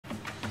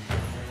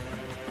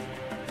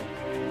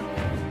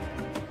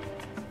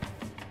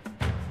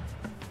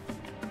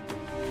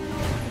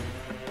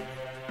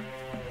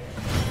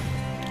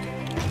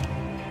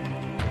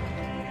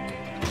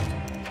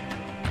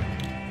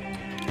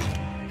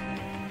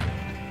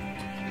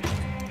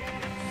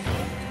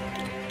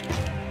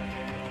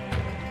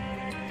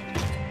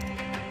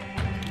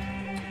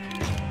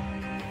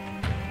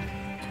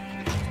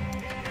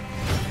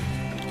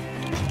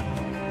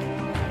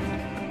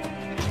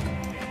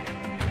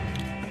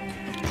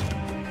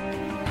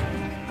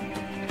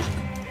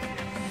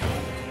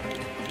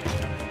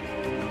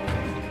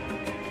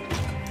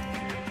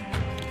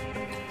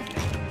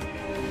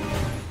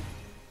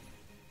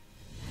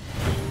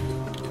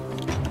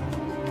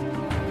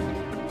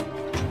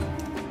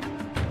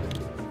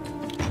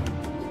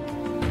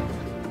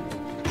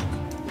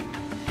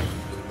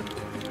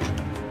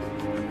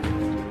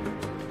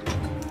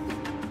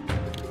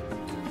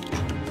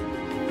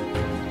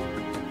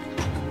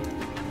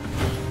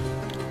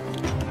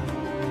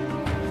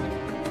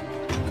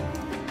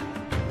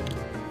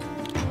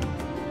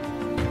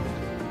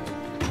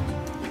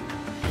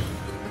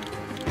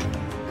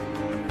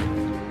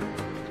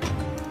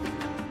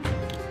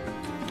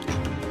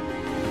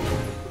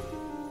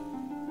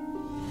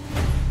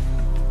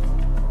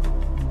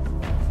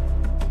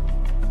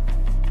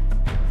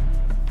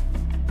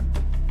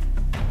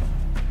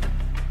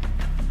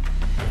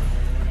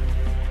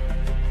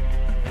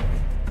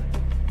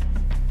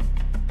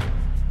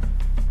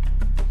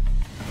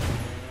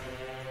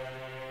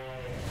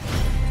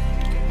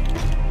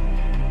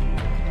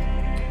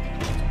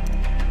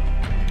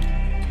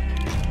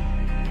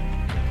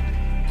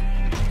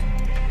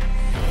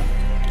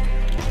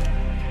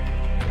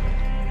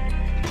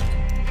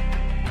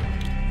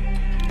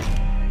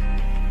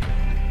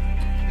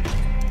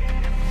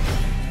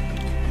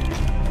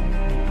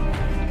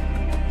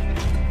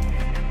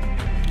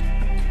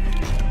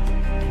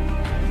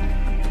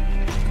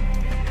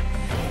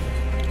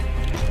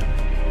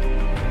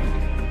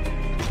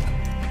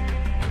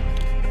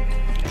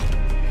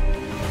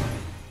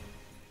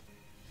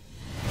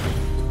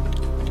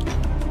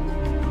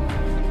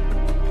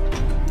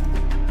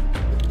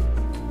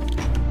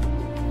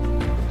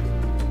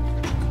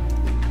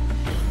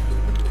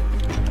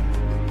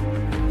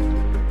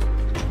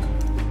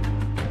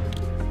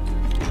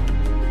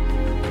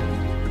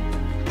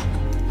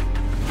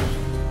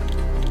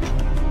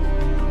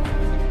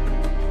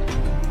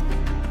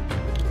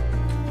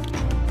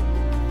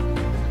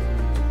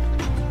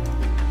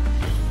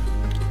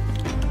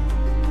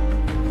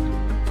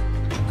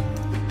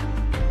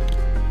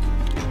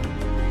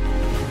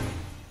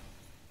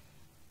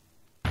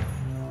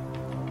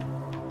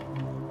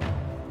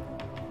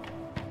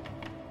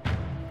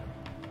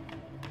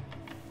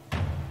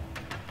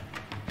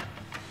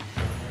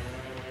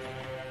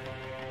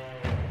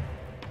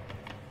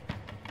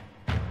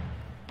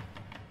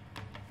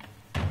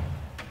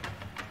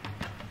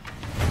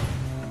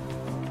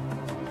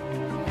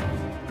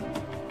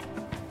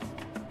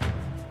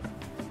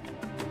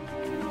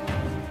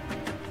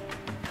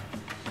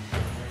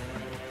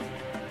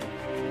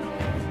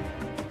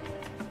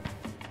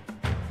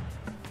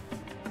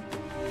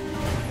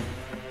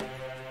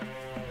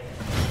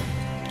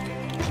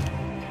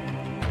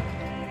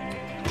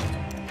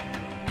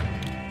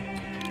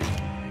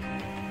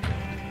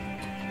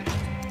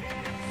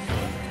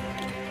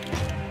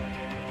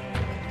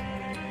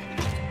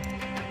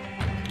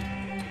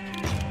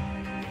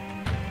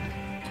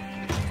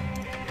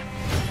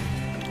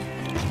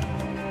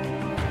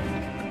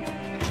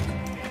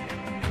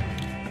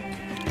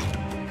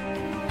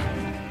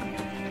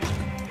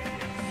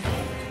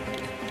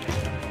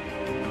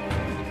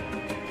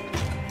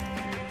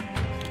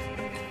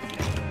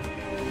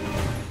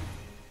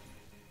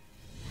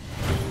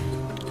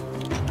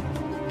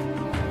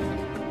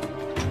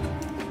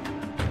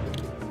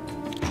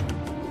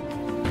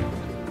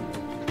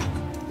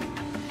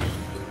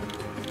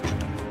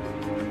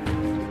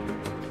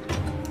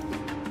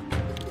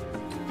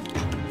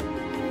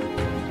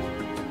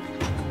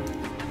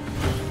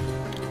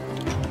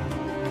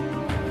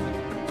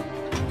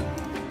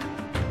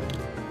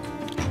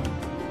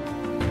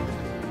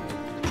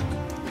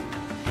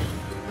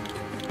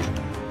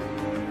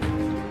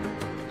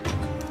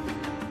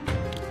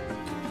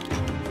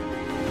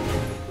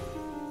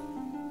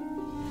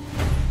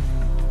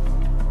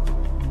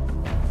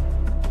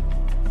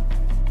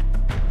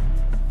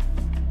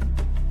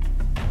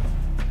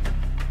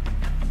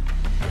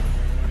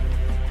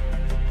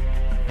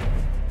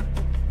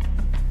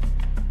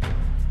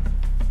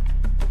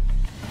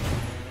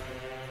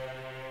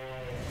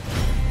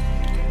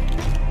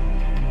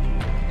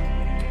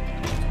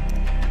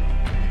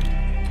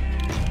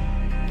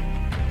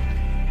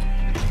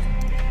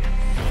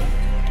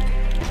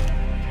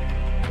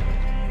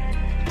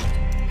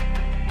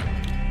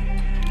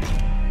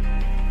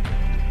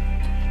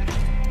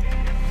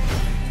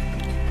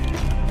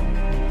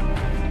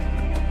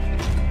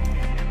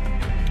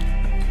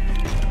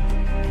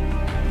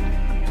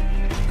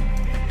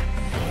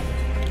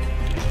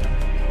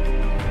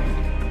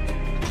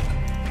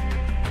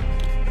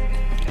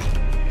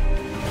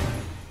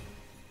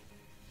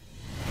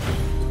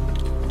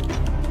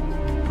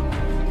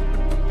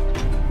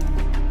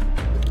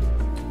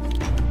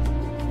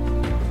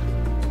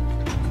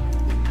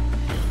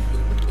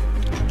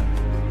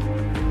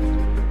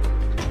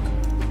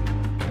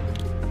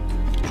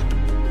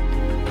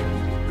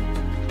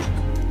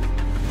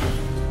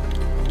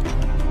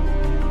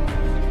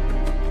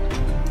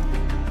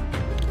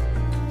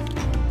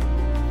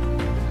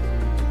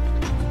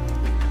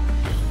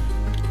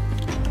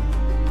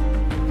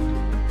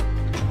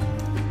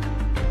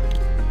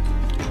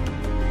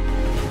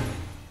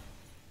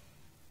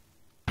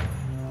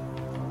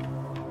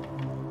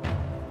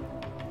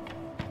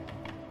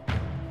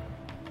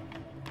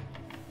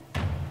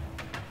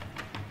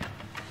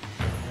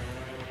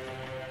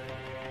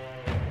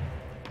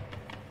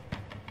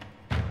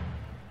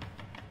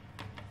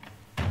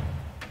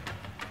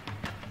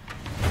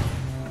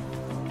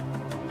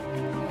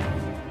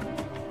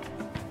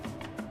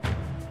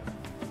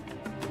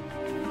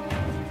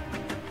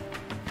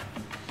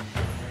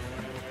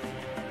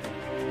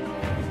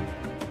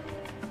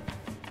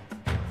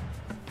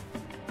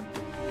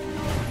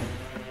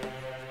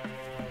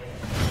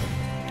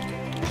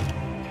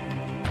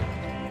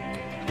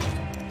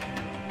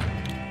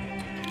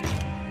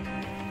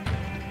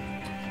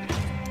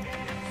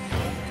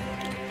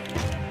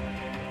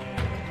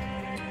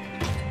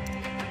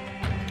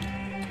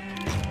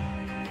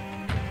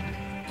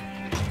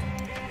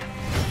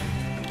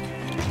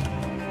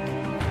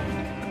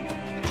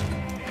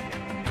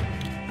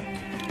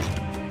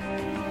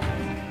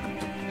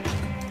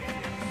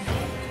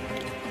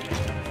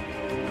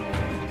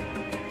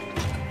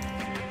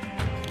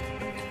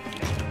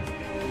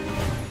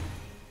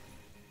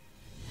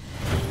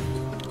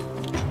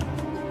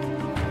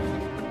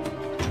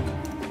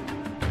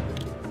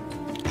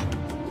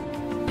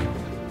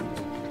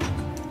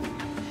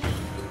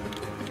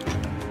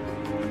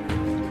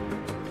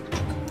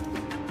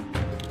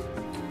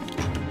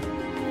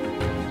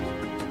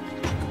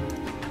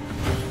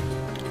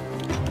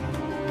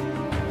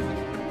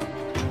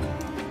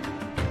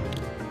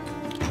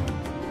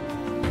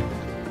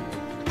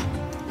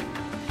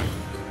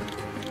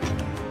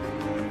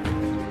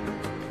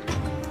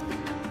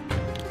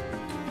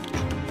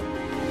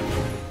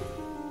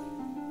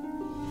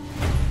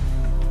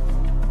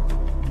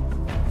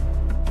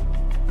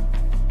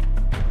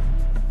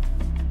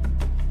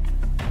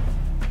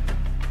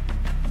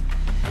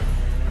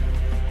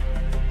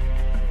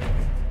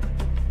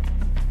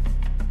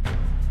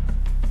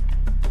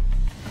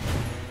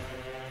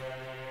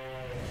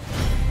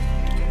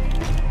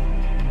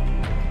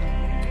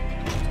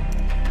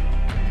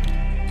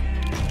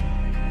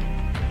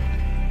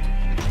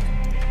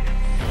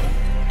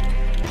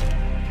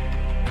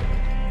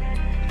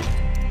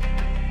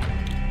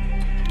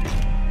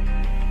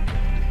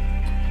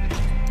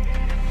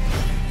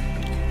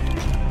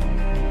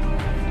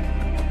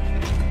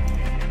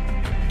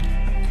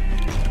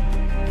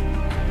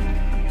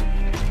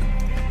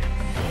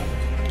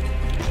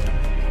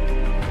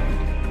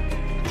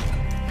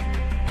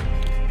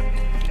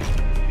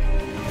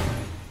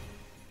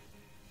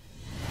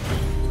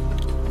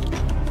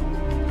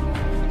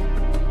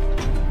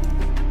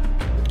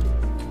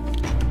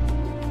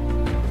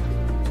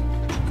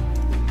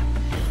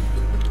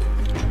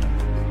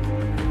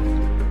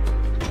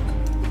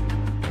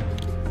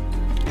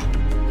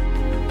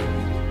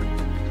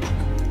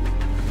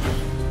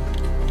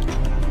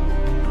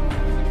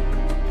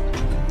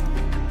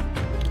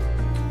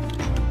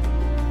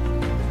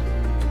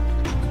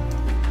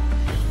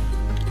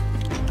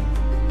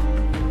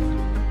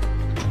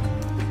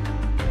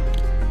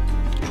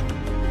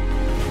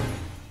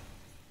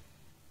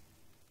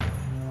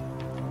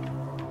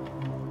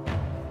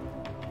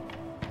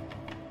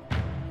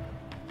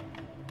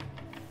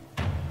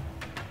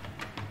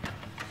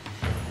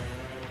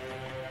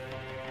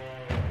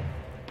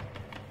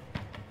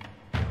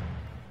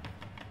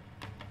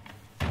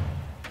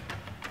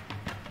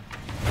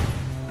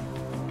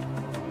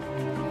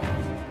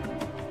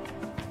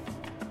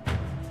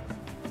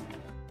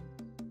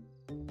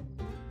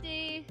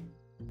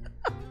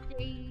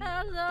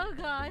Hello,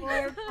 guys.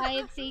 4,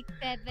 5, 6,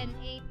 7,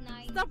 8,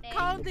 9, Stop 10.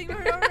 counting. We're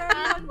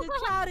already on the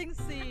chatting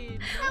scene.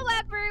 Hello,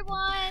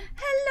 everyone.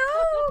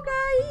 Hello,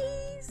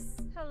 guys.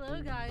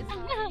 Hello, guys. How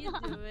are you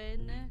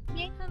doing?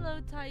 Hello,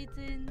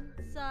 Titan,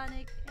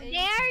 Sonic. Ace,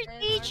 They're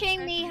and teaching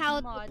our me precious how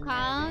to mod,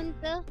 count.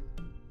 Eric.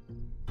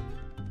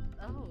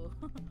 Oh,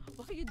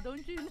 why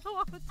don't you know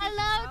how to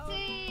Hello count?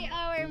 to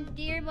our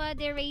dear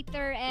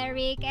moderator,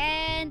 Eric,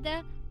 and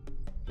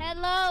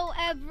hello,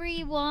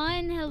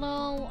 everyone.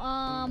 Hello,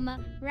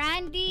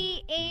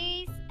 Randy,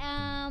 Ace,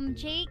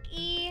 Jake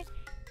E,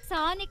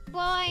 Sonic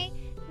Boy.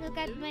 Look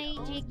at my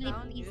Jiggly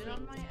piece.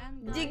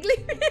 Jiggly.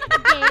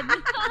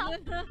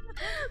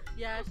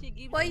 Yeah, she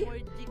gives Why- more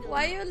jiggle.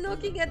 Why are you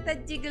looking at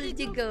that jiggle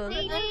jiggle?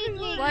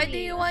 Jiggly. Why do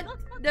you want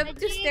them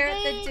to stare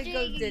at the Jiggle,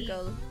 jiggle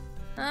jiggle?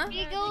 Huh?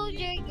 Jiggle,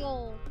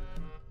 jiggle.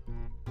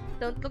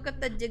 Don't look at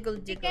the jiggle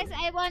jiggle. Because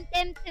I want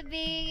them to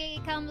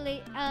become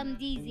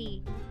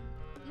dizzy.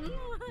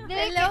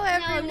 Hello,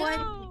 everyone.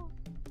 No.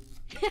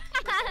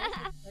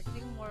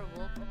 Expecting more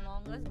Wolf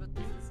Among Us, but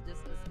this is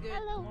just as good.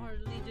 Hello. More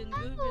Legion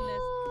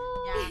goofiness.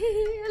 Yeah.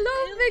 Hello,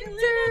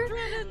 Victor,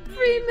 Freeman,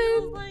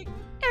 Freeman,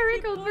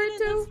 Eric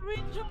Alberto. Alberto,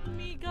 Range on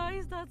me,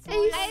 guys. That's Ace.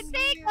 why I I'm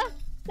think here.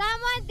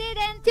 someone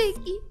didn't.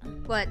 Jakey.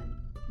 What?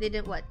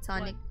 Didn't what?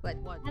 Sonic? What?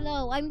 What?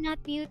 Hello, I'm not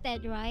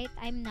muted, right?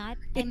 I'm not.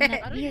 I'm I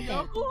not don't muted.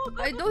 know.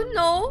 I don't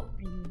know.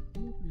 I'm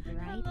muted,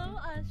 right? Hello,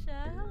 Asha.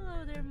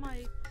 Hello there,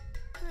 my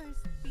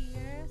first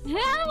peers. Why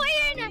you're How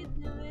not? you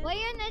doing? Why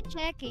you're not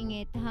checking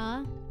it,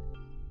 huh?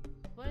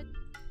 What?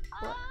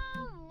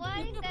 What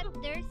is that?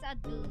 There's a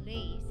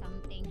delay.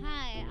 Something.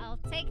 Hi, I'll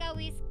take a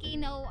whiskey,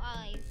 no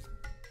ice.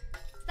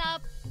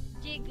 Stop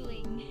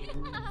jiggling.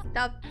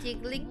 Stop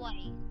jiggling.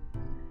 Why?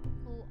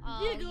 Who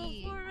are Jiggle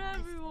you? for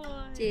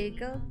everyone.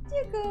 Jiggle,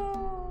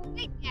 jiggle.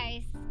 Wait,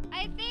 guys.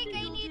 I think I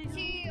Jiggle, need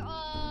jiggle.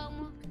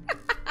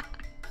 to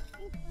I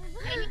need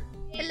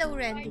to Hello, start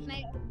Randy.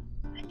 my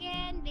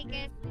again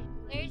because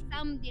there's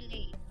some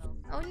delays.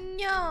 Oh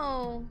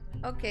no.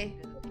 Okay,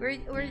 we're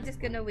just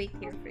gonna wait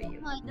here for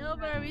you. No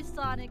worries,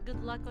 Sonic.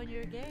 Good luck on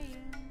your game.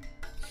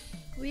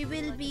 We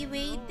will be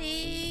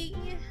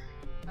waiting.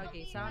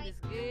 Okay, sound is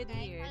good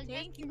here. I'll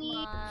Thank just you,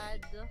 leave.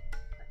 Mod.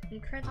 I'm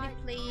currently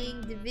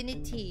playing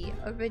Divinity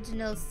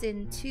Original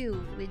Sin 2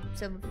 with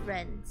some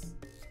friends.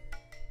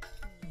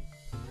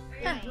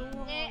 Right.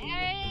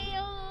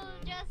 I'll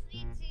just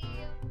need to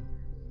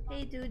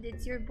Hey dude,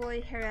 it's your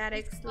boy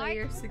Heretic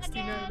Slayer start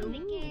 69. again Ooh.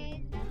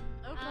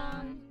 because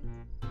Okay.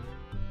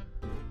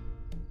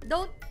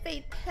 Don't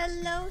faint.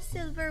 Hello,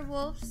 Silver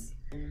Wolves.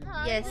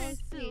 Hi, Yes. there,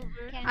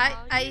 Silver. Can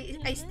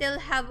I still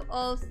have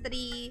all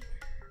three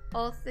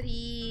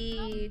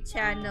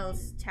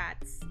channels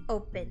chats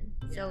open.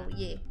 So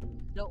yeah.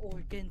 The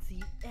orc can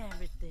see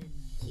everything.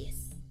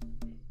 Yes.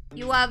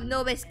 You have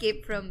no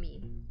escape from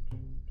me.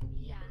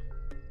 yeah.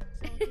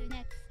 So do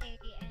not say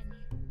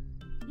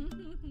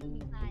any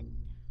bad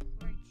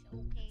words,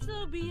 okay?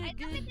 So be a I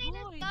good thought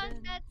I boy discussed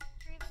then. that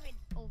trip with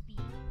OB.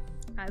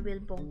 I will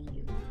bonk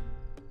you.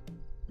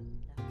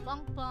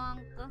 Bonk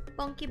bonk.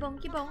 Bonky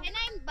bonky bonk. And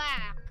I'm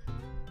back.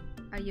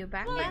 Are you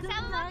back Oh, now? Can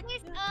someone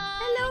please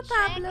Hello,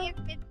 check Pablo. if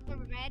it's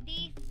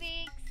already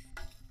fixed?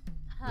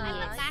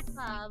 Hi, back.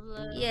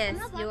 Pablo. Yes,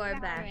 I'm you are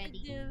back back. How you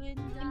already. doing,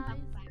 I'm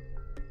guys? back.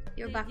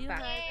 You're Did back you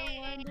back. had a Yay.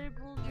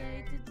 wonderful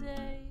day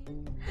today?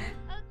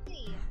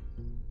 Okay.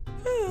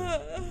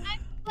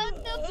 I'm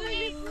about to Oh,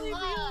 play. you're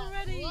sleepy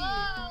already.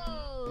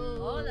 Whoa.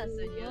 Oh, that's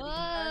so good. Whoa.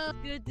 That's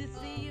good to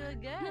see you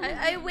again.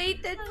 I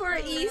waited for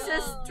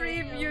Isa's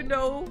stream, you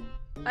know.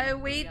 I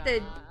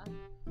waited. Yeah.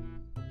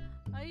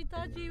 I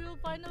thought you will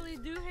finally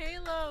do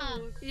Halo.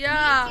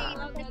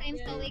 Yeah. Because I'm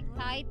so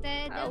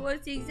excited. I was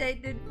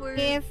excited for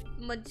If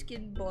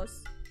Munchkin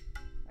Boss.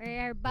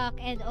 we're back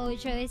and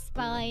Ojo is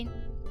fine.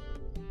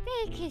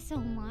 Thank you so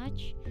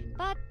much.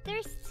 But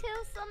there's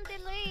still some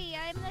delay.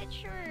 I'm not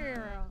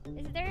sure.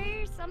 Is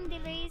there some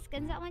delays?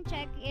 Can someone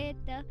check it?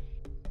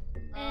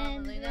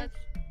 And Like that's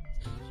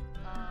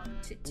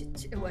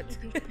What?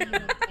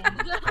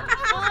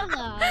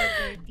 Hola,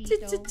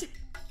 Albertito.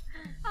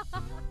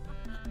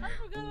 I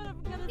forgot what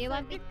I'm gonna Do you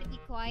want me say. to be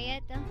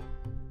quiet?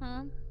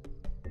 Huh?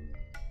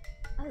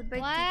 Albertito?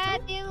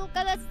 What you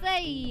gonna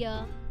say,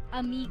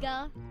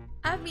 amiga?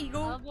 I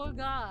Amigo.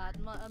 forgot,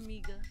 my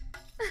amiga.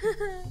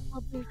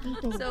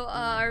 Albertito. So,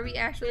 are we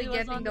actually It was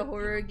getting on the the-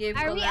 horror game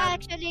Are we collab?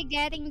 actually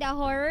getting the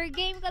horror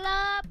game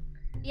collab?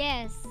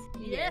 Yes.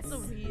 Yes, Yes.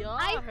 we are.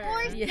 I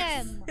forced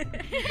Yes. them.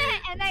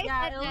 And I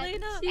Yeah, said that,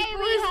 Elena. She hey, we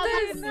forced have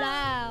a us.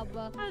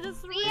 collab. I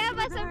just We have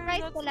a remembered,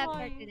 surprise that's collab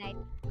for why- tonight.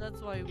 That's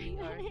why we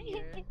are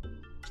here.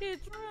 She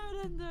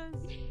threatened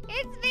us.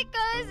 It's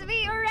because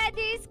we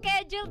already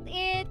scheduled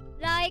it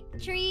like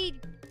three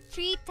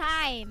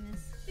times.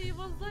 He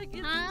was like,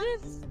 it's Huh?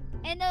 this.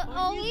 And Are you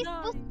always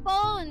done?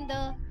 postponed.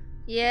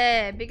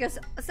 Yeah, because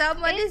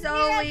someone is It's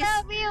always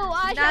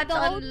Asha, not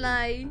don't.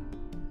 online.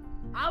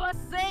 I was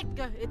sick.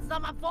 It's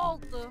not my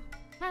fault.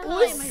 Hello,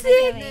 Who's my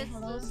sick? baby.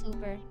 Hello,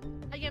 super.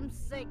 I am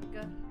sick.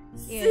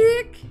 Yeah.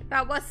 Sick?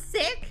 That was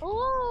sick?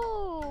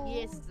 Oh.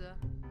 Yes.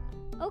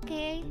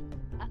 Okay.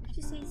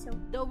 She's say so.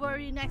 Don't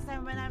worry, next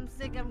time when I'm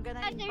sick, I'm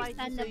gonna invite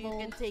you so you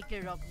can take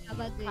care of me. Have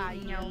a good Kaya.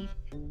 day.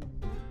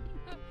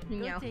 Go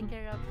No. take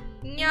care of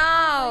me.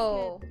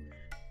 No.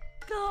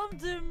 Come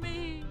to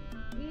me.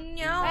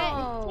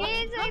 No.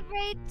 Since I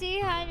prayed to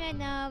Hannah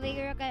now,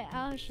 we're gonna.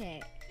 Oh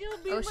shit. You'll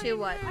be Oh, my she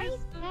what? Why nurse.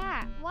 is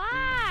that?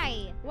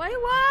 Why? Why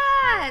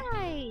what?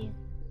 Why?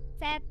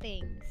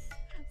 Settings.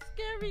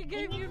 Scary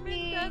game, you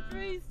made that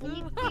race. I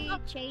need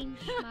to change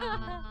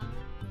my.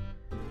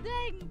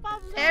 Dang,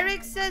 Pablo.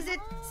 Eric says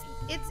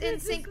it's in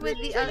This sync is with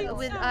the really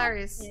with awesome.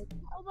 ours.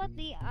 How about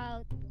the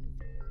out?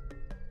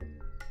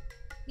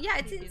 Yeah,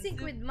 it's in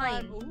sync with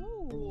mine.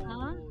 Ooh,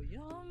 Huh?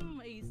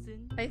 yum,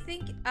 Asen. I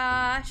think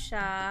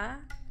Asha's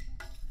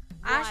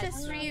What?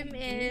 stream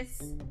is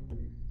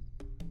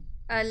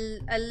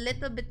a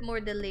little bit more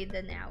delayed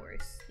than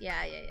ours.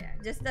 Yeah.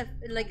 Just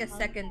like a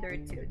second or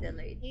two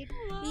delayed.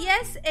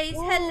 Yes, Ace,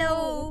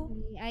 hello.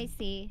 Okay, I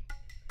see.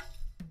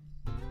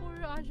 Poor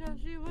Asha,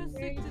 she was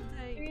sick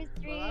today.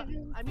 Well,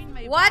 I mean,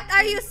 my What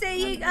back are you is-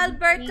 saying,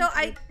 Alberto?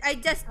 I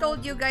just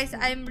told you guys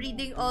I'm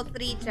reading all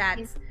 3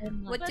 chats.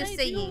 What But you I do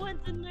saying?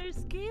 want to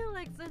nurse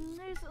Kaylex and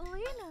nurse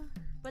Elena.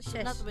 But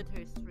Shush. not with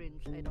her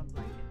syringe. I don't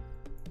like it.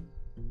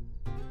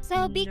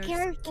 So be Nurse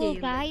careful,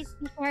 Kaylex. guys.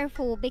 Be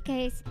careful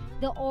because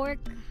the orc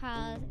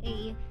has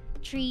a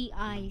 3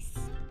 eyes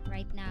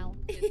right now.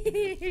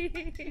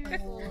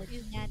 Careful, Oh, do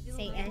it's not still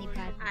say the any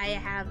bad order. I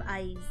have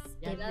eyes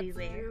Yeah, that's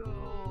everywhere.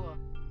 true.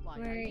 Why, are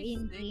We're you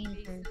in sick,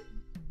 danger. Asen?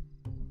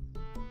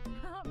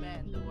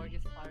 Man, the orc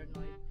is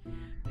paranoid.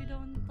 We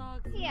don't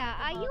talk so Yeah, much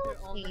are about you her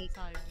all the okay?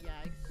 time.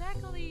 Yeah,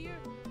 exactly.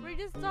 We're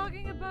just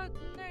talking about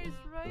nurse,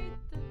 right?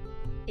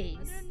 I Ace.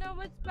 don't know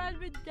what's bad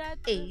with that.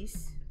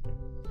 Ace.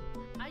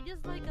 I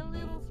just like a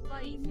little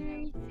spice,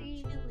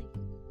 Mercy. chili.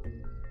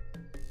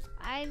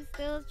 I'm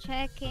still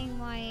checking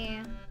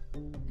my.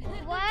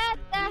 What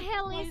the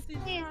hell is Spicy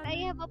this? I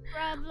salmon. have a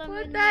problem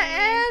What with the my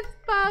F,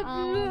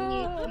 Pablo?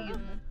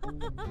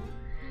 YouTube.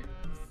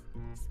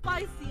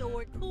 Spicy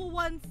orc. Who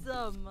wants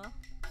some?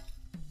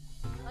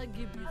 I'll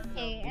give you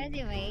Okay, some.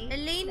 anyway.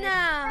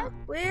 Elena,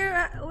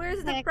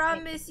 where's the Check it.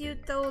 promise you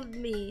told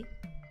me?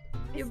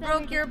 You It's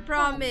broke already your done.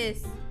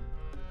 promise.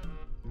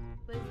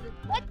 Where's the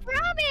What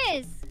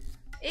promise?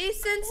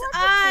 Asen's What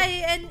is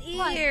eye and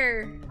What?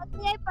 ear. What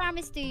did I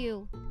promise to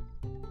you?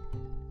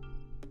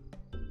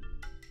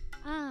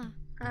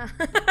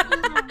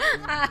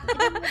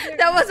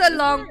 That was a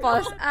long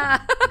pause. Uh,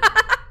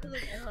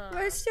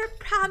 Where's your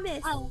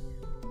promise?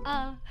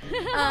 Uh.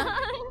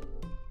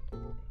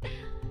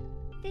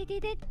 They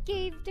didn't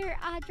give their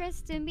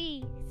address to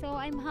me, so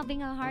I'm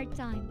having a hard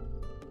time.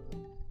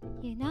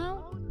 You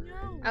know? Oh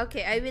no.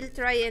 Okay, I will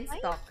try and Why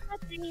stalk.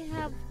 not they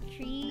have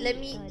 3? Let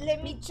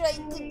me try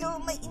to do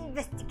my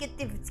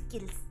investigative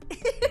skills.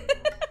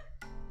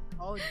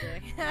 Oh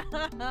dang.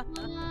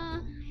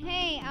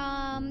 Hey,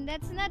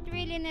 that's not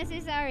really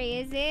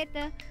necessary, is it?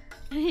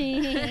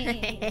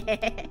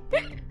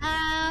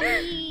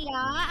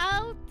 Yeah,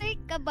 I'll think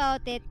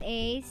about it,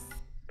 Ace.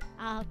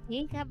 I'll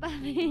think about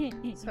it.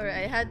 Sorry,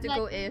 I had to But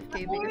go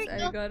AFK the because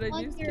I orc gotta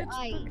on use your Sketchbook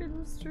eye. and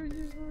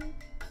Australia.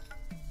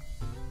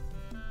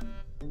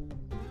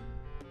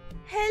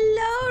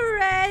 Hello,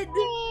 Red!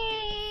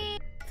 Yay!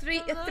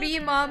 Three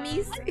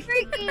mommies.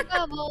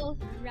 Unforgivable,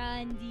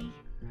 Randy.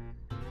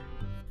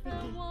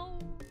 Hello.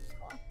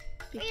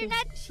 We're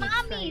not she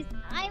mommies. tried.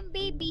 I'm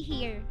baby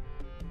here.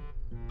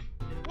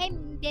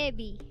 I'm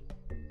Debbie.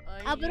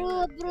 Are Bro, you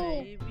a bro.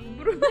 baby?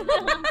 Bro.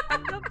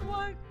 The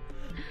fuck?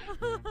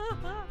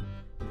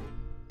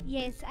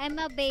 Yes, I'm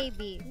a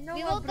baby. No,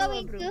 We a will bro, a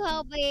going bro. to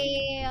have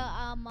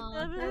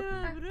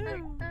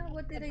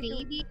What did a I do?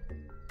 baby,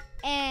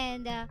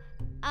 and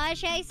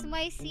Asha is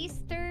my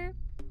sister,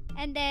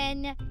 and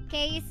then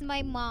Kay is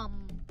my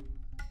mom.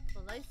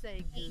 Well, I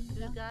say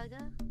good,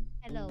 Gaga.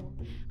 Hello.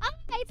 Ah,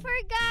 I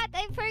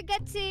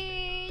forgot to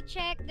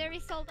check the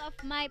result of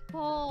my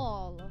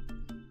poll.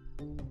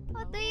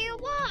 What do you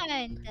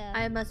want?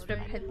 I must What are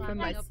you repent from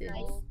my looking up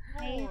sins.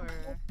 I for?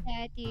 hope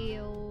that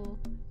you.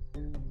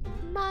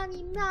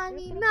 Mommy.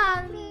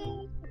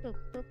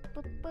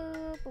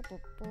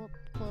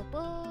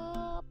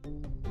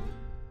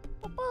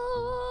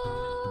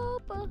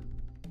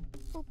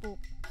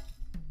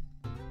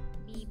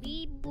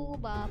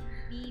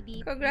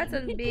 Congrats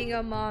on being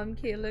a mom,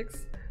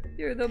 Kaylex.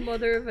 You're the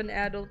mother of an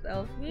adult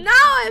elf. No,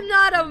 I'm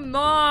not a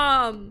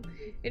mom!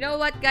 You know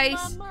what,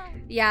 guys? Mama.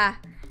 Yeah.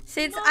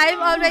 Since I'm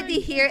already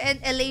here and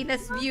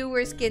Elena's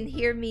viewers can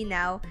hear me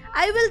now,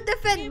 I will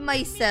defend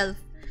myself.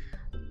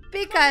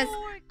 Because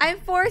I'm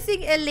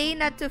forcing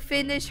Elena to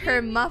finish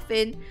her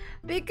muffin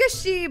because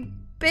she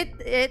bit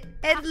it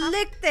and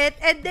licked it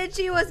and then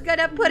she was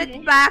gonna put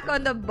it back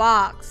on the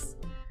box.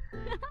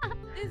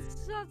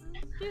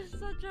 She's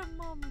such a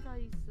mom,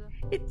 guys.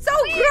 It's so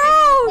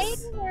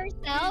gross! Blame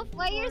yourself?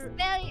 Why you're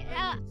spelling?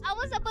 I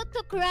was about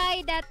to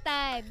cry that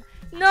time.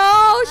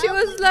 No, she I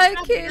was like,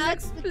 about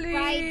Kaylex, to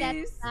cry that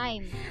please.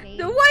 time. Okay?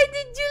 No, why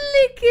did you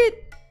lick it?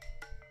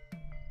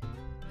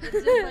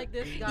 It's just like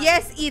this guy.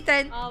 Yes,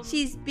 Ethan, Um,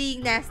 she's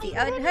being nasty.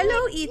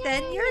 Hello,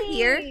 Ethan, you're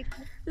here.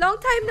 Long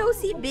time no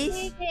see,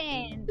 Bish.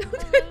 Vegan. Long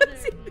time no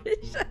see,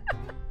 Bish.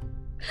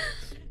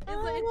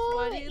 It's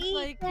funny. It's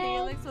like Ethan.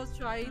 Kaylex was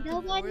trying The to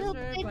one who force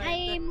her, put but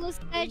a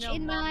mustache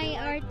in my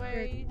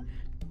artwork.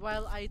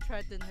 while I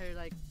threatened her,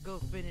 like, go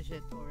finish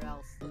it or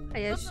else. I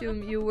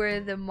assume you were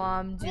the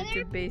mom due to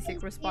Whether basic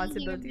people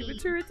responsibility still hear me.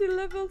 maturity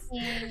levels.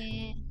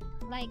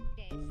 Like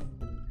this.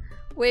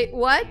 Wait,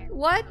 what?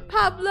 What,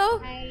 Pablo?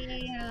 What?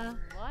 Elena,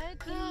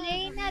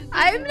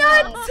 I'm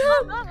not did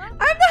some. what?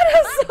 I'm not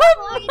a sub.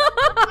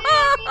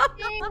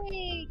 Very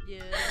big.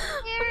 Yeah.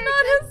 I'm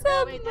not a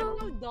sub. Wait, I'm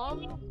so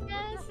dumb.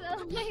 Yes,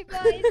 oh my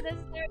god, it's the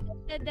start of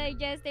the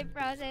digestive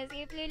process.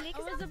 If you lick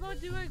I was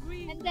about to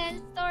agree. and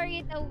then store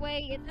it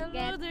away, it Hello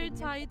gets there, in the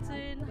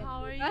Titan. stomach.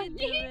 How are you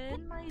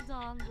doing, my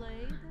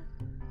Dawnblade?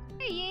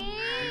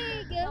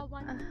 Yay! The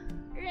one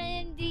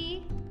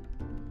Randy.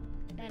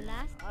 The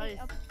last day eyes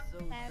of so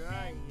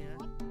dry.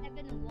 Yeah.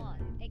 7-1.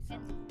 I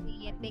can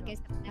see it because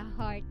of the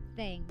heart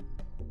thing.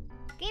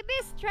 Keep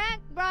it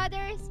strength,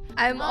 brothers.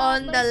 I'm Oh,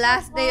 on my the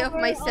last day of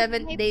power my of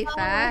 7th my day power.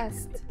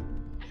 fast.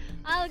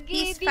 I'll give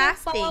He's you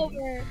fasting.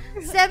 power.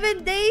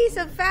 7 days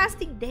of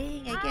fasting.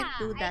 Dang, I can't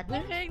do Ah, that.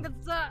 Dang,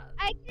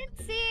 I can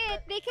see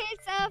it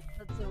because of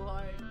that's so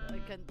hard. I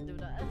can't do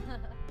that.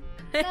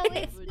 so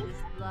it's With this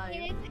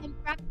life. I'm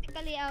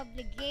practically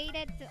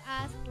obligated to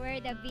ask where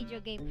the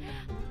video game.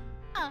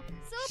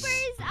 Super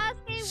is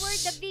asking where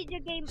the video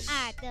game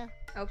at.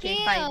 Okay,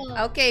 Chill. fine.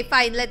 Okay,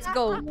 fine. Let's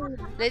go.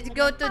 Let's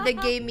go to the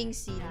gaming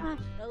scene.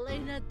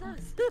 Elena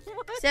does.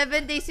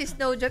 7 days is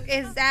no joke.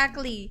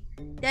 Exactly.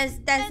 That's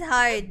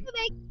hard. To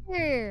make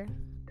sure.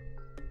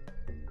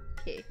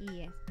 Okay.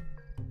 Yes.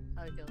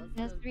 Okay, let's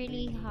That's go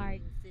really gaming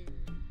hard. scene.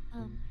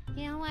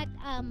 You know what?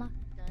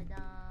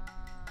 Ta-da.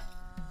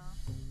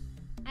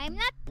 I'm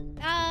not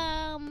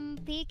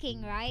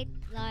peaking, right?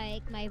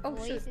 Like my Oh,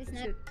 voice shoot, is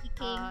not shoot.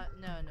 peaking.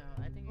 No.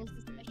 I think Most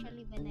it's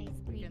especially when I we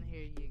scream. can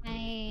hear you.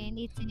 I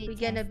need to We're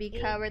gonna test be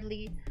it.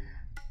 cowardly.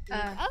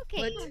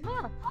 Okay. let's-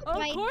 Of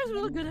Alright, course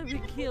we're then. gonna be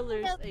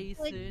killers, That would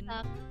Asen.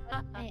 suck,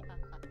 but I-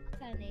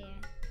 sana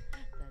yan.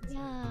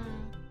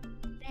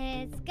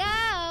 That's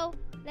Yeah.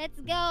 Let's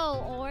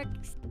go,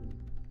 orcs.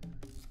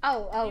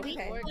 Oh, We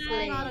okay. Orc,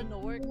 Play. not an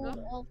orc. You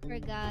all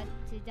forgot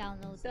to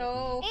download it.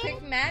 So,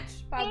 quick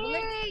match,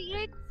 public.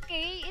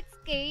 Hey, it's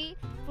gay.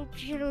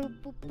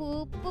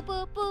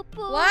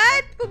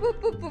 What?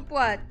 Poop,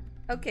 what?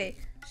 Okay.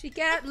 She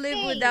cannot live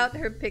Okay. without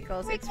her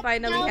pickles. It's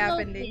finally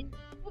happening.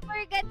 You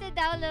forgot to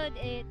download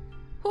it.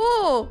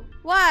 Who?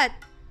 What?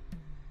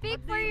 Speak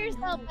What do for you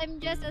yourself. do? I'm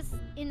just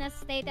in a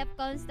state of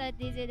constant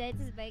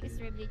dizziness by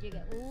extremely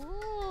jigga.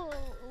 Ooh.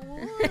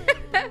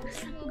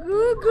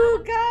 Goo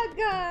goo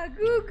gaga.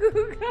 Goo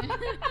goo gaga.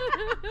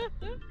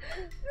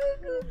 Goo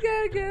goo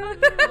gaga.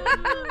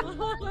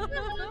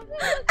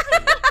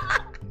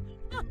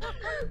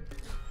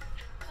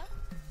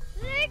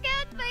 Look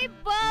at my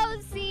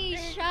bouncy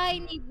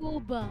shiny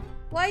booba.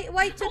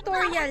 Why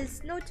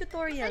tutorials? No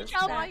tutorials.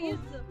 Shampoo. Why is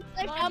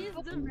The why is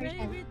shampoo the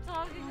commercial. baby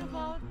talking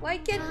about? Why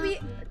can't we...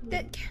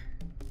 that-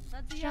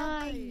 That's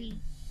Shiny.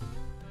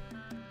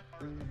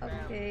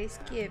 Okay,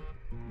 skip.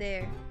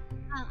 There.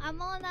 I'm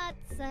gonna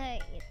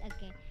say it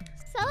again.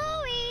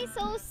 Sorry.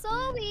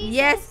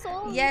 Yes,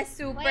 sorry. yes,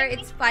 super. Why am I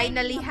It's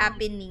finally crying naman?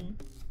 happening.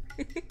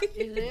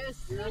 It is.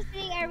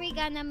 Seriously, are we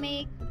gonna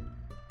make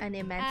An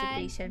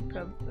emancipation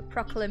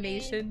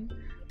proclamation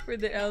for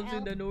the elves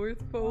in the North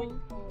Pole.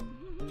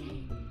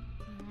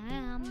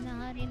 I'm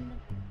not in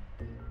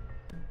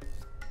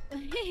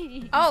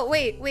the... Oh,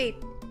 wait. Hey,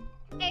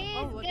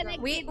 Oh, it's what gonna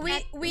the- We- give we-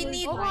 that we full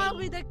need- Oh, vibe. wow,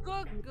 with the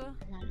cook.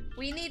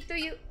 We need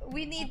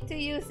to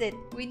use it.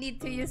 We need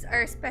to use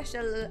our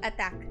special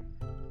attack.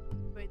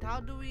 Wait,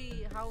 how do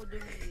we?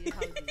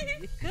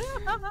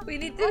 We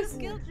need Oh, to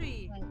skill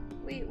tree.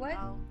 Wait, what?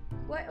 Wow.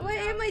 Why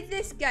am I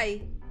this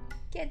guy?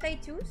 Can't I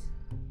choose?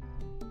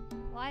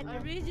 What?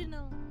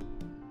 Original.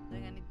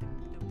 Then I need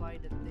to buy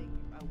the thing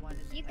if I want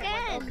it. You I want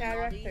can. all the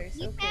Characters.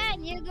 You Okay.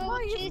 can. You go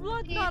Why is choose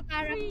blood your not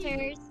free?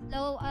 characters,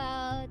 loadouts.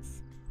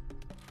 bodies.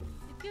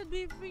 It can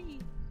be free,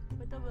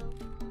 but I will.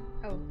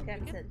 Oh, You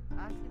cancel. can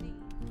actually.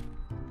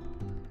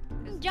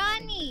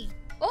 Johnny.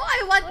 Oh,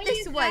 I want Oh,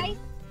 this you one. guys,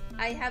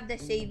 I have the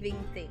shaving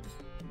thing.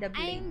 The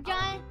blade. I'm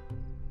John.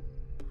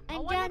 I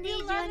I'm wanna be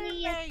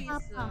Johnny, yes,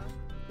 Leatherface. Papa.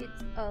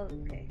 It's oh,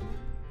 okay.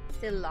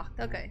 Still locked.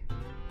 Okay.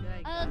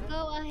 Yeah, I I'll got it.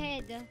 go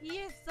ahead.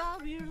 Yes,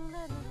 I'm your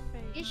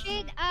Leatherface. You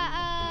should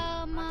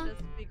I'll just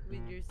speak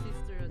with your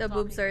sister. The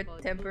boobs talking are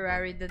about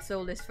temporary. The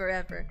soul is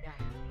forever. Yeah.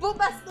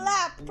 Booba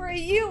slap for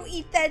you,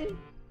 Ethan.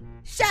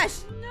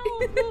 Shush. No,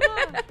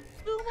 Booba!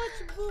 Too much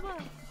Booba!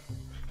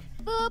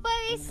 Booba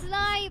is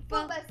life.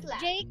 Booba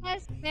slap. Jake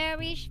has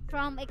perished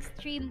from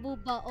extreme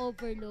booba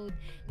overload.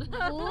 Ooh,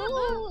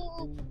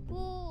 ooh,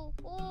 ooh,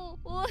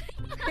 ooh.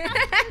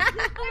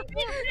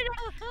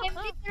 I'm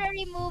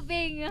literally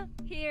moving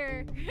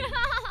here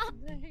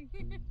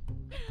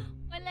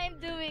when I'm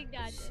doing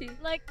that. She-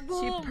 Like She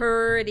boom,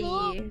 pretty.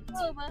 boom,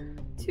 boom.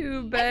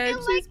 Too I bad. feel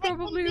She's like I can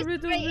probably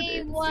riddled destroy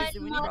with one insist-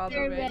 We need mother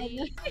probably. ready.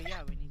 red. Oh,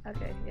 yeah, we need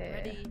Okay, yeah.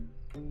 ready.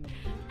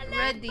 Hello,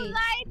 Ready.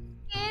 light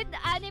skin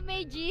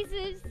anime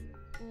Jesus.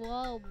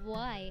 Whoa,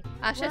 boy.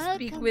 Asha,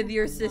 speak with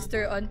your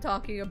sister on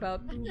talking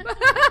about poop.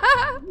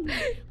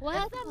 What?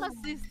 That's not my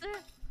sister.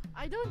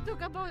 I don't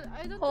talk about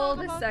Hold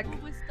a talk sec. about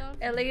poopy stuff.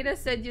 Elena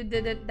said you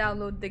didn't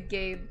download the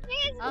game.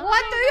 Oh,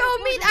 What do you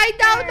that's mean? what I I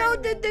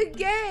downloaded the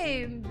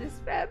game. This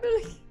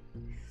family.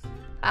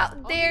 How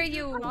dare Okay,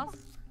 you?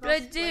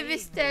 Rajiv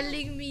is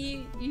telling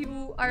me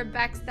you are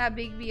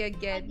backstabbing me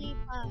again. Ready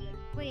pa.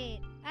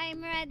 Wait,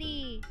 I'm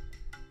ready.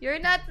 You're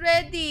not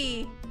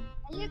ready.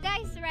 Are you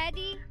guys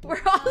ready? We're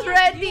all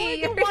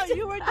ready. You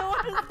were the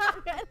one not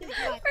ready.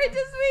 We're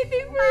just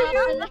waiting for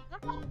you.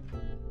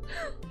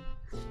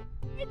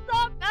 You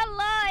talk a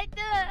lot.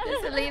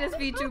 This Elena's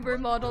VTuber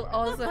model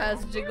also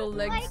has jiggle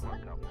legs.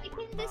 I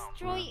can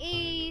destroy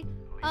a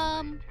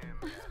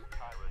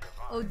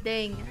Oh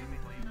dang.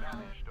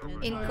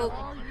 In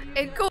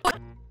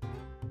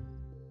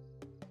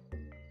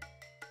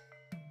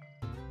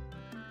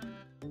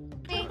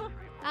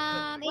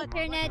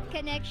internet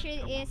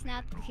connection is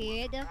not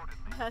good.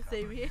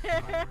 Same here.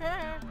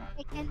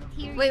 I can't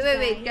hear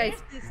Wait, you guys.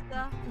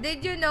 Sister.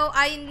 Did you know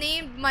I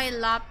named my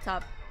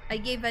laptop? I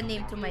gave a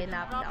name to my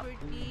laptop.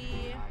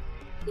 Property.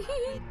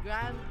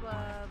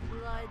 Grandpa.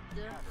 Blood.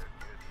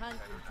 Hunt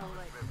and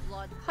collect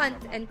blood.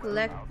 Hunt and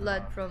collect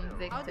blood from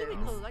How do we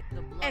victims. collect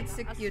the blood?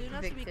 Execute as soon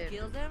as we victims.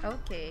 kill them,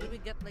 Okay. do we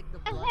get like the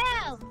The blood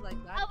hell? cells like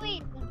that? Oh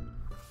wait,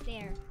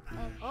 there. Oh.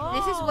 Oh,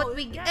 This is what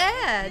we yeah,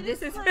 get. it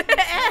This is like it's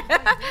like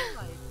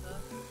daylight,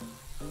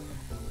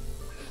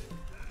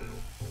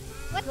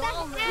 What the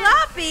hell?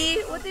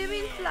 Floppy? What do you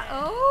mean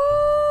Oh.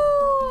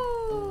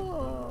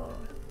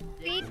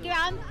 Feed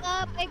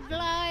grandpa my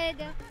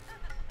blood.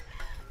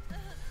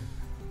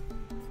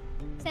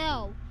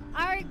 So,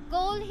 our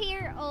goal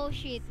here, oh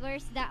shit,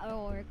 where's the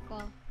orc?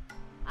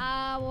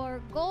 Our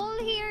goal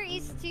here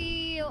is to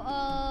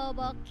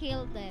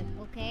kill them,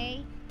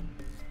 okay?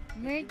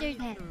 Murder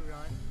them. to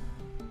run.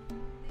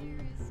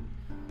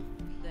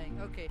 Dang,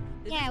 okay.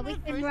 This Yeah, is we my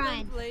can first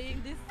time run.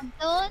 playing this,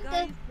 Don't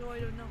guys, so I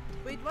don't know.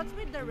 Wait, what's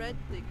with the red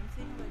thing? I'm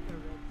seeing like a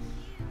red.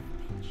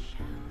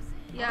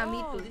 Yeah,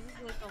 me Oh, too. this is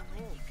like a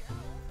wolf.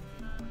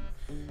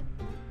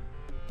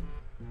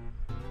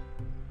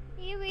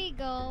 Here we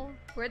go.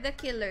 We're the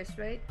killers,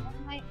 right?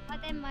 What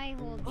am I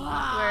holding?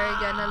 We're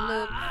gonna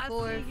look Ah,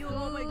 for see you.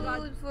 Oh my food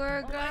God. for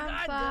Oh my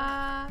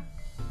Grandpa.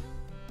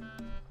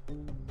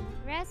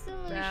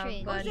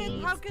 Resolution. Grandpa Oh shit,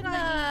 needs how can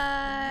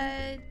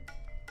blood.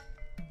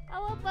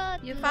 How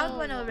about You found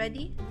one low?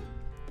 already?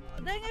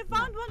 Dang, I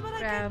found one, but I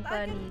Grandpa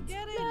can't needs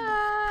get it.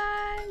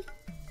 blood.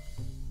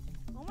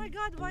 Oh my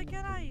god, why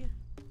can't I?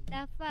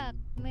 The fuck?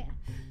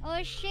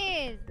 Oh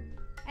shit.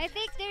 I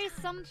think there's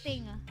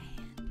something.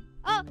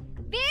 Oh,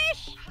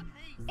 Bish!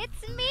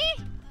 It's me!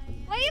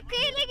 Why you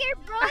killing your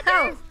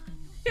brother?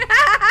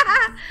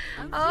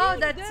 Oh, seeing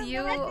that's them.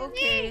 you. That's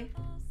Okay.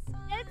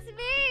 That's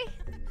me!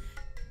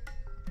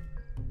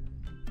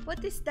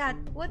 What is that?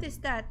 What is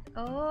that?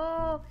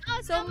 Oh, Oh,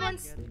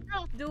 someone's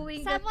oh,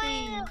 doing the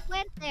thing. someone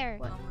went there.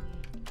 What?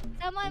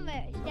 Someone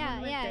went,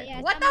 yeah.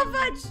 What the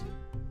someone- fudge?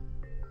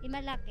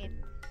 Imalakit.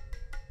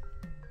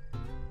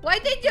 Why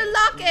did you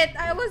lock it?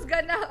 I was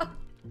gonna.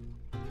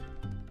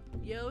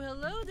 Yo,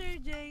 hello there,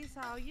 Jace.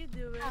 How you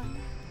doing?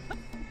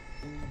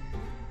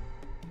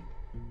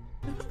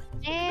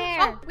 There!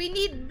 Oh, we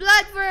need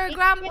blood for It's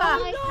Grandpa.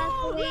 still-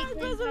 No, Grandpa's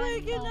Grandpa's awakened,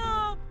 waking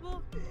Grandpa. up.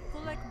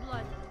 Collect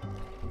blood.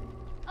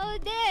 Oh,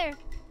 there's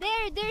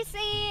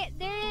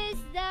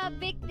the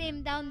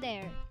victim down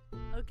there.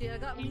 Okay, I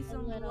got me There's a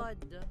some little blood.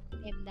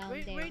 Him down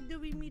there. Where do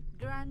we meet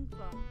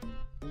Grandpa?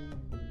 Can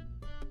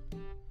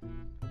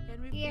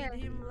we Here.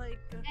 feed him like?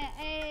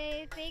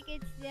 I think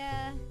it's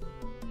the.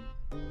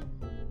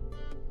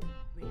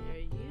 Where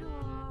you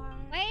are?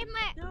 Why am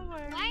I? Don't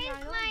worry, Why I is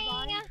don't my?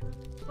 bite.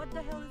 What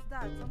the hell is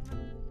that?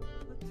 Someone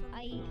put something I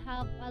on.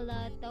 have a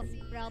lot of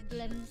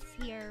problems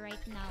here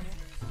right now.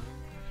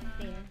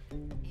 There.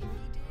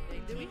 Hey,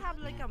 do we have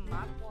like a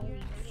map here?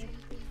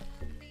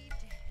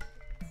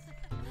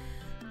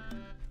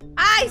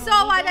 I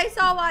saw one. I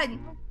saw one.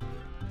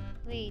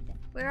 Wait,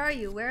 Where are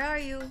you? Where are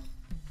you?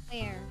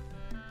 where?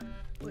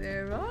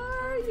 Where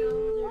are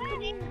you?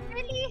 It's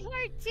really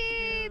hard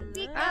to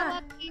become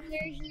Ah. a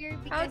killer here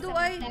How because do of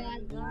I- the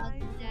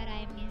logs that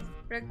I missed.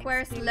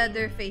 Request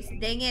Leatherface.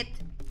 Dang it.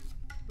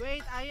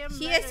 Wait, I am.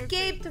 She Leatherface.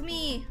 escaped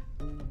me.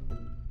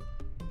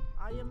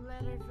 I am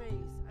Leatherface.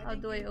 How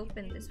think do I you-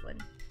 open this one?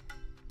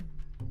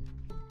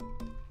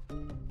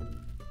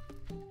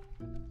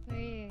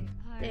 Where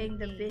are Dang,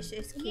 the they? fish We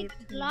need escaped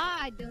me.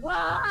 blood.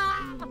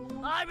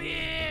 I'm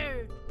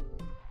here.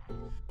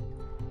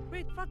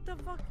 Wait, what the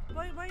fuck?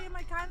 Why am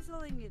I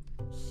canceling it?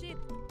 Shit.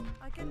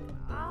 I can't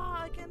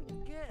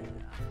get.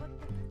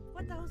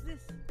 What the hell's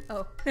this?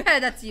 Oh,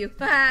 that's you.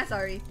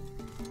 Sorry.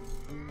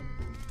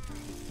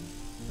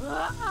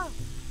 Ah!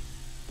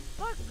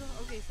 Fuck.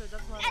 Okay, so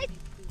that's what I need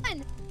to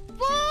do.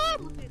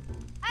 Boom!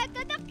 I'm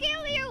gonna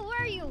kill you.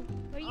 Where are you?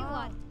 Where you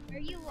Ah. at? Where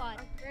you at?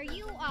 Where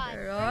you at?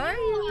 Where are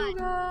you at?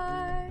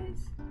 guys?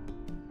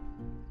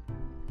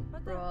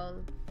 What the? Brawl.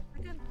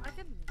 I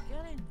can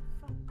get in.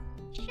 Fuck.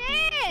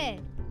 Shit!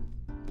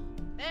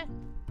 Eh.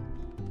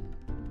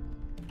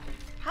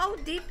 How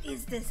deep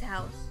is this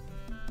house?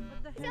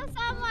 What the I saw hell?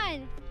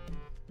 someone.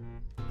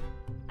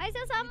 I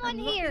saw someone I'm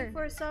here. looking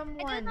for I don't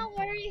someone. know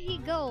where he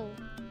go.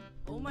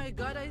 Oh my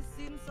god, I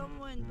seen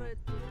someone, but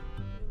they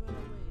went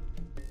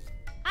away.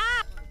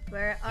 Ah!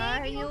 Where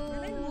are Maybe you?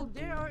 Can I move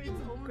there or it's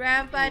only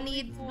Grandpa only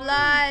needs for-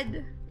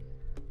 blood.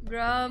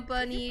 Grandpa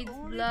Is it needs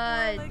only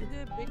blood. For, like,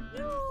 the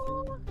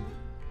victims?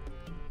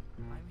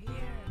 I'm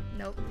here.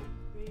 Nope.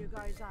 Where you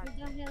guys at?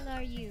 Who the hell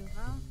are you?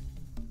 Huh?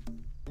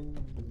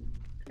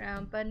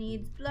 Grandpa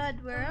needs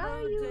blood. Where Hello,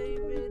 are you?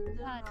 David.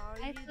 God, How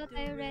are I you thought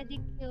doing? I already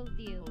killed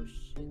you. Oh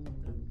shit.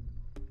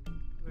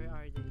 Where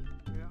are they?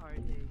 Where are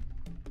they?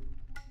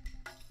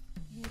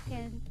 You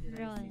can't Did I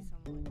see run.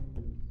 someone?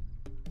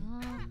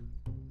 Oh.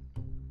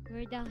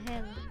 Where the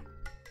hell?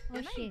 Oh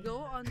Can I shit. go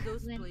on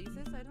those When-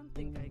 places? I don't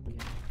think I can.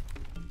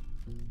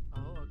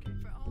 Oh, okay.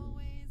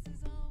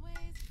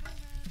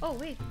 Oh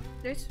wait,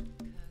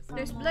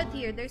 there's blood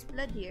here. There's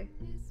blood here.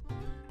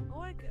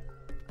 Oh, I can.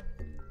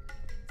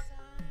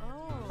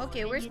 Oh.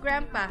 Okay, where's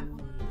Grandpa?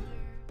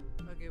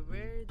 Okay,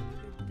 where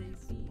could they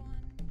be?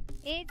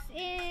 It's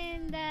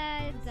in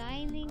the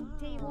dining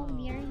table, Oh.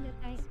 nearing the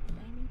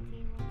dining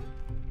table.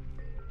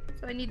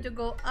 So I need to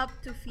go up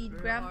to feed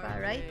Where Grandpa,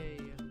 are right? they?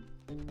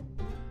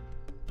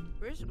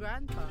 Where's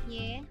Grandpa?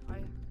 Yeah.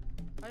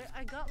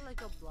 I got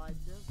like a blood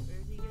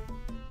earlier.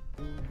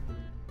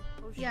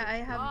 Oh, Yeah, shit. I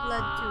have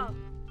blood too. Ah!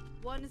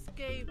 One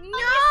escape.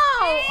 No!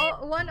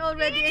 Oh, one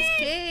already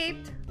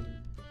escaped.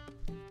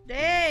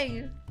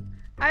 Dang.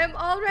 I'm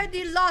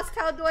already lost.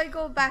 How do I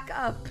go back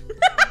up?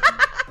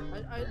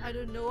 I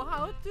don't know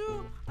how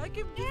to. I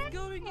keep just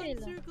going in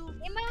Hell. circles.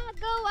 I wanna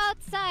go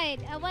outside.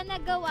 I wanna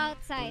go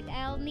outside.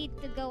 I'll need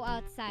to go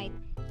outside.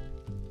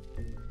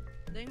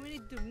 Then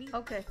we need to meet.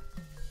 Okay.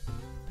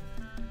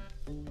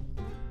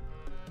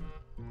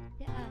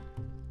 Yeah,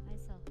 I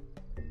saw.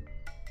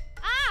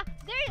 Ah!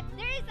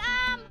 There's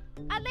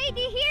a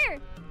lady here.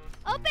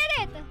 Open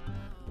it.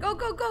 Go,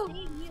 go, go.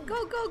 Hey, you.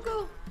 Go, go,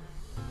 go.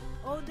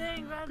 Oh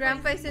dang,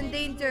 Grandpa is in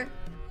danger.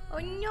 Oh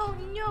no,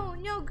 no,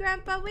 no,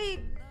 Grandpa, wait.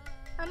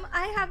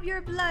 I have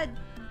your blood.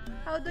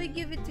 How do I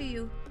give it to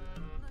you?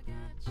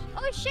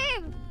 Oh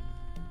shit!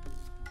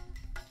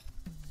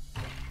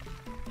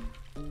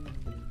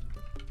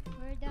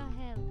 Where the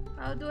hell?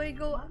 How do I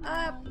go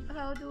up?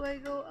 How do I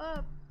go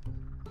up?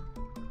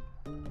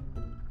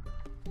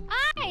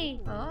 Hi!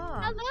 Oh.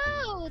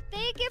 Hello!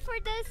 Thank you for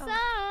the Oh,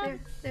 sub! there,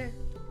 there.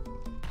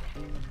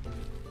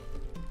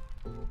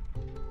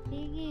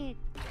 Dang it.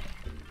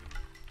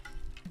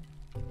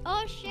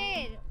 Oh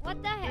shit!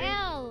 What the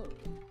hell?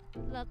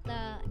 What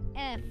the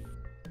F?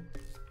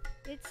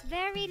 It's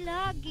very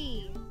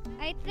laggy.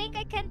 I think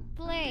I can't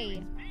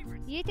play.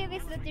 YouTube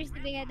is not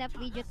receiving enough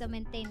video to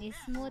maintain a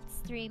smooth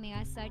streaming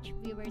as such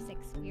viewers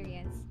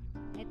experience.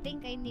 I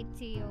think I need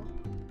to.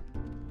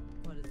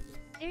 What is this?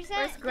 There's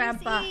Where's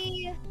Grandpa?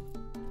 a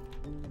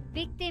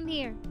victim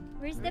here.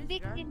 Where's the Where's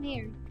victim Grandpa?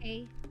 here?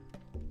 Okay.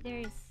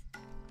 There's.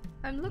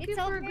 I'm looking It's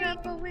for over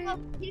Grandpa, here. wait. Oh,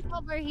 he's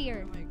over Where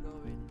here. am I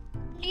going?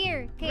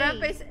 Here. Okay.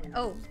 Grandpa is...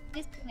 Oh,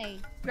 This way.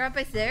 Grandpa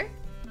is there?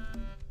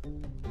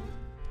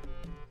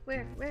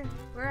 Where?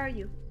 Where are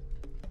you?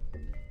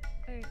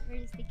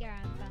 Where's the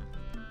grandpa?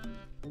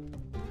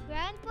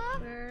 Grandpa?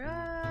 Where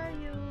are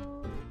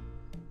you?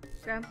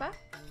 Grandpa?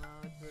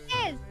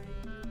 Yes!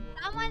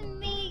 Someone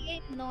make a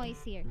noise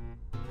here.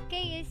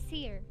 Kay is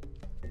here.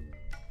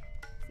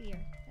 It's here.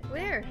 At the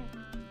Where?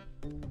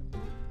 end.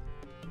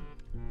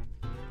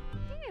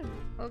 Here.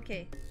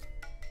 Okay.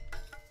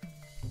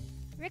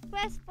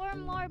 Request for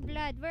more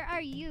blood. Where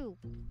are you?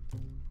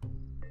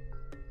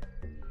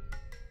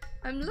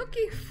 I'm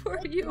looking for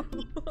you.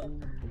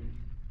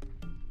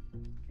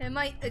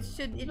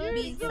 Should it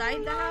be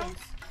inside the house?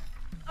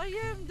 I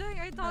am, dang.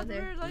 I thought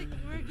there.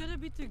 we're gonna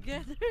be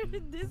together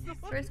in this one.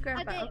 Where's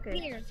Grandpa? Ah, Okay.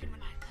 Here.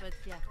 But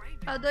yeah,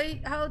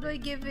 How do I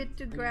give it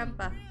to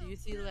Grandpa? do you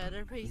see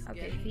Leatherface Okay,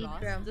 getting feed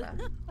lost? Grandpa.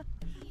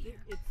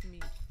 It's me.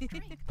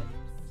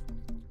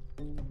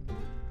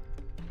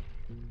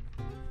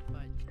 But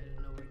I don't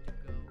know where to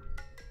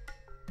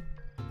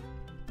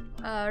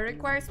go.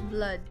 Requires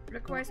blood.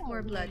 Requires Oh,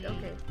 more blood. really?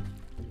 Okay.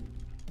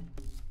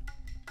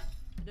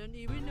 I don't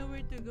even know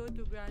where to go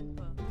to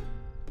Grandpa.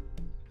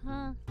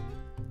 Huh?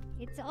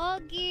 It's all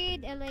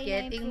good. Elena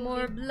Getting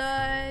more improving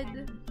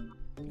blood.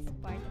 is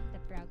part of the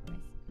progress.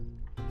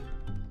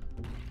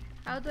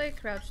 How do I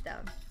crouch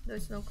down?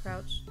 There's no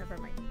crouch. Never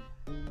mind.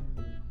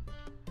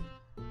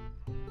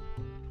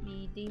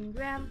 Feeding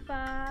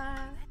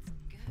Grandpa.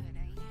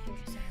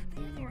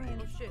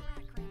 Oh shit.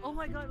 Oh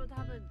my god, what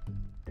happened?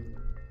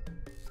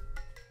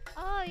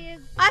 Oh, you.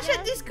 Asha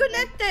just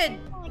disconnected!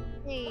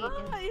 disconnected.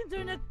 Ah,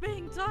 internet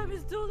paying time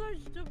is too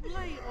large to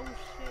play. Oh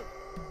shit.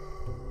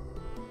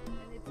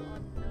 And it's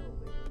on no.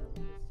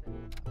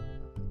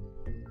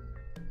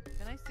 Wait,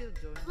 can I still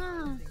join? I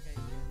Huh. don't think I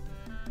can.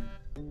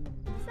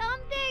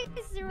 Something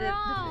is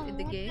wrong. in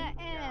the What game?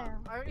 the F?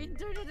 Our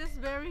internet is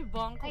very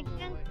bonkable. I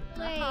can't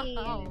right play.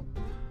 now.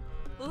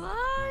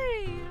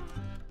 Why?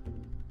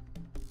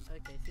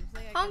 Okay, seems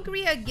like I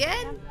Hungry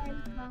again?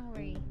 I'm very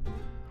hungry.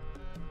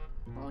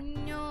 Oh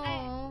no.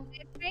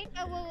 I pray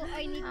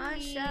I need to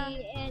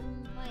Asha.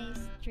 end my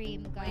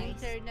stream, My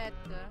guys. internet.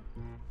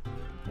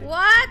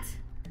 What?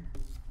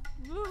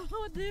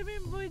 What do you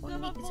mean, boy?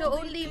 So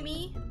only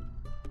me?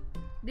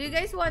 Do you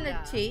guys want to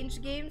Yeah.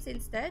 change games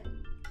instead?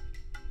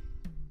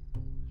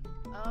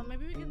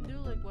 Maybe we can do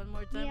like one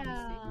more time and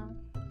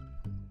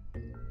see.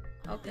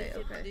 Yeah. Okay,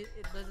 okay.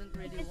 It doesn't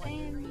really Because want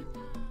I'm- you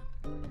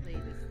to play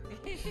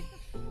this.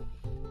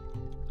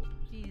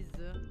 Jeez.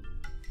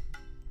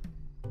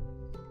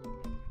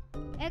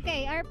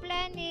 Okay, our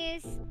plan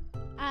is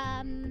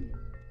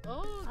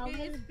Oh, I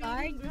okay, will it's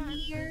guard feeding grandpa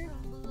here.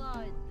 some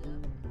blood.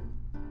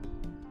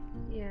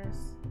 Yes.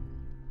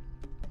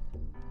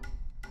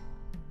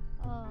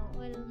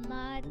 will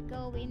not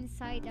go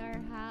inside our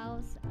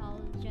house.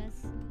 I'll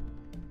just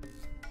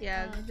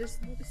Yeah,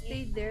 just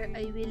stay there.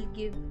 I will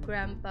give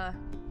Grandpa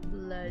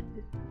blood.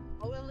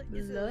 Oh, well,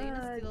 is Elena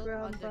Blood, still on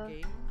Grandpa. the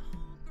game?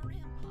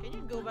 Can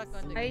you go back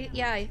on the game?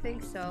 Yeah, I think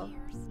so.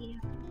 yeah,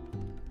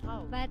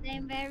 How? but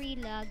I'm very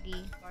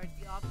laggy.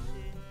 Party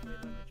options. Wait,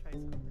 let me try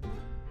something.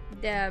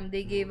 Damn,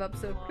 they gave up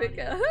so quick.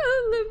 yeah.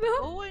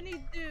 Limbo. Oh, I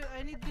need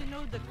to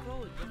know the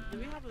code. Do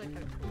we have like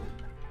a code?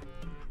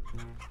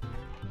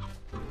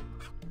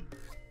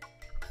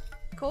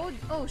 Code?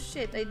 Oh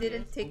shit, I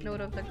didn't take note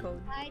of the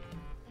code. Fight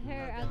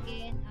her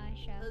again,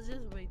 Asha. Let's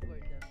just wait for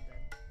them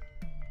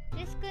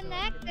then.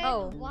 Disconnected.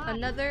 Oh, What?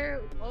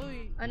 another Oh,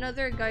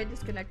 guy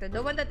disconnected.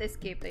 The one that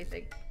escaped, I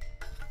think.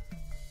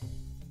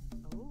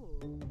 oh.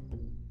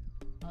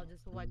 I'll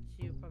just watch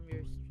you from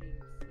your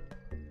streams.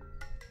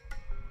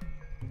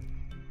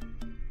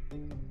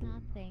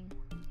 Nothing.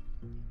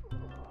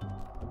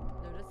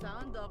 No, the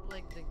sound of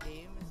like the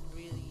game is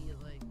really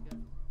like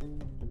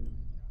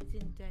it's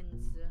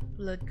intense.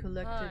 Blood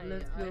collected. Hi,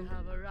 Let's I go.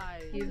 have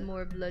arrived. Give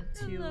more blood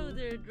Hello to.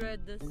 there,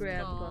 Dread the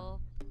Grandpa.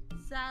 Skull.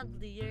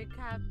 Sadly, your You're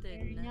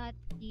captain. not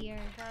here.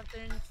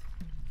 Captain's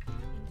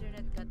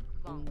internet got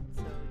bunked,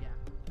 so yeah,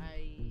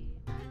 I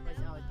was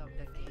out of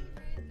the game.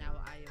 Now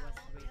I am.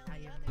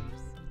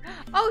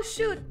 Oh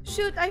shoot!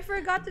 Shoot! I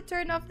forgot to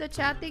turn off the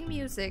chatting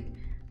music.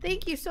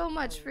 Thank you so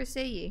much for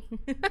saying.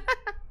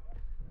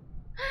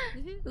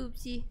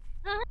 Oopsie.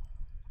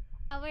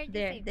 Our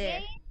There.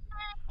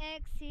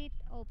 exit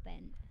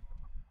open.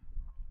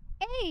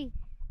 Hey,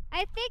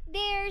 I think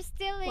they're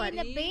still What? in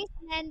the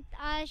basement,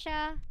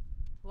 Asha.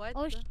 What?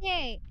 Oh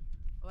shit.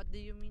 What do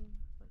you mean?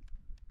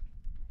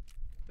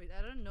 Wait,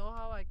 I don't know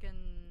how I can.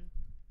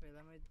 Wait,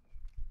 let me.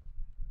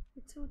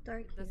 It's so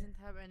dark It here. doesn't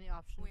have any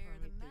option for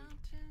me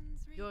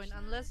to join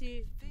unless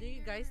you. Do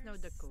you guys know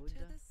the code?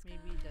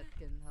 Maybe that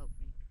can help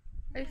me.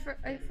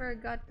 I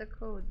forgot the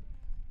code.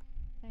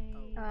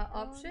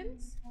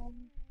 Options?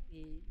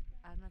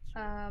 I'm not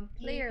sure.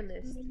 Player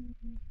list.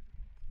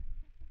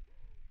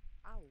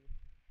 Ow.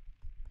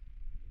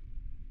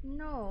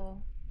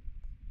 No.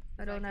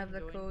 I If don't can have the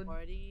join code.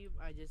 Party,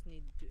 I just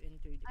need to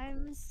enter the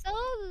I'm code. so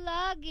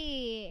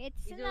laggy.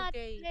 It's It's not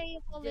okay.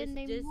 playable Just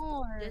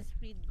anymore.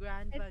 feed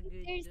Grandpa I think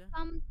good. there's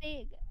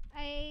something.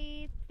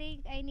 I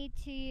think I need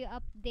to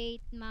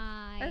update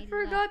my. I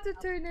forgot to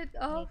laptop. turn it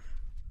off.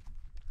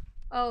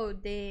 Oh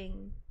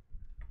dang.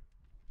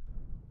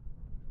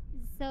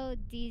 So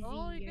dizzy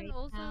Oh, you can right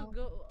also now.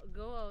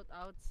 go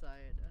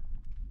outside.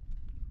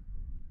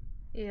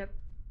 Yep.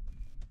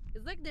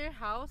 It's like their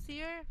house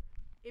here.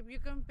 If you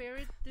compare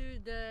it to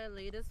the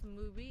latest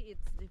movie,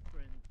 it's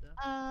different.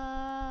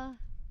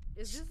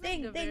 Is this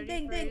Ding, like the ding, very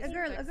ding, ding. A first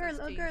girl, a Texas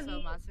girl, a girl.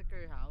 Chainsaw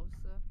Massacre house?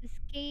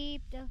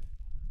 Escaped.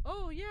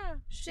 Oh yeah.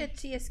 Shit,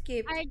 she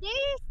escaped. Are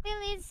they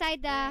still inside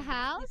the Dang,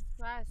 house? She's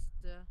fast.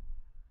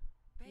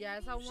 Yeah,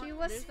 someone. She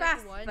was there's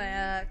fast, like one.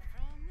 but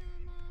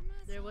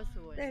There was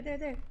one.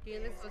 there.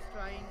 Kaylex was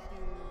trying to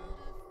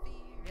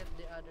get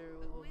the other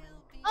woman.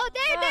 Oh,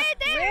 there.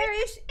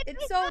 Where is she?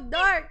 It's so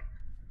dark.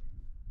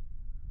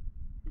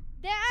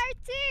 There are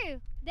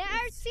two. There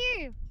are It's-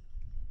 two.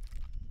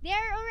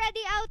 They're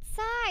already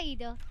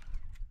outside.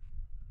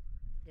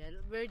 Yeah,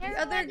 we're They're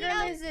just. other already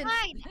girl isn't.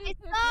 outside. I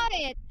saw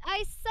it. I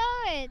saw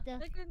it.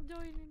 I can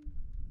join in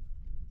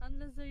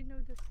unless I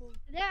know the code.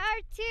 There are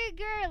two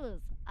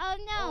girls. Oh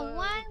no, Oh,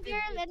 one it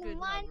girl could and have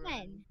one run.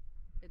 man.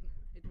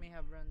 It may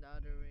have run the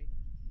other way.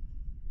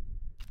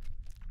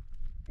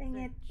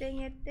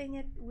 Dang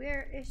it.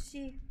 Where is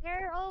she?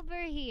 They're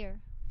over here.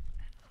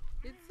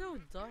 It's so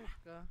dark.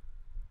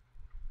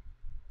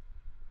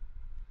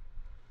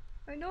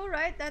 I know,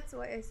 right? That's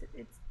why I said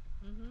it's.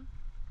 Mm-hmm.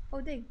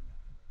 Oh dang.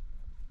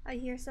 I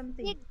hear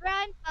something. With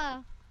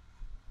grandpa.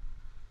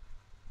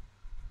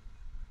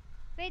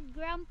 With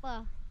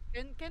grandpa.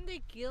 Can they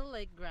kill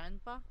like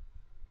Grandpa?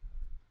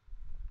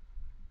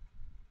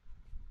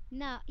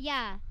 No,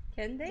 yeah.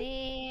 Can they?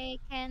 They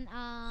can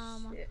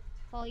Shit.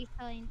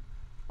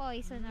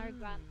 poison our Mm.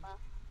 grandpa.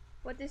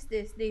 What is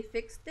this? They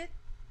fixed it?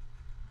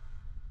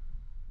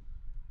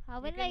 How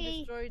You will can I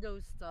destroy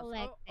those stuff.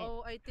 collect it?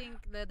 Oh, I think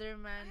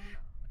Leatherman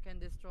can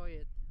destroy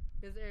it.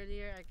 Because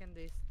earlier I can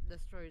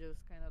destroy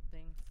those kind of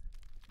things.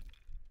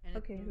 And it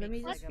Okay, let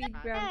me makes, just like, a feed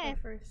pattern. Grandpa Yes.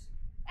 first.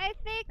 I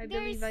think I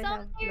there's believe I have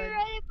something blood.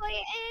 ready for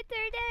your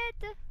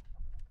internet.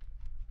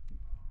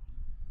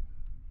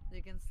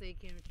 They can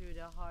stake him through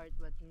the heart,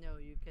 but no,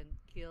 you can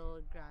kill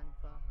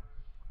Grandpa.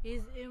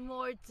 He's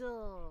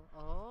immortal.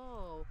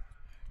 Oh,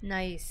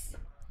 Nice.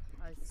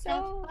 I see. The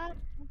So, fuck?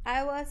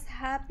 I was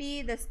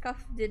happy the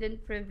scuff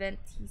didn't prevent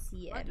What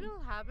TCM.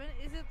 will happen?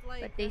 Is it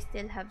like But they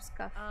still have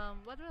scuff.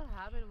 what will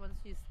happen once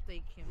you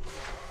stake him through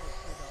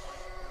the heart?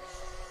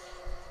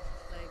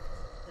 Like,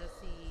 does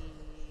he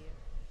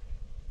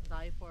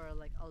die for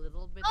like a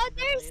little bit Oh, and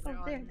then there's- later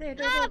Oh, there, on there, he there,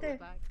 there, goes there.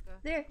 back?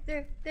 There,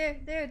 there, there,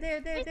 there, there,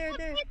 there, there,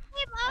 there. It's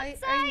him Are you-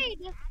 outside!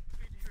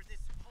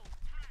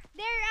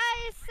 They're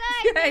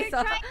outside! Yeah, I They're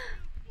saw. trying to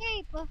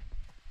escape!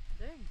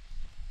 Dang.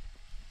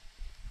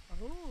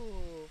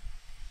 Oh.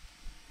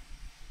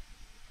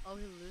 Oh,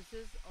 he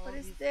loses all What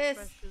is his this?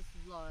 precious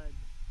blood.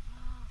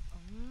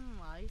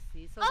 I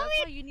see. So Oh, that's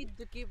why wait. you need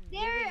to keep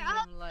They're giving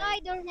him like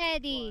outside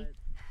already! blood.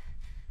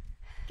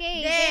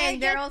 Okay, Dang,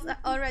 they're just also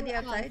looking already for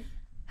us. outside.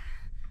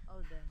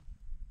 Oh, dang.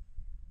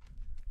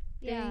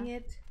 Yeah. Dang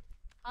it.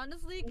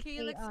 Honestly, Yes, they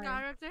Kaylex are.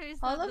 character is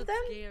All not of that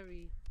them?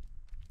 scary.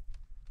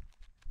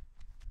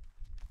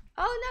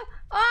 Oh no!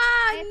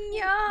 Oh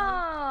He's no!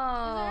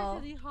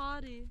 actually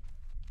hottie.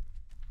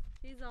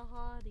 He's a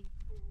hottie.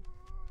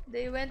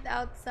 They went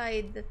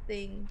outside the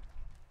thing.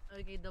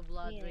 Okay, the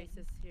blood Yeah.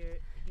 raises here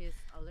his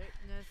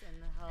alertness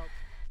and help.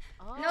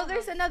 Oh, No,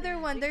 there's helps another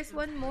him one. There's victims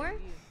one for more.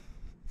 you.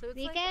 So it's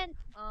We like can.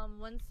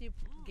 once you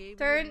gave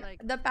Turn him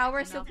like the power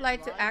enough supply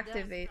to blood,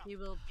 activate. he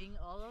will ping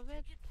all of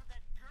it.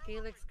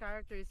 Kaylex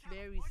character is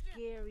very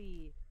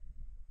scary.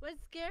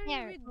 What's scary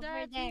There, with over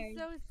that? there. He's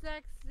so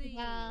sexy.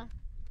 Yeah.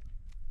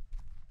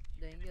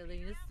 Dang,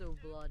 Elaine is so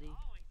bloody.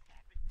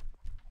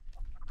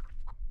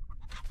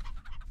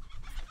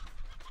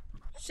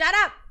 Shut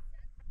up!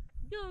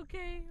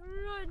 Okay,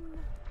 run,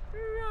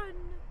 run.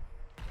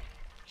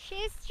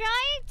 She's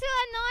trying to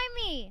annoy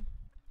me!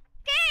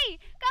 Okay!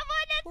 Come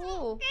on, let's Who?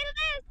 kill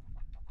this!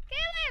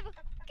 Kill him!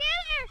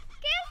 Kill her!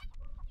 Kill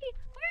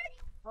her!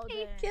 Oh,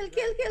 Hey, dang, Kill, Grandpa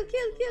kill, kill, is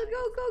kill, kill! alive.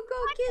 Go, go, go!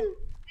 Kill!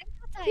 I'm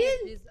so tired. Kill!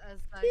 She's a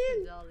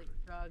psychedelic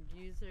drug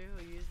user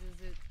who uses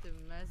it to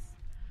mess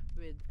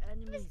with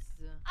enemies.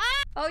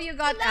 Ah! Oh, you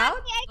got Lucky,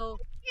 out? I So,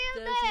 can kill so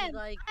them! she's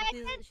like I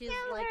can she's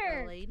kill like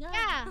her! Elena.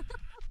 Yeah!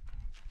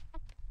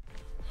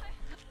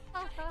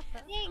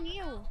 Dang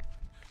you!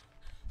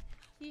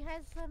 She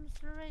has some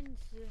syringe.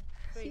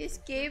 Wait, She is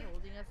escaped.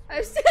 holding a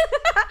I'm syringe?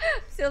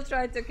 still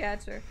trying to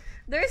catch her.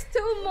 There's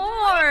two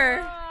more!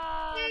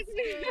 Ah,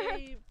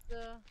 escaped.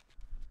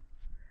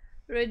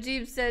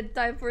 Rajiv said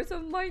time for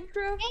some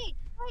Minecraft. Hey!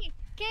 Hey!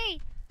 Okay!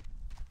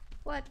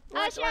 What?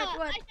 Asha!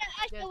 What?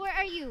 Asha, Yes. where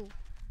are you?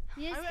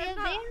 You still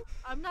not, there?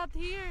 I'm not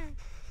here.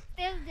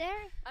 Still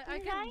there? I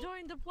Still can't alive?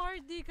 join the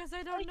party because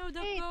I don't know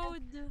the shit.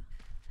 code.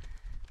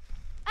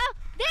 Oh!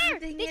 There!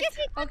 Dang They it. can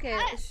see Okay.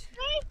 Okay!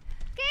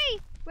 Okay!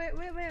 Wait.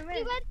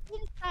 They went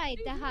inside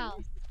the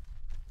house.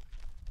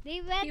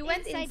 They went, You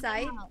went inside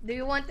inside? the house. Do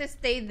you want to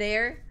stay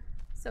there?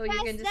 So you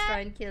Yes, can just that- try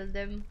and kill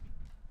them.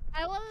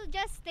 I will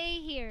just stay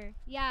here.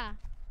 Yeah.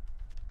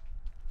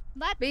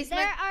 But Basement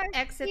there are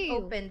exit two.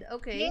 opened.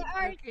 Okay. There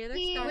are Okay, two this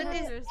What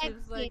is- character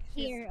seems like exit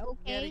she's here,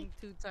 okay? getting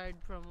too tired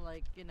from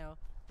like,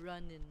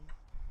 running.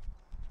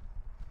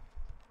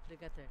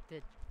 Look at her.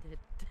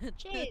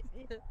 Shit.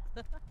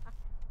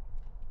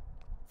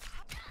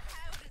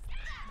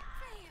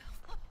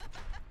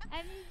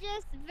 I'm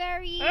just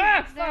very,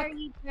 Ah, fuck.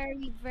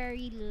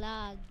 very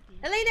laggy.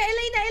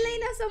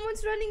 Elena!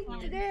 Someone's running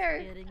He's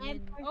there. getting I'm in.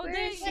 for- Oh, Where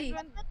dang, is she?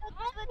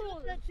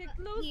 Oh, she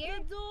closed Here?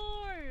 the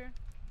door.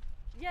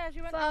 Yeah, she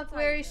went Fuck, outside.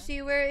 where is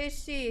she? Where is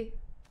she?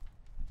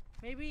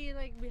 Maybe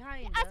like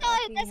behind. I saw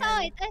it. I fucking saw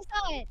hell. it. I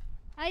saw it.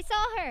 I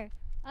saw her.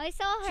 I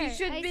saw her. She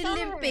should I be saw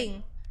her.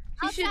 limping.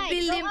 She should Outside,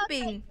 be go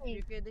limping. outside.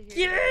 You could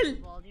hear Girl! the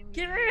volume with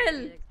Girl!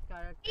 the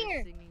character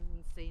Here. singing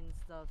insane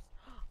stuff.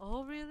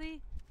 Oh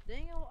really?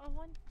 Dang, I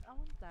want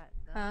that.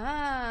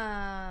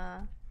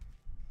 Ah.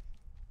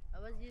 I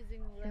was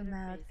using Come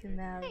out, Leatherface come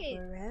out, earlier. Hey,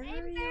 wherever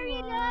I'm you very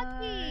are.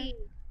 lucky.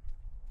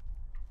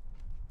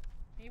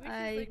 Maybe she's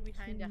I like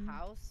behind a can-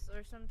 house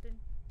or something.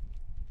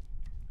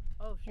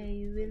 Oh shoot.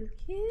 I will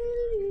kill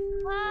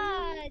you.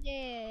 What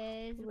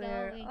is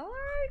Where going?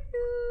 are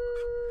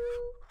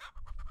you?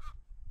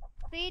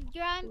 Feed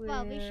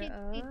grandpa. We should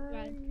feed Where are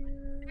grandpa.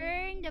 you?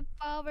 Turn the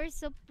power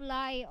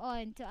supply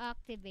on to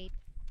activate.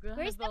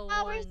 Where's the Grandpa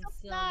power wants some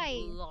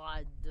supply?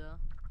 blood.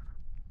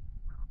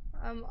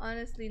 I'm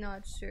honestly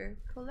not sure.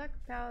 Collect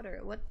powder.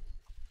 What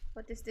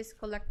is this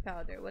collect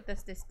powder? What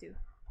does this do?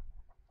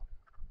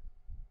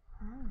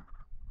 Oh.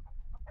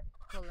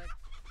 Collect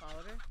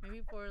powder?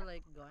 Maybe for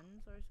like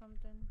guns or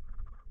something?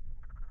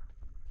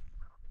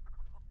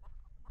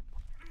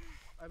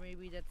 Or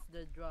maybe that's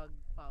the drug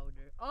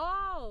powder.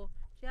 Oh!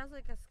 She has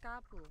like a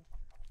scalpel.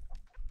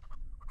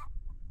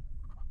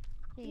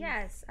 Okay.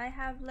 Yes, I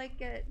have like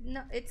a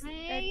no. It's I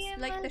am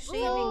like the so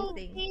shaving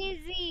thing.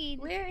 busy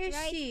Where is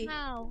right she?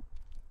 now.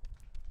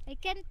 I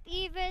can't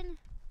even.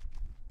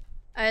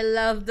 I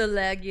love the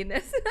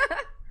lagginess.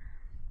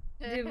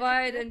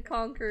 Divide and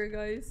conquer,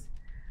 guys.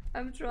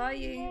 I'm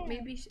trying. Yeah.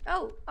 Maybe.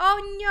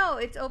 Oh no!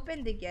 It's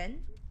opened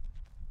again.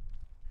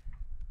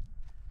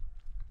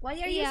 Why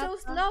are you Yeah, so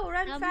slow?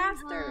 Run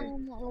faster.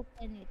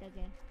 open it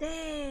again.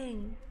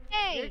 Dang.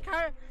 Your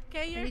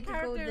Hey, your need to go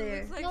character there.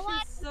 looks like no she's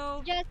one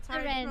so just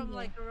tired from surrender.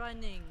 like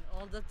running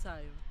all the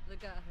time.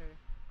 Look at her.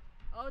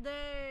 Oh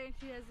dang,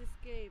 she has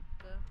escaped.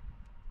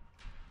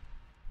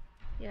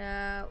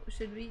 Yeah,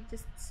 should we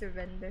just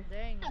surrender?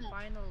 Dang,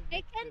 final I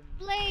victim. can't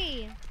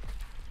play.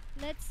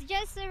 Let's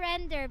just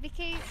surrender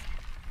because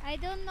I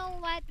don't know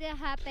what will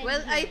happen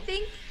Well, I here.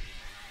 think...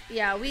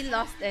 Yeah, we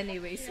lost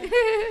anyways.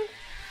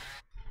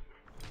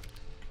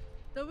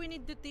 So we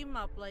need to team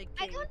up, like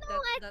I Kay. don't know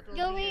That what's that will be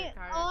your going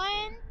character.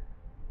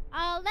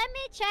 on. Let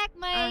me check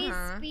my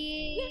Uh-huh.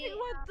 speed.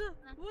 What the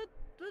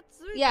what's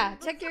with Yeah,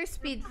 what's check your up with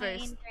speed My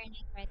first.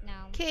 internet right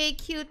now. Okay,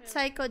 cute Yeah.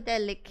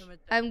 psychedelic. Let me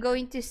check. I'm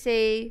going to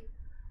say...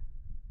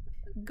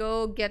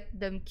 Go get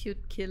them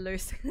cute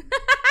killers.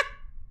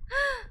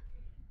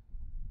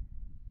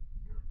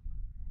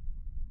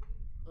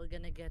 We're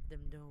gonna get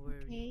them, don't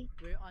worry. Okay.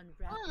 We're on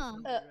rapid Ah.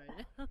 mode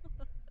right now.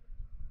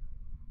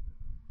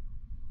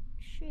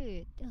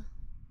 Shoot.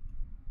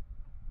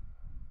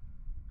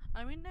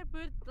 I mean, I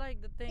put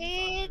like the things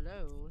It on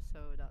low,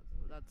 so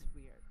that's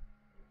weird.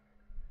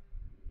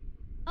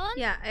 on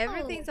Yeah, oh,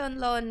 everything's on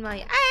low on my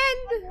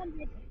end.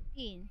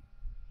 115.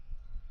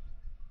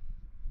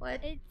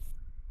 What? It's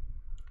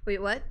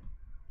Wait, what?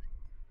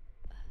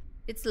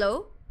 It's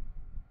low?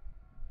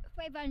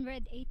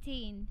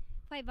 518.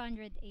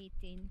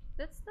 518.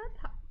 That's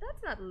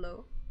not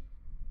low.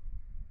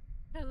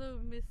 Hello,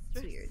 It's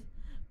mistress. weird.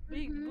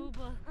 Big Mhm.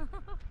 booba.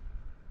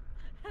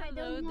 I Hello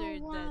don't know there,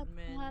 what dead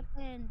man.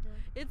 happened.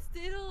 It's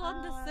still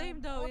on the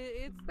same though.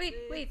 It's Wait,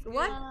 it's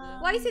what?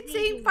 good. Why is it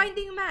saying Video.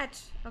 finding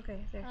match?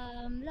 Okay, there.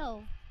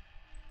 Low.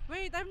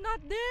 Wait, I'm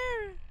not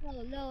there.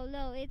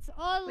 Low. It's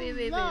all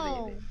Wait.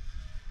 low.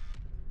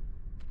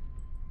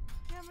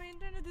 Yeah, my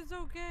internet is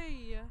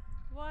okay.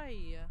 Why?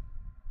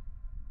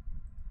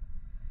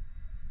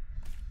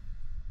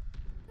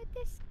 What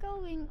is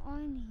going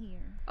on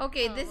here?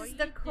 Okay, Oh, this what is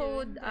the you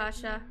code, doing, dead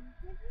Asha. man?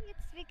 Maybe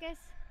it's because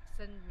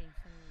Send me,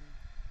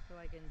 so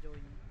I can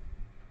join.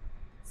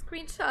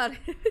 Screenshot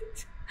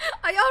it.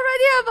 I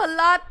already have a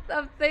lot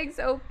of things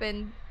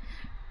open.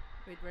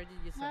 Wait, where did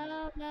you send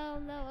it?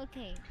 low.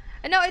 Okay.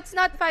 No, it's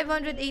not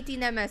 518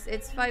 ms.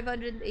 It's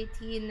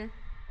 518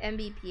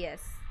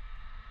 mbps.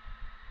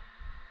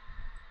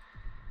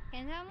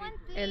 Can someone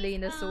please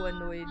Elena's so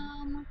annoyed.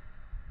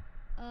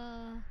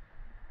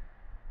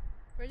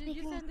 Where did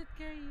you because send it,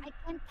 Kay? I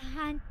can't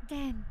hunt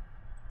them.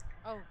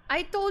 Oh,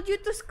 I told you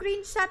to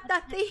screenshot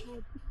that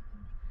thing.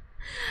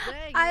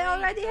 dang, I wait,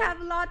 already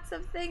have lots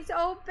of things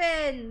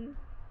open.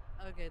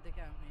 Okay, the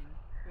campaign.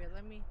 Wait,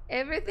 let me.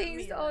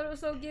 Everything's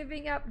also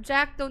giving up.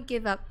 Jack, don't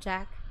give up,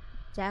 Jack.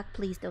 Jack,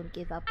 please don't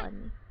give up on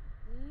me.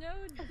 No,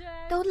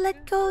 Jack. Don't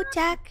let go,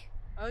 Jack.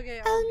 Okay,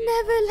 I'll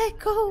never let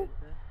go.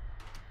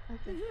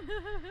 Okay.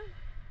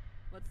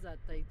 What's that,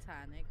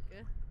 Titanic?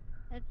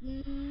 That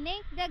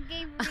make the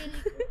game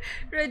really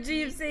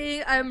Rajiv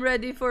saying, I'm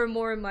ready for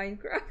more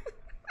Minecraft.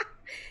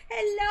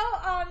 Hello,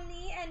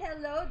 Omni, and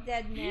hello,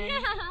 Deadman.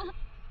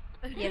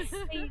 Yes.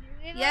 We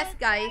Yes, will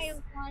guys. try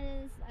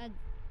once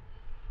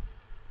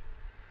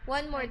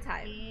One more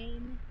time.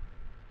 again.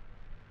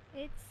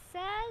 It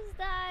says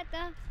that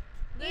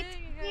it's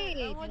Dang, I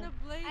good. wanna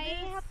play I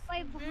this. have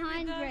Maybe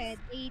that's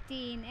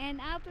 518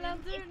 and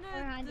upload is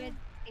internet.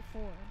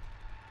 464.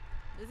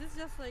 This is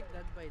just like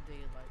Dead by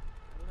Daylight.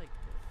 I like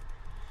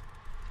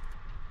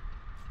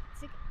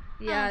this.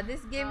 Yeah,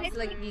 this game is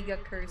like After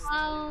giga cursed.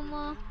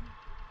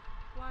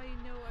 Why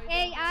no? I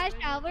Hey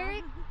don't have Asha,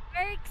 any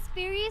we're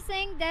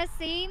experiencing the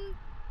same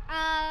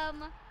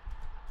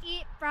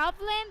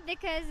problem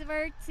because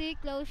we're too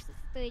close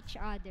to each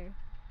other.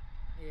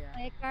 Yeah,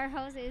 Like our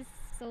house is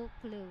so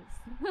close.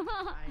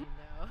 I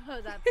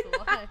know. That's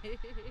why.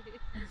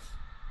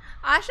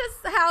 Asha's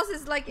house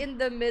is like in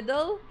the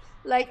middle.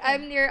 Like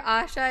I'm near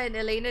Asha and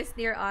Elena's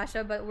near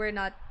Asha, but we're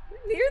not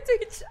near to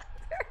each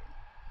other.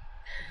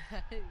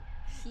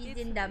 She's It's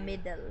in the weird.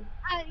 middle.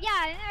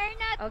 Yeah, we're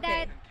not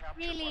Okay. that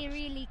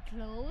really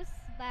close,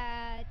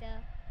 but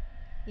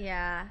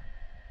Yeah.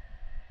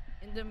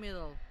 In the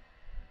middle,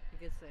 you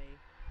could say.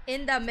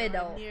 In the So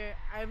middle.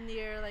 I'm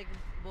near like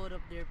both of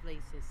their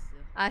places.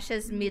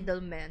 Asha's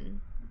middleman.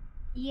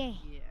 yeah.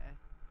 Yeah,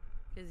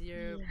 because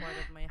you're Yeah. part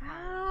of my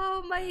harem.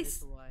 Ow, That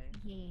is why.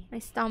 Yeah. my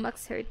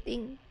stomach's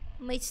hurting.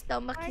 My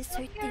stomach Part is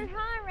of your hurting.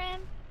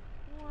 harem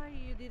Why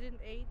you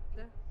didn't eat?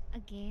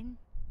 again.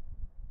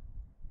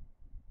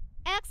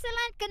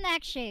 Excellent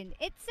connection.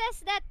 It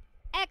says that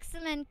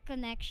excellent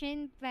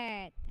connection,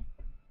 but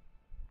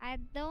I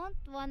don't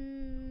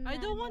want. I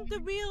don't want to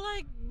be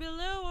like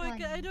below. I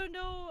Johnny. don't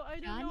know. I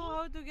don't know Johnny?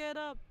 how to get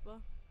up.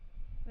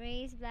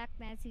 Raise Black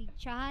Nazi.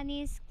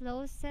 Johnny's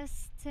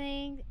closest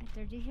thing. A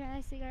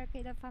traditional cigar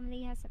kid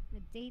family has a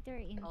predator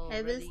in. Oh,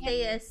 I will Already.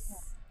 stay as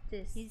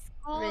this. He's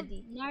called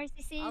Ready. I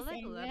narcissist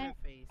like and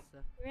Leatherface.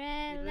 It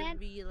relent. will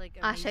be like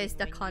Asha is amazing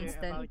the when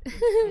constant. You're about to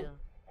kill.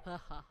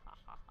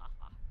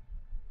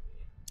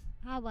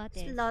 How about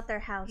this?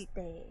 Slaughterhouse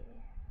Day.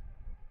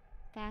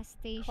 Gas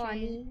station.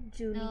 Connie,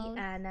 Julie, No.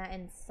 Anna,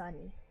 and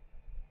Sunny.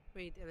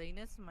 Wait,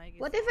 Elena's mic is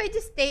What if I on.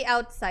 just stay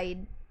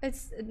outside?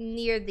 It's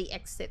near the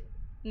exit.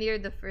 Near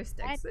the first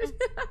What? exit.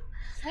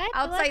 What?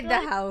 Outside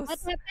the What house.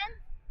 happened?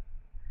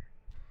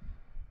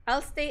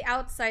 I'll stay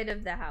outside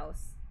of the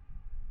house.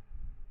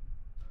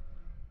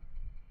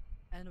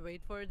 And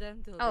wait for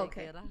them till Oh,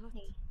 they okay. get out.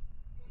 Okay.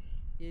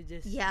 You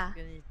just Yeah.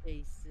 gonna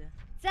chase.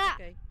 So,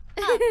 Okay.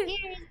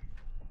 here's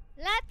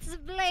let's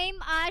blame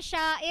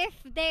Asha if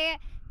they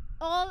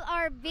all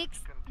our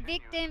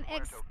victim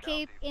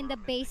escape in the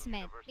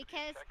basement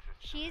because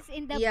she's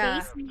in the Yeah.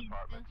 basement.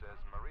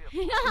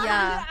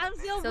 Yeah. I'm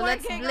still So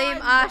let's working blame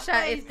on the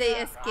Asha if they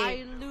face.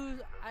 escape.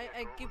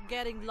 I keep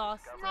getting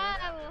lost.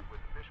 Wow.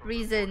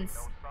 Reasons.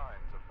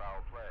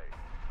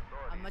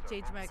 I'm gonna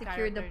change my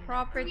Secure the character next.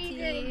 property. Reason.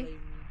 Blame me.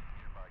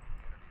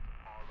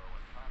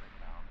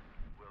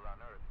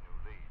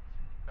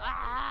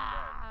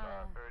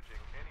 Ah,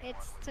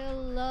 it's still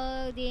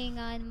loading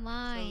on So we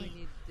mine.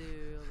 need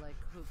to like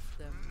hook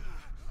them.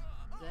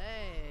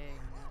 Dang.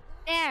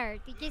 There,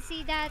 did you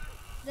see that?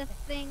 The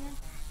thing.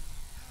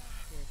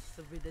 Yes,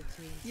 so with the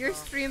chainsaw. Your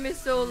stream is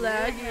so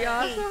laggy,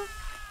 Asha.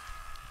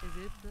 Is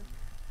it?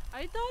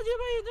 I told you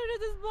my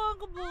internet is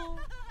bunkable.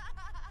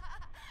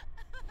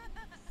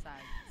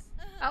 Sad.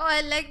 Oh,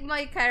 I like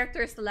my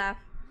character's laugh.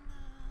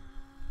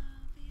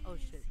 Oh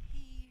shit.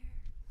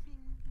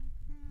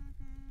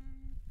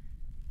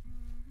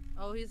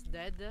 Oh, he's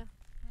dead.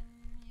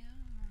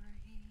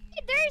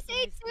 Hey, there's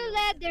a two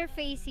leather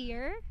face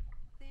here.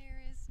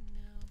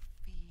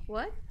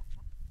 What?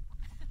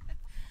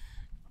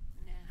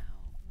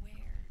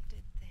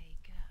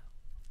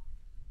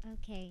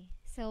 Okay,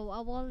 so I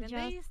will Can just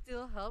they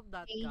still help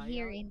that stay guy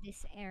here out? in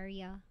this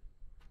area.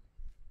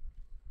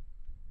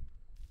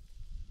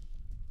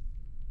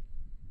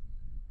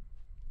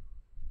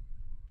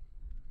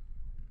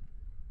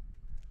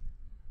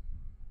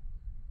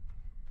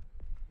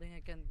 Think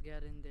I can't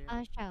get in there.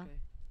 Asha. Okay.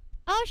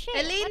 Oh shit!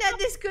 Elena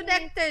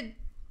disconnected.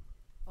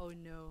 Oh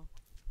no.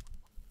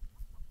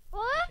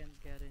 What? I can't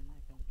get in. I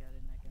can't get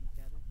in. I can't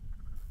get in.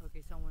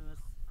 Okay, someone was.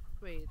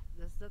 Wait,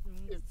 does that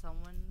mean that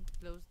someone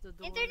closed the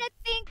door? Internet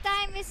ping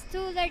time is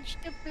too large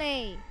to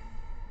play.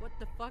 What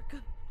the fuck?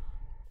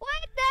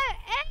 What the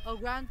Oh,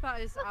 Grandpa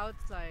is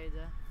outside.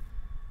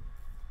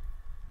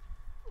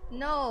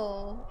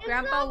 No.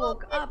 Grandpa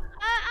woke up.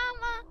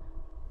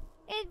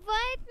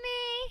 Invite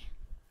me.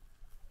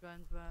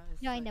 Grandpa is.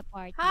 Join like, the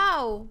party.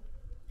 How?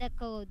 The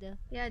code.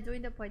 Yeah,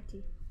 join the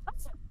party. What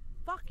the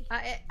fuck?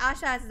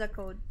 Asha has the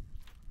code.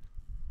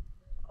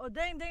 Oh,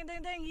 dang, dang,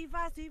 dang, dang. He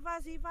fast.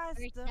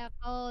 Where's the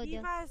code? He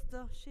fast.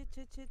 Oh, shit,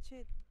 shit, shit,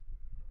 shit.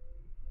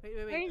 Wait,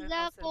 wait, wait. Where's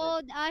I'll the send it.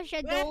 code? Asha,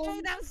 don't.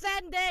 Wait, I'll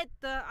send it.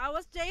 I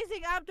was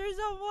chasing after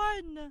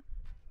someone.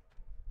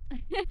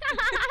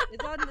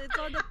 It's on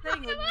the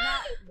thing.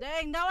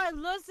 Dang, now I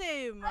lose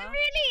him. I'm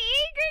really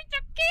eager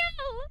to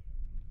kill.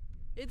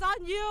 It's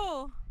on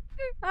you.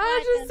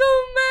 Asha's so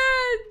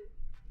mad.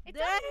 It's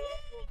Dang,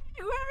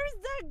 on where's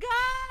the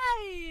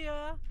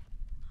guy?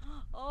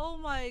 Oh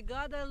my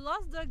god, I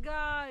lost the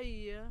guy.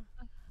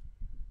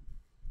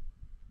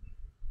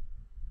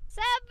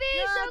 Sabi,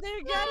 Yeah, so they're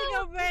close. getting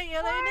away.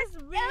 Elena's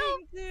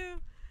winning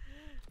too.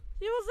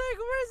 He was like,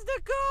 where's the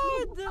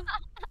code?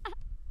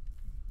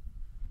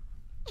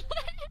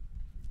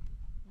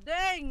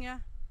 Dang. I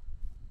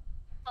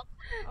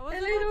was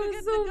Elena about to was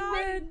get so the guy.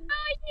 mad.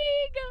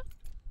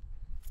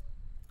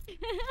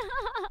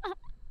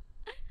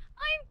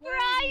 I'm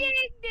crying.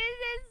 This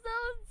is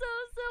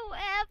so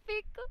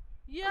epic.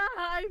 Yeah,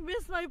 I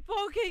missed my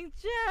poking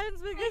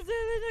chance because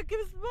Elena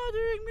keeps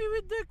bothering me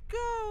with the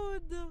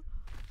code.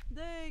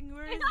 Dang,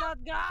 where is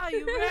that guy?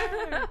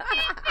 Where?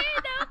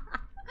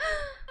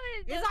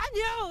 It's on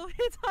you!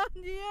 It's on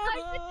you!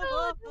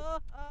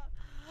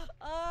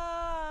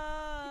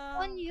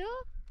 On you?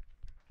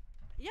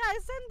 Yeah, I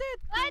sent it!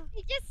 What?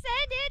 You just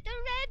said it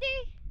already.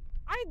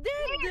 I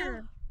did!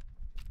 Where?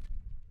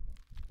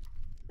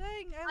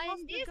 Dang, I On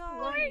lost the this guy.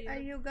 Why are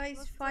you guys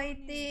What's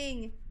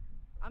fighting?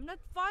 I'm not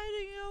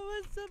fighting you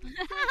with some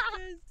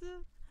seconds.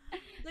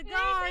 The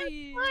guy!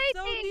 Fighting.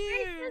 So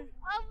near!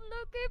 I'm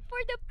looking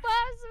for the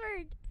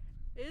password.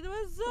 It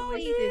was so Who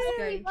is near! this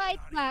guy? Right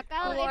back.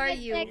 I'll Who are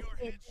even you? text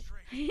it.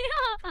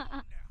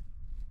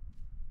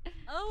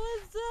 I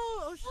was so...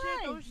 Oh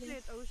shit, oh What?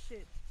 shit, oh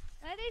shit.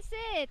 What is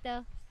it?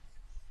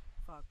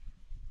 Fuck.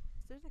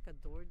 Is there like a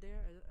door there?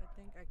 I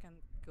think I can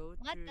go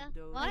What through the?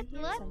 those What?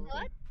 hear What?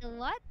 something.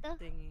 What?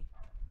 thingy.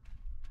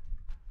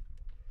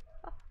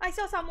 I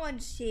saw someone.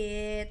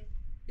 Shit.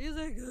 He's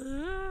like,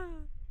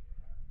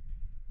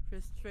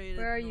 frustrated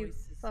Where are you?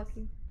 noises.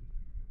 Fucking.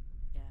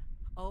 Yeah.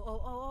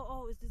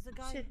 Oh, is this a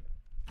guy? Shit.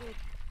 Shit.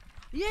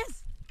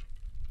 Yes!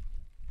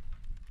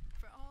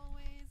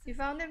 You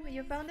found him?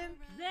 You found him?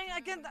 Dang, I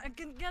can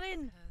get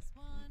in!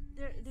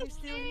 They're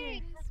still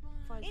here.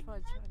 Fudge, It-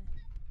 fudge, fudge.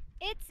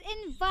 It's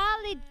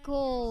invalid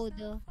code.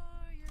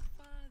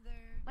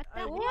 What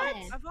the What?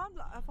 hell?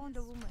 I found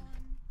a woman.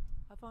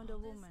 I found a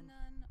woman.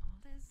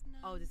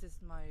 Oh, this is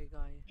my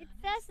guy. It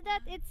says that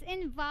it's I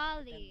can't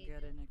invalid.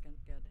 get in, I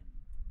can't get in.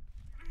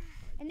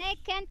 And I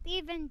can't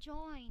even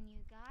join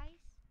you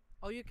guys.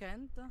 Oh, you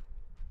can't?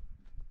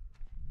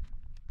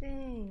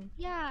 Dang.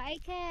 Yeah, I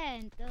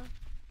can't.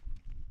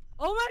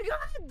 Oh my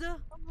god!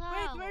 Wait,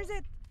 Wow. where is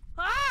it?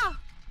 Ah!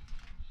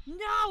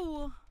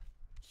 No!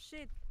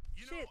 Shit.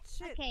 Shit,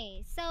 shit.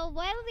 Okay, so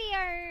while we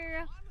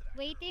are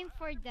waiting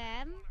for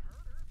them,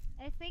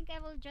 I think I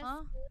will just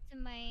Huh? go to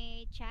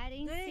my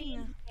chatting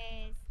scene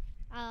Dang.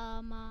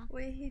 because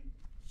Wait.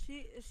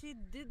 She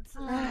did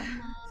I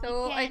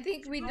So I can't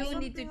think we draw do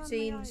need to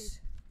something on my eyes.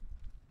 change.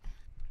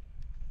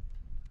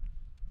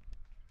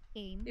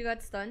 game. You got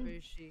Where stunned?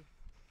 is she?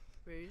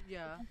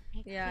 Yeah.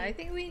 Yeah, I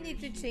think we Where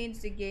need is to she? change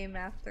the game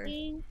after.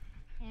 Thing,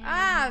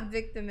 Ah, and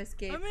victim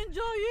escape. I'm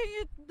enjoying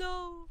it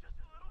though.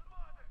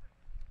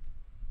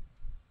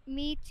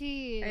 me I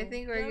too.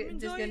 think Yeah, I'm we're just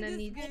enjoying gonna this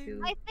need game.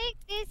 to. I think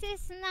this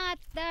is not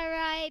the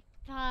right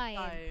time.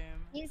 Time.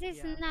 This is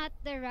Yeah, not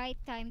the right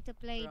time to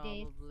play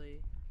this.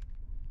 probably.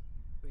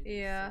 Wait, is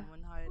Yeah.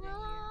 someone hiding here?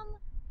 Um,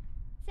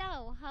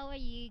 so how are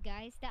you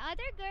guys? The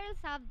other girls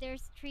have their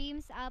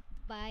streams up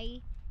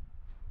by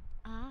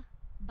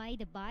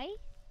the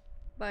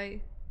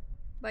by?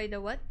 By the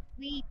what?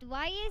 Wait,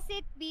 why is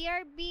it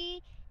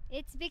BRB?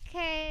 It's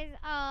because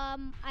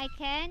I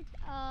can't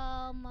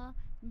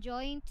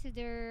join to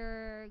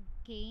their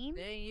game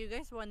Dang, you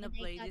guys wanna and I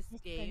play got this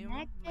game?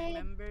 My disconnected.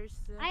 members?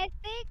 I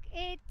think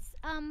it's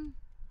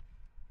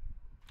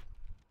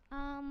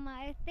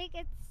I think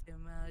it's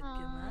Come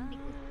on.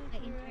 because of the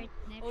internet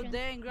Oh connection.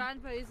 dang,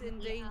 Grandpa is in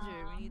The, danger.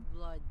 We need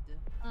blood.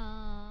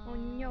 Oh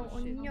no, oh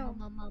shit. no.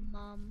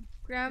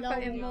 Grandpa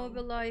low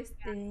immobilized.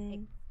 graphics.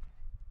 Dang.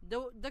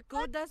 The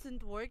code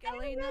doesn't work, I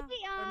Elena? already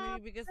Or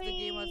maybe because the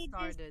game has played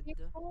this started.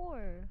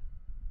 before.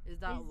 Is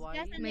that This why?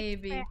 doesn't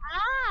Maybe.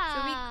 expire.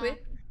 Should we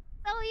quit?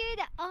 So you're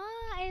the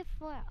I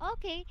for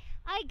okay.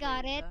 I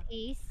got Wait, it,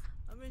 Ace.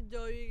 I'm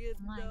enjoying it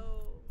Come on.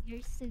 though.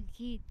 You're so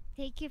good.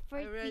 Thank you for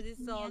I already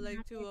teaching me saw like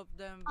another 2 of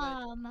them,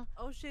 but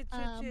oh shit.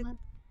 um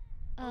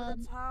Oh,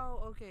 that's um how.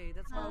 Okay,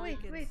 that's Oh how we wait,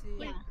 can wait, see.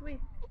 wait, yeah. wait.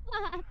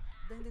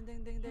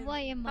 Ding. Why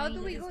am How I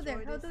do we Can here? go there?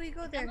 destroy How this. do we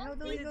go there? How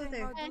do we go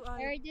there? How do I?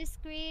 Share the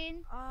screen.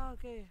 Ah,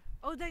 okay.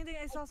 Oh, dang,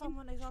 I saw I can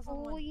someone. I saw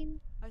someone. join.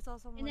 I saw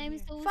And someone I'm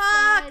here. so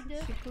Fuck!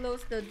 sad. She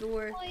closed the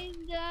door.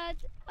 Join that.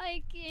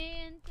 I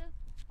can't.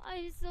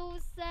 I'm so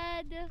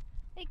sad.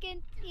 I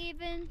can't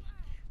even.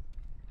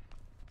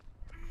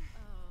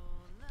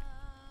 Oh, love,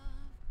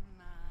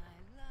 my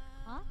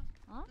Huh?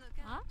 love.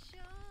 Huh?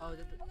 Oh,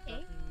 that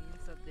Okay.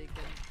 means that they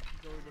can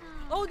go there.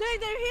 Oh, they're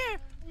here!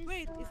 I'm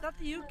Wait, so is that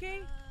the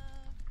UK?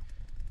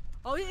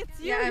 Oh, it's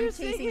you! Yeah, I'm You're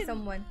chasing singing.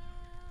 someone.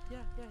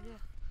 Yeah.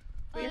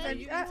 Wait, Are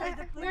you I'm inside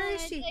the place? where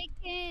is she? I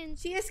can't.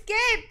 She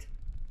escaped!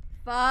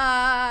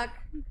 Fuck!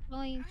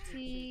 Going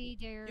to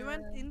their. You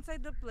went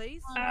inside the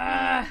place?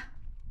 Ah!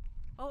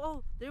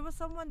 Oh, there was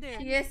someone there.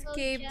 She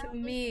escaped jealous.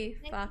 me.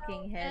 Let's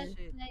Fucking go hell. just,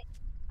 Shit. like,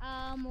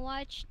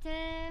 watch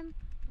them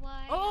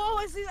while Oh,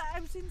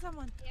 I've seen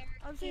someone. they're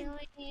I've seen.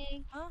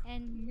 killing Huh?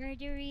 and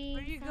murdering.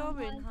 Where you someone.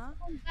 going, huh?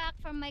 Come back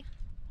from my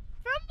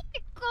Where is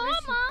she?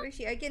 coma. Where is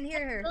she? I can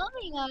hear her.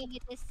 Going on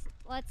with this?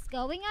 What's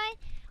going on?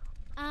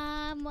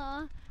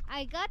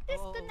 I got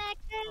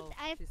disconnected. Oh,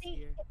 I she's think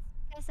here. it's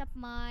because of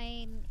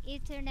my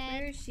internet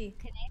Where is she?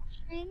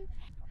 connection.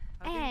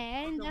 I think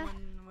And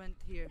someone went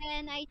here.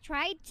 when I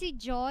tried to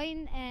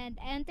join and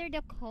enter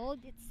the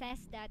code, it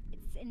says that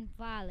it's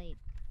invalid.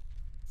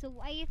 So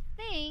I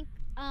think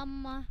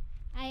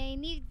I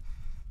need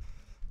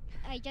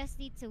I just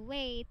need to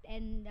wait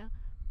and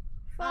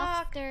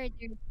Fuck! after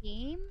the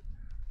game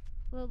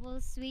we will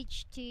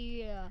switch to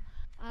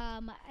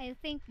I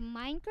think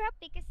Minecraft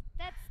because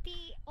that's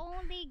the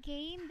only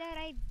game that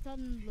I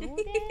downloaded.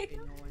 Okay,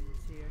 no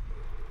one's here.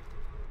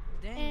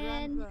 Dang,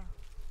 And- Grandpa.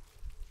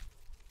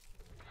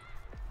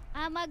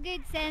 I'm a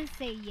good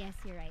sensei. Yes,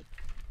 you're right.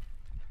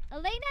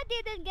 Elena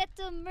didn't get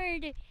to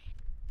murder.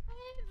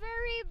 I'm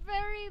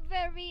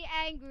very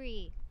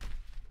angry.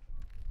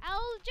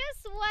 I'll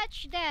just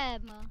watch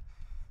them.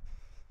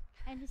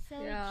 I'm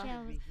so Yeah. Should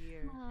jealous. be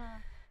here.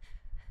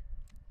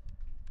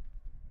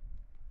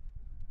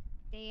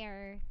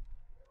 There.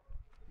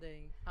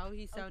 Dang, how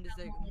he sound is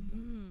like. God.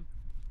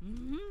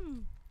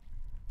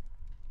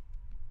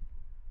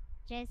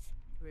 Just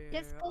Where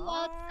go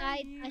are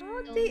outside you? and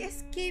How'd don't- they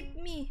escape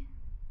me?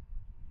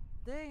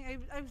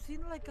 Dang, I've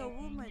seen like a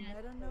Dang, woman. I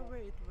that's don't know where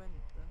it went.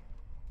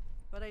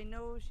 But I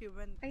know she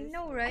went. I this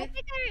know, way. I right?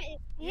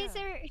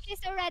 think she's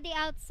already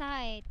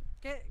outside.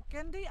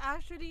 Can they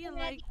actually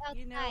Already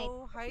like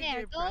hide There,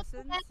 their go to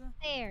presence? that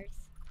stairs.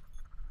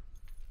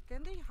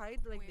 Can they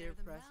hide like their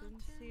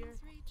presence here,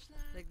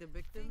 like the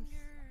victims?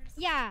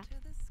 Yeah.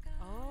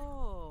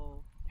 Oh.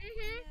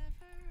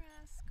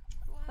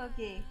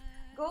 Okay.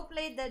 Go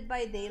play Dead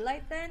by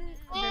Daylight then.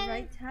 The And-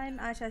 right time,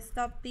 Asha,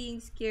 stop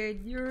being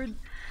scared. You're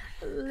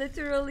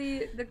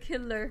literally the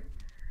killer.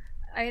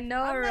 I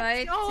know, I'm not-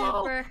 right?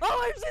 Oh, Super. oh,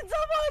 I've seen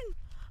someone!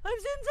 I've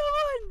seen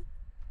someone!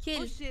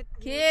 Kill. Oh shit!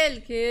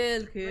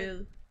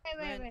 Kill.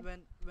 Wait.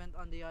 Went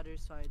on the other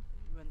side.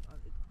 Went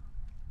on it.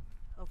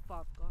 Oh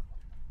fuck! Oh.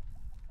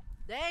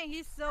 Dang,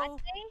 he's so.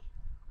 Okay.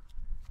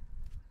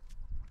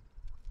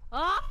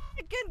 Ah,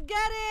 I can't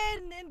get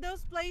in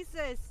those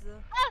places.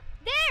 Oh,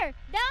 there!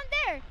 Down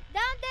there!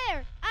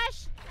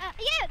 Ash!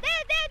 Yeah,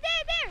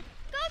 there!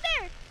 Go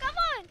there! Come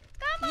on!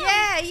 Come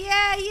on!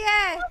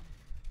 Yeah.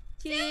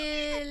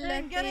 Kill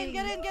the Get in,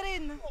 get thing. in, get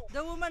in.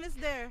 The woman is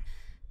there.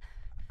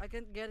 I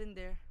can't get in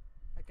there.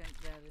 I can't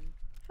get in.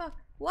 Fuck.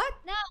 What?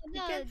 No, You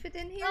no. can't fit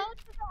in Go here?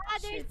 to the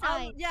other Shit.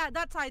 side. Yeah,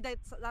 that side,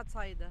 that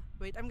side.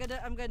 Wait, I'm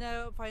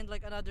gonna find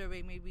like another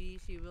way. Maybe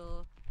she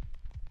will.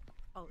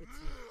 Oh, it's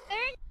you.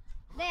 Turn.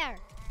 There.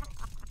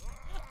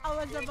 I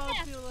was about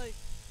to like.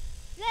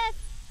 Left.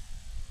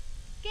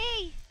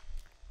 Okay.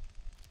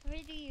 Where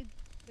did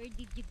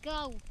you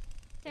go?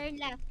 Turn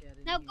left. Get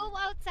in Now here. go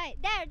outside.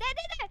 There.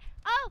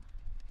 Oh,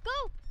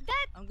 go.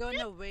 I'm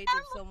gonna wait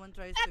if someone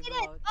tries to go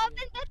Cabinet. out Open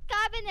here. that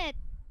cabinet.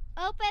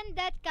 Open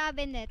that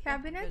cabinet.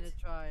 I'm gonna Cabinet?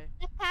 try.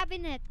 The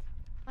cabinet.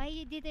 Why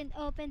you didn't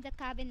open the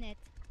cabinet?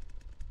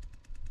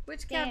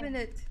 Which There.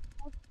 cabinet?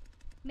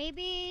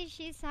 Maybe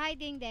she's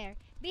hiding there.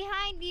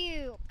 Behind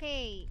you.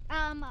 Okay.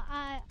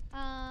 Asha.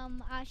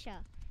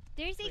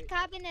 There's a Wait.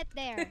 cabinet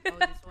there. Oh,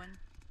 this one.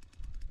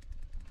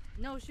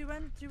 No, she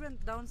went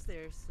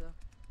downstairs.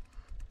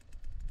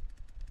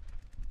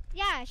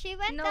 Yeah, she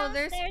went No,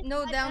 downstairs. there's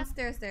no but,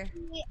 downstairs there.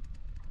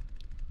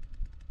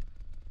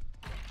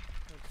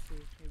 Let's see.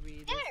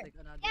 Maybe There. there's like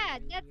another Yeah,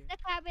 way that's here. the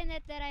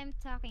cabinet that I'm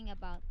talking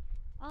about.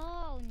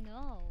 Oh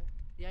no.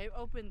 Yeah, I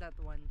opened that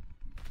one.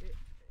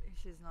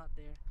 She's not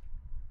there.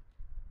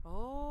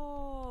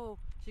 Oh,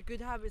 she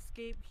could have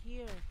escaped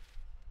here.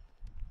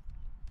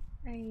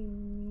 I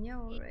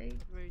know, right?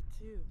 Where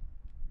to?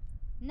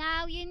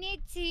 Now you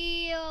need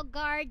to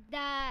guard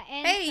the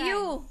entrance. Hey,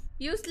 you!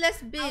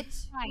 Useless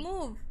bitch! Outside.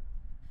 Move!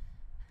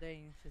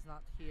 Dang, she's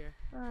not here.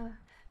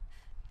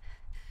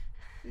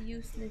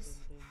 Useless.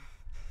 Dang.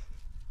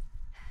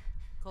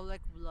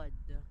 Collect blood.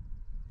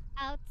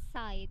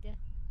 Outside.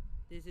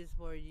 This is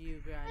for you,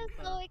 I'm so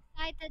Grandpa.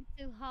 excited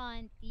to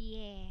hunt.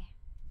 Yeah.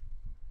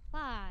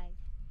 5.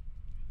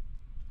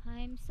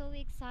 I'm so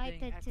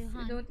excited to Dang, I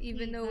hunt. don't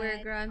even you know where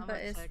guys. Grandpa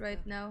I'ma is check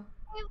right the- now.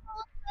 They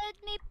won't let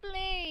me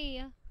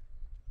play.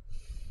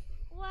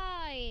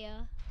 Why?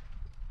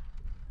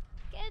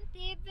 Can't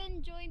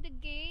even join the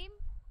game?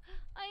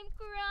 I'm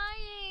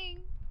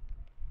crying.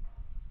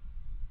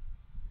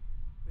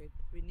 Wait,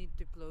 we need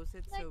to close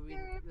it Like so we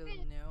you're will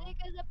it's know.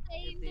 because of the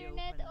if they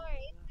internet open or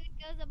it. it's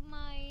because of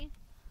my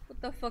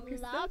What the fuck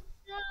is that?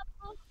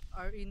 laptop.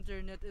 Our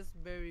internet is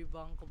very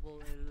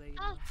bunkable, Elena.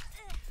 Ah.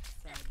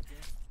 Sad.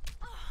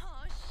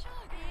 Oh,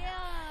 sugar.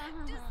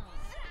 Yeah.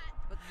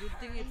 But good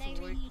thing And I it's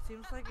working. really-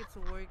 Seems like it's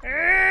working.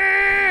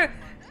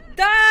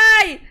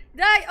 Die!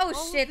 Die! Oh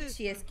Oh, shit, this-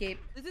 she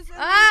escaped. This is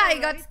Ah, I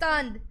Elena, got right?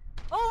 stunned.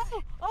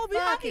 Oh,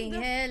 behind! Fucking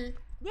hell.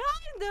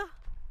 Behind!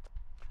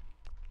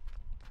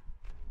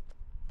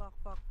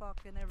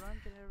 Fuck. Can I run?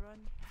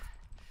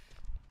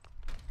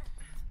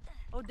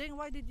 Oh, dang,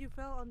 why did you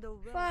fell on the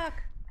well? Fuck.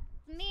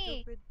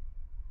 Me. Stupid.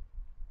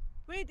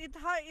 Wait, it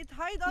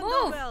hide on Move.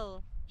 the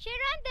well. She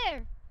ran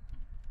there.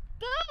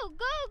 Go. Run.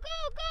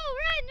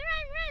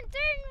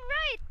 Turn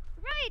right.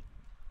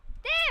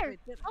 There.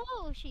 Wait, did-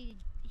 Oh, she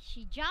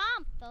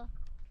jumped.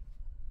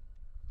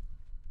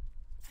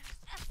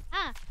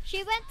 She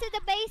went to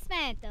the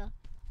basement.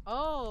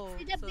 Oh,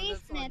 To the so that's on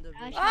basement, the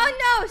Asha. Oh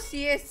no,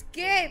 she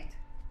escaped.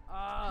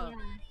 Ah, Yeah.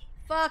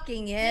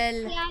 Fucking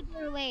That's hell. the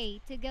other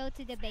way to go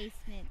to the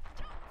basement.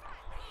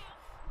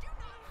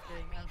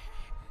 dang,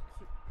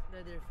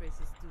 Leatherface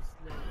is too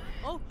slow.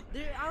 Oh,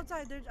 they're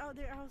outside. They're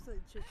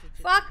outside. Shit.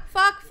 Fuck.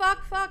 Where can I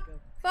go?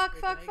 Fuck. Where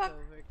can I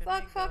go?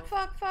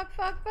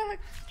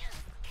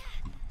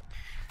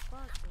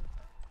 Fuck.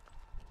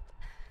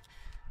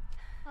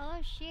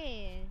 Oh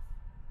shit.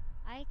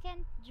 I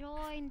can't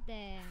join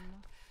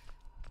them.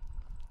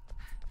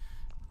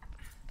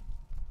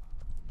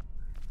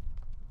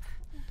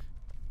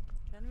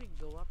 Can we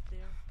go up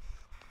there?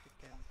 We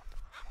can.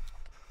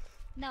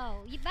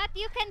 No, but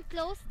you can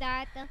close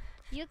that.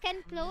 You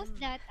can close Mm.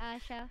 that,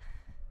 Asha.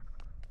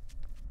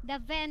 The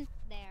vent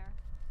there.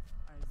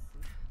 I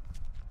see.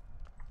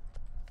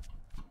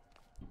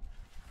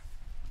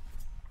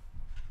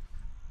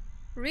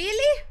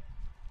 Really?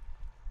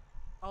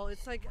 Oh,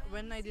 it's like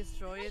when I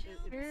destroy it,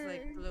 it's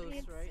like close,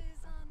 It's- right?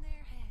 Is on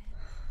their head.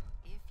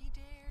 If you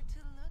dare to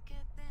look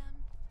at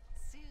them,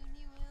 soon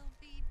you will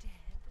be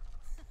dead.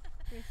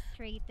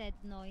 Frustrated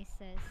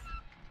noises.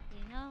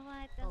 You know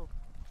what? Oh.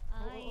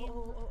 I'm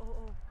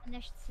Oh.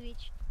 gonna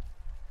switch.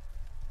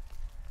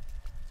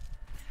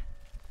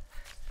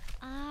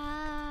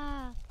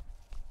 Ah.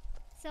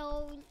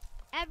 So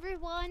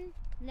everyone,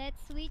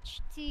 let's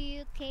switch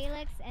to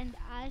Kaylex and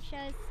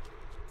Asha's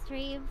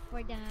stream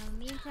for the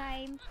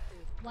meantime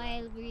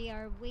while we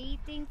are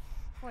waiting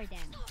for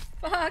them.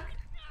 Fuck.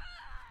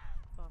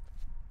 Fuck.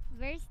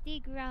 Where's the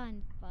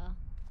grandpa?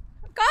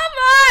 Come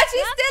on, she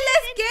Grandpa's still in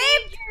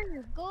escaped.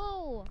 danger.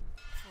 Go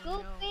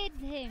Oh, no. feed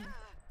him.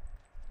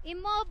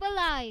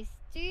 Immobilize,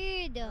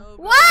 dude. No,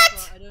 What?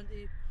 Grandpa, I don't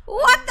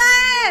What even the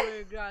know heck?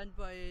 where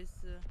Grandpa is.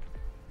 Oh,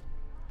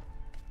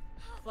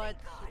 Fudge.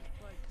 thank God.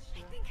 Fudge.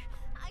 I think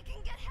I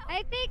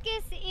I think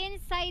it's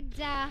inside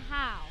the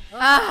house.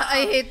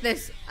 I hate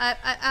this.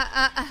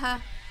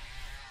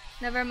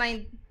 Never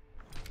mind.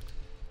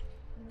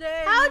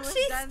 Dang, How'd he was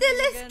she dancing still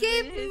again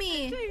escape with his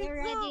me? They chainsaw.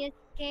 already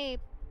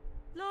escaped.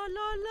 La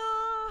la la!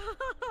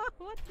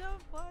 What the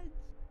fudge?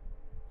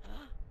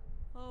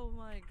 Oh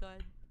my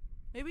god.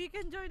 Maybe you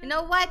can join us. You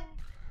know what? now.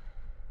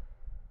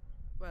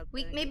 Well,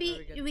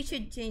 Maybe we're we gonna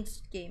should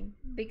change. change game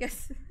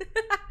because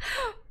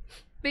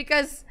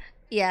because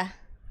yeah,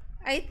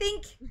 I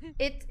think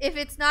if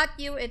it's not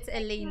you, it's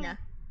Elena.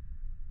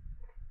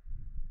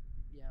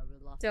 Yeah, we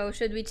lost. So it.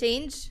 should we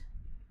change?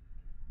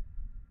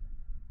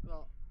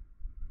 Well,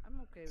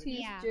 I'm okay with She's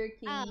it. Yeah.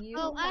 jerking. You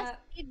Go ask have.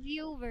 the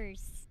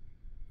viewers.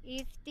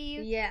 If do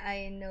Yeah,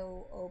 I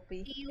know, OP.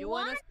 you You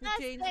want want us to us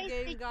change guys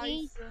game, to guys?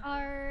 change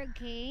our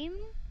game?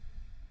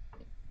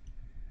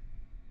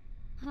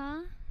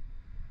 Huh?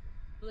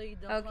 Play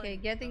the Okay,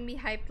 hunt. getting me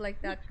hyped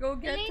like that. Go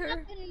get Elena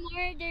her. can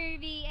murder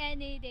me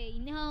any day.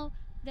 No,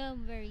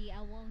 don't worry.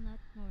 I will not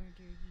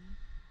murder you.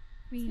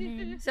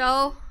 Freeman.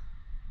 So,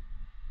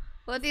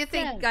 what do you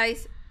think, So,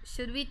 guys?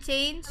 Should we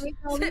change? we're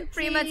going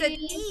Freeman said,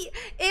 to...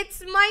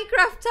 It's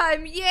Minecraft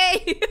time!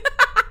 Yay!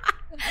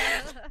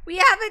 We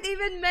haven't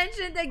even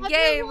mentioned a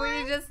game.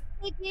 We're just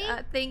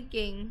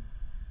thinking.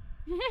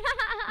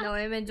 No,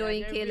 I'm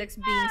enjoying there we- Kaylex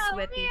being Oh,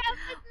 sweaty. we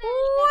haven't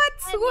What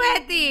mentioned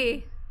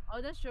sweaty?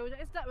 Oh, the show.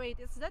 Is that wait?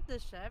 Is that the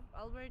chef,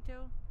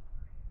 Alberto?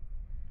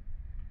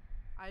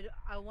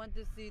 I want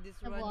to see this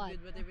The run what? good,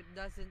 but if it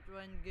doesn't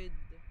run good,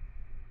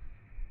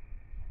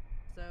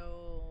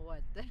 so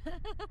what?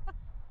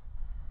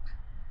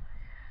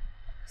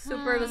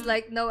 Super was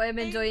like, no, I'm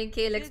enjoying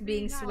Kaylex Should we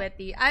being not?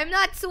 sweaty. I'm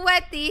not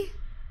sweaty.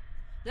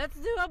 Let's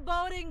do a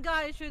voting,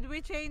 guys. Should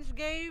we change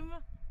game?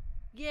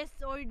 Yes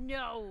or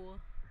no?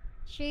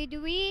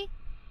 Should we?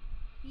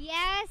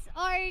 Yes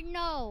or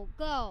no?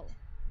 Go.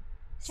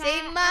 Say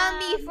Cha-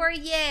 mommy for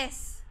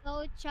yes.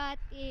 Go chat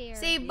here.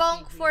 Say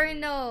bonk for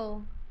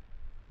no.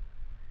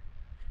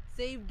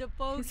 Save the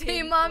poking.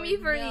 Say mommy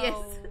for yes.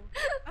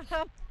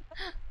 no.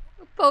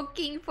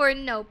 Poking for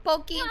no.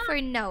 Poking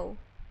for no.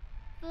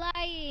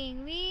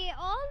 Flying. We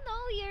all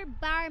know you're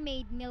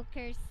barmaid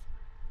milkers.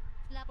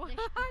 Slap the What? shit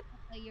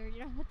out of your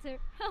router.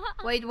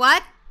 Wait,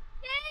 what?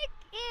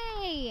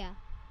 Jake!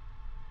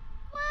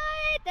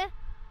 What?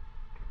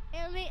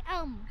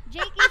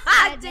 Jake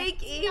said,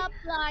 Jake E. stop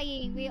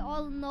lying. We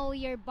all know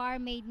you're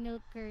barmaid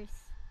milkers.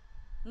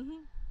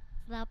 Mhm.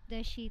 Slap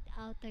the shit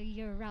out of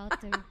your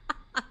router.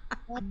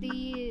 What do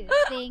you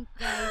think,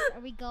 guys?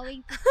 Are we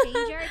going to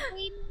change our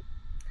game?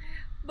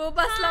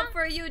 Booba slap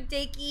for you,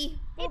 Jakey.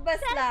 Booba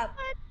It's slap.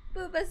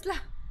 Booba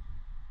slap.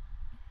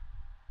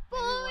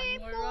 Maybe one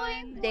more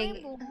run. Dang.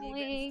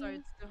 Negan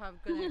starts to have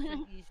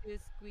connection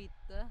issues. Quit.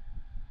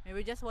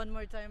 Maybe just one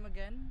more time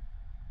again.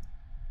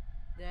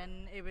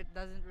 Then if it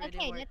doesn't really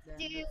Okay, work, let's then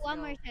do let's one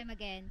go. more time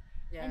again.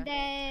 Yeah. And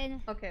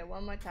then, Okay,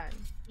 one more time.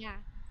 yeah.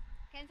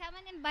 Can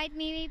someone invite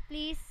me,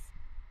 please?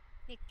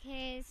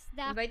 Because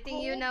the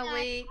Inviting you code now, that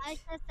wait.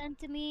 Asha sent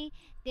to me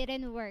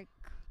didn't work.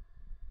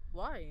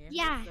 Why?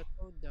 Yeah. What's the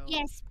code though?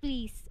 Yes,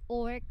 please.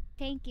 Or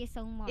thank you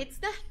so much. It's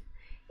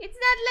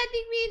not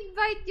letting me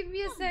invite. Give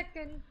me a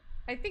second.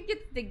 I think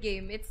it's the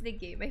game. It's the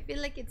game. I feel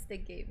like it's the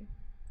game.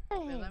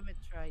 Okay, let me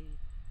try.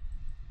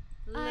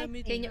 Let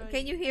me Can you try.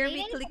 can you hear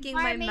me Elena is a clicking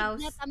my barmaid,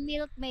 mouse? not a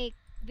milkmaid.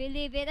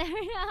 Believe it or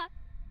not.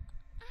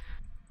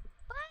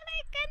 But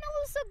I can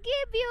also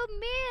give you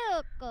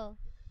milk.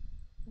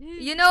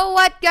 You know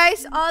what,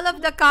 guys? All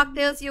of the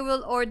cocktails you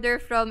will order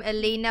from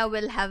Elena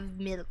will have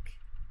milk.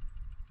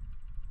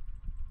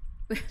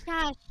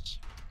 Shush.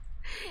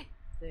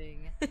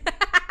 Thing.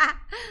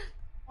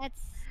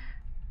 That's...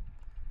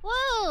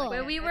 Whoa!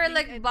 When we I were think-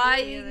 like I think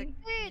buying.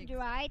 Good,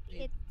 right?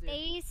 It needs to-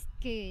 tastes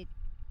good.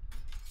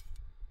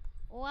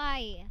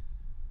 Why?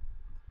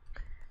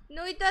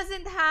 No, it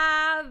doesn't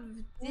have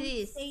Don't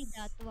this. say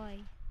that. Why?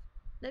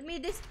 Let me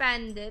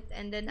disband it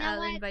and then Now I'll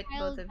what? invite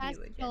I'll both of just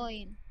you again.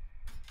 join.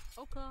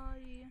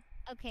 Okay.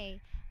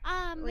 Okay.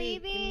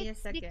 Wait, Maybe give me a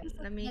it's second. because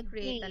of Let me the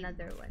create game.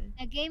 another one.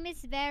 The game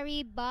is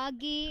very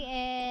buggy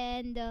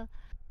and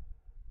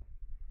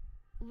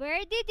where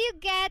did you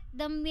get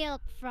the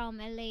milk from,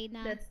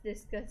 Elena? That's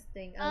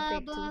disgusting. I'll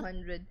take but-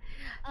 200.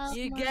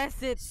 You my-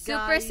 guess it,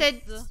 Super guys.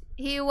 said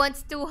he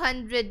wants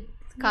 200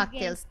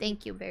 cocktails. guessed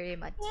Thank you very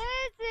much.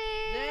 Yes,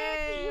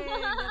 Dang,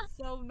 it. that's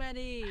so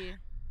many.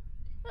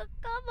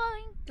 Come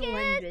on,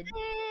 200. guess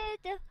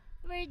it.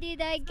 Where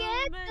did I So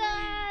get many.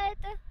 that?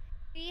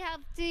 We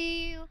have to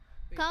Wait,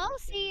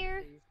 Cows wait, here.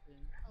 invitation.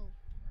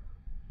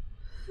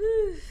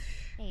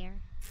 there.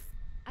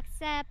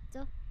 Accept.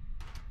 Okay.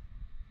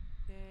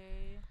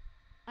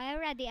 I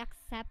already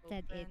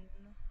accepted it.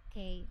 Open.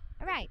 Okay.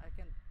 Alright.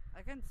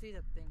 I can't see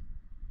that thing.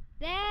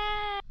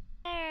 There.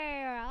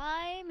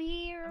 I'm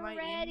here Am I in?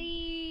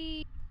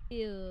 already.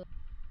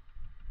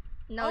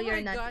 No, Oh you're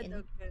my not God, in.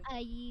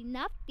 Okay.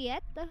 Not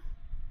yet. Wait,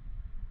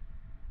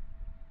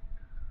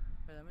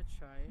 let me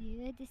try.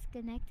 You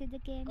disconnected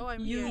again. Oh,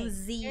 I'm here.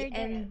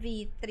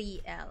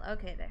 UZMV3L.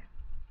 Okay, there.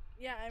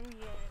 Yeah, I'm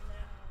here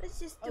now. Let's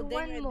just Oh do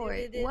dang! one I more.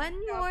 didn't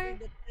One copy more.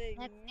 the thing.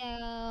 Let's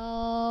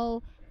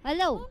go.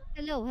 Hello, Oh,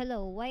 hello,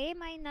 hello. Why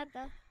am I not?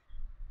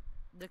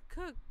 the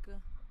cook.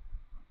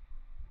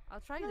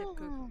 I'll try the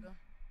cook. Oh,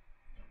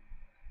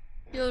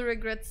 You'll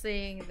regret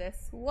saying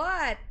this.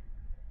 What?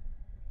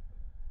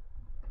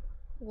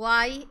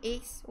 Why,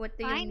 Ace? What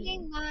do you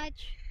finding mean?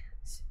 much.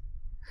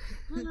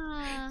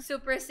 Ah,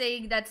 Super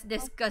saying that's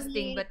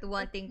disgusting hopefully but it's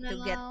wanting to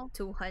get now.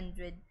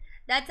 200.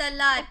 That's a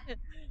lot.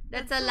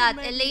 That's That's a so lot.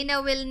 many.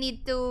 Elena will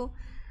need to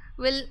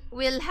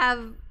will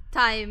have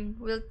time.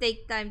 Will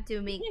take time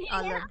to make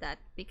all of that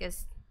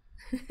because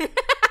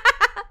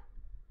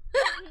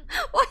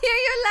why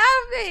are you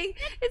laughing?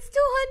 It's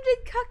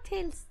 200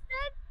 cocktails.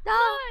 That's Duh.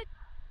 not.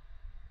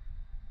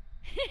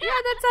 Yeah,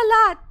 that's a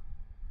lot.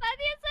 But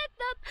you said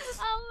that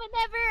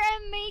whenever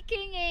I'm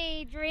making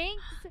a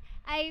drinks,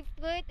 I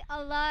put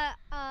a lot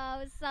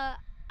of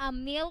a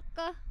milk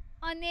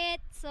on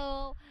it.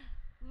 So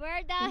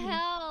where the Mhm.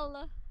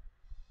 hell?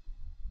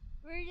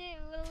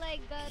 Will I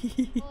get?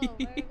 Oh,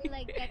 where will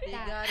I get He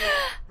that? got it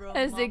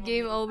from Has the Mama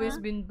game always Huh? Milka.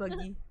 been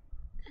buggy?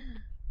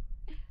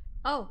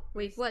 Oh,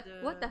 wait, Where's what?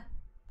 What the the?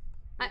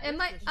 Am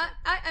where's I? the shop?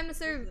 I'm a Where's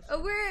serve. the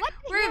shop? We're What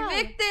the we're hell?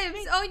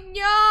 victims. Wait. Oh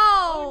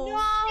Oh no!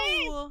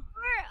 Shit! no!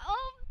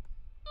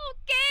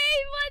 Okay,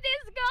 what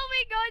is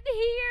going on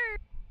here?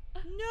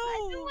 I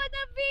don't No!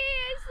 wanna be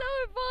a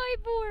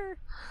survivor.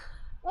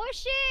 Oh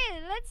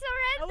shit! Let's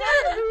I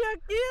wanna surrender. be a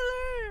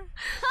killer!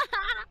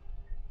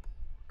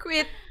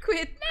 Quit,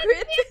 quit, Let's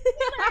quit. be a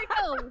killer.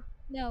 No,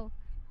 no.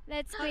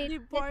 Let's quit. Happy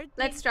Let's quit. party!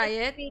 Let's try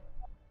Let's it. quit.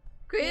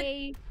 Quit,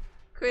 Yay.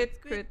 Let's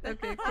quit, quit. quit.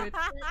 Okay, quit.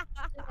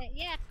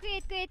 Yeah,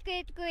 quit, quit,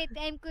 quit, quit.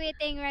 I'm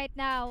quitting right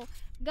now.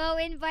 Go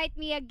invite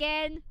me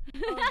again.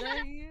 Oh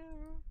dang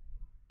you!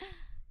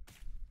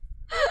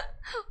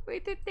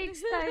 Wait, it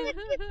takes time.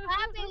 What is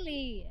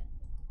happening?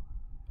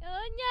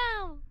 Oh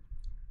no!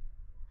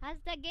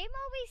 Has the game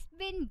always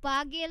been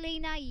buggy,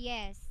 Lena?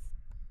 Yes.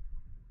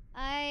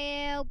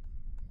 I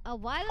a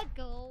while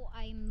ago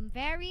I'm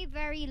very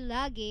very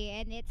laggy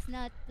and it's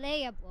not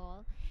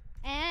playable.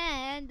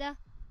 And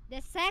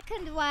the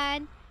second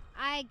one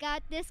I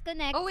got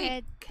Oh wait,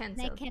 disconnected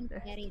and I cancel. can't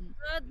get in.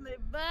 God, my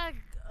back!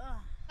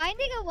 Ugh.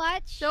 Finding a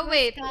watch So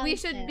was wait, we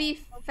should cancelled. be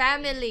Okay.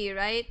 family,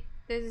 right?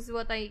 This is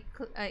what I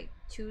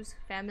choose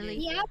Yes, family.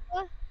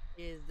 Yep,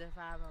 is the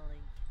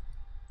family.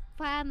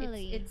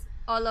 family. It's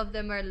all of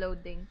them are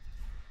loading.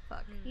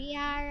 Fuck. We Hmm.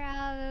 are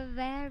a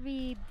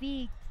very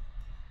big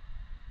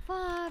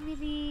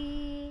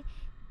family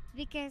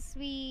because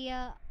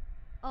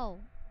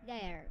oh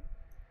there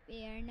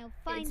we are now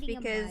It's finding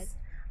a watch. because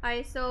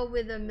I saw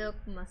with a milk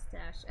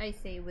mustache. I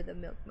say with a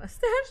milk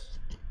mustache.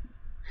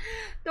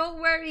 Don't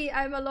worry,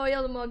 I'm a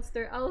loyal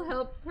monster. I'll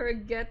help her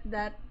get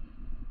that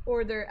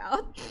order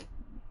out.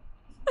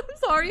 I'm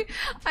sorry,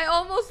 I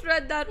almost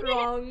read that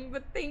wrong,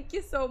 but thank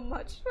you so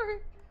much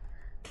for.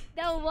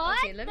 The what?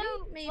 Okay, let me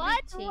The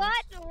maybe what? change.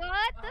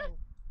 What? Oh.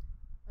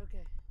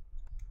 Okay.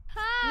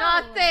 How?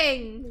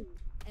 Nothing!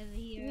 I'm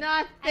here.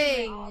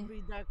 I'll Nothing!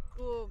 be the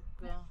cook.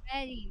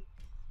 Ready.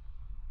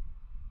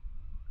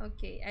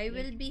 Okay, I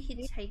will be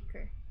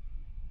hitchhiker.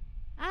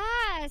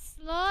 Ah,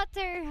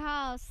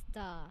 slaughterhouse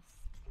stuff.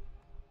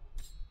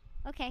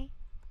 Okay.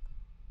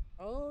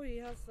 Oh, he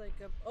has like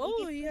a.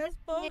 Oh, he has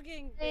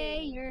poking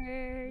thing.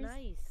 Players.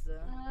 Nice.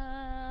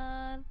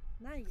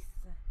 Nice.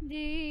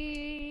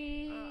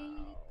 The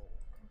Ow.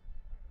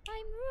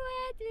 I'm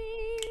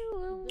ready.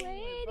 We're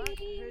Dang, my back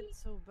ready.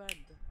 hurts so bad.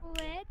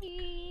 Okay.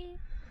 Ready.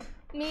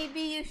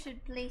 Maybe you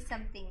should play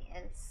something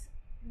else.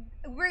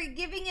 We're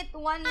giving it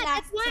one Ah,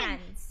 last that's one.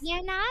 chance.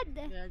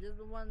 Yanad. Yeah,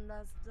 just one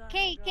last time,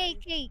 K, K,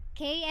 guys. K.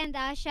 K and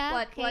Asha.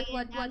 What, K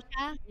and what?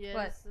 Asha.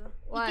 What? Yes.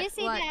 Did you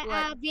see the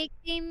What?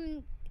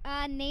 victim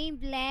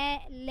named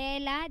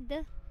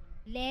Lelad?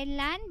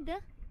 Leland?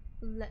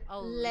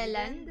 Oh,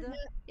 Leland? Leland.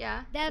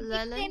 Yeah, The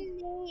Leland. victim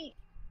name.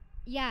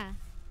 Yeah.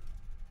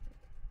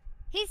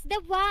 He's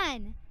the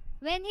one.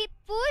 When he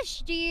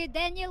pushed you,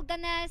 then you're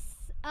gonna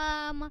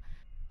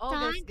All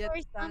guys stand get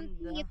or stunned.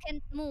 something. You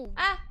can't move.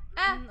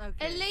 Okay.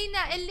 Elena,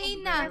 You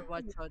better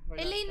watch out for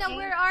that Elena,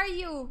 one. Okay. where are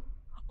you?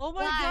 Oh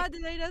my What? god,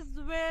 Elena,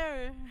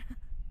 swear!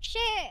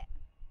 Shit.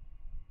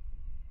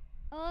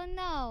 Oh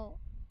no.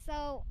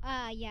 So,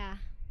 yeah.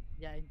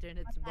 Yeah,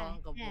 internet's What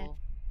the heck? bankable.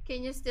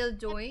 Can you still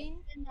Got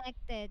join?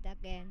 disconnected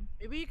again.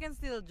 Maybe you can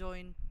still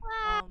join.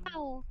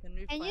 Wow. Can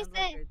we Can you find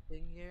like send? our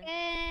thing here?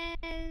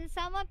 Can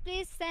someone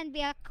please send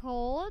me a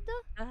code?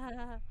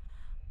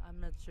 I'm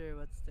not sure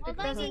what's the All It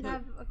code. I doesn't need is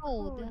have a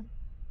code. code.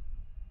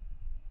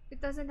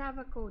 It doesn't have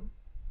a code.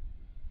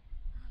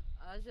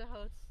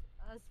 Asha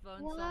has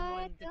found What?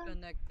 someone to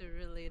connect to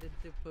related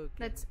to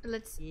Pokken.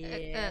 Let's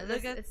Yeah,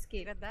 let's look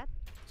escape. at that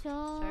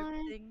sharp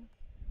Join. thing.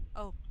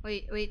 Oh,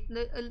 Wait,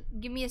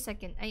 give me a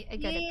second. I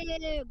gotta pee.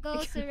 You I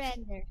go gotta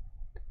pee. surrender.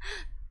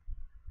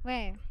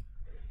 Where?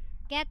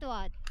 Get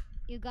what?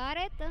 You got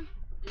it?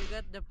 you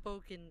got the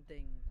Pokken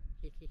thing.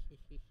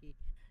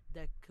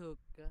 The cook.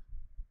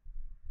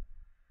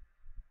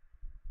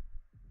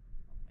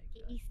 Oh my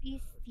god.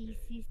 This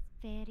Okay. is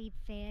very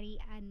very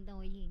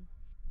annoying.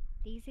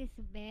 This is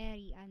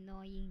very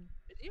annoying.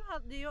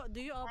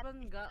 Do you Not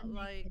often got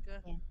like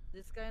disconnected again.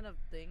 this kind of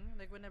thing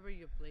like whenever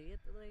you play it,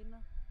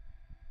 Elena?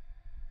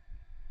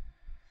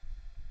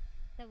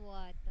 The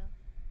what?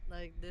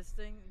 Like this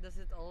thing, does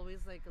it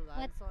always like What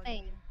lags on thing?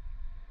 you?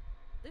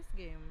 This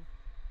game.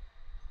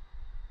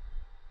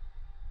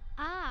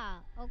 Ah,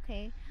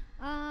 okay.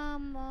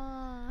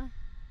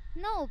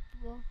 Nope.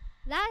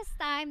 Last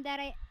time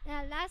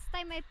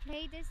I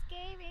played this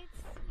game,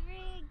 it's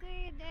really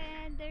good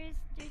and there's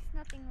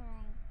nothing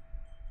wrong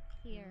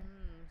here.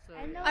 So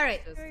I'm not it's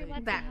Alright, just sure the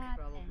what back. internet happened.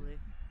 probably.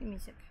 Give me a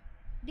sec.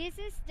 This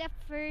is the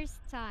first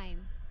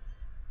time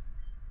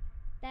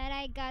that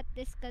I got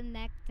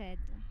disconnected,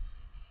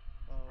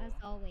 as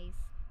Oh, always.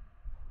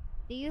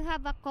 Do you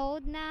have a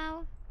code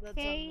now, that's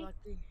Kay?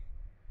 unlucky.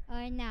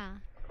 Or nah?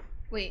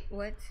 Wait,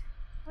 what?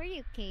 Where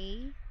you,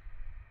 Kay?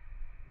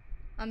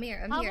 I'm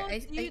here. I'm How here.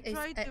 about you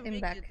try to I'm make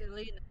it, back.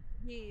 Elena?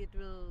 Maybe it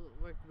will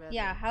work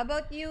Yeah, better. how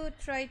about you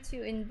try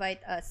to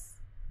invite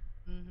us?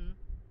 Mm-hmm.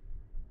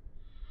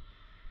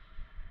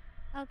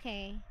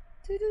 Okay.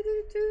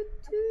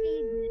 Okay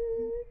then.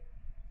 Doo-doo-doo-doo-doo.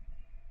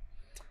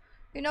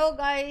 You know,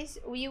 guys,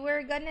 we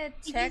were gonna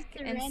You just check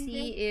and surrender.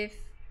 see if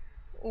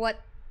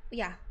what.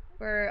 Yeah,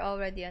 we're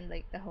already on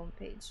like the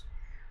homepage.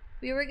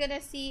 We were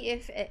gonna see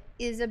if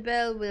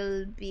Isabel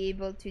will be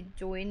able to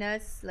join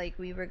us. Like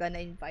we were gonna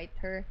invite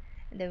her,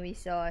 and then we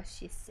saw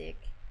she's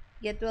sick.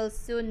 Get well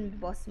soon,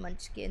 Boss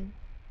Munchkin.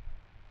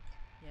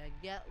 Yeah,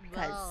 get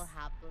Because well,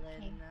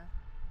 Okay. Haplin. There.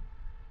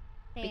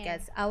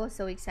 I was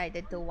so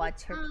excited to But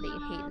watch her play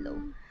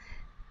Halo.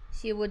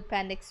 She would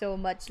panic so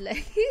much,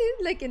 like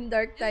like in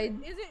Dark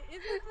Tide. Is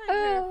it like her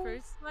Oh.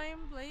 first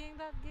time playing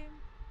that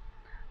game?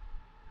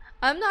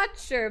 I'm not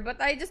sure,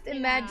 but I just yeah,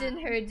 imagine I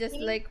her just think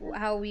like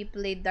how we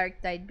played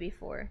Dark Tide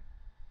before.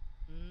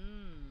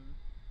 Mm.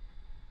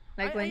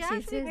 Like I when she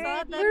actually says, thought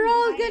already that "We're we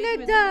all played invited gonna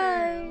with her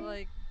die."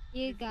 like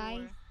you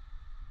guys. before.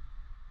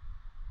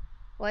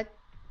 What?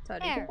 Sorry.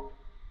 There.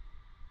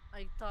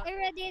 I thought I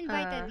already we invited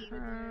played you.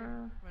 with her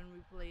Uh-huh. when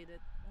we played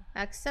it.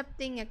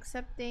 Accepting.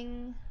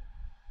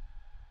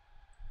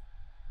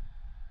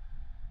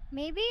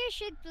 Maybe you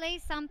should play Ah,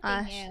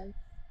 something else.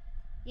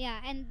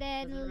 Yeah, and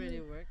Does it really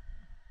then work?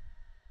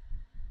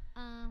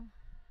 um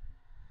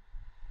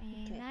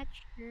I'm okay. not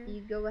sure.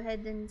 You go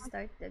ahead and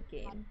start the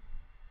game.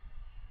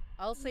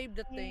 I'll save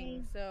the thing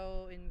Okay,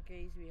 so in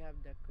case we have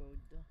the code.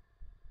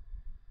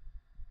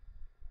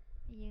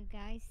 you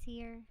guys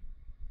here.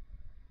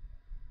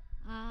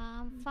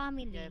 Yeah,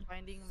 Family.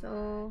 finding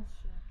So, match.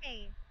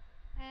 Okay.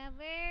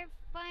 We're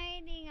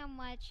finding a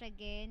match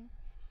again.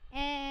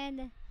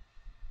 And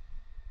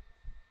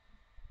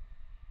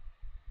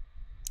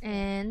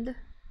Yeah.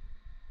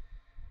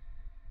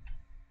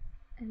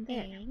 and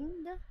there.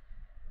 and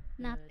Da-da,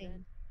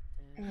 nothing.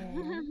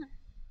 And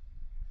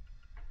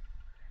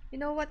you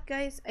know what,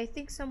 guys? I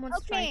think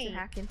someone's trying to Okay,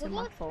 hack we into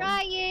my will phone.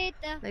 try it.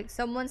 Like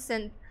someone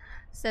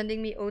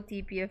sending me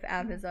OTP of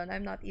Amazon.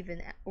 I'm not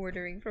even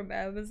ordering from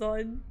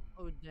Amazon.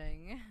 Oh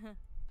dang.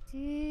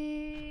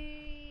 Dude.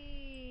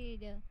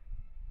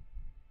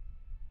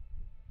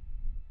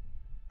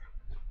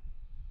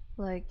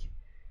 Like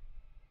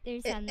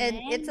There's a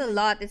and it's a land.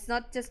 lot. It's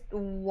not just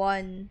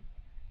one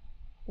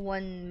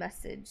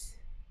message.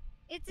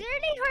 It's Oh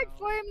really hard no.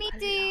 for me A lot.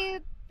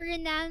 to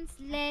pronounce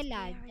That's Leland.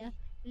 scary.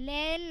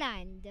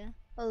 Leland.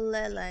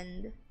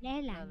 Leland.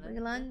 Leland.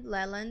 Leland?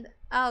 Leland.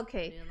 Ah,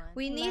 okay. Leland?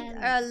 We need Leland.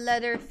 a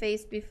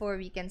Leatherface before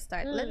we can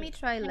start. Let me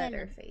try Leland.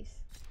 Leatherface.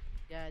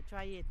 Yeah,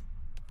 try it.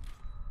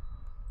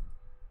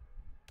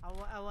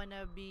 I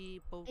wanna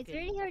be Pokken. It's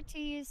really hard to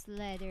use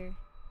leather.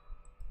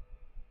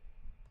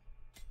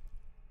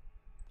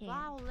 Yeah.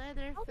 Wow,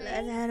 Leatherface. Okay.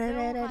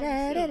 So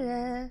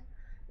handsome.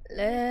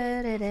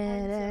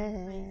 Leatherface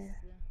handsome face.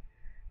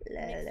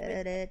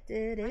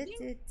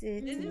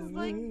 This is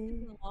like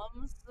his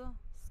mom's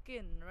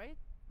skin, right?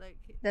 Like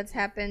That's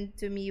happened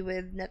to me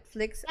with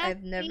Netflix. That's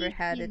I've never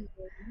had it.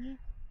 crazy.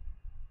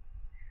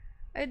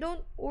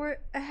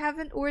 I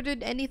haven't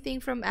ordered anything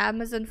from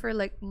Amazon for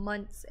like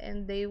months,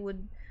 and they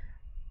would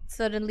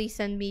suddenly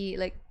send me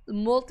like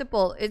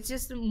multiple. It's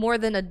just more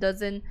than a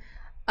dozen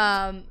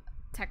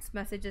text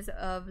messages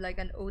of like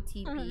an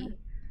OTP,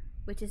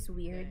 which is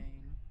weird.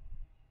 dang.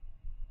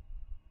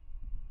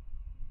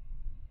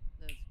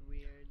 That's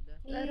weird.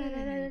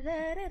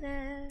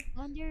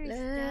 Wonder is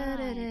that.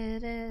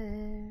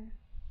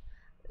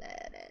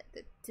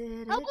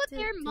 How about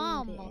your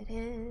mom?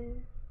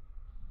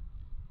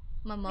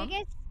 My mom?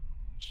 Because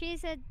she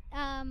said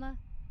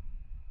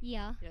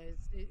yeah, Yeah,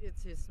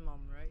 it's his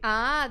mom, right?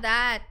 Ah,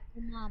 that.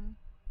 your mom.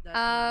 That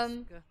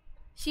Um, mask.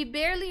 she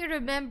barely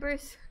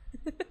remembers.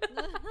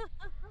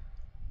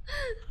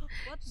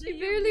 What do She you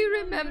barely mean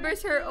on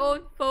remembers her her thing?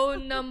 own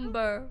phone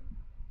number.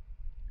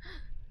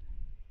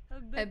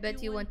 I I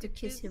bet you want to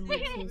kiss him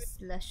with his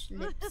lush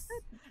lips.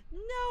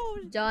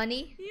 No,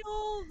 Johnny? he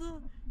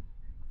old.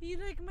 He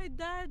like my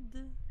dad.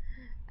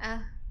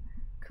 Ah,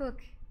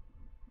 cook.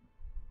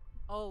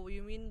 Oh,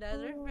 you mean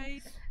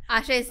Leatherface?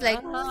 Asha is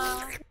like.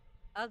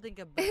 I'll think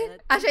about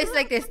it. Asha is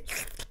like this.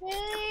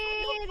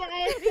 Wait,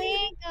 I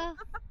think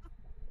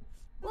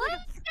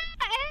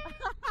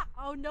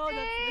Oh no,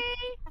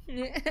 that's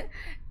the...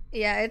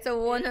 Yeah, it's a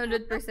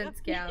 100%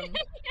 scam.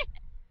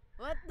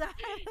 What the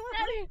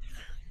hell?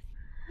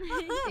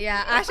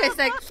 Yeah, Asha is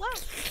like, What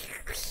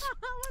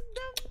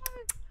the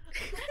fuck?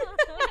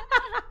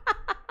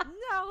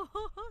 No.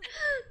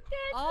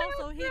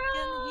 Also, he can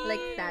hear.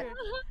 Like that.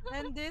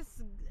 And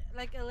this,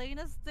 like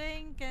Elena's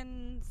thing,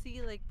 can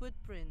see like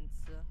footprints.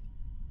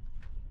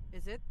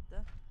 Is it?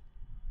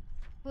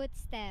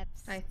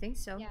 Footsteps. I think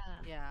so. Yeah.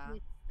 Yeah.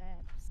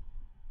 Footsteps.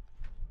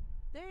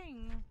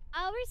 Dang.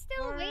 We're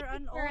still For waiting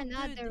an for old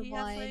another dude, he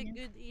one. has like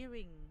good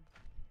earring.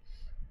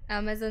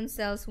 Amazon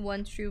sells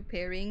one true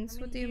pairings.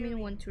 What do you mean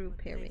earring. one true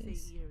What did I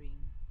say, pairings?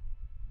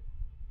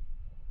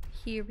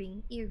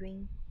 earring?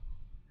 Earring.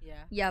 Yeah.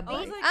 Yeah, I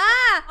was boy. like-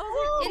 Ah! I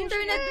was like,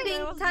 Internet oh, shit, I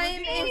ping was time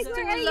looking is at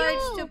too where are that.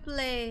 large to you?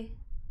 play.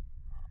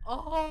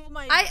 Oh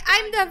my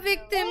I'm god. the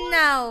victim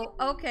now.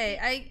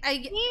 Okay,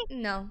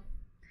 no.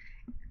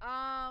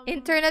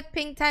 Internet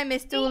ping time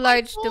is too See,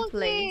 large to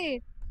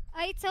play.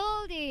 I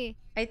told you.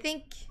 I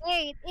think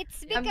Wait,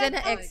 it's Yeah, I'm because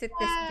gonna of exit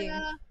this game.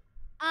 Yeah,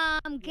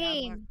 I'm gonna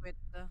game. quit.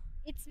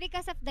 It's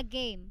because of the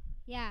game.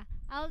 Yeah.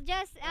 I'll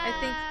just I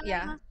think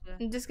yeah.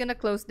 I'm just gonna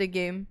close the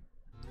game.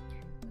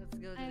 Let's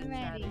go to I'm the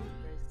ready. chatting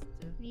first.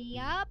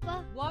 Yup.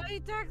 Why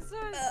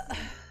Texas?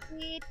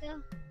 Wait.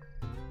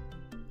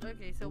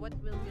 Okay, so what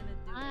we're gonna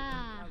do?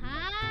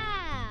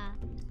 Aha.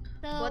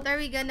 So What are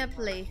we gonna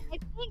play? I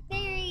think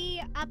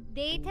they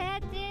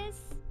updated this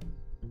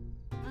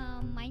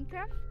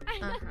Minecraft.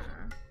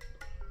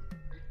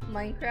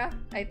 Minecraft?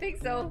 I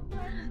think so.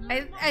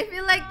 I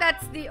feel like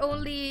that's the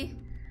only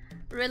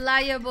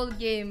reliable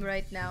game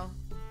right now.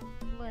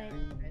 But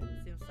It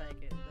seems like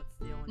it. That's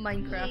the only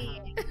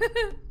Minecraft.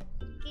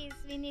 case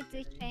we need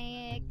to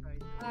check Try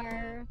to-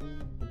 our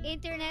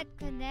internet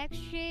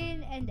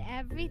connection and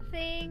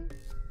everything.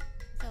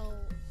 So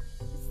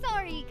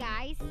sorry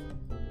guys.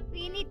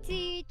 We need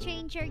to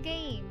change our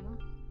game.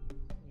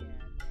 Yeah, dang.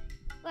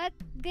 What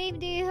game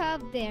do you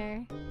have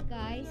there,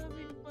 guys?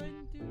 Having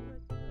fun too,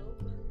 but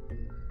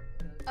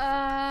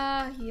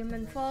oh,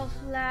 Human Fall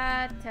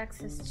Flat,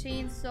 Texas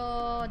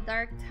Chainsaw,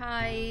 Dark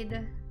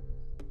Tide.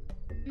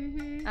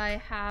 Mm-hmm. I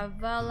have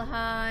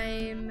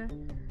Valheim,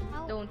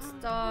 Don't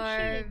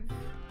Starve.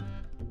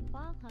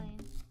 Valheim.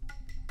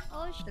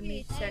 Oh shit. Let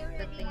me I check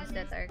the already things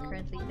that are uninstalled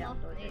currently one of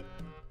downloaded.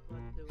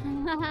 what do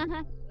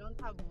I don't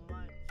have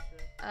much.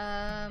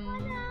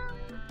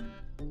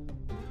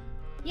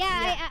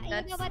 Yeah,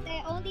 Yeah, you know what?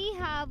 I only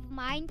have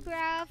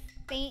Minecraft,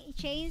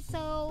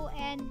 Chainsaw,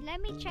 and let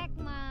me check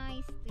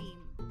my Steam.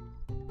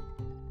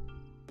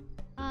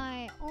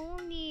 I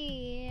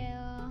only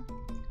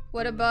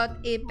What about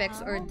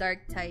Apex or Wow. Dark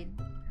Tide?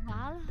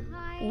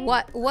 Valheim.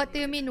 What do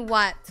you mean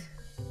what?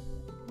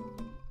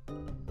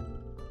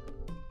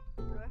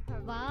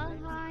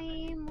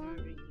 Valheim.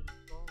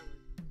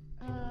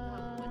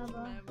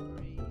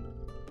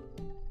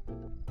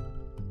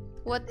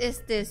 What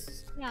is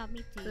this Yeah,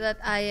 me too. that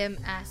I am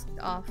asked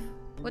of?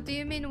 What do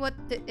you mean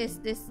is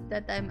this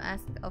that I'm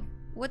asked of?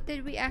 What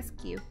did we ask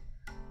you?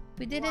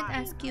 We didn't Why?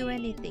 ask you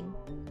anything.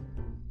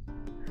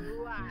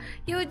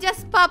 You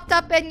just popped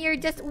up and you're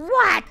just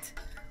what?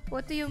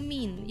 What do you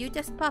mean? You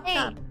just popped Hey,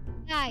 up.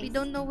 guys. We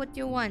don't know what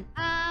you want.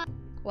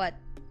 What?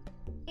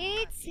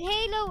 It's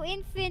Halo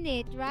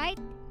Infinite, right?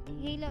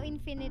 Halo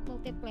Infinite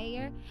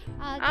multiplayer.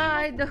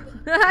 I don't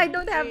I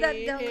don't have that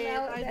Wait,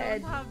 downloaded. I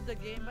don't have the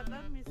game, but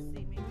let me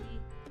see. Maybe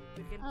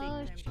we can take Oh,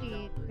 time to shit.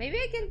 download Maybe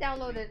I can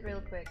download it real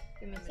quick.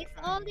 Give me a It's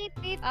second. only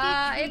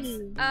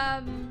 53.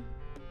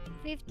 It's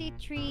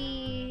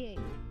 53.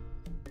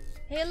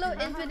 Halo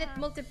Infinite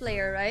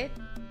multiplayer, right?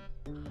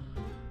 Oh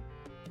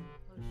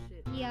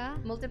shit. Yeah.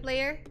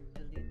 Multiplayer?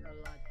 Delete a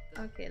lot.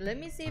 Okay, let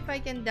me see if I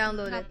can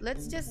download it.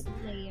 Let's just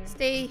Multiplayer.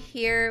 stay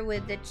here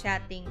with the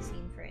chatting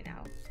scene for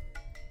now.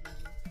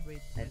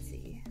 Wait, Let's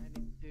see. I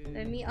need to...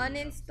 Let me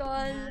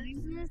uninstall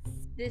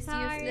this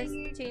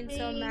useless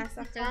chainsaw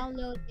massacre.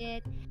 Download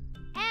it.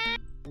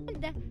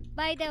 And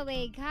by the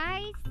way,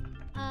 guys,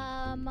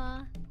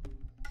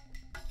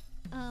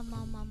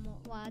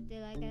 what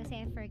did I gonna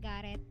say? I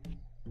forgot it.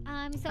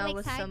 I'm so I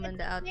was excited summoned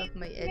to out play of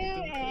my with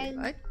editing you, cave.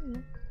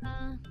 and,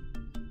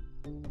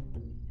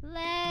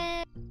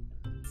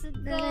 let's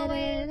go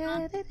and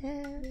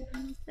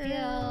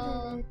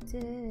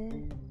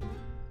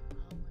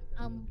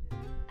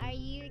are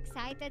you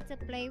excited to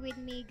play with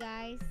me,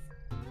 guys?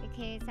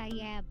 Because I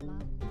am.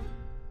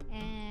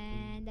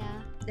 And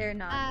They're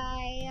not.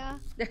 I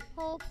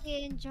hope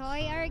you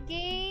enjoy our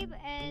game.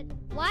 And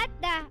what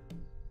the?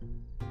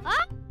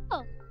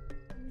 Oh,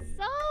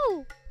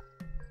 so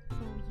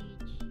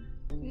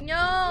huge.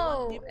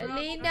 No, Deep Rock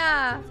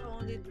Elena. is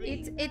only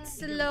 3. It's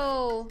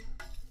slow.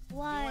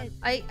 What?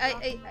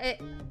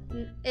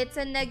 It's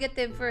a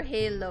negative for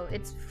Halo.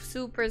 It's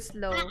super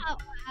slow.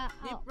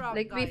 Deep Rock,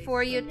 Like guys.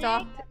 before you Neg-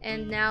 talked,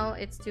 and now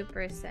it's 2%.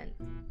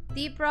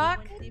 Deep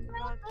Rock? Deep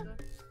Rock?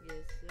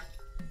 Yes.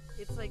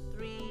 It's like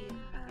 3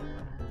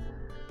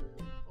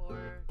 megabytes.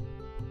 Or...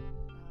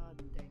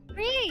 dang.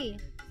 3.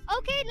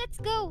 Okay, let's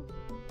go.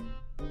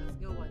 Let's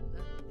go what?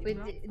 With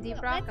Rock? Deep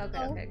So, Rock? let's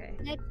Okay, go. okay, okay.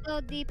 Let's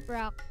go Deep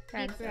Rock. Deep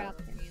Cancel.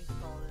 Rock.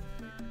 Install it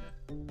quick.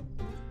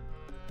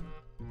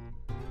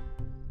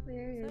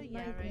 Where So is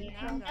yeah, my right Deep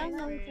now I'm Rock? guys,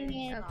 downloading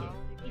it Okay.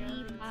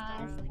 really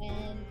fast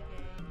and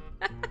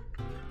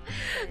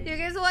Do you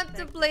guys want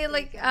to play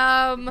like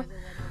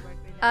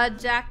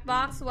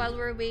Jackbox while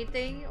we're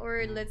waiting,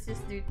 or let's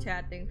just do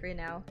chatting for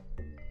now?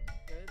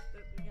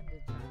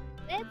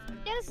 let's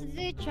just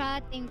do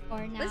chatting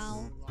for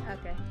now.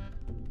 Okay.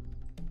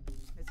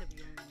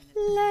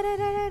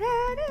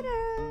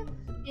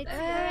 It's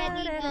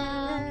already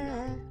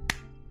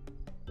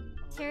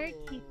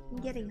turkey. I'm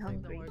getting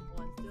hungry.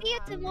 See you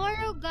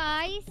tomorrow,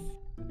 guys.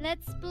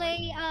 Let's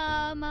play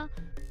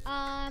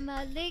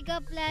League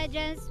of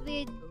Legends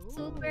with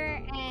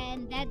Super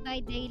and Dead by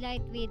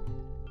Daylight with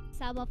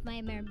some of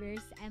my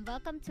members. And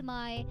welcome to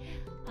my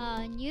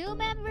new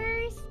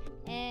members.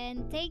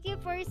 And thank you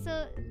for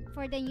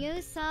the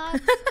new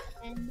subs.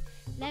 And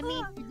let me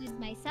introduce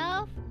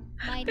myself.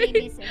 My name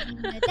is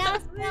Alina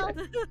Daspel,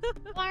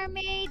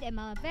 barmaid. I'm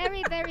a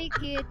very, very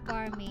cute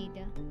barmaid.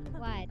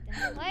 What?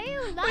 Why are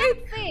you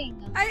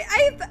laughing?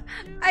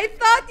 I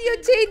thought you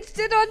changed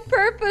it on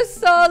purpose,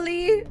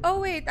 Solly. Oh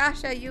wait,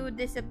 Asha, you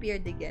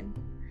disappeared again.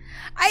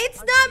 It's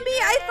not me.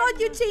 I thought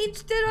you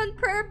changed it on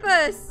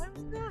purpose.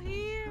 I'm still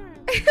here.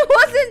 It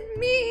wasn't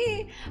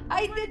me.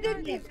 I my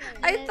didn't. God.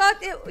 I thought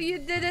you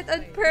did it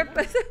on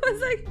purpose. I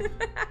was like.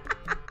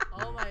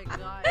 Oh my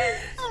god.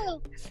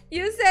 Oh,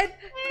 You said,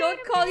 don't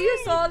call you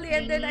Solly,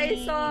 and then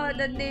I saw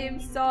the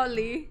name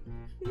Solly.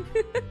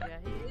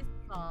 Yeah, he is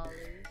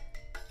Solly.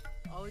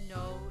 Oh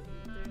no,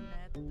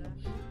 internet.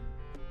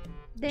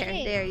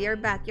 There, you're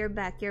back, you're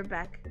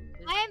back.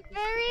 I'm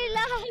very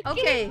lucky.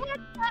 Okay. What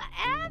the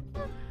F?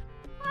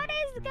 What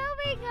is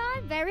going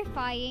on?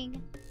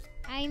 Verifying.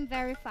 I'm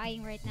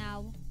verifying right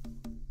now.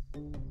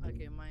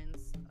 Okay,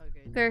 mine's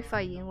okay.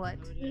 Verifying what?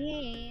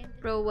 Yeah.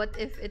 Bro, what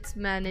if it's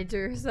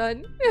manager,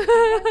 son?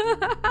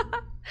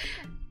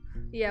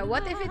 Yeah,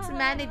 what if it's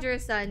manager,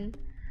 son,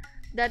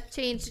 that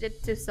changed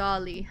it to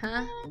Solly,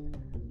 huh?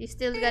 You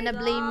still gonna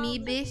blame me,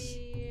 bish?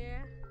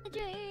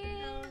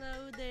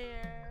 Hello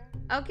there.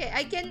 Okay,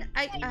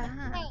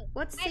 Oh,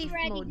 what's I'm safe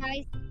ready, mode?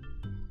 guys.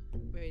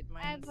 Wait,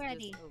 I'm mine's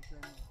ready. just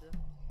opened.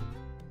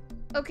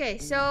 Okay,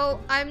 so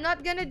I'm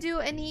not gonna do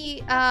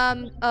any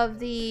of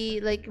the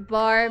like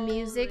bar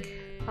music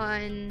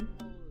on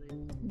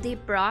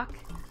Deep Rock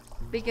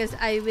because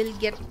I will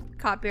get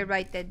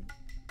copyrighted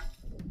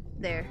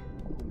there.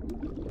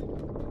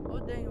 Oh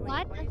dang, wait,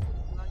 What? why is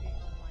it lagging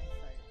on my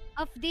side?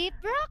 Of Deep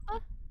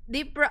Rock?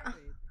 Deep Rock,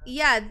 Wait,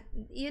 yeah,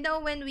 you know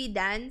when we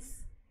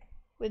dance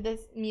with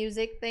this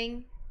music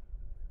thing,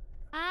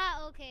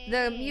 Ah, okay.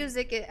 the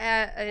music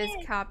is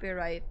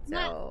copyright,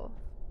 so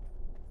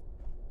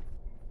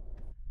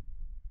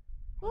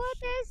What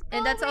is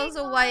and that's going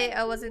also why on?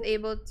 I wasn't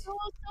able to.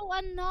 So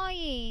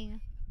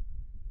annoying.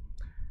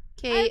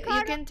 Okay, Our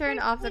you can turn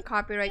off the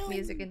character is copyright still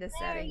music in the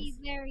settings.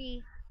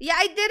 Very. Yeah,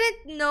 I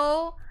didn't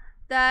know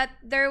that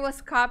there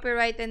was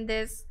copyright in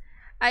this.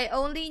 I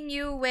only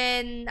knew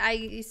when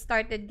I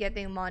started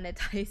getting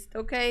monetized,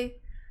 okay?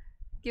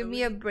 Give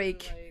me a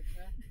break.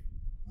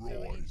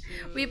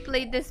 We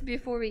played this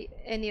before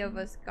any of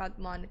us got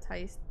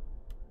monetized.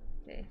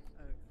 Okay.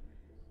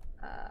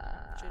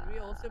 Should we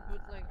also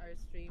put like our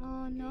stream?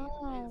 Oh no,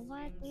 game,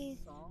 what stream is-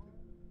 song?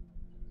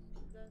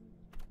 Then?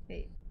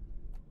 Wait.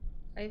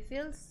 I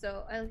feel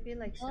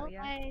like so,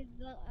 yeah. Okay,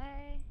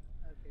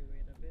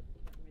 wait a bit.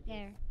 Let me just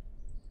There.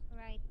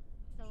 Right.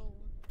 So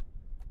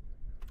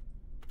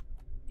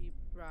Deep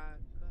Rock.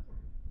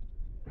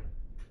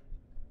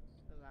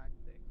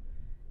 Galactic.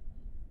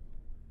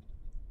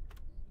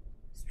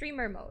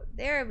 Streamer mode.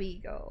 There we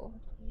go.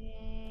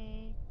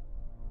 yay.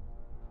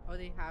 Oh,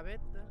 they have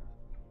it?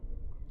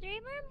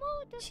 Streamer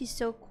mode. She's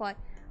so quiet.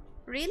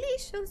 Really?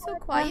 She's so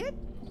quiet?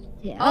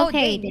 Yeah, Oh,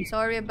 okay. dang.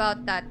 Sorry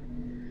about that.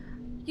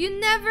 You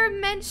never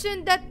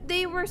mentioned that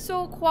they were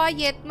so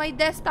quiet. My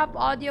desktop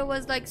audio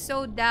was like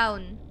so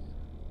down.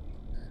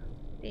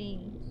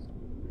 Dang.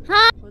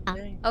 Huh? Oh,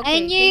 dang. Okay, I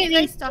can knew you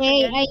guys it. talk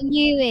Jay. again? I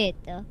knew it.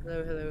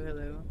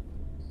 Hello.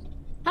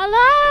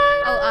 Hello.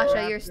 Oh,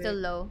 Asha, you're still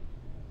low.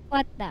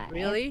 What the?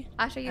 Really?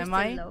 Asha, you're Am still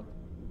I? low.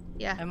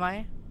 Yeah. Am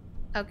I?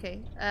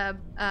 Okay. A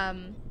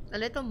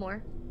little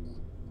more.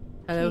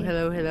 Hello.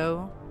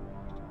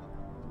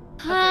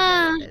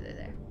 Huh?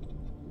 There.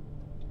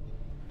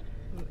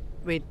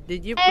 Wait,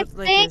 did you I put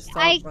like think a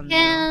I stop on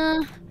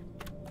can.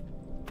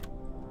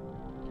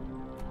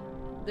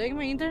 Dang,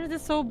 my internet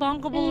is so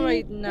bunkable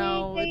right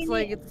now. It's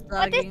like it's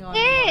What is lagging on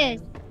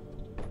this? mine.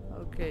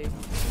 Okay.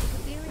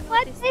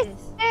 What is this?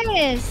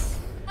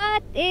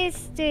 What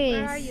is this?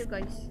 Where are you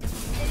guys?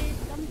 There is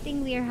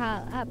something weird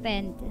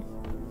happened.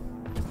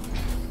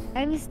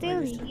 I'm still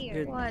Wait, is it here.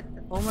 good? What?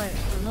 Oh my.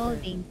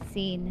 Loading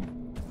scene.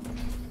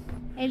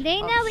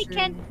 Elena, we Option.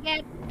 can't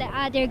get the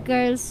other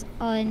girls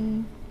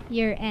on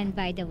your end,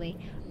 by the way.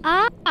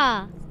 Ah!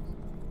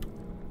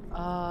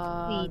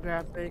 Wait.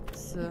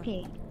 Graphics.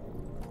 Okay.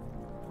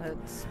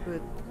 Let's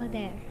put Oh,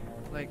 there.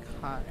 like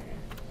high.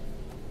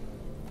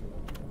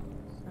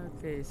 Let's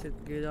Okay, is it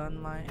good on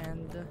my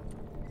end?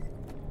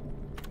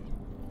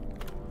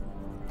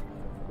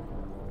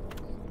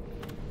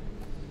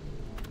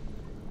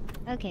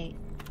 Okay.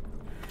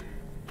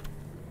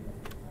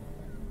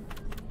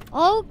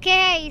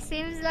 Okay,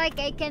 seems like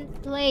I can't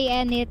play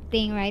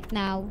anything right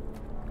now.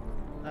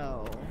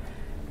 Oh.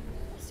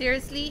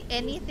 Seriously?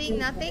 Anything?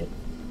 Nothing?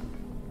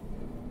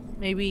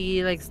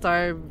 Maybe like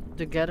starve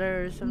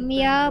together or something.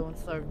 Yup. Don't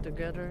starve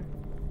together.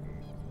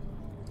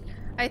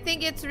 I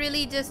think it's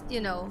really just,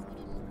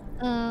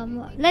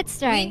 Let's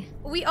try.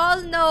 we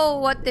all know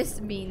what this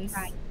means.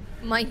 Right.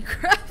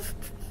 Minecraft.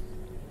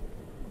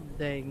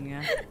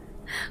 Dang.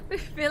 We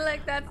feel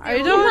like that's the I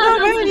only don't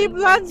have thing any we're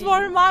plans for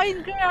doing.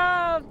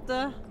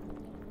 Minecraft.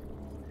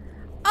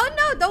 Oh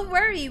no, don't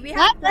worry. We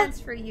have What?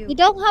 plans for you. You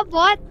don't have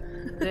what?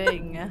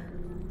 Dang.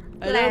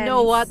 I don't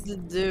know what to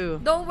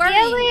do. Don't worry.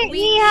 Yeah, we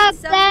we need have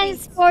some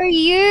plans things. for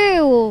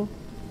you.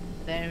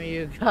 Damn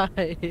you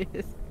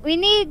guys. We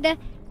need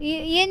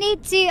you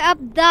need to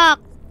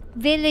abduct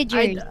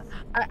villagers.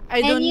 I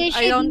And don't you I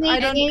should don't I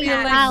make don't a feel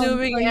like town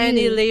doing for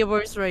any you.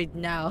 labors right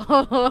now.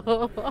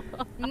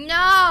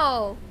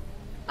 No.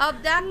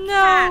 Abduct No.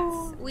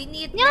 cats. We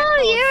need No,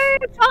 neckos. your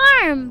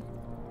farm.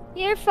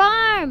 Your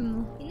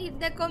farm. We need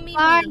neko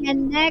Farm mimi.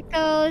 and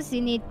necos. You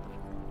need.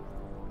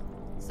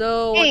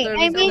 So Hey, what are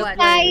we I'm So gonna what?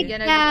 play? We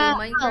gonna do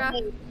Minecraft?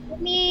 wait.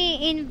 Let me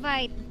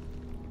invite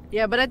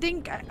Yeah, but I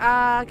think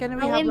can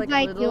we I'll have like a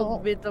invite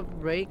little you, bit of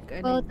break?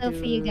 both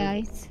of you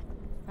guys.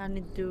 I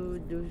need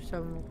to do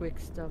some quick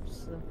stuff.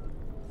 So.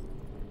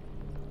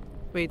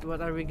 Wait,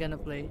 what are we gonna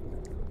play?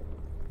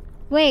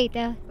 Wait,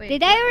 Wait, did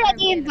what I are we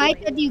already gonna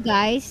invited play? you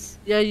guys?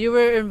 Yeah, you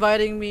were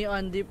inviting me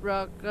on Deep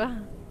Rock.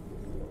 How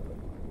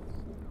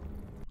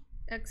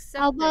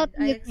about Accepted.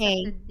 I you,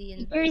 Kay? accepted the Did you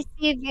invite.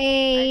 receive I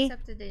a?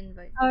 accepted the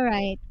invite. All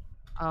right.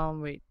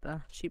 Wait,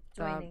 sheep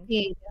tab. Joining.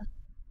 Okay.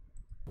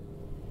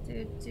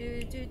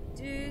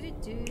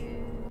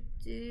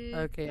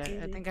 Okay,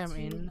 I think I'm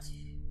in.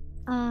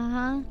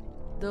 Uh-huh.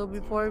 Though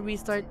before we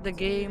start the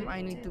game,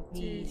 I need to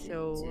pee,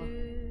 so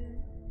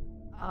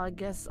I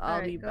guess I'll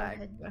Alright, be go back.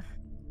 ahead.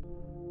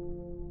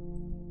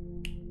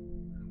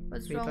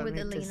 What's Wait, wrong let with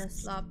me Elena's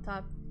just-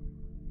 laptop?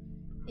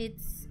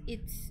 It's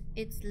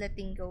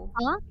letting go.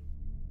 Huh?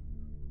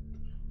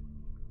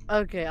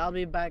 Okay, I'll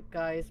be back,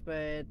 guys,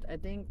 but I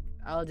think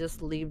I'll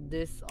just leave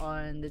this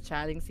on the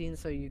chatting scene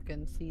so you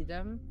can see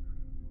them.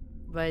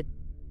 But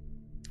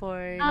for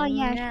Oh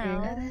yeah, now,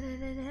 sure.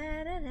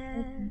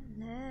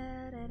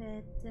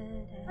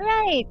 All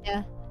right.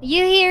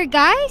 You here,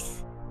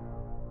 guys?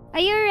 Are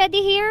you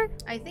already here?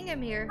 I think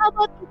I'm here. How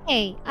about you,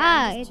 Kay?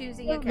 I'm just it's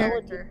choosing a still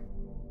character.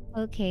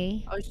 loading.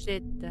 Okay. oh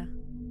shit.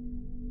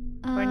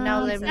 For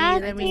now, let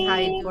me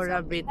hide for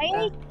a bit.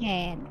 I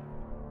can.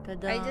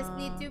 Ta-da. I just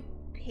need to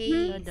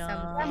pay Ta-da.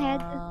 something. ahead.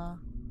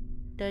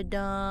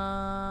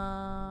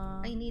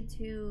 Ta-da. I need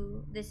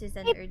to. This is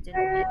an It urgent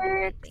matter,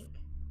 I works. think.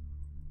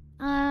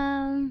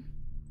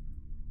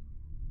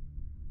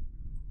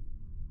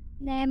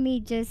 Let me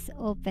just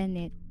open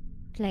it.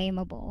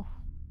 Claimable.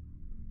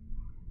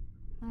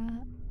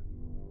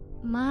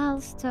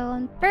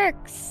 Milestone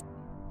perks.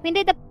 We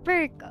need a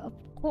perk, of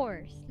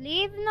course.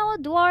 Leave no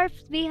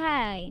dwarfs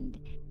behind.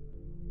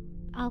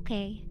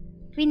 Okay,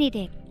 we need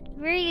it.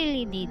 We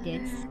really need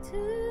this.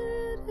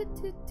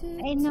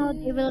 I know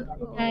they will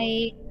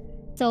die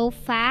so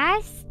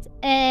fast,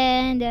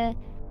 and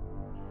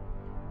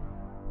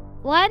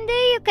one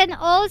day you can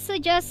also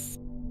just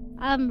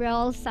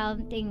roll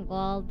something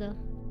gold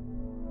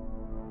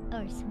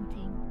or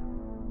something.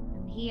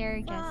 I'm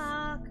here just.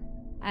 Fuck.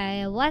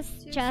 I was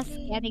just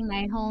Seriously? getting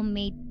my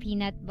homemade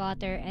peanut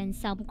butter and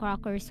some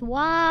crackers.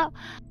 Wow!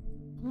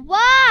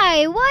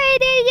 Why? Why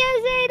did you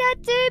say that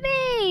to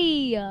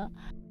me?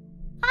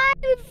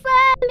 I'm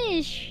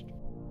famished.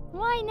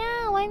 Why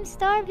now? I'm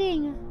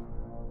starving.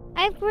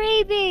 I'm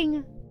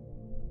craving.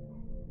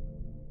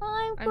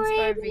 I'm I'm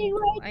craving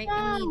starving. right I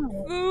now.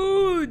 need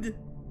food.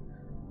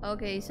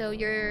 Okay, so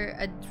you're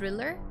a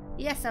driller?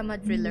 Yes, I'm a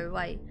driller.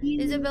 Why?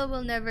 Isabel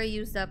will never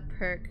use that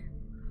perk.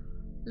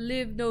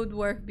 Leave no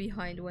dwarf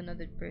behind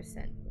 100%.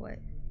 What?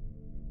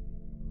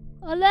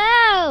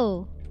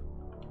 Hello!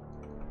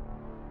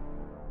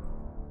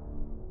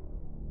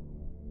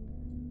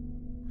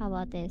 How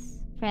about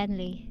this?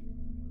 Friendly.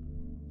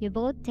 You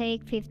both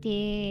take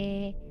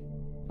 50%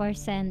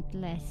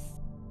 less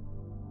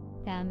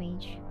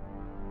damage.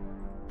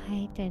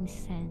 Heightened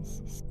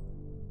senses.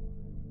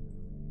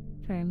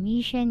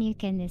 Permission, you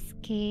can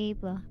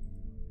escape.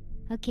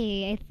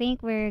 Okay, I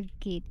think we're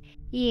good.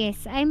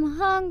 Yes, I'm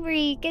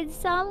hungry. Can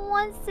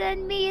someone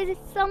send me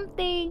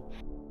something?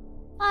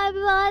 I'm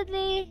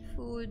badly.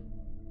 Food.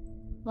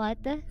 What?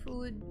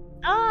 Food.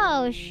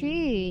 Oh,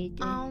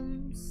 shoot.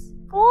 Alms.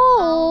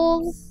 Cool.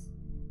 Alms.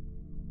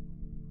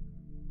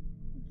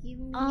 Give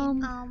me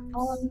Um,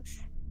 alms.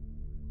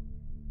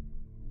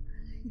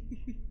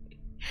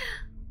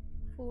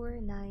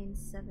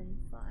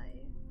 4975.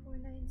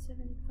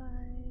 4975.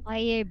 Why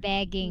you're Give me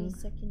begging? a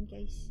second,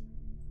 guys.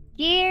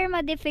 Gear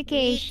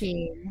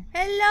modification.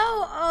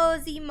 Hello,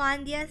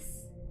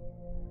 Ozymandias.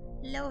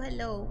 Hello,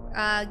 hello.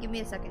 Give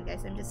me a second,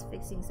 guys. I'm just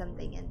fixing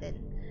something and then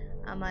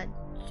I'ma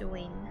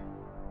join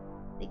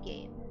the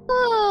game.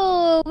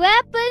 Oh,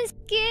 weapon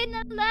skin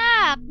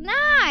unlocked.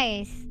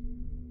 Nice.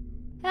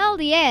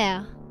 Hell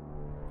yeah.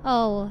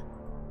 Oh,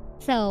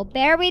 so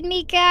bear with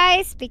me,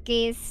 guys,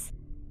 because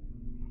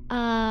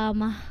I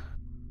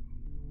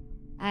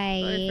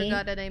I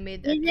forgot that I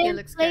made a didn't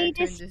Kaylex play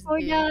character in this this for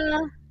game.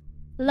 the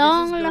This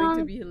long, is going to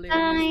long be hilariously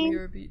time.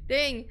 RP.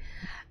 Dang.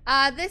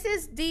 This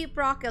is Deep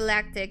Rock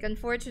Galactic.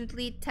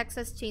 Unfortunately,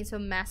 Texas Chainsaw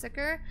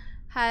Massacre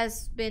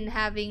has been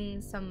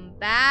having some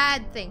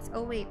bad things.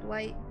 Oh wait,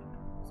 why?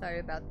 Sorry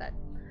about that.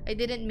 I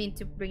didn't mean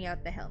to bring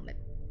out the helmet.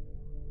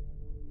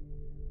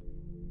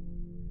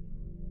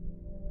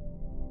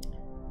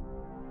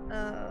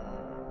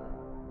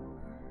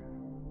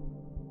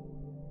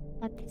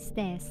 What is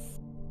this?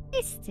 What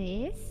is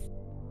this?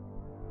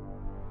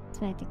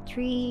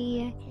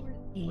 23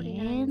 and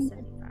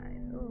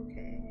 49.75.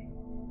 Okay.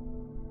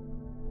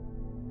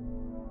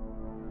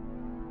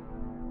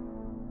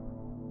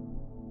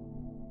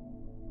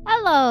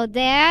 hello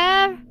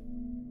there.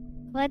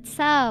 What's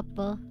up?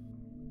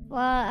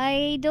 Well,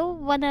 I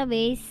don't wanna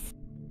waste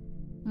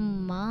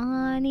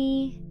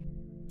money,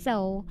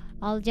 so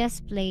I'll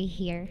just play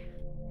here.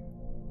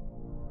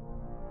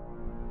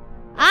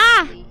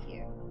 Ah! Stay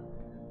here.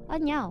 Oh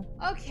no.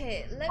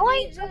 Okay, let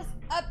Oink. me just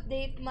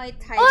update my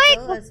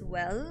title as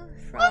well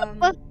from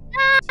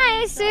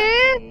Nice, Chainsaw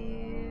sir.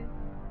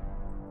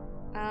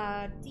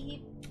 to,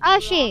 Deep Oh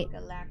Rock shit.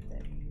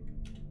 Galactic.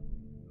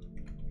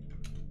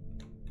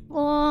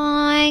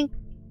 Boing.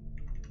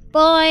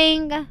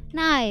 Boing.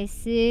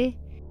 Nice.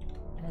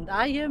 And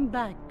I am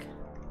back.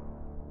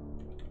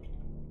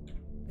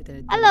 Wait, I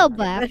did Hello, it.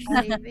 Buck.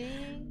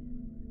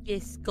 Saving.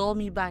 Yes, call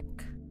me back.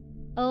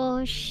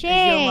 Oh Yuma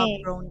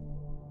shit. prawn.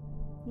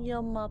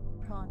 Yuma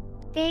prawn.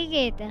 Take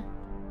it.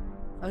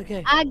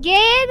 Okay,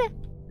 Again?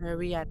 where are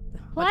we at?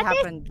 What is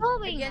happened?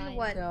 going Again, on?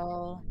 what?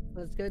 So,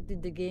 let's go to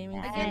the gaming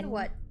Again, scene.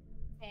 what?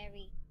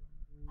 Very.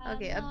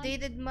 Okay,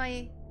 updated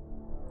my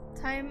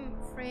time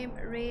frame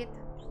rate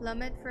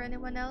plummet for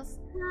anyone else.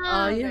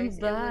 I Okay, am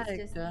so it was back.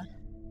 just-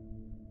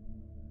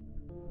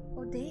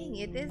 Oh dang,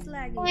 it is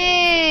lagging.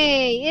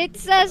 Hey, it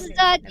says Okay,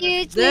 that never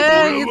you mind.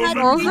 Dang, Well, it's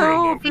over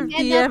also here.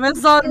 50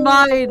 MS on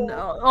mine.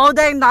 Oh,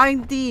 dang,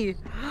 90.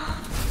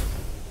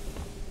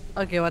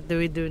 Okay, what do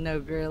we do now,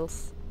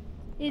 girls?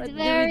 It's What do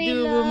we very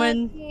do,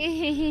 woman?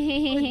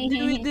 lucky. What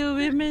do we do,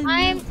 women?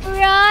 I'm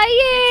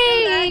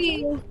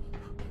crying.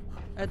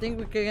 I think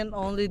we can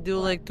only do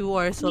like 2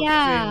 hours of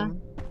Yeah. stream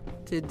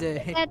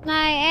today. At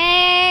my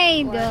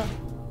end. What?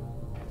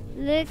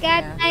 Look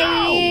at Yeah.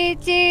 my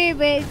YouTube.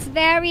 It's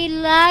very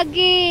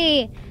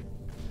laggy.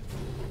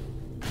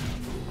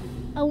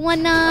 I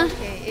wanna.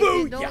 Okay, if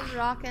you don't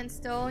rock and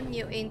stone,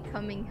 you ain't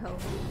coming home.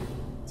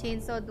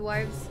 Chainsaw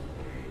dwarves.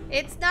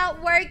 It's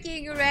not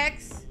working,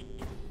 Rex.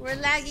 We're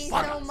lagging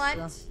so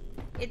much.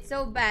 It's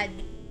so bad.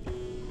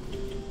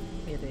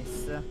 It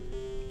is.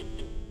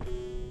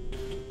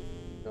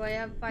 So I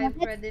have 5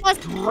 credits.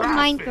 Let's for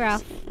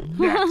Minecraft.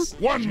 Next,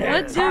 one more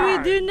What do we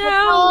time. do The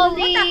now?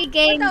 only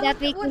game what that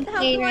we the- can how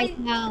play do I- right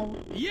now.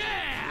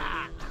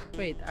 Yeah!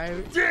 Wait,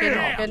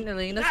 Damn! can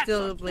Elena That's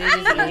still a play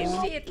this game?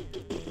 Oh, shit.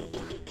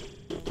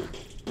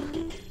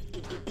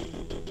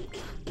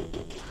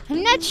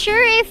 I'm not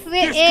sure if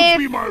This could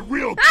be my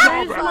real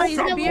job Where's at my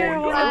some beer?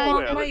 point. I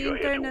want Well, my you're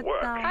here to internet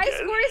work. now. High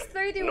score is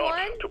 31?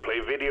 Not to play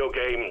video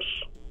games.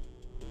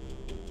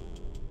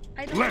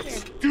 I don't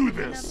Let's care. do I'm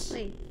gonna this.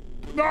 play.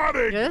 Not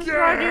Just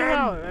try this again!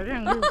 out. I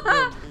think this is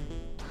good.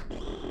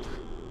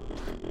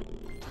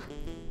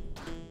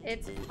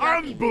 It's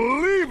Flappy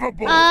Bird.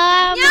 Unbelievable!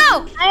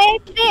 No!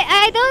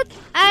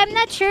 I'm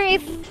not sure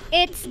if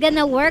it's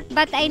gonna work,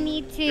 but I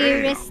need to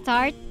Damn.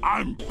 restart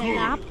I'm the good.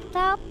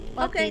 laptop.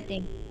 What do you Okay.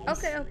 think?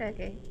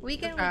 Okay. We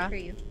can Okay. wait for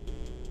you.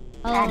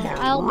 Oh, I'm a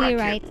I'll be rocket.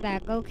 right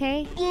back,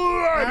 okay?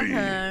 Bloody!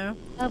 Okay.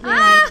 I'll be Ah!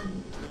 right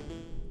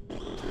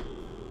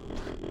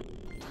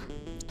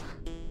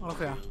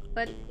Okay.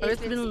 But Oh, if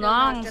it's it's been still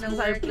long not gonna since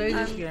I work, played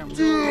this game.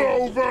 Do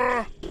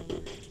over!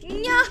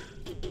 Nya!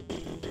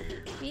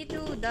 Me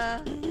too, duh.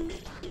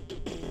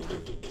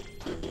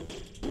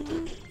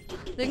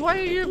 Then why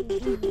are you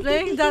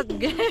playing that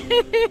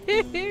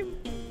game?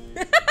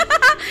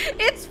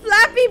 It's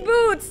Flappy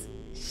Boots!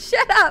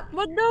 Shut up!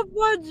 What the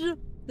fudge?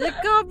 They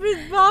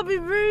copied Bobby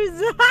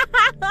Breeze.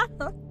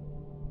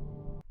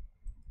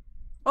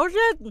 Oh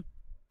shit!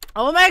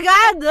 Oh my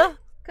god!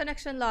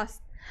 Connection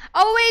lost.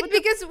 Oh wait,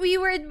 because we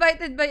were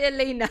invited by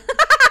Elena.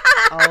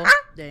 Oh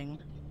dang!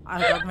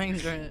 I got my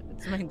internet.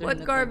 It's my internet.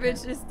 What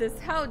garbage is this?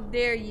 How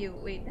dare you?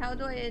 Wait, how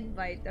do I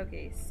invite?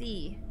 Okay,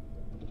 C.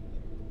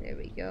 There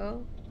we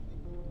go.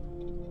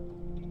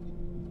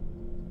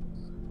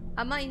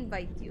 I'ma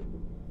invite you.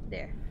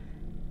 There.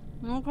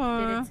 Did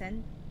Okay. it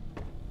send?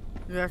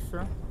 Yes,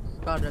 sir.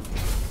 Got it.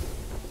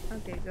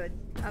 Okay, good.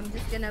 I'm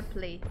just gonna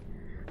play.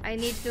 I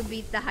need to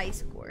beat the high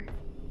score.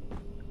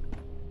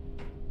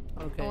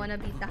 Okay. I wanna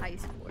beat the high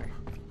score.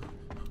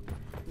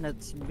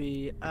 Let's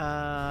be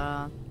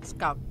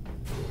scout.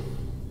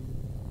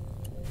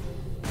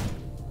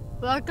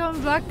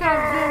 Welcome back,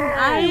 Captain.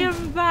 I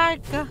am back.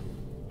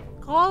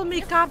 Call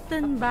me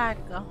Captain back.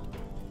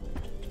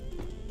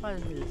 What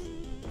is this?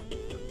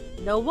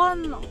 The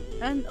one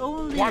and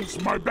only. Watch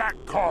my back,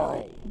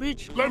 Carl.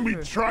 Bitch. Let me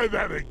try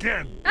that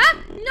again. Ah!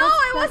 No,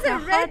 I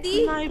wasn't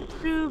ready. Knife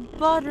through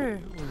butter.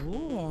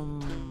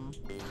 Ooh.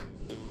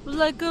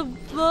 Like a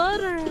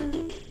butter.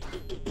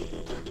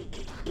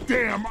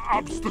 Damn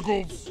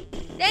obstacles.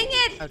 Dang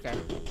it! Okay.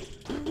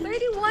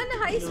 31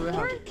 high Do we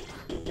score?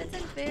 That's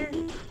unfair.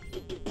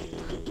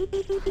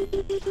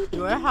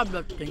 Do I have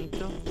that thing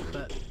too?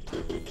 But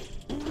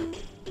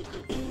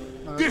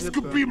This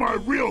could be my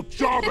real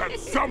job at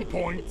some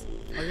point.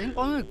 I think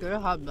only girl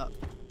have that.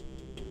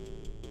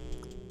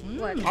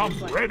 What?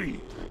 I'm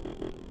ready.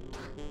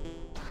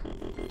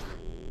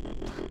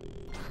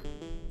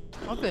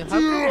 Okay, how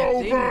Do can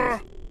I save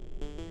over.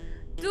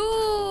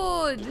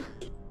 Dude!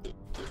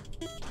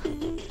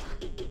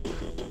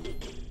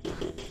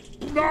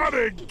 Not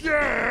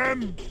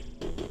again.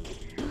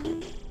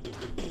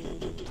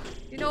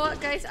 You know what,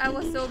 guys? I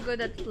was so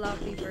good at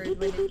Fluffy Bird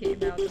when it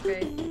came out,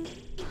 okay?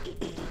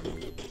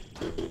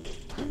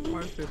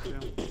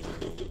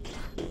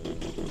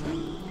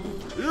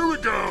 Here we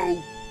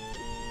go.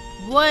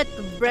 What?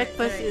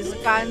 Breakfast Alright, is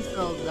what's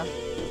cancelled.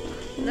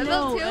 Level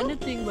No, 2?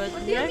 anything but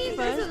What do you mean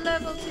there's a breakfast.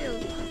 level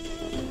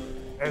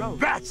 2? And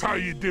that's how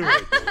you do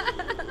it.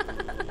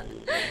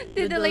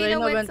 Did Did Elena Elena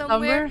went went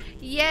somewhere? somewhere?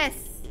 Yes.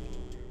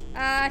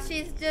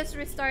 She's just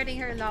restarting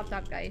her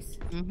laptop, guys.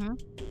 Mm-hmm.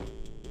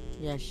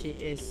 Yeah, she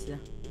is.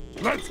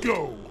 Let's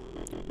go.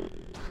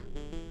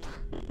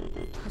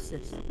 What's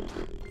this?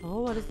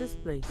 Oh, what is this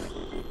place?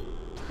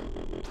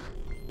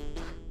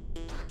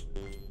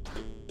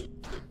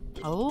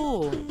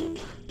 Oh,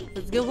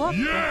 let's go up.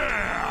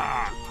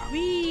 Yeah.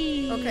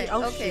 Whee! Okay,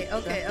 Oh, okay, shit.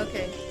 okay,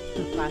 okay.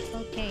 Too fast.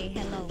 Okay,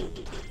 hello.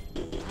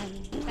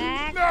 I'm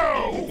back.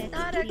 No! Let's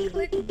Not a see.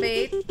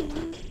 clickbait.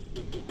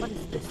 What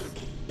is this?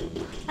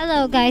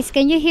 Hello, guys.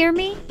 Can you hear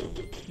me?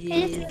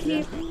 Yes.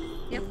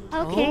 Yep.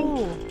 Okay.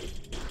 Oh.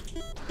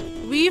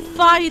 We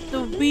fight,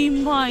 we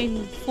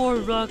mine for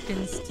rock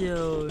and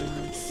stone.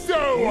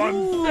 So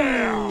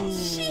unfair.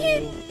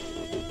 Shit.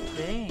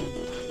 Dang.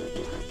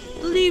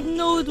 Leave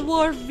no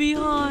dwarf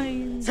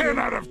behind. 10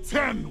 out of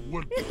 10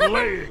 would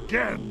play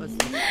again. What's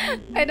this?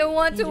 I don't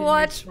want to Engineer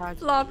watch track.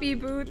 Floppy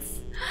Boots.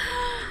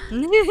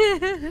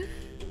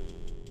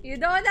 You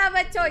don't have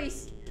a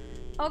choice.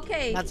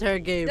 Okay. That's her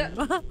game.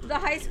 The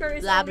high score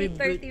is Flabby only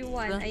Boots.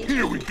 31. I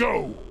Here we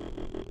go.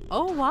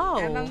 Oh wow.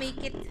 I'ma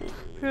make it.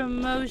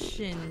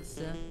 Promotions.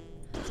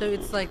 So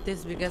it's like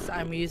this because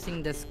I'm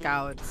using the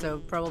scout. So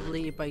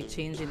probably if I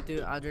change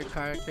into other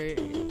character,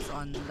 it's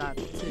on that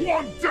too.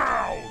 One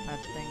down. I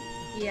think.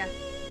 Yeah.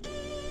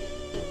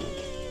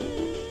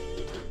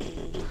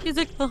 He's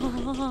like, Who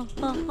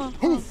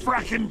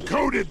fracking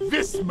coded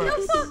this No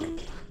mess? fuck.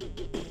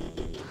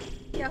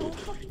 Yeah, who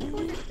fucking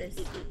coded this?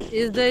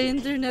 is the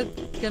internet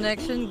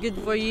connection good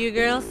for you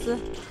girls?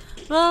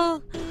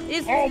 Well,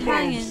 it's Almost.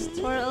 hanging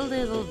for a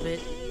little bit.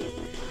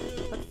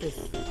 What's this?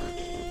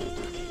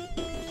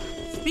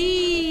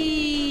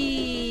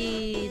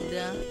 Speed.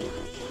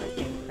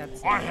 Okay,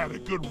 that's I had a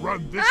good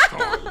run this time.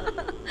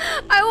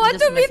 I want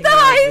Just to beat messing the around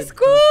high with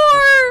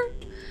score.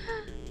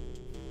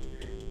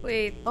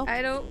 Wait, Oh.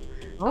 I don't.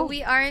 Oh.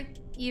 We aren't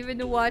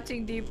even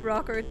watching Deep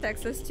Rock or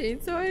Texas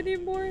Chainsaw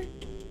anymore.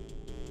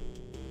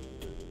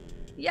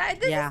 Yeah,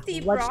 this is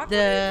Deep watch Rock. the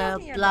What are you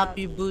talking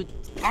floppy about? boot.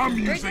 I'm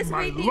We're using just my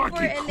waiting lucky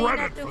for Elena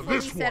credit to for fully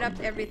this set one. up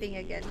everything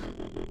again.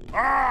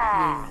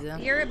 Ah!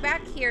 Please. You're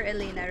back here,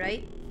 Elena,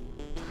 right?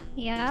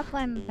 Yep,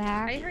 I'm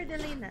back. I heard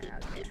Elena.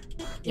 Okay.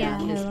 Yeah, Yeah,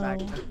 he's hello.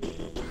 back.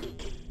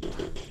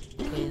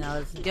 Okay, now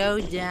let's go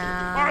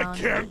down. I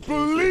can't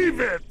believe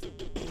it!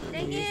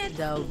 Dang This it!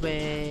 the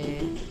way.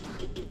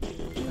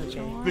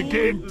 Okay. The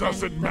game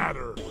doesn't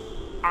matter.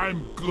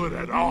 I'm good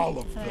at all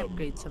of Can I them.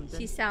 upgrade something?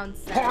 She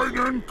sounds sad.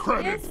 Hard-earned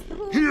credit. Yes,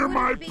 who Hear wouldn't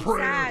my be prayer.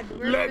 sad?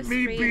 We're Let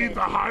me be frustrated.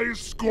 the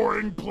highest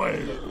scoring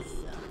player.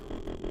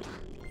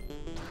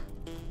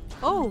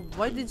 Oh,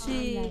 why did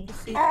she? nice.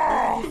 Why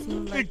Oh, did it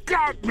seem like it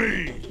got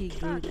me! he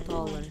grew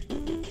taller?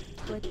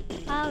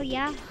 Oh,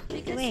 yeah.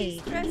 Because Wait.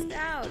 she's stressed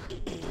out.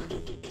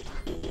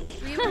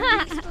 We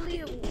were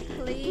peacefully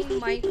playing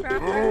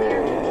Minecraft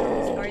earlier before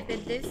we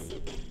started this.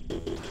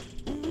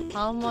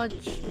 How much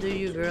do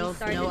you girls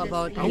started know this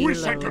about I video.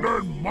 wish I could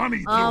earn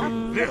money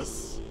doing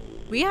this.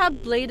 We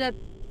have played it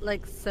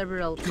like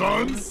several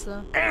Guns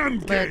times,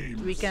 and but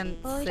games. we can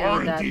say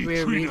R&D that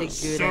we're treat really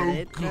us good so at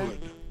it. good.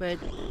 But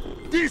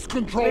These we're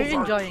controls are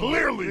enjoying it.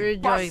 clearly We're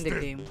enjoying busted. the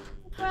game.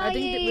 I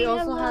think that we Crying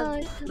also a had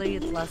lot.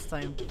 played it last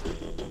time.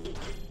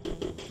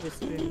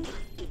 Whispering.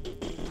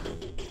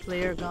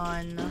 Flare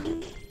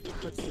gun.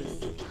 What's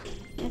this?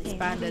 Okay,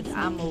 Expanded let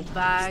me ammo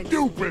bag.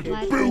 Stupid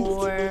What? boot.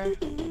 For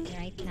see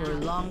right for now.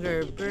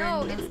 longer burn.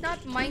 No, it's not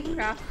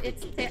Minecraft.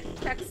 It's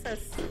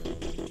Texas.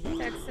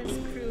 Texas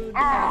crude.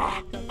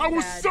 Ah, I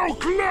was bad. so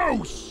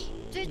close!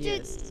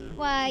 Yes.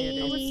 Why?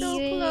 Yeah, I was so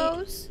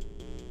close.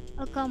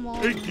 Oh, come A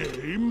on.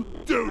 game?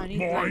 Don't I need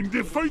mind like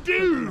if I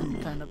do.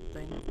 kind of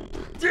thing.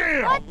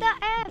 Damn! What the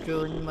F?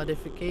 Drone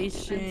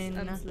modification.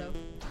 I'm slow.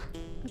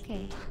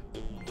 Okay.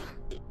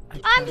 I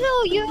I'm can't-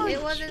 so huge.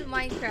 It wasn't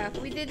Minecraft.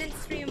 We didn't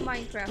stream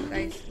Minecraft,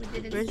 guys. We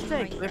didn't Where's stream the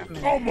Minecraft.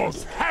 equipment?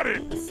 Almost had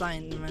it!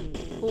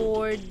 Assignment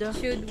board.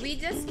 Should we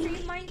just stream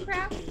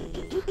Minecraft?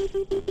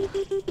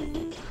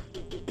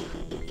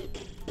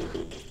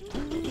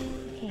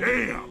 Okay.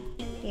 Damn!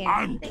 Here.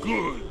 I'm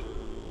good!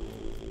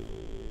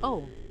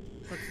 Oh,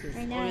 what's this?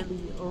 Right now,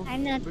 Oily oak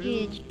I'm not brew.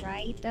 huge,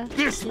 right?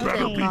 This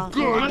better Okay. be Oh,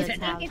 good! let's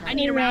have It's that. I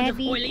need a round of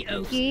already oily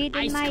oats. good in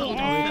Ice my cold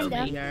end.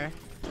 over Here.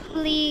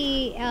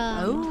 Hopefully,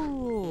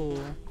 Oh.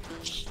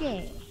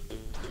 shit.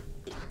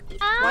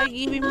 Why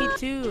giving me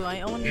two?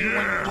 I only Yeah.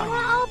 want I one.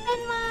 wanna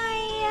open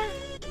my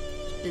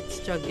Let's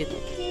chug it.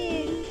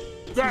 thing.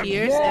 That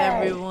Cheers, wall!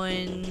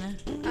 everyone.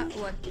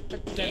 What?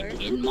 What's Get better?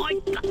 in my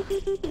gut.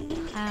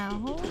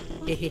 Ow.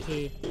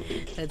 Hehehe.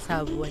 Let's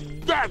have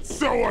one. That's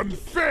so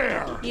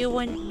unfair! You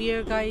want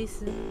beer,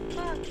 guys?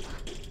 Fuck.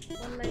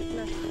 One life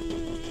left.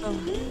 Oh.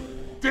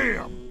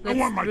 Damn! I Let's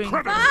want my drink.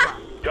 credits back!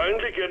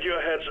 Kindly get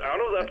your heads out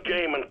of that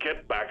game and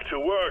get back to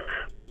work.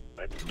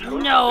 I told you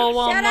No, I this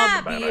want Shut my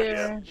up! bad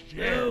beer.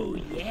 Oh,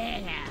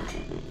 yeah.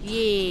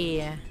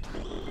 Yeah.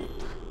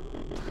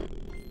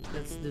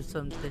 Let's do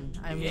something.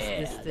 I miss Yeah,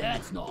 this thing.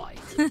 that's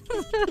nice.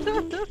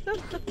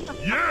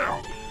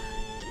 Yeah!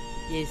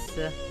 Yes.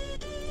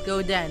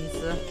 Go dance.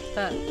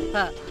 Ha,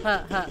 ha,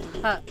 ha, ha,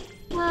 ha.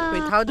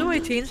 Wait, how do I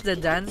change the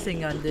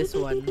dancing on this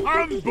one?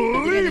 I think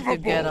I need to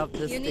get Unbelievable! up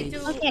the You need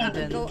stage. to Okay.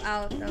 then. go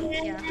out of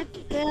yeah.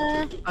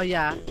 Let's Oh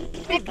yeah.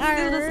 check It's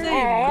still the our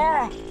same.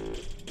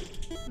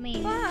 Aww!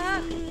 main.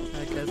 Fuck.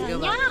 Okay, let's go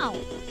back. Now.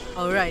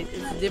 Alright,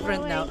 it's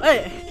different now.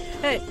 Hey!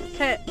 Hey!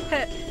 Hey!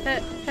 Hey!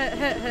 Hey! Hey!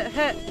 Hey!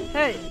 Hey!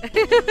 Hey!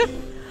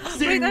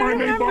 Seeing Wait, I my name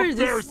remember up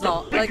there this is the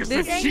song, like biggest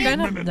this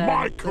kind achievement of in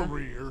my dance.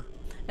 career.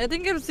 I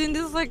think I've seen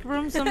this like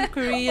from some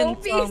Korean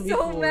OP song is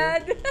so before.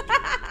 mad.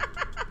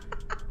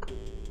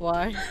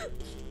 Why?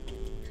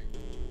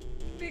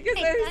 Because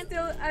Hey,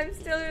 I'm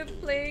still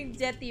playing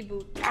Jetty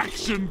Boot.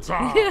 Action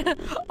time!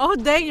 Oh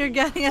dang, you're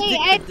getting Hey,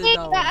 addicted I to think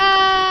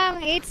that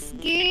one. it's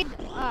good.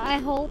 I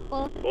hope.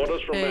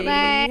 Orders from Hey,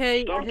 management.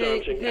 hey, Stop hey,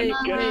 dancing hey,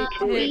 and get hey,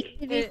 to hey,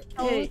 it.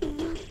 hey,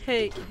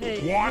 hey, hey, hey,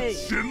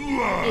 Watch and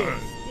learn!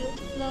 Yes. Still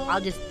slow.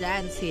 I'll just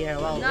dance here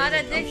while Not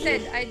waiting.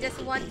 addicted. I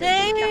just want to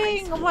Dang!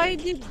 die. Why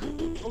did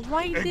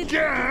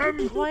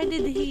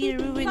Again! he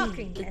ruin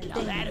Fucking the hell. Now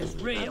thing? that is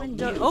real. I'm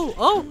enjoy-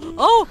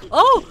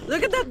 oh!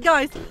 Look at that,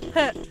 guys!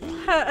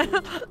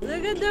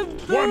 Look at the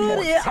booty! One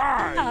more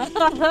time!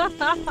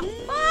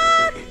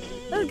 Fuck!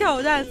 Let's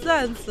go,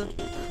 dance!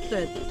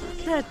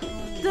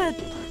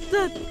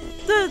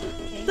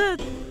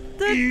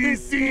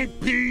 Easy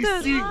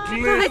peasy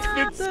glitch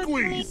and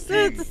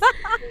squeezy!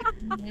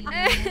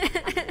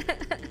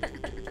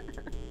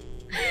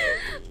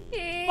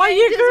 Why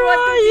you I just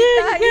want to beat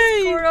the crying, high Kay?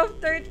 score of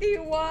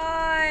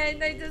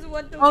 31. I just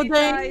want to Oh, beat the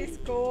dang. high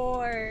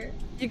score.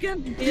 You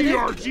can beat it.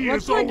 DRG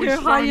What's is like always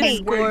your highest finding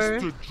score?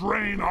 ways to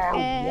drain our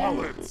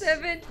wallets.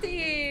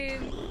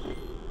 17.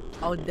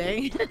 Oh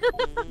dang.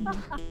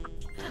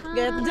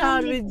 Get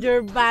down with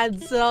your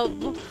bad self.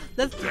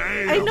 That's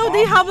Damn, I know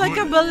they I'm have like a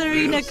good at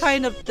ballerina this.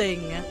 kind of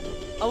thing.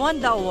 I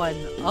want that one.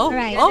 Oh,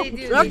 Right. oh, They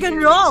do, rock they and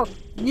do. roll.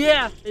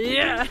 Yeah.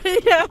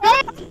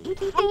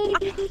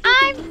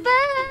 I'm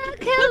back.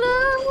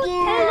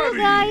 Hello,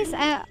 guys.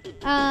 Yeah,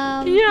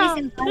 Please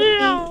invite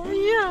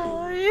me.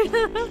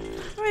 yeah.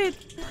 Wait.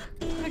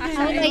 Okay,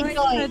 How will I invite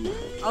join? her.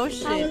 Oh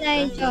shit. How will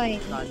I that's join?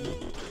 done.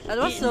 That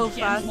was so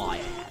Getting fast. my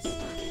ass.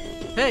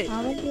 Hey,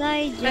 How would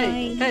I join?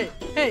 hey, hey,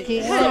 hey, Okay,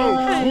 hey, oh,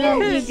 hey, there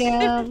hey. we go.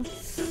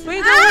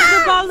 Wait, that was the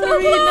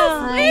ballerina.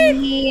 I'm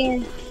here.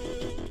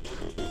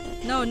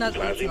 No, not that's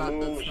Classy not.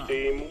 moves, That's not.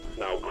 team.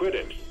 Now quit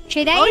it.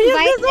 Should I Oh, yes,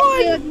 invite this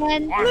one. you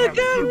again? I Look have at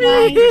good me.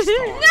 luck this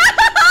time.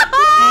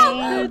 I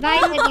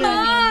invited you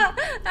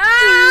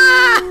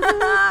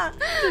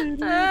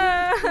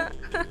again.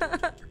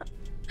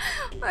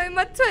 I'm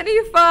at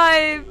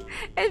 25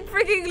 and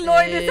freaking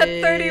Lord is at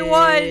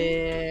 31.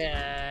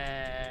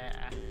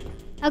 Yeah.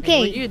 Will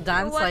Okay. you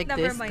dance What? like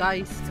Never this, mind.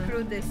 guys?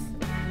 Screw this.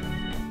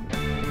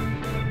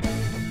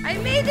 I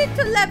made it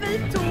to level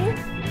 2.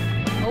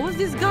 What was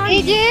this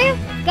guy? Did you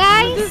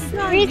guys This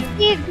guy.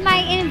 receive my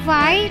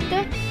invite?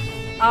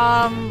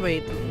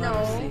 Wait. No.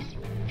 Let me see.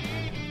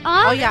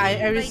 Huh? Oh yeah, I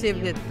Invite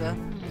received you. it.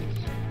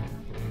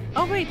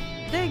 Oh wait,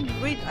 dang,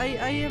 wait,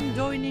 I am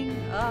joining.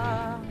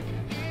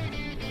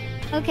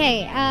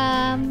 Okay,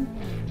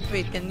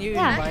 Wait, can you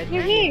yeah, invite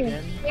you're me here.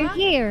 again? You're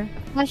here.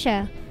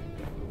 Masha.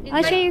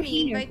 Invite show you me,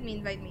 here.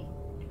 invite me.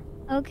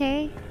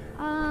 Okay.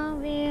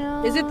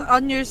 Will... Is it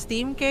on your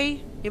Steam,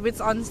 Kay? If it's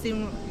on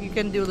Steam, you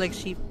can do like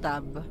sheep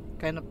tab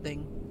kind of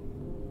thing.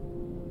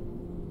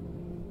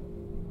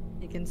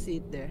 You can see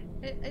it there.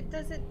 It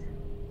doesn't.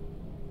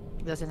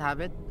 Doesn't have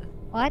it?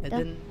 What? I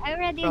didn't I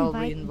already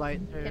probably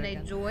invited. invite her. Can I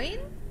again. join?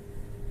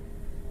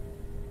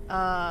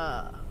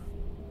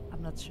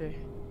 I'm not sure.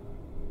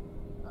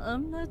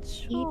 I'm not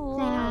sure.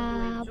 How do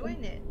I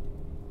join it?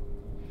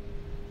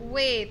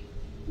 Wait,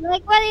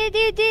 Like what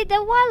you did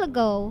a while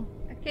ago.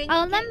 I Can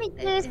Oh, let me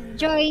just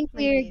join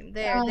my your. name.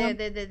 There.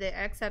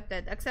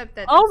 Accepted.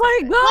 Oh my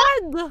accepted.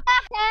 god!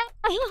 I'm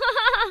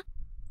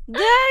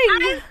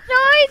Dang!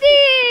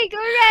 joining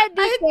already.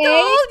 I Kay.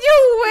 told you,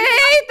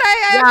 wait! I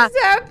Yeah.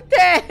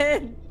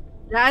 accepted!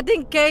 Yeah, I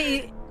think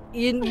Kay,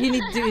 you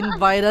need to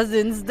invite us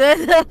instead.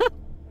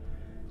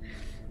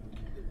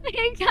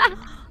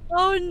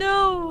 Oh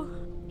no!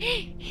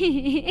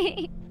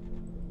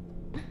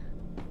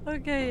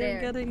 Okay, There,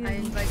 I'm getting I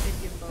in. invited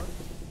you both.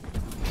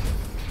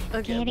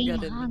 Okay, I'm Getting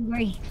getting in.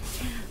 hungry.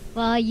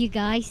 Well, you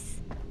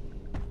guys,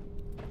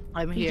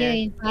 I'm did here.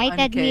 you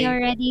invited me Kay.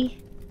 already?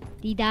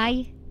 Did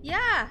I?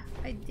 Yeah,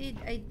 I did.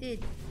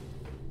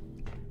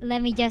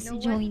 Let me just You know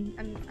what? join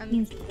I'm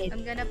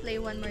instead. gonna play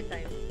one more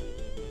time.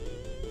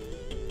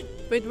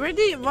 Wait,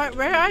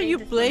 where are you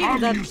playing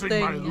I'm that using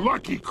thing? my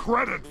lucky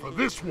credit for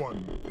this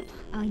one.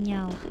 Oh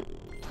no.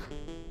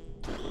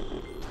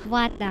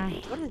 What the?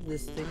 What is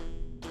this thing?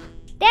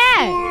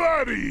 There!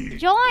 Bloody!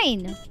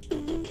 Join!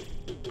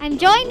 I'm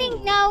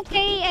joining now,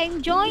 Kay.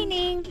 I'm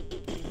joining.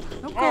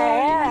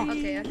 Okay.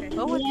 Okay.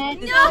 Oh, what's Yes,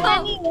 this?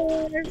 I'm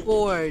here.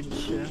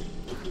 Forge.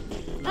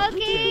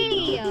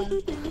 Okay.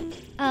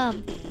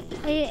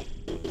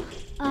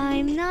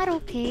 I'm not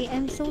okay.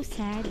 I'm so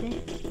sad.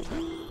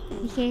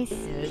 Because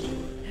Yes.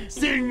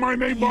 Seeing my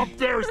name up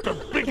there is the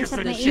biggest Because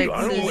of my achievement.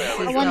 I'm age. aware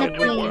I that wanna you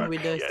play. work,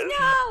 with us. yes?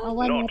 I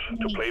wanna Not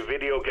to play. play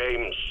video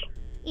games.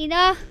 You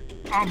know,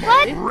 I'm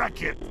What? a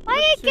wreck it.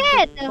 I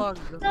get. Fuck.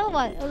 So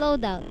what?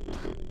 Loadout.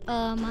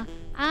 I'm an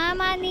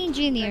I'm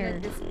engineer. gonna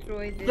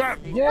destroy this. That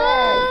video.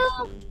 wall!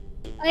 Oh,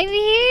 I'm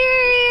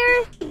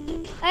here.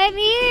 I'm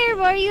here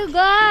for you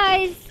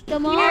guys.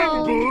 Come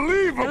on.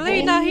 Unbelievable!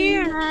 Elena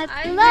here. Not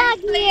I'm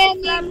lucky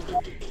playing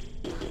anymore.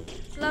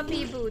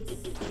 Fluffy boots.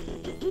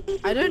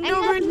 I don't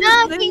know I'm where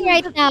not this logging thing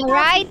right is. now,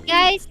 right,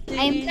 guys?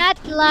 I'm Thingy. not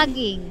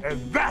logging. And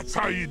that's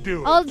how you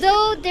do it.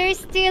 Although there's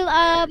still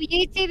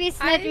YouTube is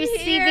not I'm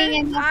receiving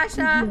here, enough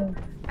Asha. video.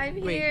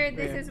 I'm Wait, here.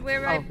 This where? is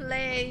where I Oh.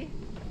 play.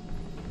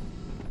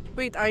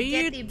 Wait, are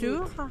you Getty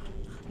too? boot.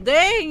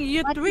 Dang,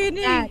 you What is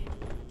twinning. that?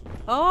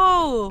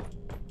 Oh.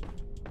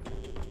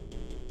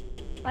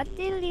 What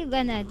are you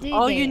gonna do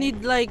Oh, there? you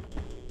need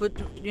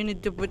you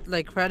need to put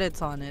like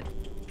credits on it.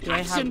 Do I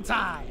have?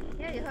 time.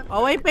 Yeah, you have.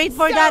 Oh, I paid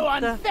for So that.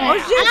 unfair. Oh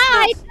shit.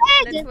 Ah, I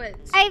Let's said! switch.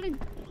 I'm...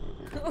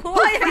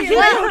 Why are you Yeah.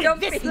 not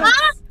jumping? This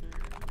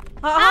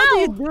How do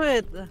you Ow. do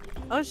it?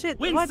 Oh shit.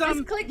 Win What? some,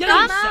 Just click the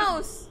lose some.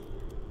 mouse.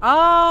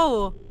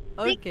 Oh.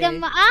 Click Okay.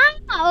 the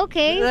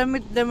okay. Let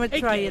me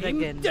try it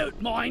Again, again.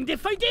 Don't mind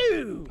if I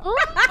do. Oh.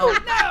 Oh.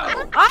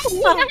 No.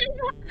 Oh.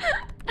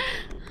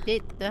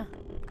 Shit.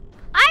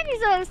 I'm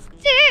so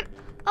stupid.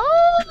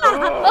 Oh.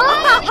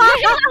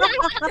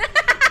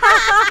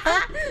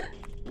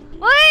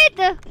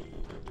 Wait.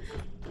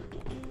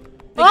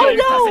 Oh Again, it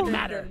no. doesn't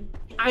matter.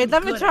 Wait,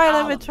 let me try.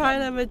 Let me try.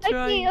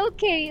 Okay,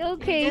 okay, You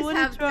okay. just wanna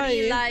have try 3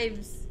 it?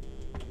 lives.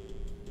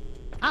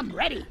 I'm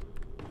ready.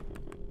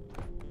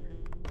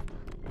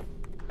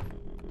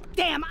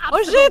 Damn.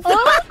 Oh shit.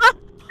 Oh,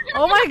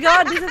 Oh my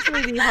god, this is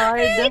really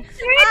hard. it's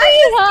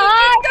really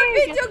hard. The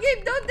video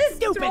game, don't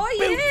destroy Stupid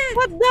boot. it.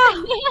 What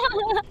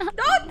the?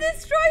 Don't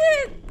destroy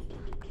it.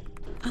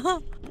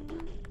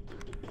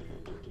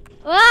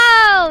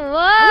 Wow,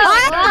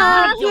 wow,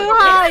 wow. Too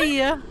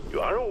high. You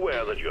are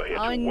aware that you're here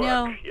Oh, to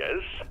no. work,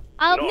 yes?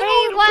 I'll No,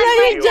 play no, one play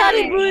more video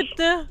Johnny time. games.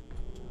 Boot.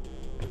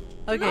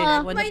 Okay,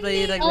 Oh, wanna my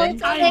play it knee. again?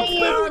 It's I'll on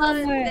play it the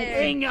one more. there.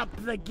 Bring up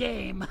the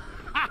game.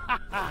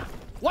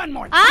 One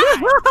more time.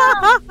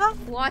 Ah!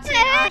 Watching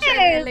Ash and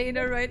Hey.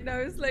 Elena right now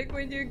is like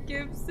when you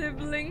give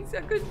siblings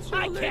a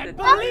controller can't that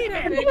believe doesn't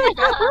it. have any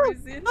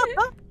batteries in it.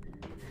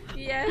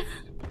 Yes.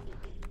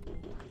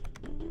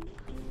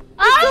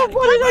 Oh,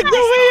 What is like the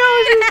way I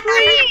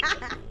was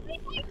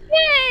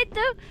shit!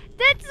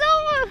 That's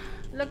so...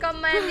 Look at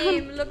my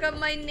name. Look at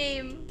my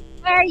name.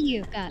 Where are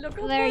you, Kat? Look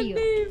at Where my are you?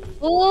 name.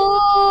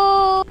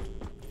 Oh!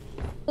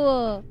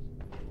 Oh,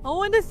 I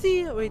wanna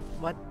see. Wait,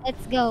 what?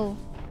 let's go.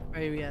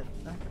 Where are we at?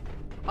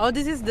 Oh,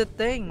 this is the I'm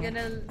thing.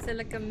 gonna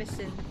select a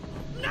mission.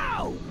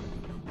 No.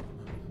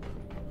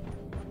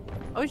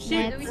 Oh Where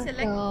shit. do we Let's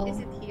select? go. Is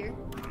it here?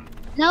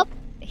 Nope,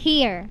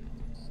 here.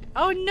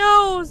 Oh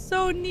no,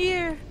 so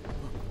near.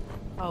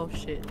 Oh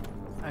shit.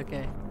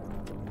 Okay.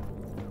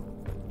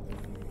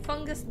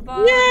 Fungus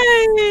bugs.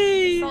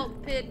 Yay!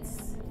 Salt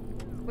pits.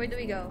 Where do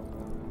we go?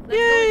 Yay!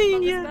 Let's go with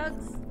fungus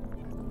bugs.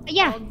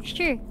 Yeah, Bugs.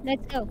 sure.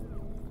 Let's go.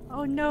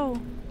 Oh no.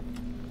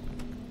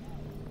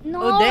 No,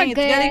 Oh dang, we're it's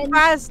getting good.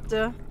 fast.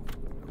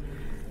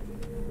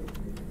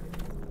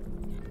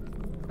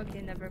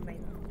 Okay, never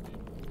mind.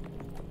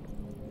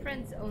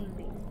 Friends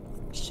only.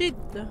 Shit.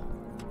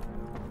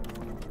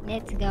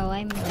 Let's go.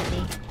 I'm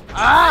ready.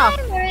 Ah!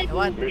 I'm ready.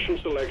 What? Mission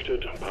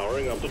selected.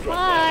 Powering up the drop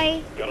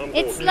Bye. pod. Get on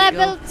board. It's we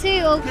level 2,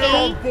 Get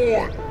okay? on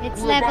board.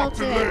 It's We're level about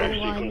 2, to land.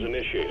 Sequence everyone.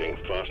 initiating.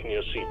 Fasten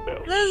your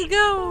seatbelts. Let's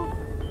go.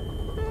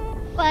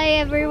 Bye,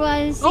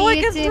 everyone. See Oh, I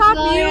you can slap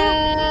you.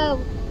 tomorrow.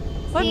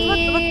 What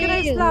can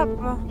I See slap?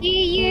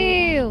 See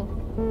you.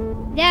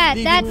 Yeah,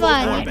 Did that you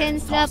one. move You on? can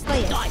slap for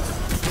you.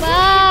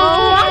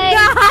 Oh, what Bye.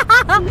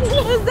 the?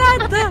 Is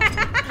that?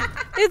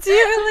 It's you,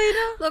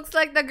 Elena. Looks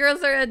like the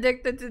girls are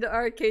addicted to the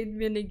arcade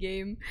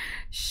minigame.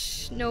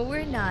 Shh, no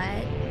we're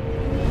not.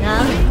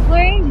 No,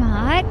 we're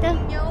not.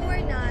 No,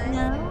 we're not.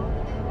 No.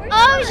 We're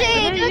Oh not.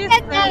 shit! There Look is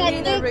at that.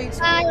 Elena Look, rage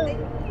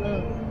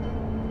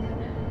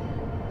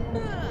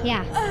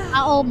yeah, I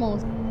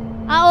almost. She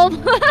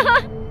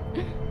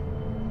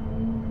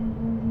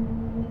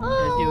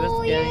was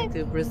Oh, getting yes.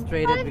 too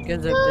frustrated I'm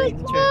because of so the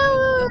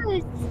internet.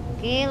 close.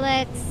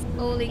 Kaylex.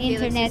 Holy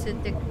Internet. Kaylex is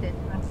addicted.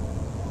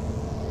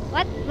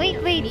 What? Wait,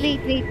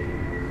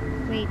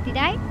 did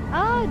I?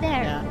 Oh,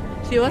 there. Yeah.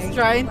 She was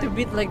trying to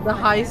beat like the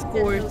high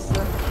scores.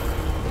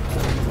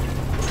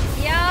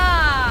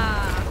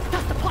 Yeah.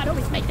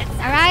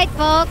 Alright,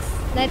 folks.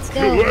 Let's Do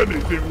go.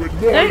 anything with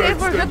more I legs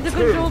forgot than the two.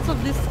 controls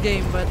of this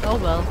game, but oh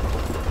well.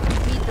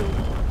 Me too.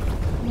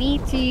 Me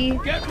too.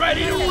 Get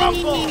ready to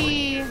rumble!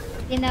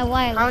 In a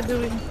while. How do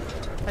we...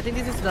 I think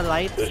this is the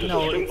lights. This is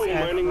No, a it's simple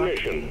mining F.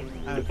 mission.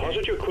 Okay.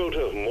 Deposit your quota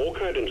of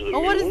morkite into the Oh,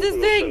 what is mule, this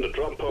we'll thing? send a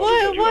drop pod to Why?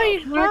 get you Why?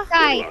 out. More Good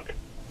kite. luck.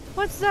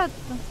 What's that?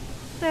 You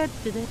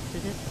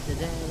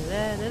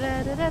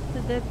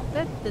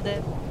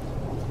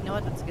know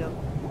what? Let's go.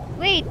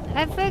 Wait,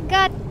 I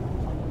forgot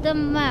the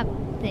map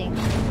thing.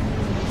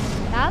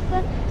 Stop.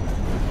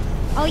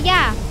 Oh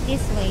yeah,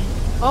 this way.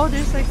 Oh,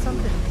 there's like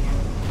something.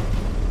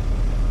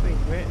 Wait,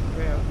 where?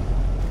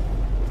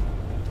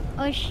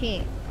 Oh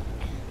shit.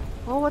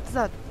 Oh, what's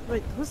that?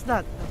 Wait, who's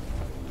that?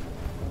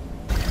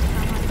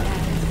 Come on,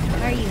 guys.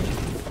 Where are you?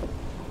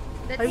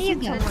 Let's I've see seen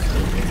if someone. let's see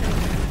if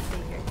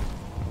someone here.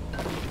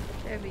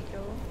 There we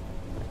go.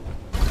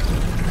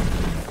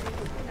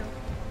 No.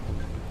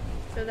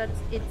 So that's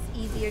it's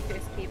easier to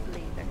escape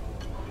later.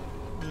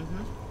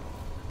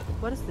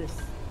 What is this?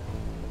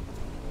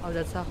 Oh,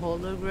 that's a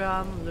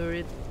hologram. Lure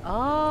it.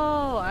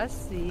 Oh, I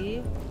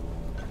see.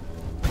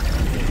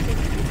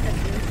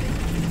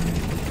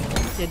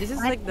 Yeah, this is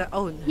What? like the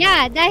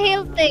Yeah, the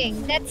hill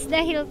thing. That's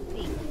the hill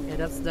thing. yeah,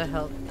 that's the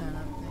health kind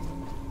of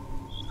thing.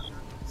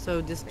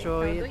 So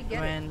destroy how do I it get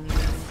it? when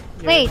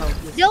your Wait,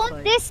 health is don't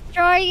like-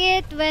 destroy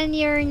it when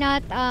you're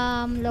not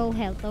low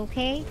health,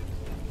 okay?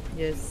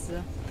 Yes.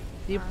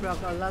 Deep Rock,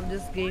 I love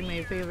this game.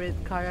 My favorite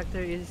character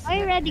is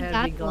I already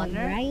got Heavy one,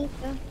 Gunner. right?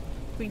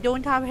 We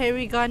don't have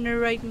Heavy Gunner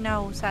right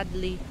now,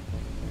 sadly.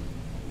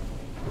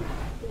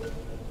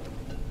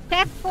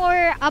 Check for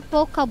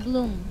Apoca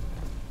Bloom.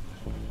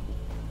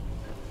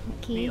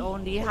 We Okay.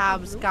 only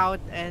have Scout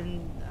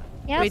and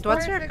Yeah, wait,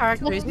 what's your perfect.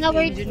 character? Is what's it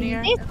our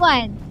engineer? This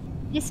one.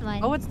 This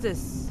one. Oh, what's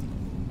this?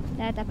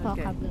 That Apoca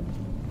okay. Bloom.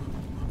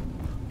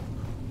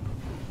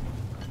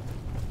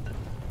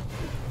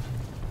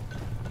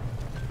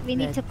 We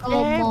need to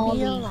call Molly.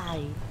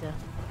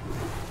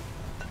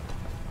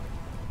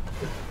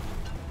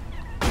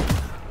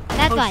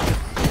 That Oh, one.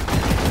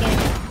 Get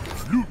it.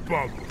 Loot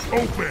bug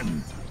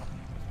opened.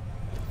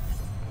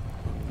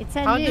 It's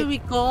a How do loot. we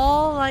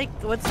call, like,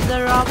 what's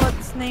the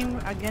robot's name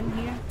again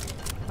here?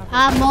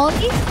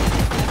 Molly? I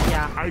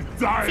Yeah.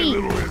 die a See.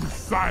 little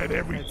inside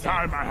every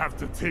time I have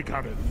to take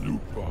out a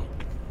loot bug.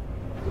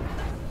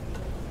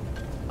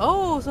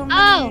 Oh, so Oh,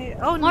 many.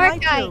 Oh, Morkai.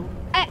 Nitro.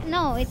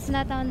 No, it's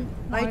not on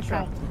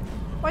Nitro. Morkai.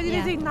 Why did Yeah.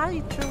 you say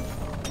Nitro?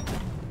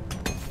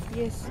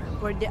 Yes,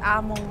 for the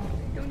ammo.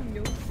 Don't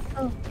know.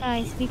 Oh,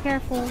 guys, be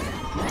careful.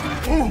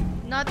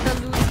 Not the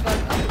loot bug.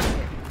 Oh,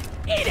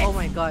 shit. Oh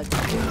my god.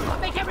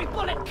 Make every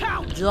bullet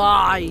count!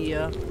 Die.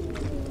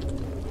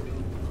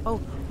 Oh,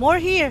 more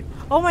here.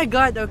 Oh my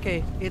god,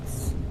 okay.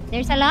 It's...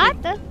 There's a lot.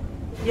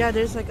 Yeah,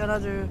 there's like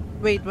another...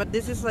 Wait, but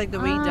this is like the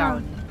way Ah.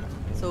 down.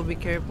 So be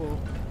careful.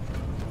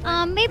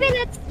 Maybe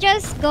let's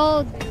just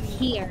go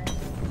here.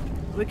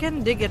 We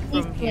can dig it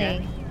This from here.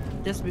 way.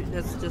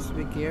 Let's just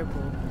be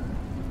careful.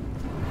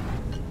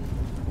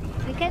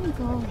 We can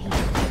go here.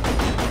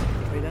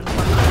 We don't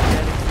want to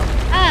get it.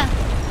 Ah,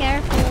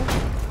 careful.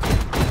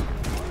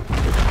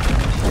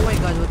 Oh my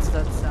god, what's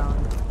that sound?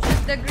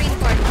 Shoot the green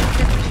part. Shoot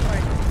the green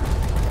part.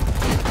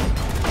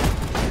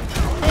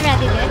 We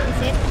already dead,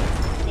 is it?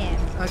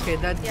 Yeah. Okay,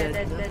 that's Yeah,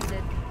 it. that's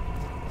it.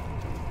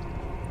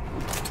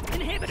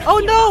 Inhibitor Oh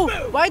here, no!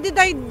 move! Why did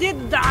I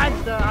did that?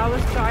 I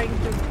was trying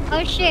to...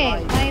 Oh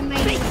shit, why am Be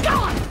I...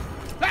 gone!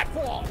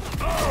 Platform!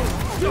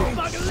 Loot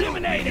bug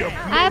eliminated!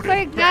 I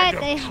forgot bag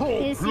of he's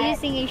troll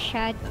using a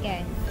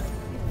shotgun.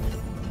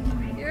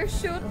 You're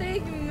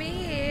shooting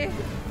me.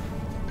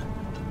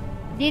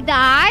 Did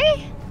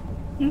I?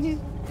 No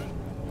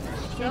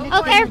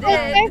Oh, one careful,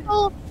 did.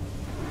 careful.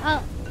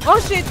 Oh, Oh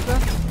shit!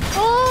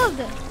 hold.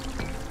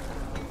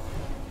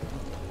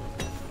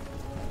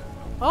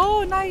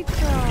 Oh,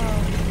 Nitro!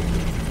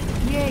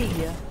 Yay!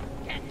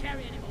 Can't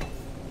carry anymore.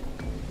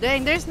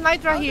 Dang, there's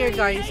Nitro here,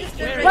 guys.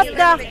 Where What is the?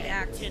 Perfect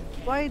axe.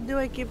 Why do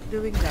I keep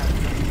doing that?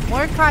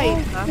 More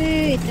kite, huh?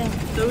 Good.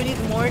 So we need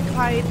more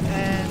kite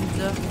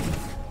and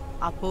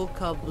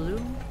Apoca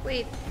Bloom.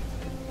 Wait.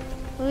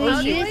 We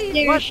Oh, shit. use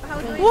their What?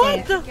 How do I What?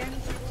 get it again?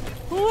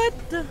 What?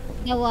 The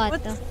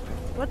what?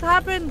 What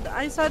happened?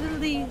 I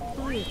suddenly...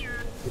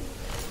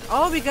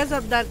 Oh, because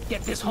of that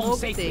Get this home smoke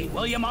safely, thing.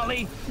 will you,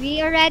 Molly?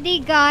 We already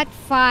got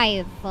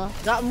 5.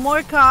 Got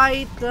more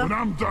kite. When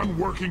I'm done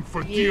working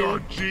for Yeah.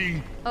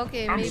 DRG,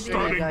 Okay, I'm maybe.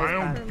 starting guys my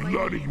own back.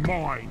 bloody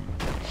mine.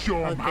 Show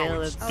 'em Okay, how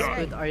let's it's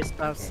Alright. done. put our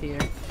stuffs here.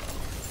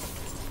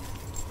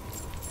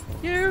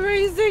 You're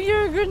raising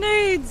your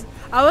grenades.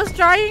 I was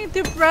trying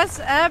to press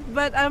F,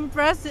 but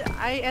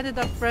I ended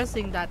up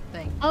pressing that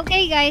thing.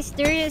 Okay, guys,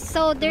 there's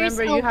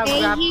Remember, a you have way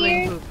grappling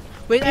here. hook.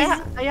 Wait,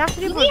 Is- I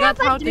actually Do we forgot have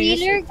a how to use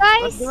driller, it.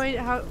 guys?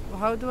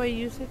 How do I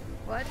use it?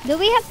 What? Do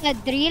we have a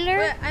driller?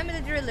 Well, I'm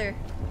the driller.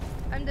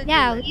 I'm the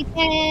Yeah, driller. we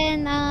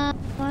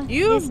can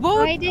You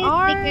destroy both this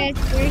are-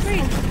 because there's a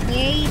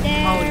way Oh,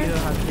 there. you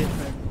have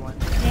different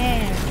ones.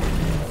 Yeah.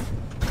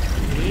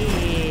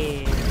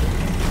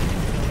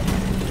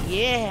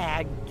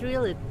 Yeah,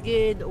 drill it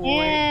good. Or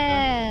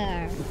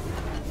Yeah.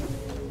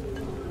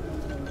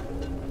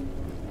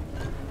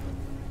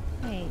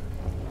 Hey.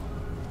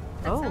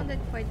 That Oh. sounded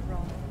quite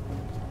wrong.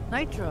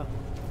 Nitro.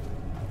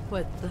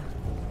 What? The?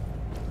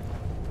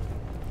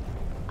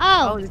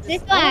 Oh, is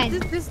this Oh, one.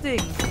 this thing.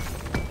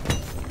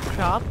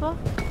 Chopper?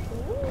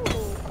 Ooh,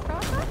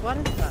 Krapa? What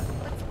is that?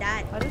 What's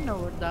that? I don't know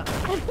what that.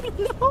 I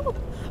don't know.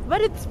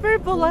 But it's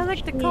purple. I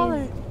like the Yes.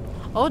 color.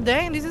 Oh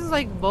dang, this is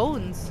like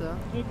bones.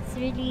 It's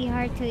really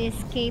hard to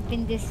escape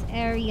in this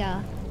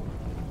area.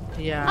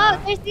 Yeah. Oh,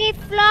 there's a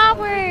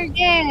flower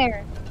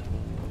there.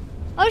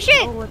 Oh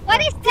shit! Oh, what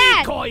is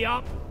that? Decoy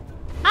up!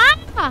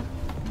 Ah!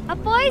 A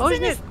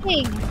poisonous shit.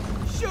 thing.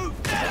 Shoot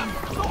them!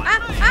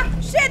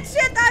 Shit!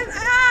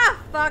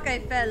 Fuck! I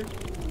fell.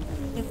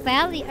 You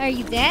fell? Are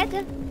you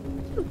dead?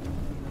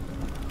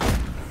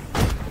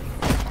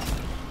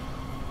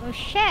 Oh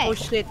shit. Oh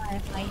shit.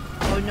 Firefly.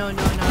 Oh no.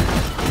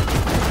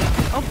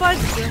 Oh fudge.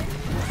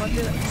 What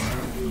did I...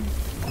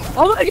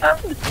 Oh my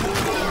god!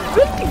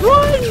 Really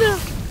good!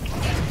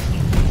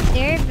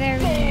 They're very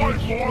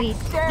sweet.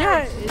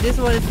 Yeah, this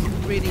one is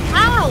really.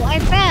 Ow! I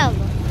fell!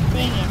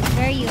 Dang it.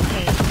 Where are you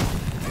okay?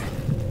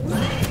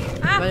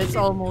 Ah, But it's shit,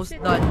 almost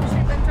shit, done. Shit,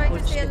 I'm trying Oh,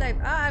 to stay shit. alive.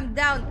 Ah, I'm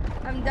down.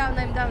 I'm down.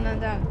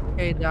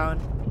 Okay, down.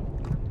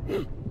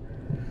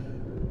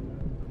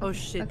 Oh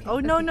shit. Okay, Oh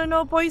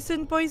no,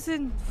 poison.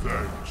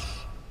 Thanks.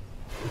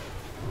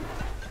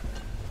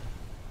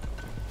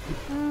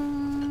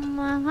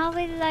 How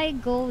will I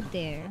go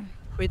there?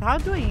 Wait, how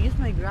do I use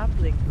my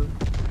grappling hook?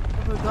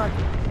 I forgot.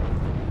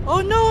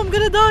 Oh no, I'm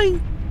gonna die!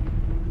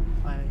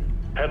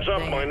 Heads up,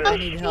 Dang it, miners. I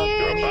need help. You're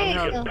I about need to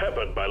help. get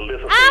peppered by Ah,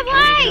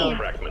 why? lithophage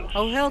fragments.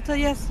 Oh, Helta,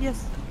 yes.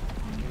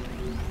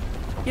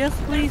 Yes,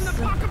 please.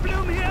 Block of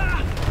bloom here!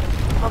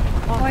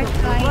 More kite.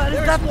 What is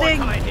There's that more thing?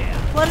 kite here.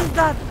 What is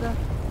that?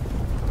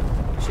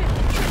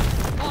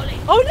 Molly!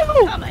 Oh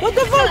no! Come What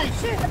the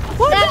here. fuck?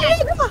 What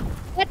That- the fuck?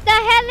 What the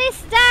hell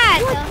is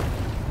that?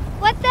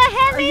 What the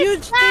hell A is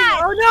huge thing.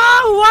 that? Oh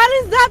no! What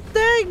is that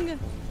thing?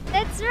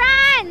 Let's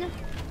run!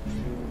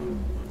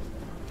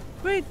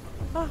 Wait.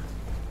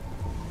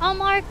 A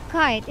more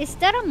kite. Is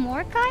that a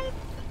more kite?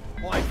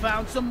 I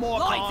found some more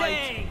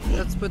kite!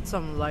 Let's put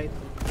some light.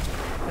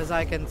 Because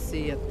I can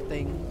see a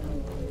thing.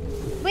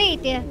 Wait,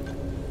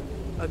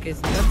 Okay,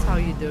 so that's how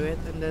you do it.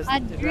 And there's a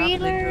the grappling hook.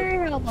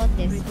 driller. How about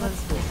this? Wait,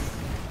 what's this?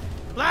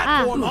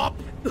 Platform up!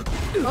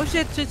 Oh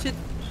shit.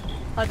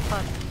 Hot.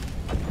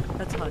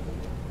 That's hot.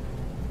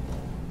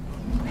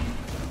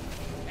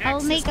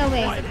 I'll make a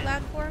way. The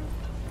platform.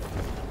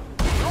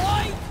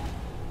 Right.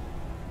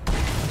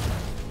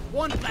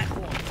 One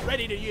platform,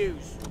 ready to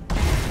use.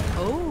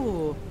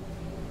 Oh.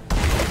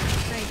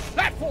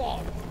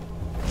 Platform!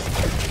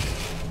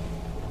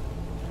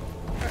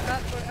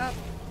 We're up.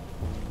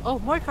 Oh,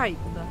 more kite.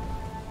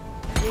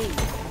 Yay.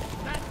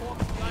 Platform,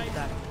 guys.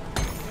 That.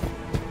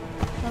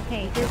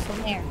 Okay, There's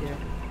something there. there.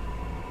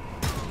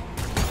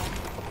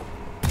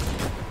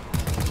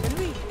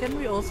 Can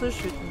we also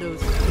shoot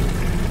those?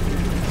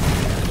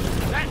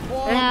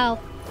 Platform! Now,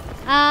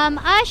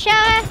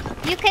 Asha,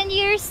 you can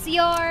use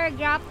your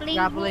grappling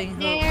Grappling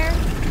hook hook. there.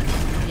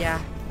 Yeah.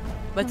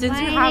 But since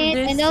you Combine have it,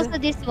 this, and also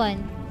this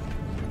one.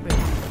 wait.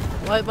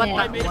 What?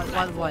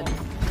 Yeah. One.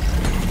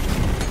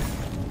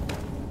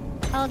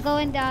 I'll go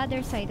on the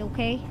other side,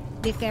 okay?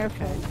 Be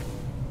careful.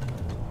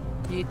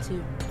 You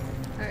too.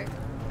 Alright.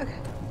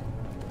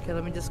 Okay,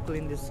 let me just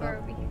clean this Where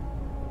up. are we?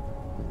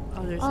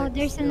 Oh, there's. Oh, like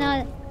there's still-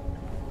 another.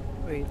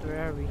 Wait,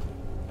 where are we?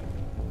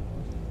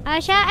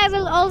 Asha, I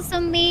will also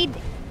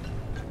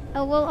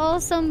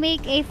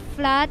make a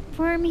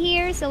platform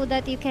here so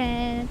that you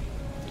can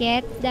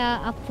get the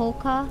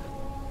apoca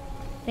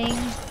thing.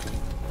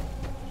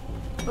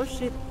 Oh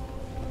shit.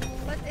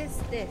 What is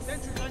this?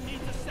 Sensors on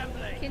needs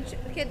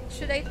assembly.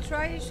 Should I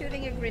try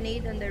shooting a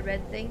grenade on the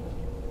red thing?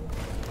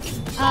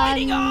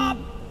 Lighting up!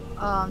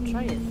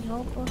 Try it.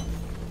 Nope.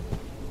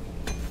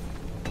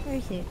 Where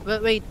is it?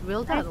 But wait,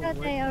 will I that thought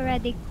work? I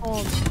already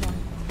called one.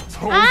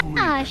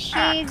 Totally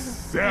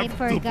Shades. I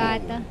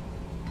forgot.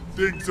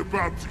 Things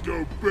about to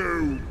go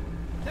boom.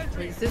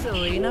 Wait, is this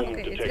Elena?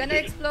 Okay, it's gonna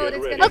explode.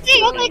 It's Get gonna Okay,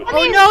 explode. come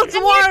Oh here. no, it's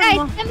Come warm!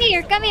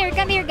 here, guys.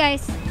 Come here,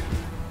 guys.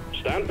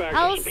 Stand back.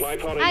 I'll Supply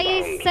pod I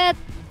inbound. set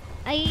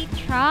a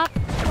trap.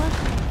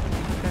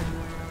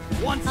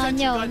 One Oh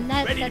sentry no, gun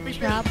not ready the to be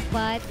trap,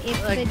 but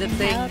it Like the could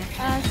thing. help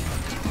us. built.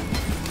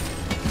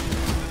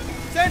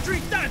 Sentry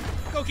done.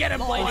 Go get him,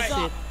 boys.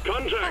 Oh shit.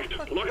 Contact.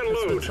 Lock and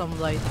Let's put load. some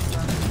lights.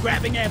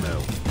 Grabbing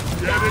ammo.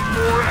 Getting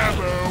more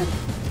ammo.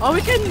 Oh,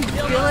 we can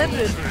kill it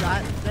with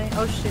that thing.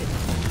 Oh shit.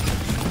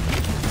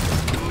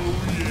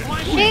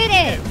 Shoot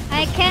it!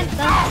 I can't.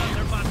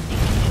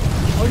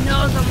 Oh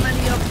no, so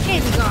many of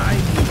Shit. you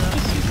guys.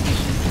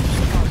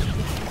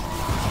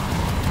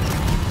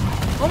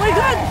 Oh my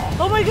god!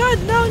 Oh my god!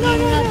 No, no, no,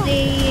 no!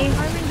 Lovely.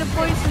 I'm in the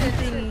poison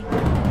thingy.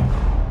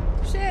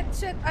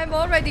 Shit, I'm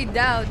already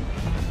down.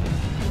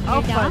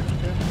 Oh down? fuck.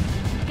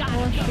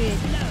 Oh shit.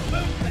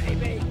 Move,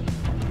 baby.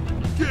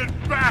 Get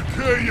back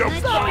here, you Not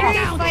sure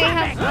if I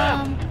have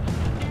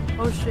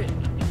Oh shit.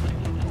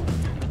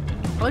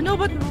 Oh no,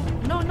 but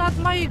no, not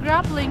my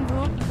grappling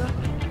hook.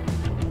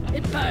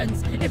 It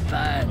burns. It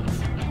burns.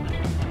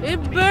 It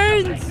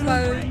burns!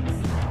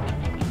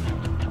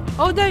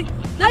 Oh, they...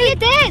 Oh, you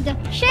did!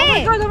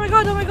 Shit! Oh my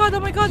god, oh my god, oh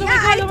my god, oh my god, oh my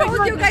Yeah, god, I oh my told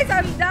god. you guys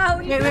I'm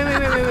down. Wait.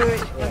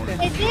 Okay.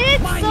 It did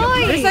it,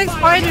 soy! There's like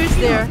spiders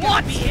there.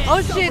 What?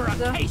 Oh shit.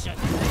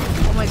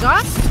 Oh my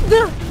god.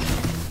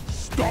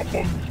 Stop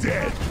them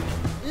dead.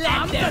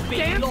 Let there be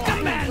Go law. to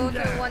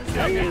one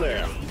Hang in second.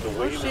 there. The Oh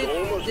wave is shit.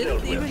 almost Didn't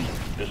dealt even...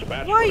 with.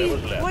 Dispatch Why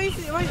whatever's left. does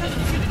it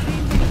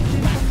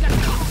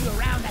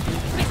Around that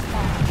fist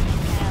ball.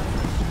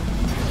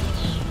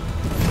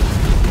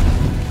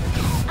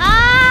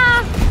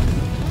 Ah!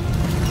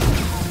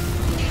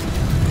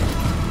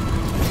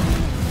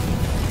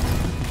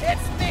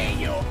 It's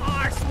me, you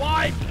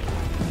arsewipe.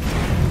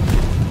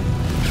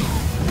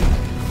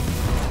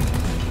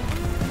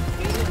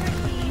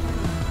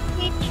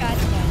 Heat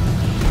shotgun.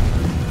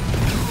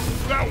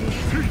 That will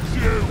teach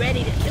you.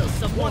 Ready to kill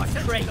some more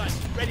traitors.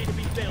 Ready to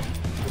be built.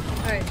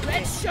 Alright,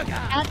 Red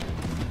sugar.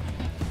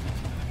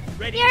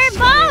 Ready You're to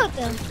both!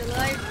 still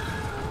alive.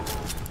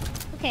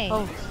 Okay,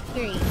 Oh.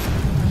 3. I'm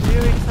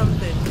hearing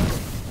something.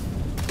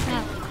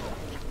 Now,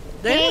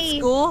 They're at Hey.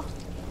 school?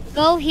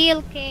 go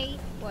heal, Kay.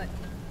 What?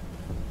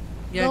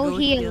 Yeah, Go go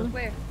heal. heal.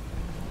 Where?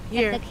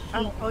 Here. At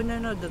the Oh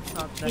no, that's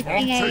not that. It's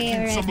I'm Yeah,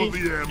 taking some ready. of the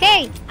ammo.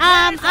 Okay,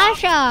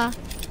 Asha,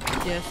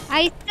 Yes.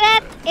 I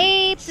set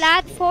a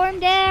platform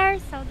there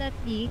so that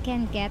you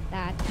can get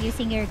that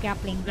using your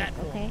grappling hook,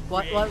 okay?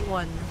 What one?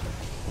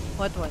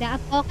 What one? The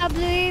Apoca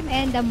Bloom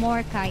and the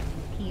Morkite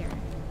here.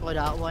 Oh,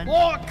 that one.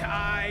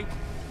 Okay.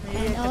 Maybe I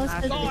can also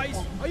ask the- you. Guys,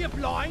 are you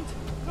blind?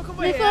 Look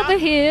over Look here. over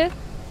here.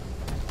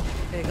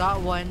 Okay, got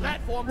one.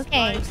 Platform's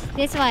Okay, placed.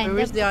 this one.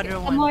 Where's the other The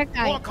one?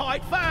 Morkite. More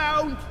kite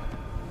found.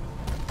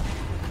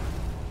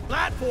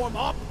 Platform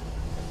up.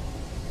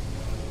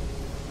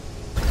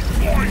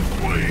 Point,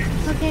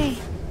 please. Okay,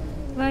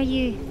 where are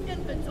you?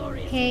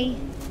 Inventory. Okay.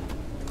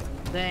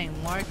 Dang,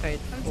 Markite.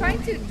 I'm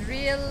trying to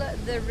drill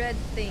the red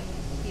thing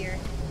here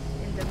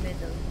in the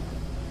middle.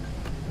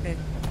 Okay.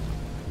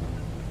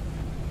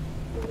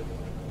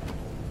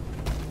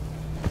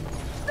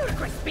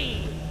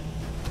 Crispy.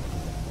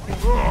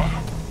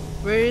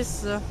 Where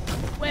is?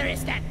 Where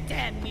is that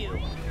damn mule?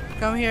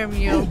 Come here,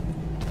 Mew.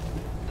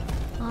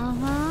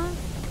 Ah,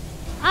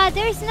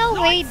 there's no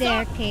way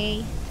there,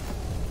 Kay.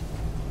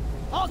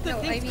 All good No,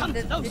 I things mean come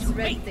to those this who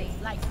red wait. thing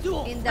Like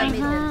dual in the fight.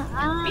 middle.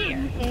 Ah,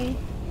 Here. okay.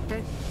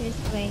 Okay. This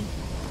way.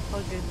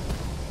 Okay.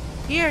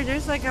 Here,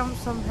 there's like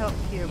some help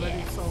here, but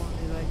it's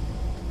only like.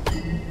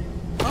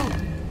 Oh.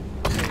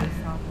 Okay, there's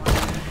not one.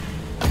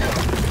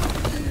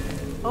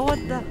 Oh, what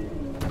the?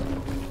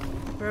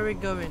 Where are we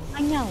going?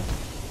 I know.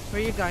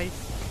 Where are you guys?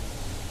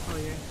 Oh,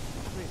 here.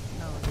 Wait,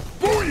 no.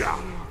 Booyah!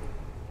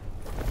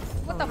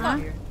 What Oh, the you're fuck?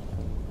 here.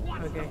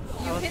 Okay,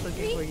 You I was hit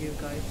looking me? for you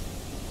guys.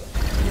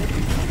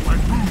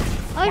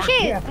 Oh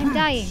shit! I'm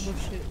dying. Oh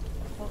shit.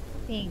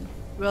 Thing.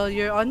 Well,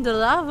 you're on the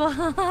lava.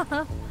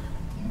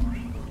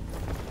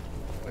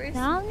 Where's,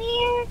 Down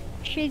here?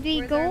 Should we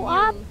where's go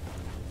our up? mule?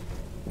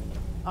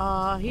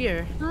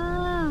 Here.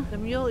 Ah, The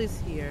mule is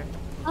here.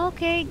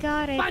 okay,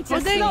 got it. Bunch Oh,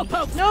 of they-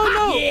 slowpokes. No!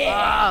 Yeah.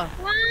 Ah.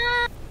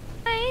 Why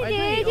Why do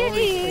did we you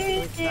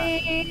always click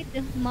like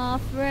irritate my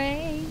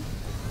brain?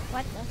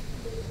 What the?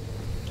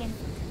 Can I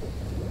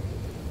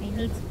need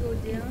Let's go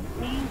down.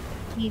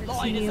 need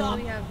Light is to up. What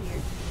do we have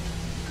here?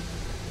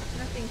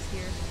 Nothing's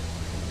here.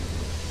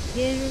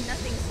 We're,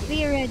 Nothing's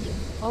here. we're ready.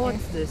 Oh,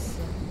 what's this?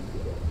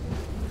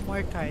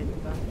 More kite.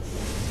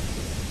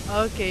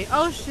 Okay.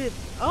 Oh shit.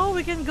 Oh,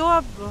 we can go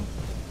up.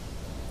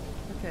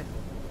 Okay.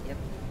 Yep.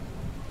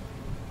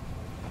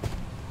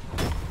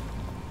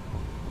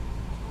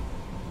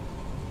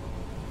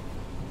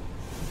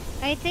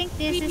 I think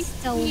this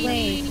is the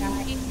way,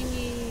 guys.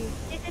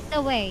 This is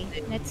the way.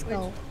 Let's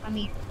go. I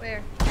mean,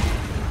 Where?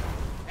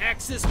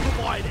 Access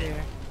provided.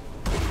 There.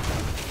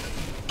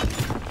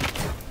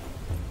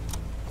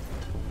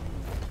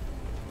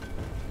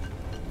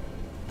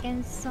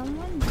 can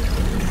someone do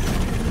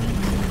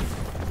this?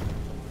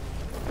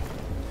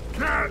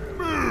 Can't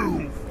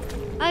move!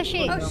 Oh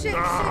shit! Oh shit!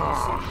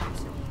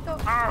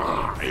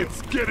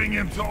 It's getting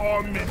into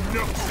all me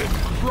nooks and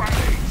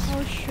crannies.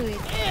 Oh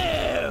shoot!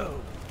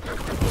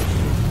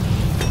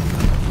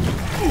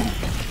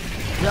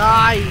 Ew.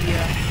 Die!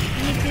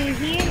 Need to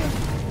heal.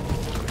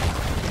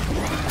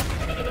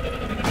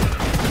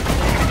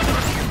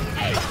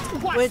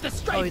 Watch Wait, the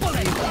stray oh, it's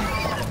bullet. you.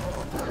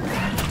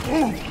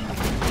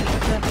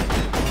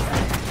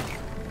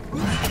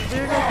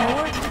 There no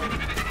more?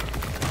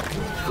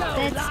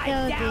 Let's go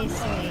this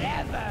way.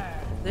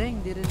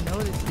 Dang, didn't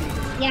notice you.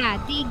 Yeah,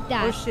 dig Oh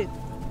that. shit.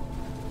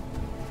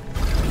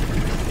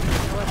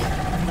 What?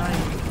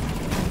 Nice.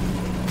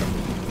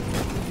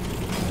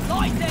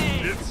 Lightning!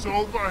 It's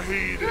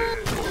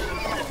overheated.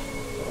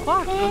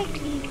 Fuck!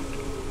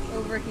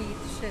 Overheat.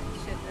 Shit.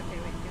 Okay,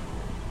 wait.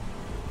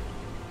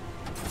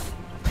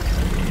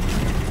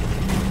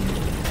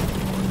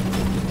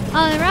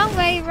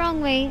 Oh,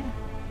 wrong way.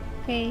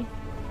 Okay.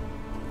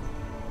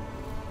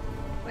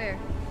 Where?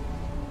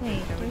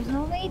 Wait, there's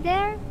no way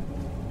there?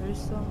 There's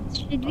some.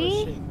 Should Oh, we?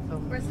 shit,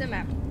 some- Where's the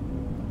map?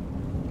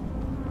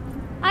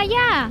 Ah,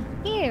 yeah,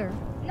 here.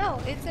 No,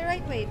 it's the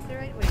right way.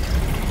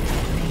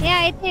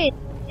 Yeah, it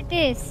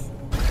is.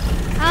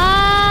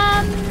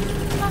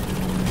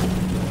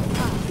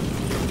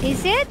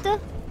 Is it?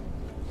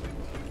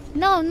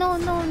 No. I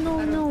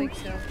don't think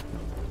so.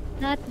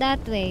 Not that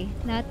way.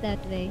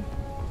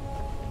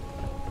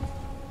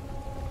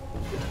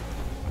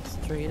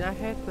 Straight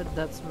ahead, but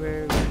that's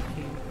where we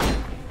came from.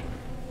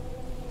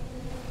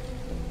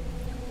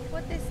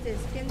 What is this?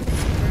 Can this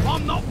burn?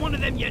 I'm not one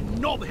of them, you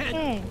knobhead!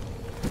 Okay.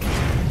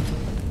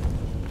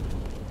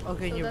 Oh,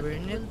 can So you that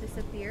burn it? will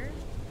disappear?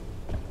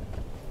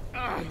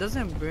 It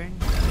doesn't burn.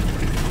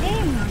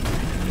 Dang.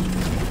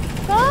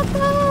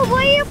 Coco,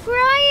 why are you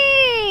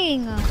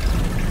crying?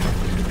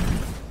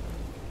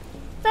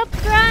 Stop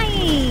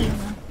crying.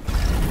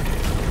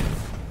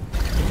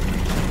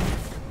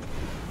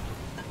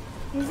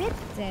 Is it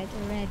dead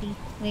already?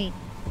 Wait.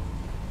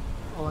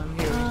 Oh, I'm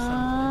hearing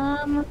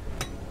something.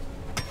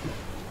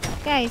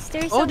 Guys,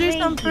 there's Oh, a there's way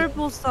some here.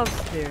 purple stuff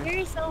there.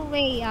 There's a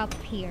way up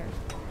here.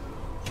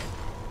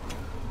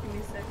 Give me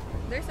a sec.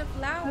 There's a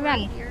flower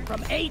Right. here.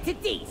 From A to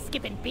D,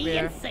 skipping B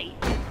Where? and C.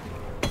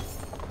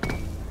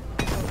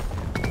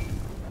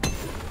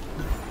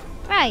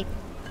 Right.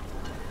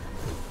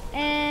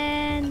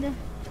 And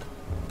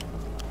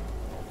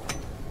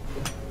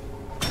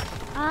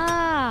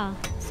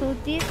so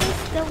this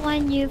is the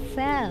one you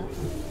fell.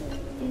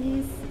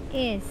 This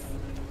is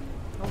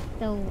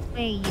the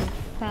way you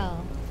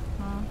fell.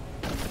 Huh?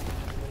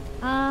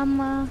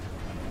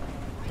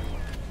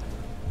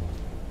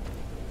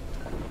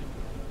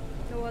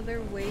 No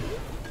other way?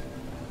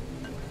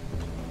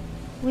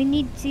 We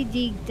need to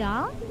dig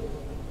down.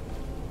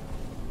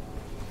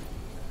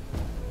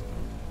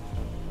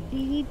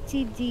 We need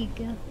to dig.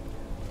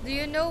 Do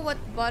you know what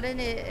button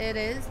it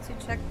is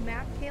to check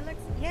map, Kaylex?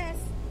 Yes.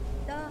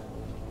 Duh.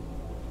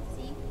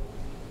 See?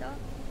 Duh.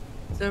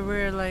 So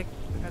we're like,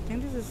 I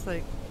think this is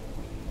like,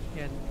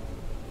 yeah.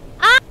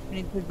 Ah! We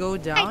need to go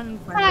down and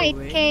find Right, a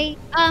way. okay.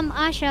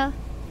 Asha.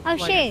 Oh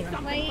What? shit. Something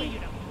for Why? you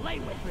to play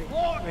with.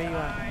 Where you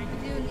at?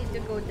 You do need to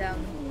go down.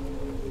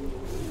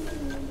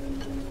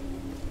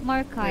 More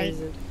Where kite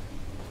is it?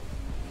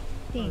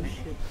 thing. Oh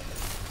shit.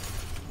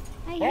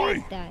 I Oi,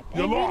 hate that. I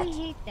you lot. really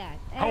hate that.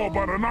 How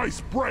about a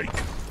nice break?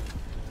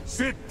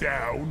 Sit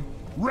down,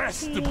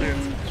 rest a bit,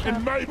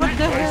 and maybe What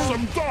the play hell?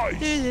 some dice.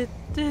 Did it?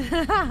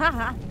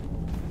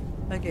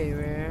 Okay,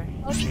 where?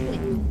 Oh, shit.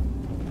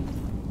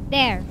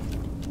 There.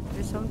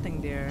 There's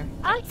something there.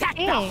 Attack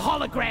the Okay.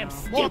 hologram,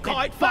 More stupid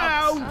kite fucks.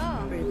 found!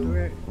 Oh. Wait,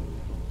 where?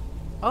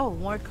 Oh,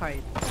 more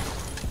kite.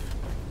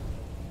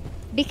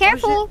 Be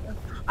careful.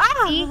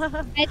 Ah! See?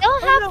 I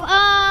don't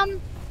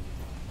have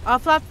A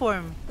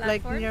platform.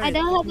 Like Platform? near I it.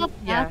 don't have a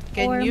Yeah, can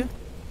platform. you?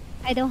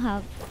 I don't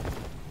have.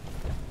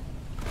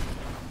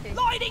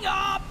 Lighting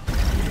up!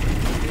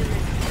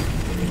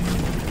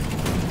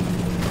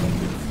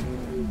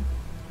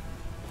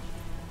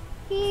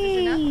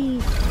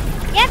 enough?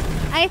 Yep,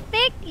 I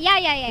think. Yeah.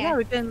 Yeah,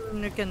 we can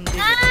dig it.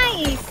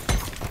 Nice.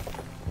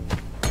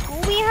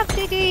 All we have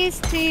to do is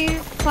to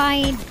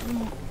find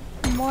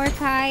more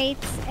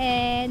kites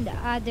and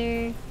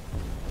other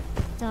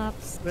But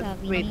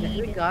stuff we wait,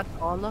 need. we got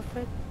all of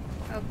it?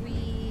 Have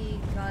we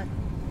got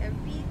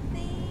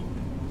everything?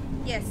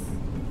 Yes.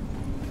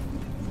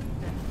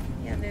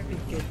 We have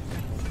everything.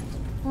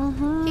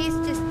 He's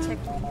just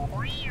checking.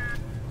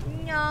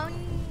 No,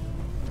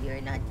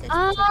 you're not just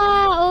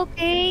Ah,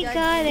 okay, Judge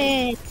got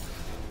me. it.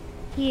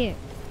 Here.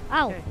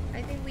 Ow. Okay.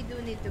 I think we do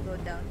need to go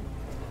down.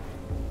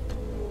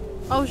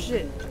 Oh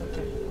shit.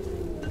 Okay.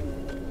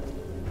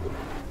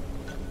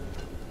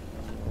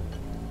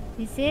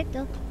 Is it?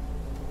 Am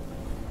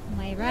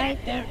I right?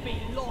 Let there be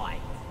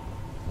light.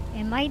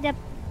 Am I the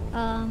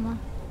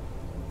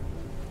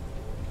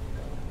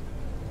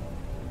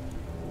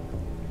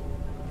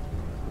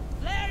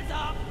Flares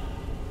up.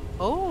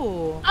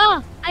 Oh,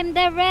 Oh, I'm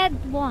the red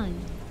one.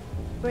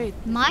 wait.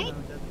 Mine? No,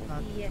 that's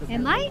not Yes. the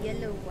Am the I?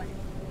 yellow one.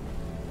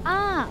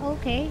 Ah,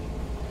 okay.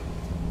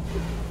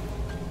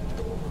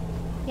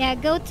 Yeah,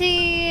 go to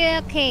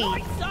cave.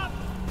 Lights up.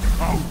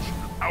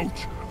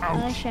 Ouch,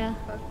 ouch. Asha.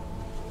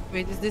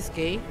 Wait, is this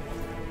gay?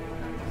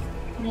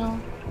 No.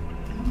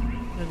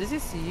 No, this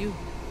is you.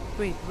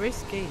 Wait,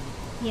 where's Kay?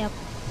 Yep,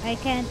 I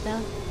can't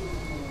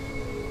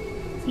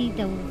see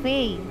the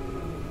way.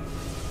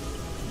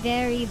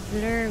 Very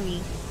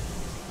blurry.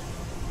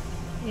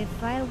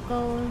 If I'll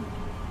go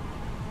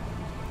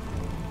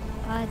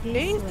this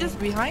Kay is way. just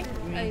behind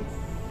me.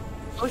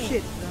 Oh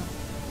shit.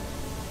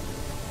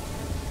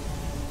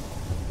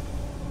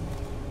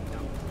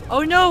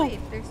 Oh no! Wait,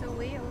 there's a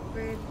way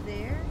over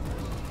there?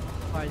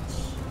 Fudge.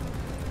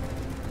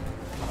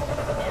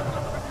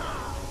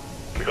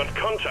 We got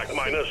contact,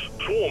 miners.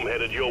 Swarm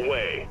headed your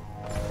way.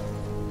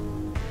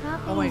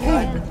 Oh my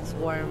god, that's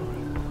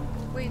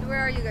swarm. Wait, where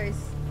are you guys?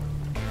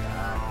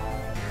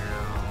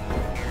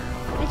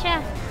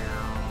 Acha,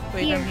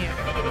 Wait, Here. I'm here.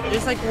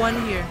 There's like one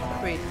here.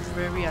 Wait,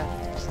 where are we at?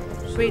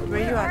 Wait, where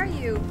you Where at? are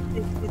you?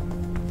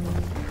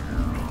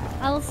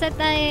 I'll set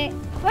the.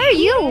 Where are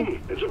you?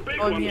 It's a big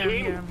Oh, I'm one, here, I'm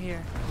team. here, I'm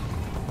here.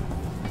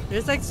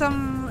 There's like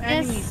some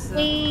enemies. Just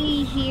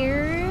stay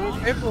here.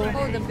 Careful.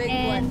 Oh, the big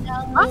And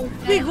one. I'll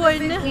Big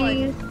one!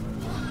 you.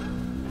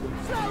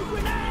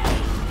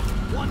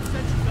 One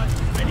set you guys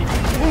ready to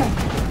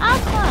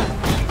Alpha!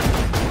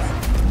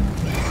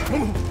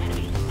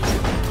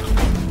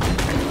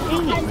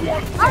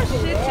 Oh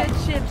shit.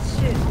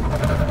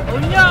 Oh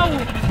no!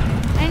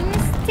 I'm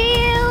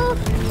still.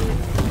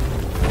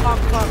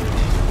 Fuck.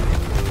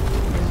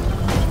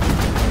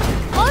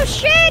 Oh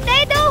shit!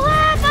 I don't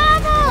have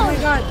ammo! Oh my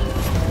god.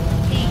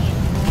 Dang it.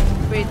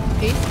 Wait,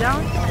 Kate's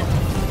down?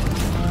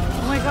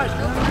 Oh my god.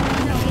 Down?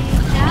 No.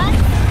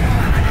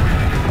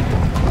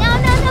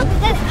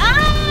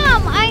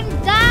 I'm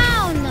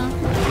down.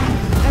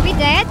 Are we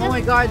dead? Oh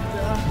my god.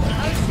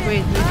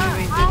 Wait. Oh,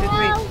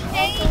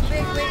 Wait,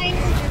 wait a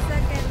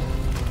second.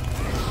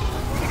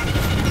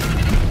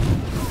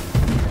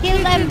 Kill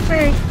them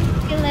first.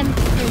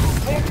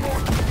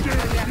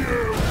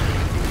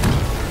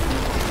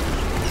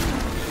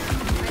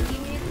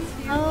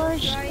 Oh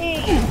shit! I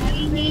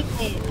hate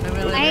it.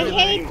 I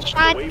hate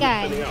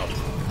shotgun.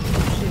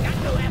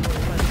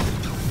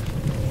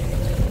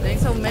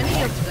 There's so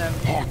many of them.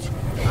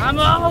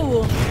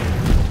 Ammo!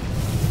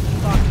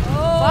 Fuck.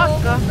 Oh,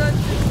 Fuck.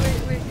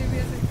 wait, give me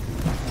a second.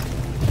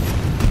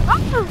 Oh,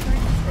 I'm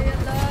trying to stay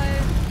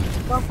alive.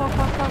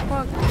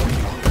 Fuck.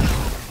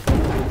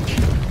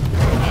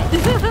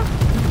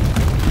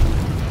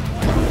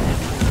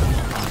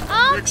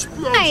 oh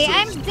my!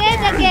 I'm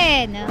dead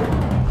again.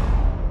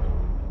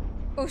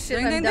 Oh shit,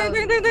 Dang, I'm down.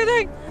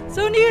 dang.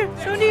 So near.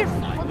 Okay.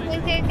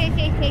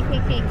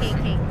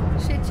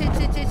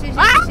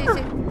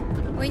 Shit.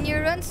 When you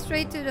run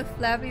straight to the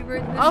Flappy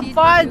Bird Oh, machine, when you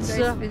fudge.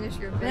 guys finish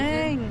your mission,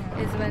 Dang.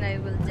 is when I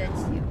will judge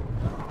you.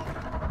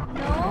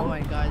 Oh No?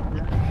 my god.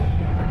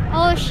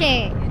 Oh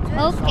shit.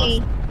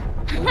 Okay.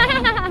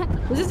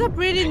 This is a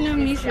pretty new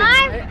mission.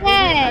 I'm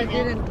I dead.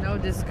 didn't know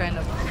this kind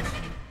of.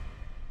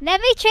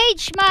 Let me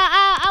change my.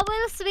 I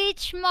will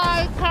switch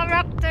my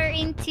character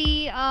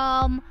into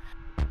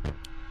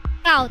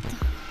scout.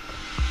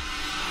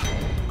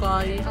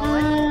 Guy.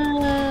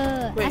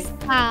 A Wait.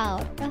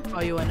 scout.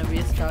 Oh, you wanna be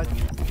a scout?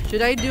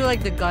 Should I do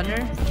like the gunner?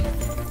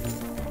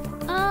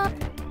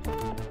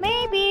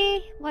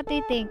 Maybe. What do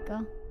you think?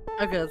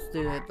 Okay, let's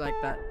do it like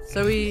that.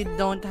 So we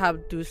don't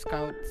have two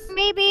scouts.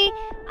 Maybe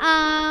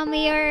I'm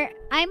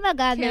a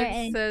gunner Kid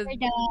and said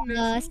you're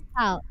the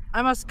scout.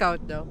 I'm a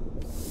scout though.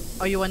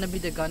 Oh, you wanna be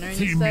the gunner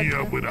Team instead? me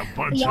up with a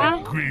bunch Yeah.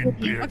 of green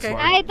beards Okay.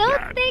 like I don't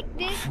that. think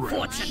this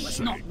Fortune was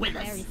not with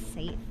us. very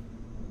safe.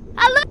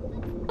 Hello.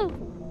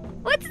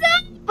 What's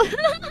up?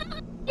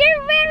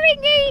 You're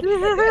wearing a.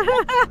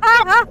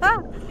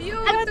 You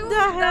What too! the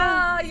hell?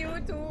 Nah, you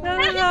too!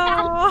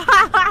 Hello.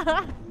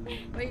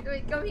 Wait,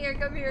 come here.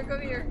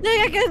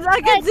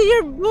 I can see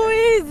your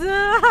boys.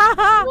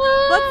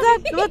 What's that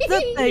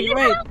thing?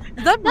 Wait,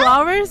 is that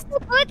flowers?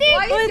 What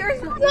Why is is yours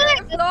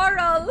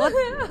floral?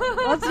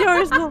 What's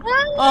yours?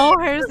 Oh,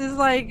 hers is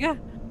like Don't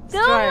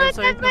stripes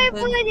look or at my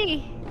something. booty.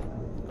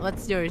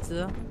 What's yours?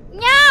 No!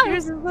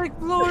 Yours is like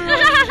floral.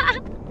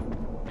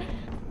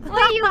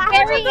 Why are you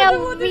wearing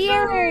a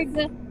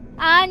weird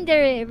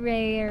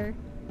underwear?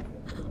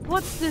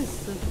 What's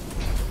this?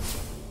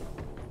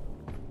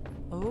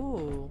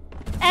 Oh,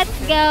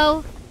 Let's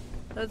go.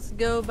 let's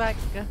go back.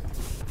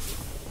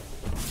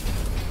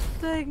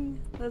 Dang,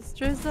 let's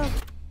dress up.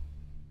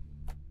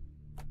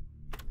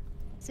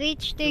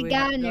 Switch to Do we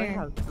have- do I gunner.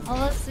 have to?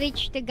 I'll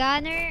switch to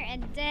gunner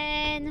and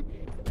then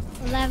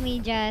let me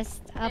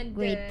just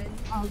upgrade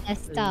all the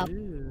stuff.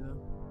 Ooh.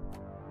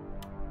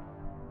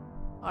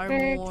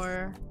 Perks.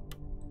 Armor.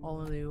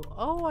 Only.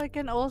 Oh, I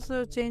can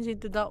also change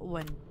into that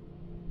one.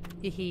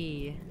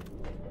 Hehe.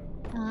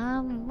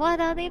 What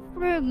are the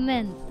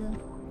improvement?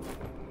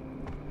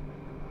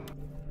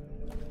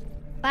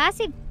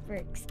 Passive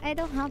perks. I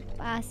don't have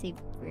passive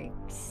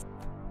perks.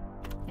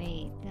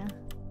 Wait.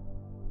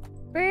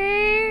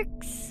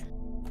 Perks.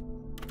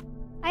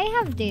 I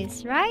have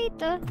this, right?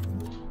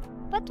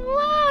 But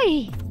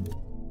why?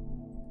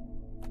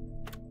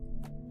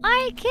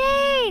 I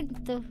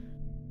can't.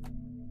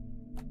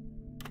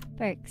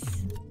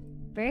 Perks.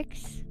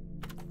 Perks.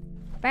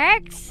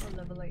 Perks. Oh,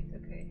 level 8,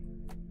 okay.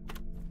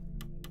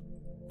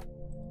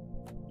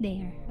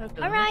 There.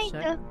 Okay, Alright.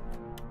 let's check.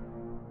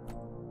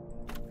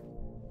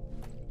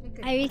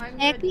 Okay, Are you I'm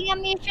checking ready. a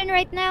mission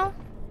right now?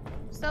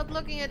 Stop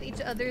looking at each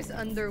other's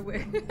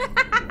underwear.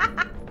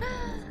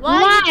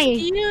 Why?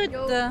 Cute.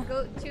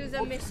 Go choose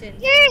a mission.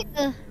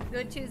 Cute.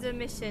 Go choose a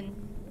mission.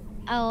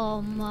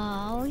 Oh,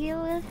 Mo,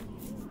 you.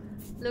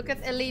 Look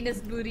at Elena's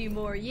booty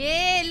more.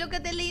 Yeah, look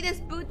at Elena's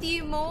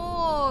booty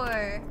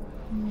more.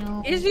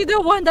 No. Is she the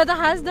one that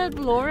has that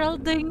floral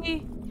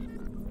thingy?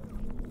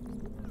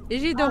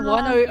 Is she the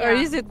one or yeah.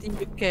 is it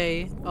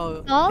UK?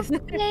 Oh,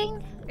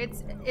 Something?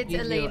 It's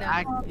video Elena.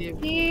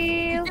 active.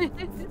 You.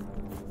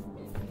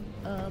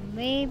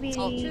 Maybe.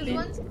 Choose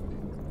one.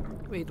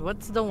 Wait,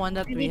 what's the one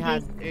that we Maybe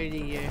had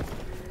earlier?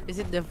 Is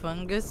it the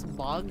fungus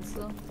bugs?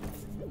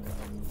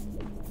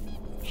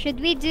 Should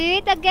we do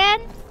it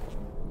again?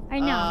 Or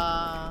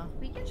no?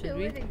 We can Should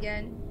do we? it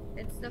again.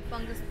 It's the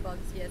fungus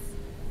bugs, yes.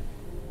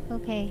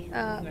 Okay.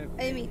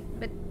 I mean,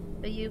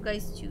 but you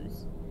guys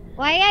choose.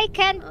 Why I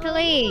can't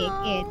click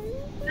it?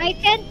 I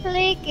can't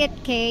click it,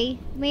 Kay.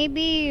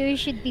 Maybe you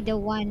should be the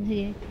one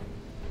who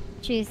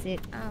choose it.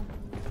 Oh,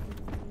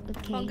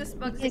 Okay. fungus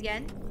bugs Because-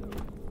 again.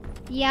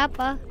 Yep.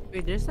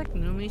 Wait, there's like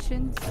new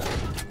missions?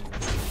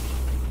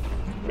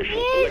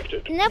 Mission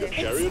selected. Nope.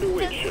 Chariot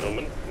awaits,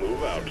 gentlemen.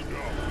 Move out.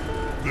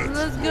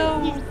 Let's go!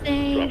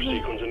 Drop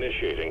sequence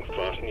initiating.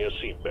 Fasten your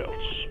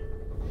seatbelts.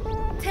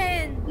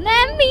 10.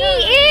 Let me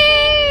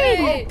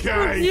in!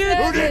 Okay,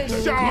 who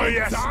didn't show me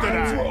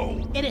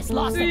yesterday? It is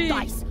lost of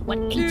dice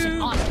when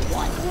ancient honor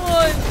won.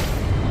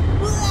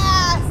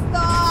 Blast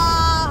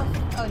off!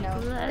 Oh no,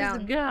 Let's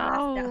down.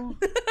 go!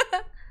 Blast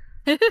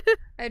down.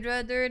 I'd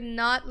rather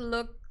not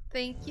look.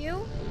 Thank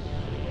you.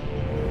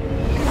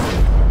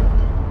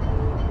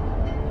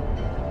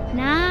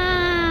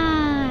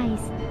 Nice.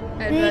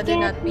 I'd rather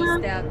not be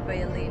stabbed by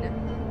Elena.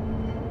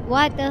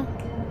 What the?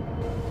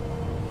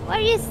 What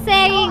are you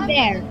saying I'm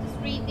there?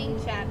 just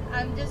reading chat.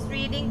 I'm just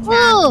reading chat.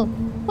 Who?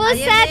 Who I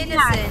said am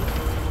that? innocent.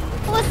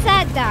 Who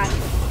said that?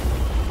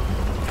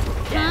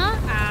 Huh?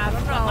 I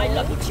don't My know.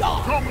 lucky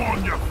charm. Come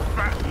on, you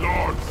fat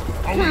lords.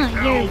 Are we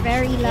Huh, you're elves?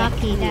 very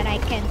lucky that I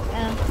can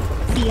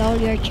see all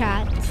your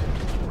chats.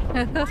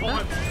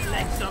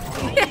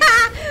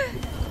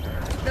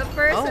 The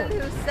person Oh.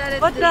 who said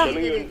it What the-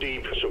 Sending you in deleted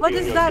it. deep, so What be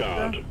on is your that,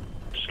 guard.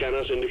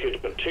 Scanners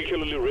indicate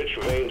particularly rich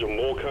veins of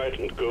morkite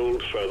and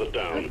gold further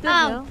down. What the Oh.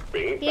 hell?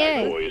 Bring it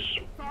Here. back, boys.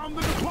 Found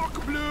the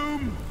Apoca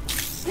Bloom.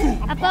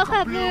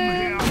 Apoca Bloom Bloom.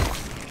 here.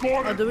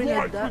 Got Oh, it do we need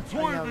right that?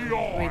 between Oh, the no.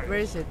 eyes. Wait, where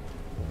is it?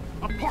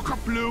 Apoca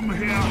Bloom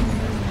here.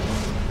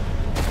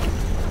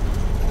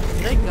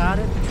 They got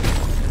it.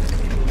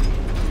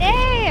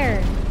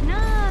 There.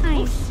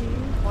 Nice.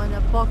 One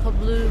Apoca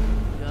Bloom.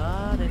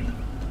 Got it.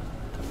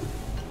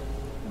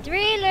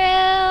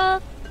 Driller.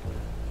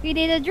 We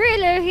need a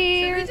driller Should we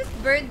here. just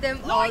burn them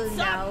all Lights up.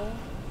 now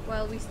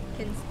while we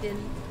can still?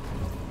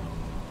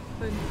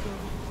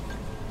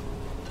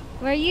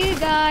 Where are you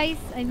guys?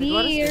 I'm Wait,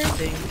 what is here. this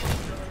thing?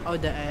 Oh,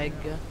 the egg.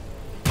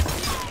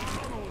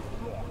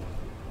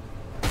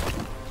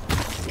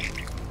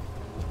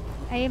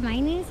 Are you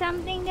mining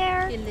something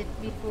there? Kill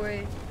it before.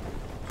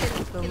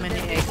 So Kill many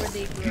them before eggs.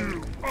 they grow.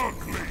 You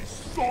ugly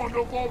son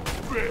of a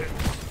bitch.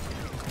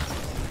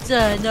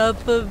 Son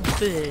of a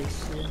bitch.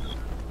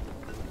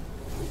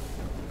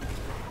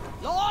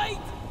 Lloyd!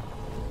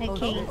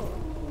 Okay. shit.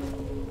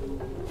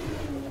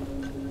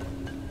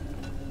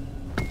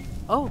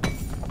 Oh,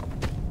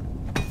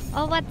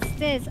 Oh, what's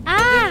this?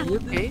 Ah!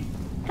 okay.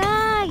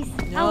 Guys!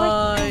 Oh,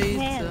 what the Nice.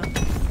 hell?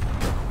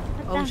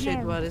 What Oh the shit,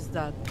 hell? what is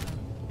that?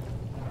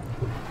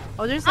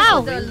 Oh, there's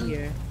Ow! like a way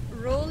here.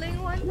 Rolling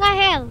one. What the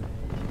hell?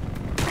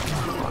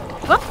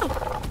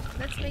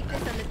 Let's make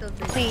this a little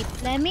bit. Wait,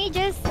 let me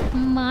just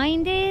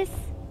mine this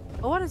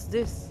Oh, what is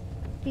this?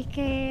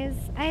 because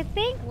I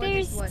think What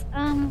is there's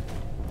what?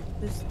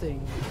 This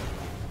thing.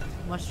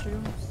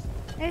 Mushrooms?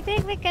 I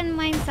think we can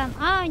mine some.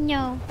 Oh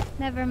no,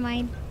 never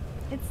mind.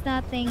 It's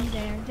nothing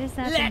there. There's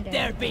nothing Let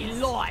there. there be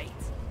light!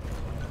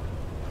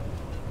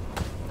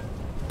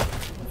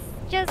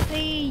 Just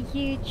a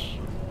huge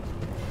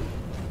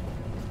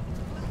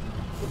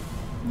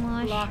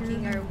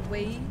Blocking mushroom. our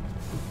way.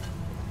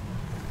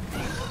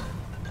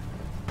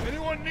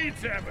 Anyone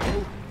needs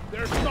ammo?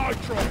 There's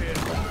nitro here.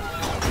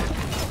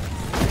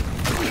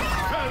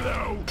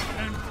 Hello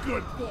and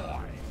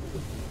goodbye.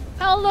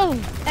 Hello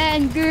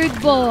and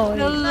goodbye.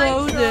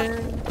 Hello there.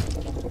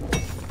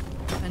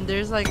 And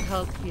there's like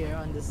health here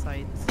on the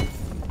sides.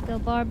 The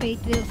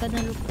barbate will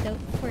gonna look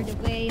for the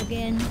way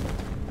again.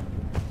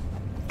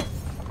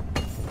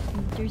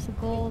 There's a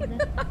gold.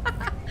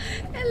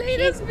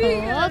 Elena's She's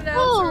being an good.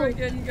 announcer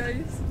again,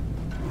 guys.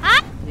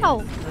 Ah!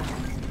 Oh!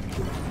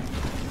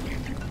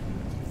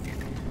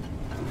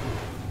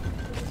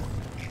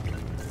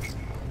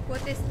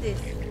 What is this?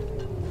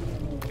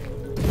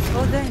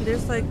 Oh dang,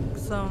 there's like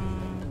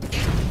some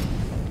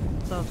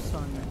stuff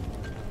on it.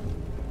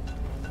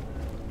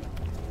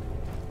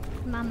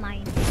 My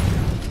mind.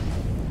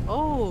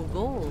 Oh,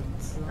 gold.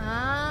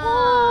 Ah.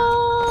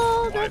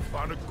 Oh, I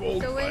found a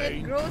gold So when it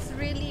vein. grows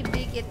really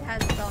big, it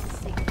has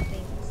toxic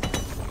things.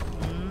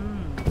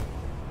 Mm.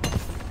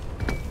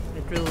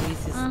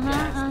 releases.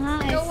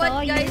 I You know saw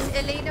what, guys? you.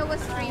 Elena was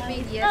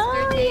streaming saw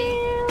yesterday,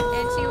 you.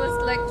 and she was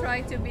like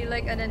trying to be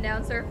like an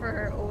announcer for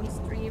her own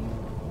stream,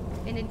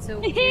 and it's so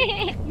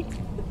weird.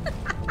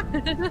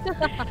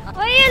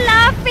 Why are you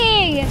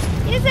laughing?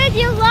 You said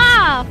you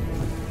laugh.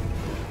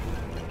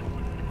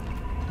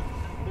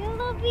 You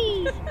love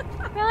me,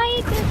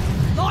 right?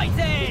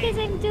 Because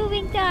I'm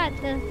doing that.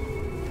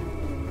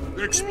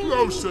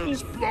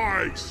 Explosives,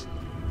 please.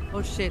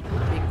 Oh shit,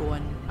 big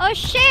one. Oh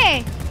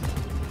shit!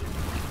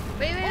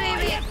 Wait.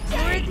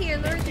 Lure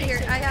it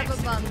here. I have a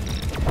bomb.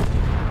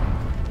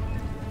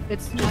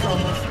 It's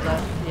almost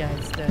dead. Yeah,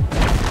 it's dead.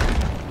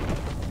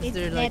 Is It's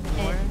there like dead.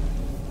 more?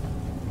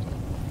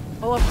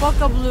 Oh, a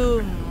Poca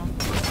Bloom.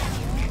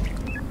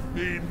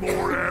 Need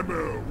more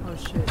ammo. Oh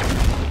shit.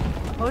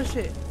 Oh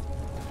shit.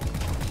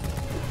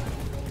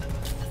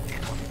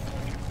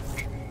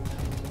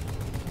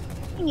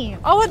 Here.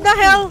 Oh, what the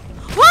hell?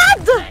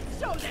 What?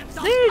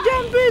 They're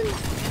jumping.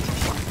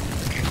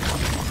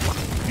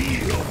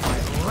 Feel my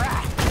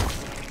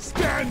wrath.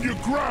 Stand your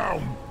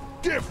ground.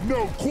 Give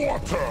no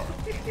quarter.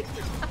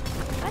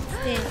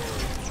 What's this?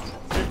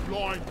 Zip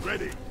line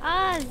ready.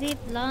 Ah, zip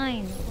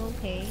line.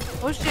 Okay.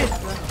 Oh shit.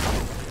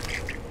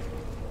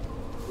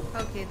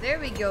 Okay, there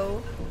we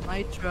go.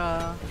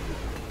 Nitra.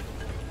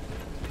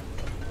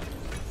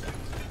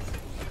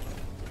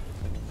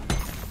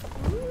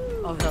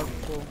 Oh,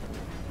 helpful.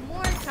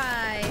 More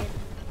kite.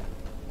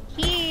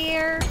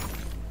 Here.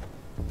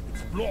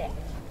 It's blocked.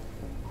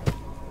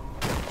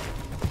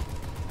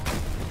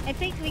 I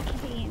think we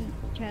can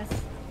just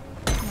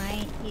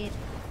mine it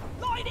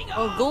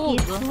Oh, gold.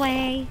 this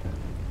way.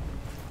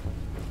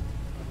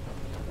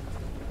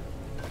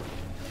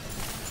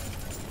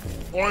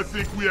 I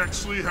think we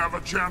actually have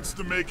a chance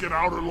to make it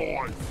out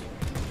alive.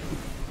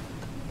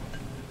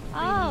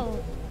 Oh,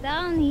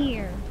 down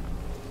here.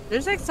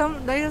 There's like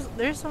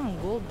there's some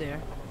gold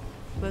there,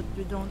 but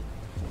we don't.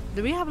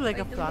 Do we have like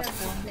a I do have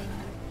platform? something.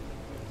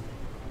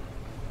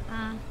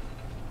 Ah,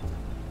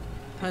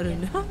 I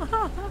don't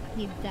know.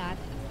 leave that.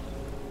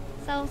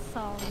 So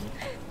sorry.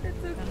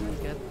 That's I okay.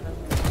 don't get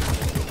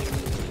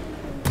that.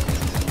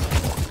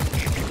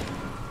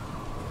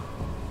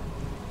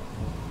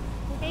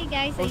 Hey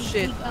guys, Oh I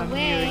shit! dig I'm away.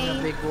 hearing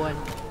a big one.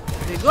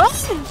 Big one.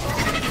 So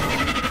many.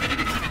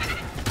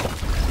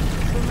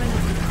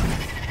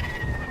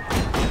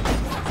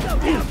 Slow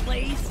down,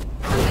 please.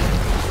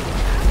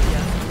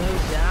 Yeah, slow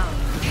down.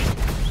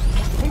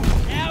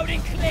 Loud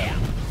and clear.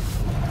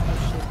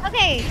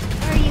 Okay,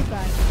 where are you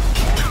guys?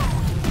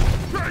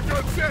 Take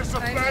a test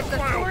of I that got the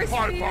file force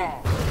piper.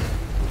 field.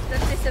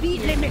 That Speed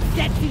disappeared. limit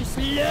set too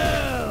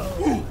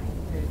slow.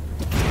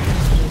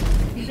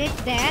 Is it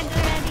dead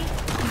already?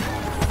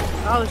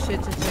 Oh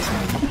shit!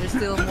 There's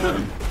still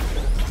more.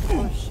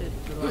 Oh shit!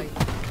 Right.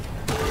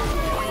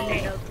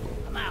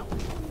 I'm out.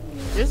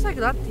 There's like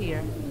that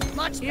here.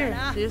 Much Here.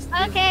 better. There's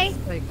Okay.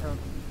 like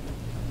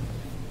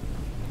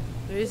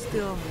there is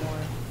still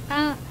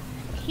more.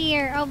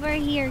 Here, over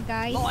here,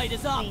 guys. Light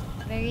is up. Wait,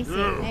 where is it?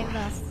 Yeah. I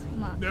lost.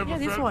 Never Yeah,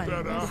 this felt one.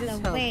 better. This The is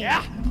help. way.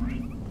 Yeah.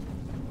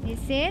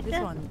 Is it? This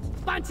one.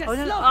 Bunch of Oh,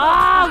 no, slow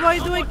ah, folks. why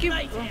do I Almost keep-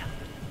 late here.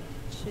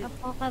 Shit. A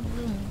Poca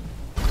Bloom.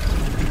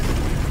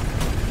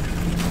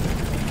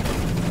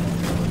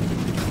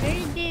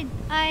 Where did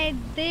I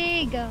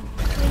dig? Was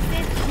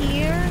it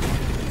here?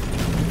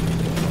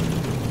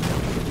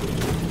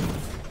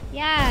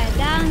 Yeah,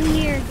 down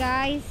here,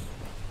 guys.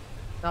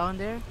 Down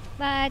there.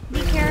 But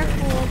be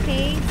careful,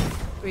 okay?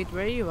 Wait,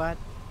 where are you at?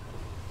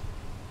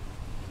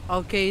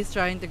 Okay, he's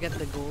trying to get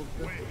the gold.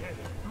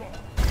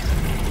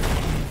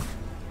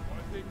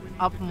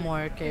 Up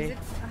more, Is okay. it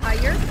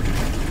higher?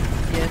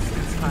 Yes,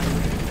 it's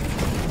higher.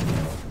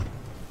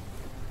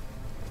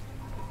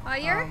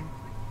 Higher?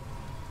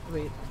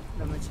 Wait,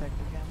 let me check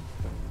again.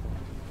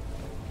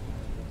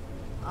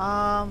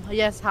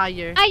 Yes,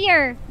 higher.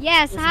 Higher!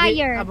 Yes, It's bit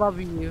higher. above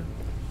you.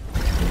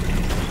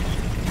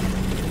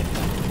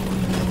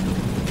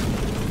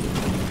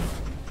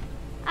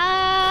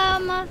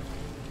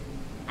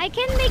 I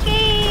can make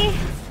a...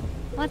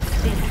 What's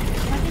this?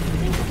 What is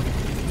this?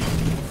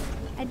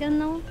 I don't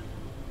know.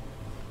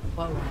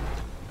 Wow.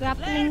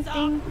 Grappling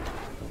thing.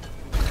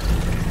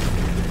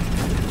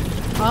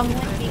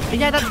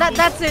 Yeah,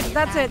 that's it.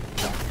 That's it.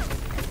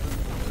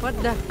 What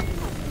the?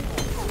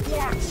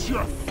 Watch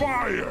your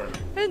fire.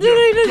 And then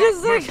I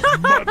just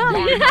like. Mud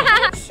miner.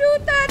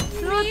 Shoot at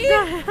What me!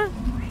 the?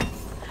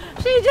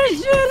 She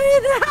just shoot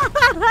it.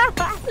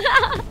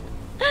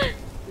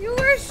 You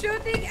were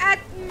shooting at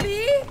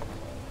me?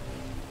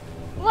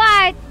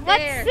 What? There.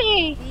 Let's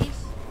see. Please.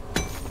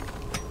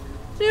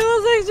 She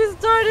was like, she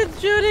started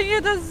shooting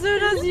it as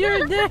soon as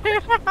you're there.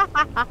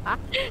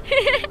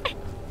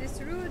 This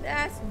rude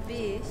ass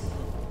bitch.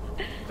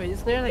 Wait,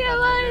 is there like Come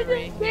another on,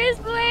 way? this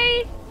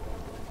way.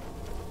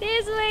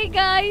 This way,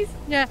 guys.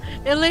 Yeah,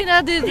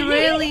 Elena did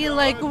really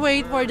like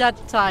wait for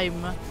that time.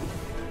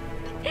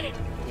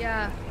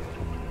 Yeah.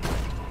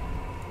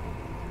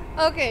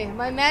 Okay,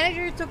 my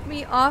manager took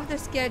me off the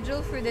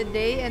schedule for the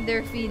day and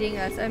they're feeding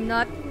us. I'm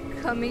not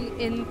coming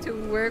into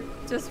work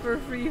just for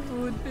free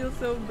food. Feels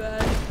so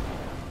bad.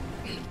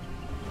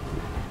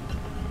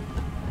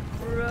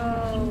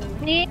 Bro.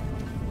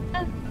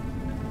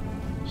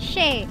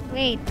 Shit,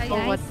 wait, I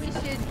guys. think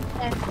we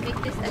should make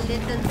this a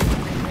little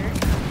better.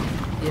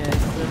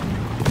 Yes.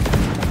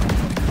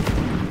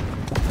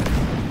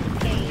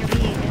 Okay,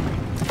 read.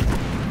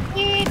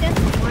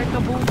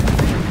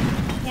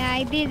 Yeah,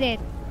 I did it.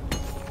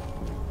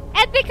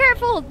 And be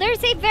careful!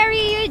 There's a very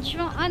huge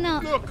no.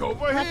 Look over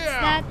What's here.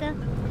 that?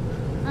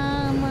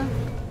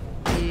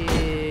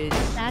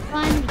 It's... That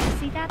one. Did you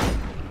see that?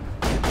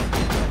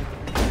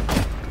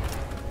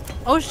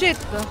 Oh shit!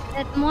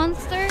 That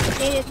monster?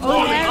 It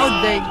Oh,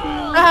 very... dang.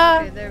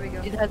 Okay, there we go.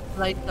 It had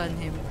light on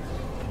him.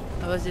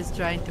 I was just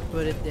trying to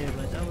put it there,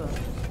 but oh well.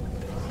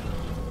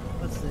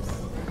 What's this?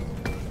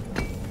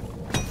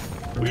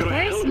 We got a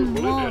Where's hell of a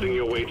bullet Mom? heading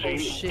your way, team.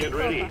 shit. Get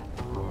ready.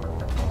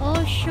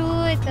 Oh shoot!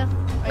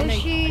 Oh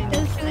shoot!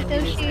 Oh shoot!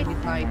 Oh shoot!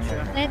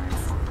 Nitra. Let's.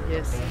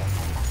 Yes.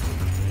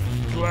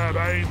 Glad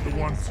I ain't the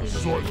one to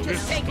sort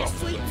this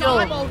stuff. I'm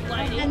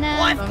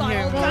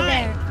gonna go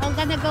there. I'm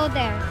gonna go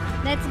there.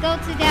 Let's go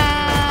to the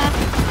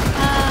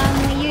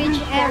huge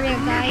area,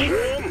 guys.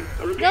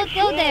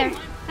 Go there.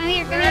 Come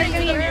here. Come here. Come Where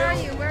here. are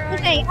you? Where are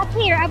Okay, you? up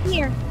here. Up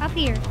here. Up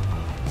here.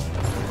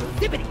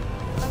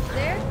 Up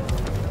there?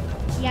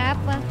 Yep.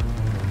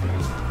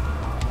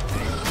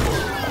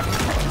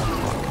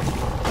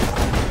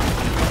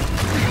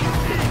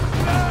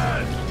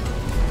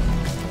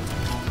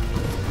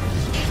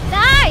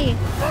 Die!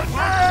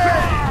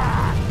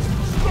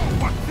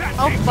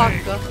 Oh fuck.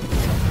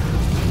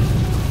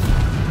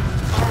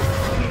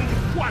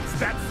 What's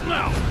that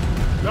smell?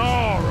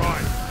 All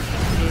right.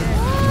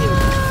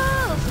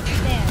 Oh,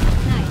 there.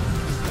 Nice.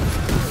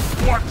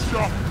 What's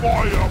your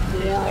fire,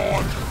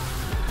 moron?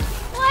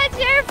 What's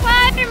your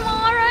fire,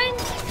 moron?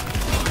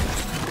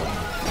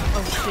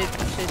 Oh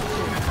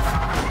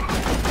shit.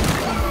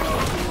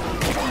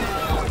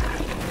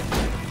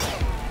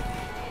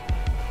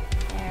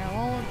 They're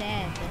all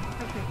dead.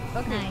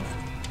 Okay. Nice.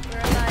 We're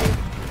alive.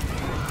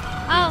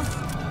 Oh.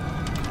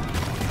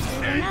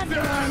 There's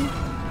another one.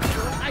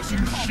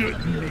 You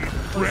shouldn't need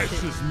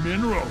precious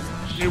minerals.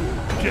 It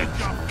will get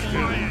you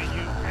killed.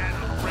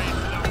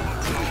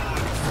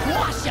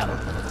 Wash 'em!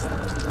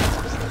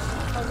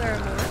 Oh, there are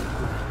more.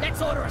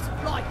 Let's order a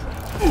supply truck.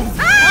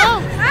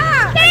 Oh!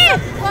 Ah! Shit!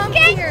 Bump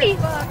Get here. me!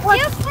 Fuck.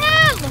 You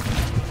fell!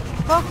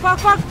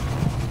 Fuck.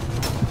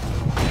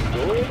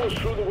 You're almost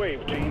through the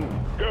wave, team.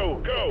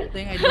 Go, go.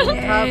 Thing I don't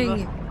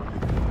have.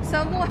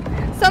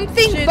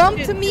 Something Shit,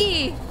 bumped shit.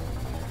 me.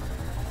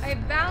 I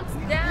bounced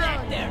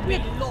down. There be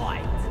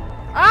light.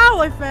 Ow!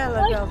 I fell. I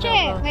Oh fell.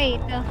 shit!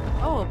 Wait.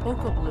 Oh, a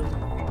Poke Blue.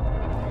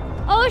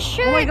 Oh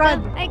shoot! Oh my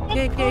god. I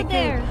can't go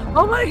there.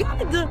 Oh my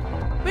god!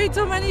 Wait,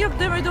 so many of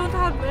them. I don't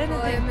have Oh,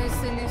 I anything.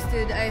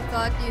 misunderstood. I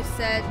thought you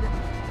said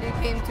you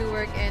came to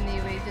work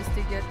anyway just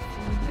to get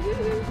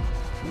food.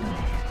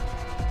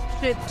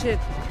 Shit.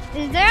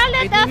 Is there a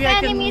lot Wait, of maybe I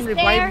can enemies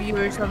revive there? you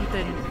or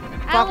something.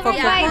 I'll Fuck.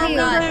 revive you.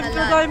 A lot.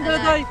 I'm gonna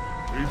die.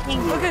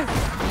 Thank you. Okay.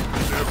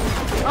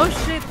 Oh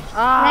shit.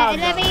 Ah.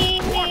 Let me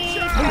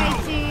try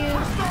to.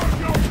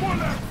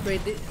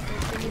 Wait.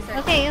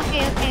 Okay.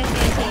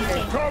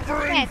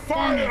 Covering Yes,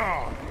 done.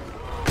 fire!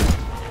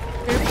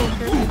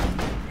 Careful.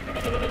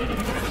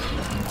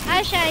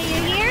 Asha, you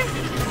here?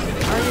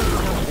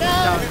 Go.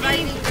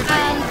 Reviving.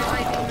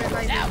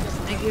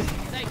 Thank you.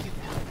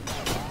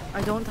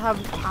 I don't have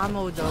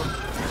ammo though.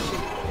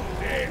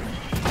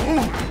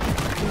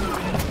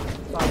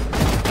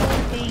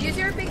 Use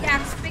your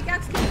pickaxe.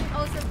 Pickaxe can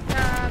also.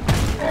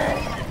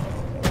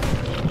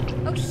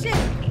 Oh shit!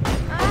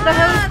 What the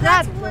hell is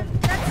that?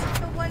 That's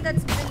the one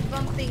that's been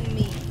bumping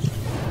me.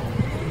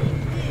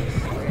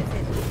 Where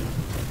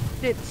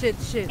is it?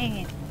 Shit. Dang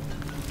it.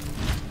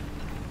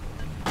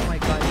 Oh my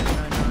god.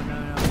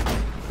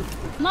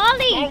 No.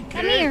 Molly, Okay,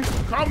 come here.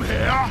 Come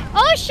here.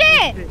 Oh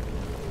shit!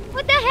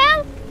 What the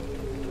hell?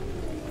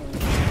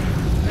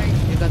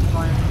 You got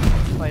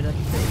fire by that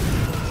thing.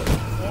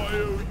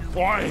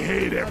 I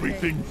hate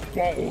everything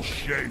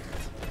ball-shaped.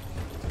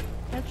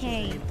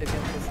 Okay. Need to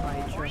get this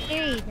nitro.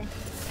 Read.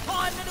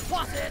 Time to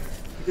deposit.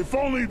 If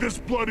only this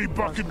bloody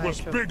bucket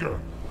was bigger.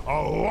 A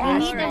lot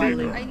need a-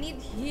 bigger. I need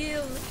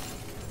heal.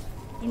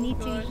 You need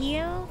to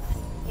heal.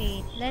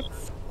 Wait,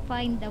 let's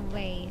find a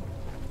way.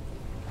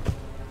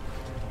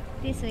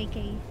 This way,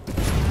 Kay.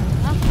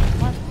 Oh,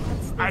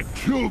 what's I this?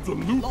 killed a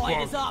loot Line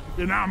bug, is up.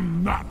 and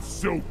I'm not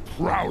so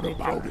proud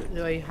about it.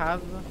 Do I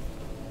have?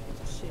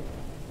 Shit.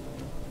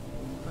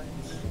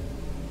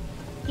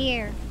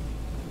 Here.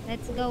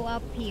 Let's go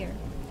up here.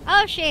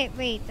 Oh shit,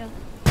 wait.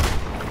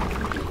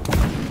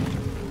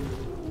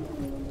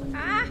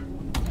 Ah!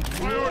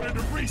 I ordered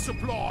a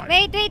resupply.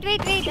 Wait.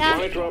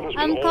 Supply drop has been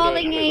I'm ordered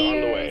calling and is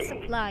on the a way.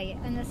 supply.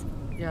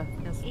 Yeah,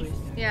 yes please.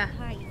 Yeah.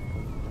 Hi.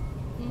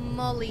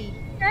 Molly.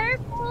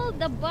 Careful,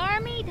 the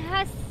barmaid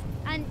has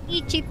an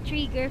Egypt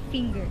trigger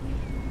finger.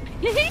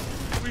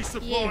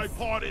 Resupply Yes.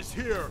 pod is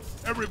here.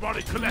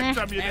 Everybody collect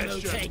Ammo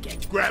ammunition. taken.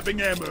 Grabbing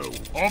ammo.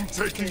 I'm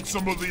taking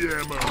some of the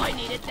ammo. I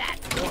needed that.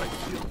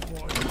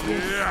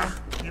 Yeah,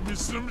 give me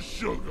some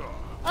sugar.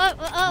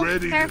 Oh,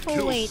 Ready to careful,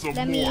 kill wait. some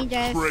Let more me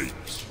just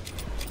crates.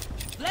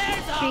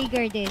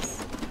 trigger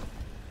this.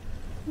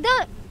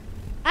 Don't!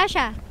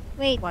 Asha,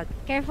 wait. What?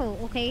 Careful,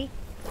 okay?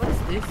 What is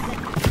this?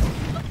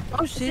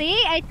 Oh shit.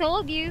 See, I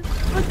told you.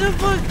 What the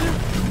fuck?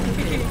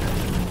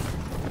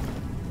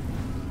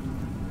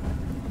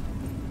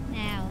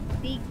 Now,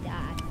 dig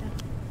that.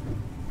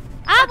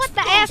 Ah, what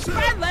the F?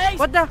 Friendlies!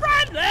 What the?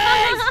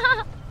 Friendlies!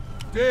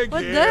 Dig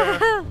What here. the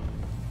hell?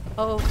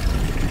 Oh.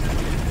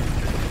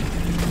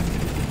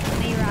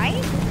 Am I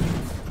right?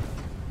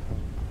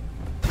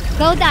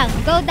 Go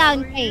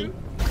down, Kay.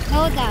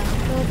 Go down.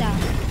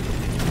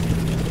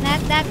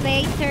 Not that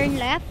way, turn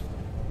left.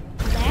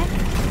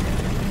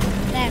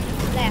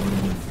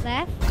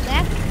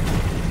 Left.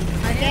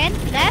 Again,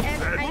 left.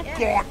 That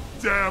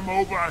goddamn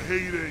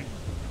overheating.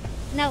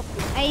 No,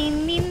 I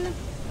mean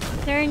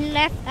turn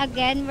left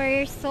again,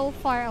 we're so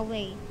far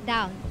away.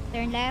 Down,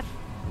 turn left.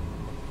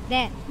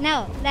 Then,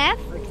 no,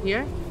 left. Like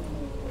here?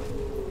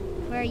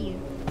 Where are you?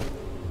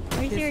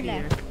 Where's This your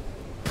here. left?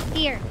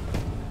 Here.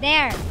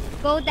 There.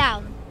 Go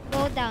down,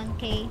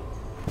 Kay.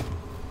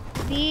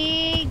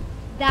 Dig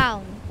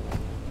down.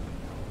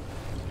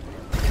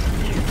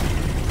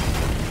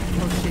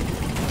 Oh shit.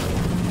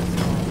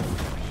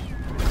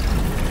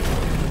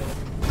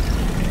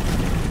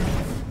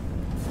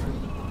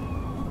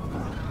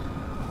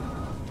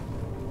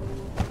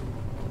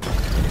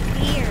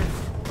 Here.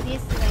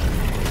 This way.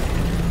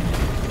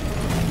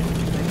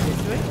 Like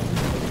this way?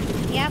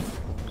 Yep.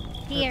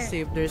 Here. Let's see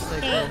if there's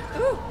like Okay. a...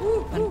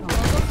 Almost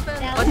fell.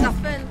 Down. Almost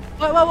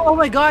fell. Oh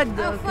my god!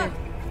 Oh, Okay. fuck.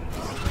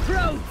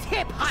 Pro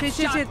tip, hot Shit,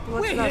 shot. shit,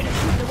 what's We're that? here to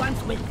shoot the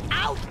ones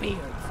without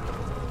beards.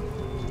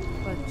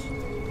 Watch.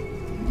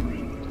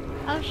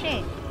 Oh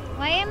shit.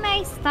 Why am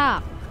I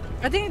stuck?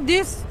 I think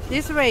this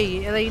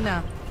way,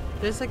 Elena.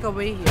 There's like a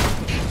way here.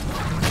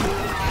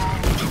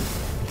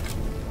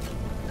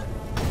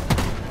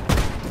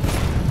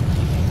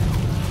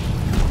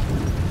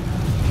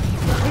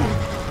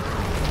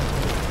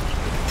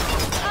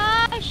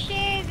 Oh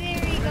shit,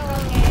 there we go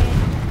again.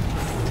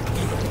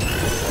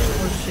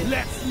 Oh shit.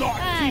 Let's not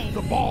Nice. keep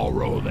the ball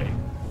rolling.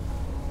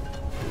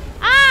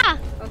 Ah!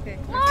 Okay.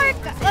 More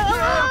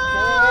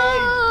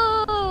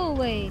Oh!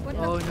 Wait. What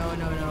Oh the? no.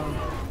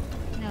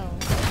 No.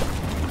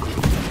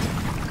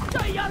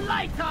 See you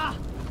later.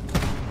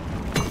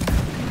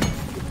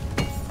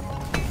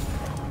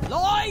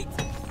 Lloyd!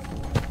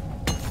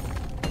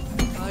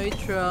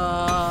 Nitra.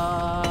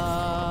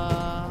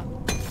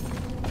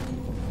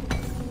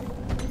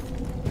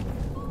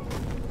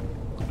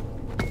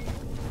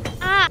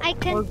 Ah, I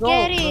can't Or go.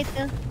 get it.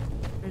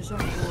 There's a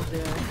hole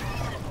there.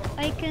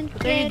 I can't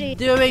What are get you it.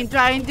 doing?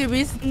 Trying to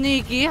be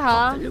sneaky,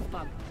 huh? Loop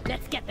bug.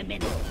 Let's get them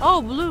in.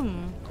 Oh,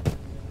 bloom.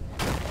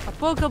 A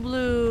poke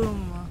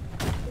bloom.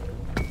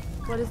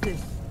 What is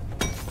this?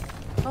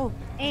 Oh,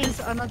 Hey. this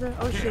is another.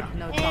 Oh shit!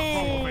 No, toxic.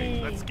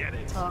 Hey. Let's get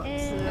it. Toxic.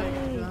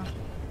 Hey.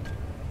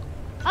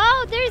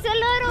 Oh, there's a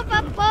lot of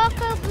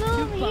Apoca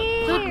Bloom Two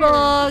here.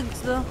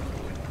 bugs.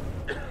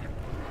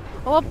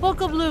 Oh, a poke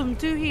bloom.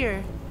 2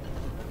 here,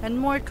 and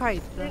more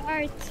kite. There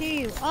are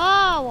 2.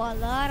 Oh, a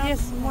lot of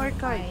Yes, more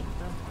kite.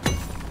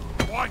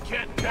 I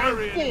can't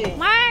carry it.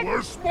 Mark, We're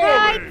right,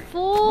 smoking.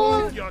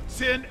 fool. Move your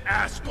tin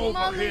ass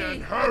over here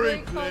and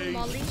hurry, please.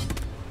 Molly.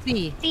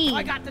 C. C.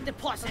 I got the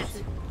deposit.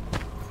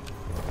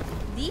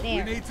 We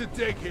There. need to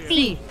dig here.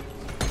 C.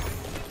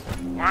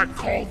 I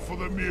called for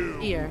the mule.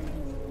 Here.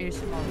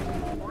 Here's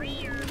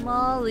Molly.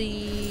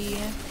 Molly.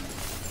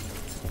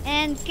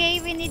 And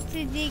Kay, we need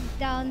to dig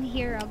down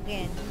here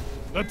again.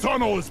 The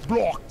tunnel is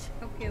blocked.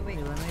 Okay, wait.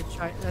 Okay, let me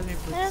try. Let me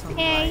put some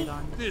Okay. light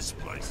on. This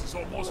place is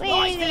almost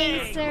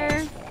Waiting,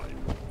 sir.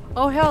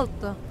 Oh, health.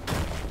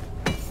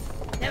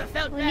 Never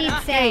felt We need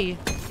better. Hey,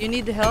 you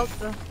need help?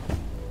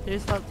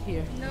 There's help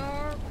here.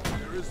 No.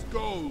 There is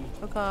gold.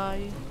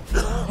 Okay.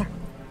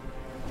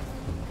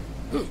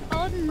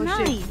 Oh,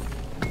 nice.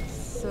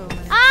 So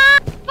many. Ah,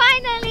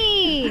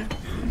 finally!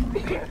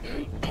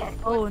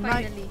 Oh,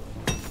 nice. Finally.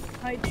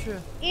 Nitro.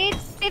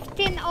 It's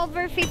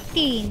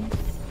 15/15.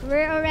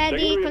 We're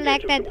already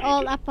collected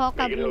all Apoca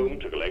Make it home Bloom.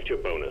 to collect your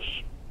bonus.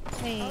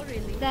 Wait, Oh,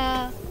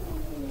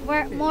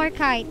 really? more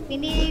kite. We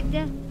need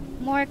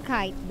more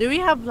kite. Do we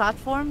have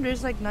platform?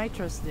 There's like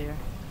nitros there.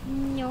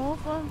 Nope.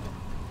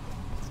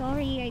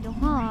 Sorry, I don't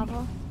have.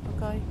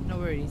 Okay, no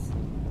worries.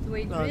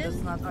 Wait, Well, drill?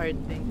 that's not our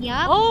thing.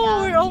 Yup.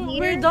 Oh, down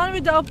we're here. done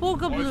with the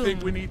Apoca I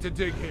think we Bloom. need to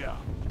dig here.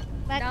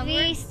 But we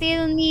Downwards?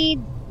 still need.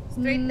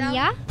 Straight down?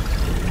 Yeah.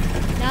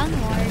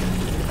 Downward.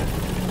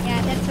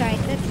 Yeah, that's right.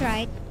 That's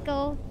right.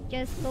 Go.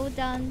 Just go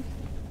down.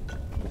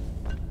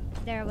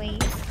 Their way.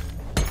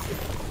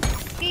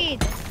 Speed.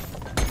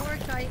 More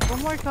kite.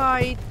 One more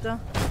kite.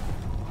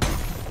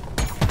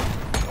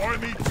 I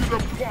need to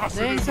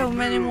deposit in There's so the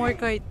many mule. more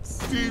kites.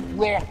 Deep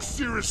Rock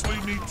seriously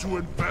need to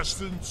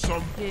invest in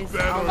some Yes,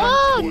 better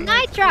Oh, equipment.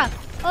 Nitra!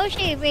 Oh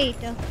shit, wait.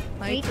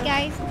 Wait Nitra?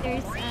 guys,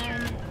 there's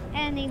an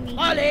enemy.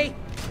 Ollie!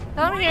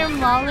 Come here,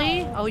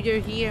 Molly. Oh, you're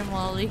here,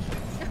 Molly.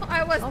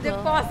 I was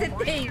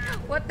depositing.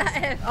 What the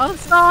F? Oh,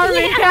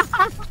 sorry.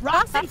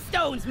 Rocks and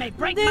stones may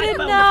break my Didn't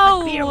bones,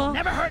 know. but fear will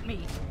never hurt me.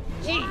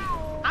 Gee,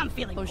 I'm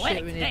feeling Oh poetic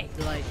shit, we today. need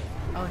to like.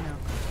 Oh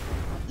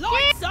no.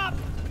 Lights up!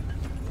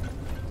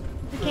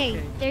 Okay,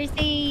 Okay. there's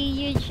a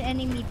huge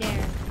enemy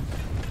there.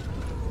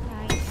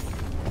 Guys.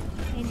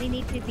 And we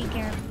need to be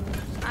careful.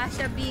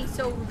 Asha being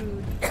so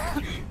rude.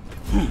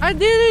 I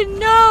didn't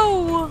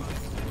know.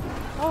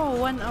 Oh,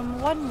 one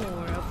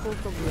more. A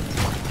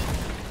Pokeball.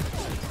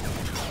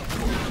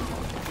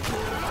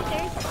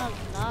 There's a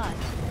lot.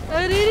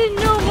 I didn't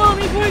know,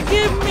 mommy.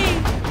 Forgive me.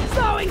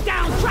 Slowing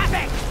down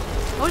traffic!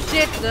 Oh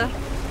shit.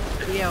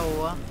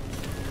 Ew.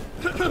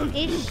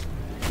 Ish.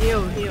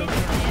 Ew.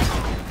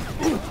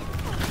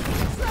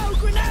 Slow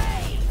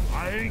grenade!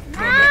 I ain't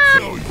gonna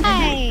tell you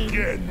Hi.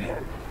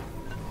 again.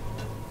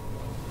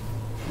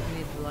 We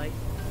need light.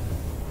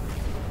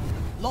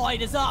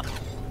 Light is up!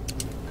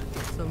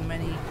 So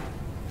many.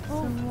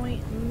 So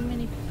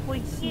many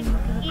poisons.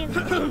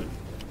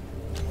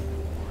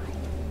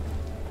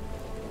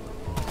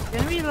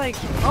 Can we like?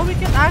 Oh, we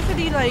can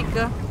actually like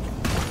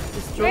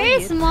destroy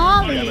Where's it.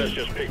 Molly? Kaylex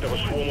just picked up a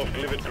swarm of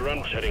livid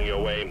grunts heading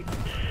your way.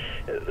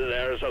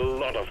 There's a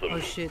lot of them. Oh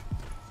shit.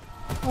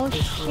 Oh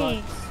There's shit.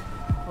 lots.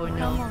 Oh no.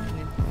 Come on. I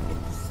need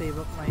to save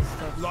up my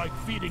stuff. Like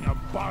feeding a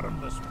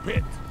bottomless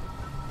pit.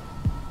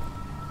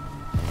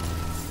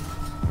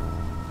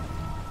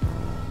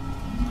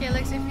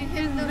 Kaylex, if you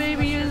hit the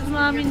Baby is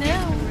mommy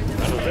now.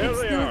 And there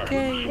they are.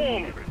 okay.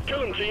 Swarm,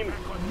 killing team.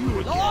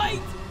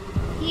 Light!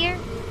 Here.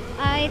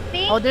 I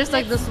think. Oh, there's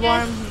like the let's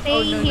swarm. just Stay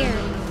Oh no, here.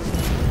 no.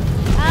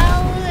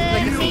 I'll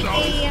Like take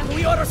a.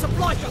 We order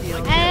supply trucks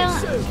like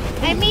this.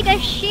 I made a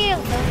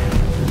shield.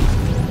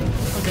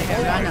 Okay,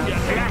 I ran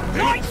out.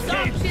 Lights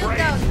up! Shield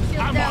down. Shield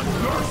I'm down. on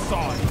your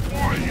side.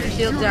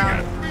 Shield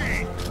down.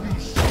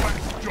 Let's just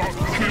kill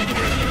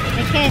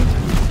it.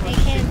 I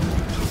can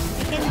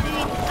do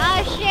it.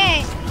 Ah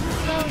shit!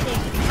 Slowly.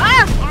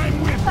 Ah! I'm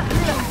with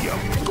you,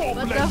 you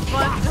goblin the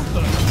fuck?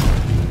 bastard.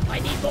 I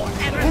need more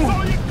That's ammo!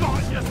 all you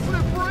got, you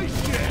slippery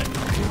shit.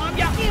 I'm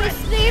your You friend.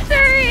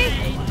 slippery!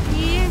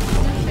 Yes.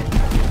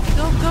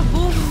 Go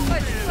kaboom.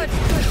 Good.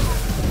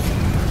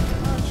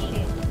 Oh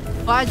shit.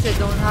 Fudge, I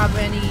don't have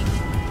any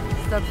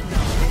stuff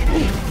now.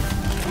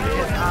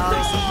 I'll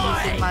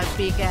be using my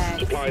pickaxe.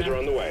 Supplies are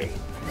on the way.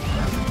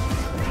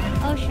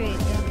 Oh shit.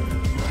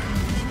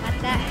 Not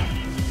that.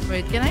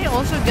 Wait, can I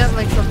also get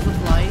like some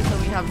supplies so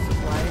we have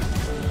supplies?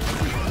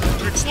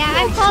 Yeah,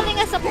 I'm calling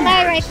a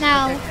supply right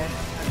now.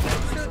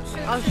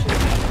 Oh shit.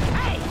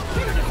 Hey,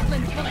 you're the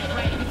Flint bullet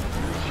range.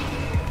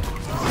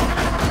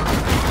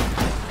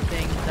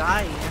 Dang,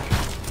 die.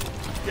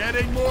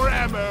 Getting more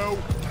ammo.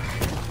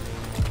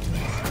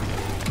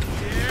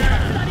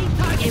 Bloody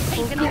target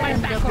taken away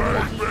back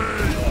over.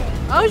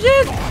 Oh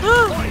shit!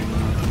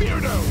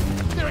 Beardo.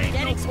 There ain't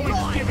any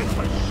supply. Give it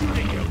for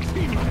shooting your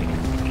teammate.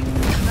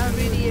 Not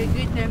really a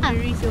good time to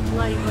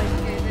resupply, but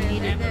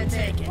need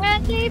it.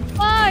 Friendly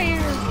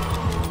fire!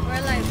 We're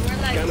alive.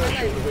 Cannot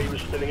show the way you're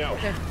spinning out.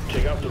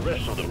 Take out the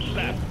rest of them.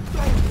 Snap.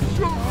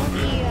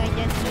 Only I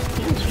just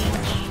need to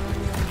change.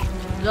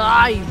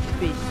 Die,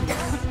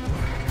 bitches.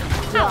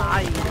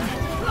 Die.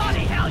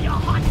 Bloody hell, you're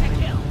hot to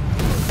kill.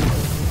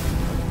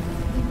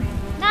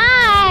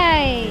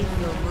 Nice!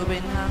 Still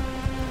moving, huh?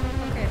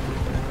 Okay.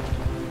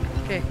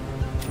 Okay.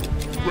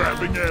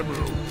 Grabbing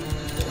ammo.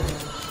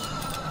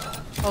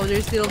 Oh,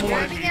 there's still more.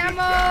 Grabbing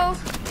ammo.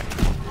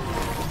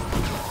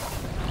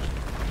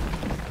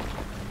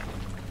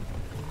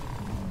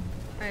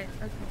 Alright,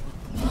 okay.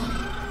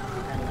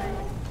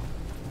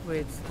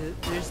 Wait,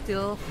 there's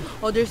still.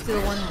 Oh, there's still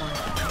one more.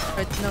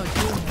 Right, no,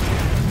 two.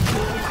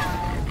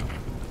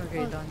 Okay,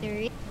 Oh, done. there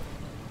is.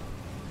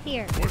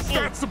 Here. What's Hey,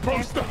 that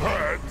supposed to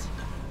hurt?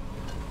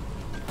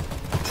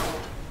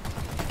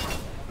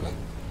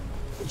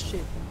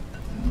 Shit.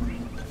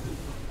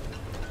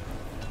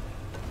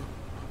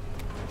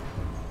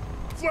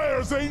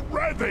 Flares ain't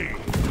ready.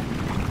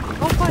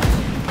 Oh, fuck.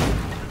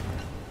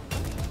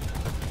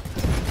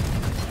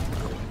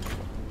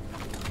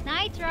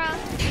 Nitro!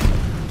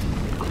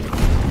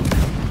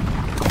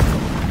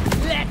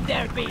 Let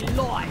there be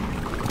light.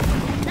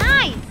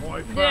 Nice!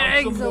 I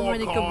Dang, found so some more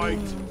many kite.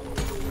 kaboom.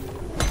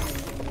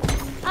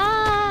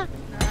 Ah!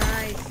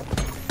 Nice.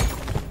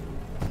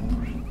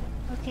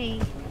 Okay.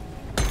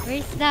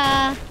 Where's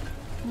the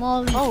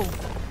Molly? Oh,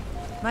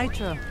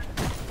 Nitro.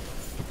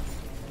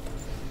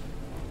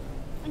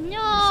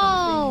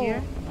 No!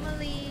 here?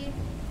 Molly.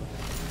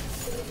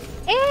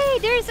 Hey,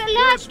 there's a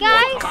lot, What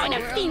guys! kind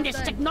of fiendish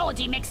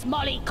technology makes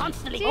Molly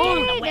constantly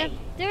going Dude, away?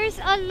 there's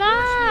a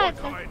lot!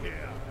 Kite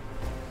here.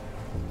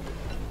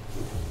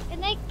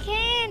 And I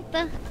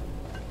can't!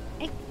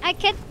 I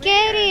can't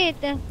get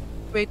it!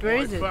 Wait, where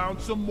is I it?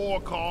 found some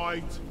more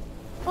kite.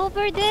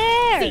 Over See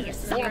there! you, More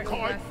sucker.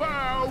 kite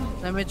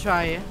found. Let me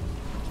try it.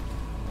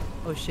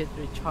 Oh shit,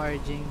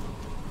 recharging.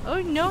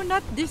 Oh no,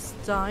 not this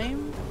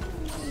time.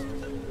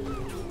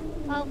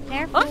 Oh,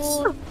 careful!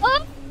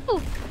 Oh,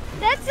 Oh!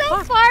 That's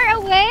so far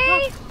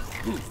away!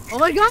 Oh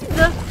my god!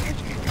 The...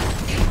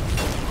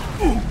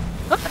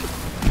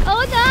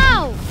 Oh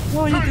no!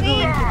 No, I need to go.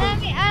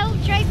 Wait, I'll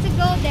try to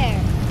go there.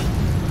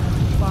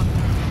 Fuck.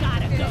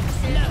 Gotta go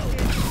slow.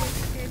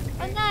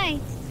 Oh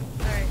nice.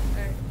 Alright.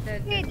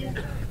 Dead.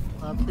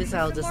 Wait, This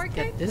I'll just more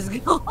get cake? this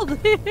gold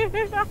here.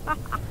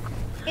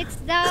 it's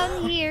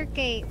down here,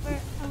 Kate.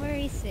 Where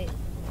is it?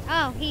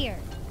 Oh, here.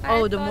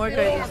 Oh, the thought more it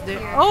kite was is there.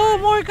 here. Oh,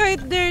 more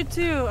kite there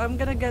too. I'm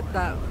gonna get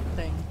that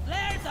thing.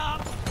 Flares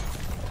up.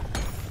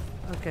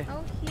 Okay.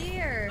 Oh,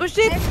 here. Oh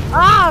shit!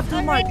 Ah, too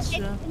Alright, much.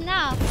 it's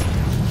enough.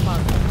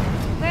 Fuck.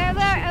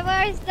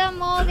 Where's the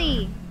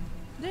molly?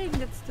 Dang,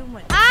 that's too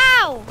much.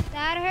 Ow!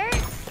 That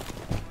hurts.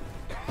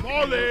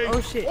 Molly!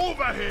 Oh shit.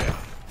 Over here!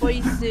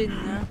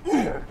 Poison.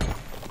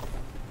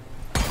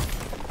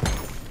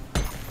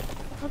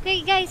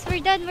 Okay, guys, we're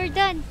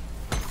done.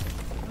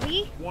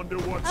 We? Wonder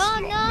what Oh,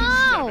 slop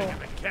no! is serving in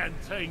the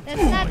canteen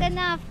That's not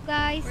enough,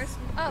 guys. Where's...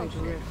 Oh,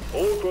 shit.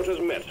 All quotas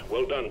met.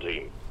 Well done,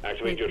 team.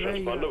 Activate your Wait, where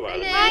transponder you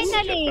while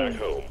Finally! get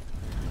back home.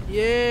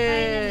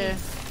 Yeah.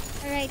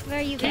 Alright, where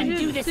are you Can't going?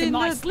 do this in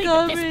my sleep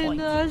at this point.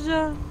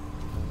 Asha.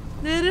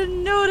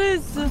 Didn't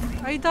notice.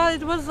 I thought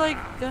it was like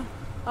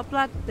a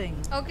plat thing.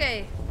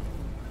 Okay.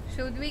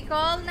 Should we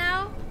call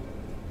now?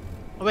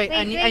 Wait,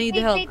 I need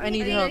help. I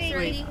need help.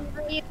 wait.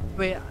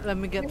 Wait, let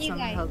me get Where you some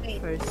guys? help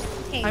Wait. first.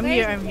 Okay, I'm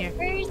here. I'm here.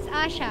 Where's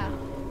Asha?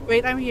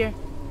 Wait, I'm here.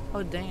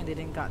 Oh dang, I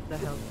didn't got the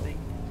help thing.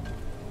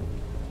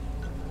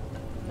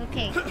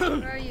 Okay.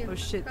 Where are you? Oh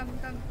shit. Come.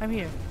 I'm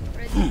here.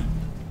 Ready?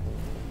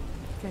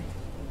 Okay.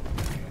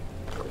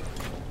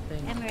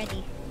 Dang. I'm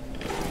ready.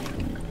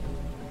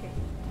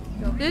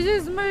 This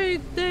is my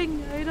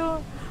thing. I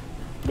don't.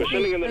 We're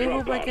sending in the I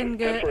drop hope I pod. can Head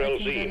get. for I can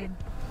LZ. get in.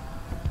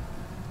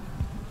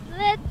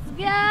 Let's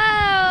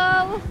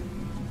go!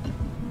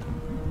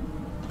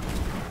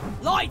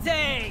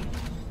 Lighting.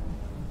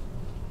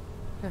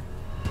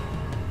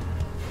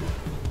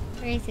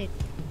 Where is it?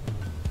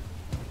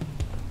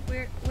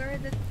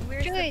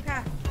 Where's Do the it.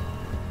 path?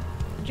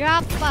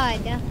 Drop pod.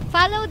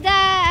 Follow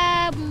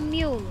the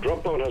mule.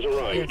 Drop pod has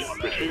arrived.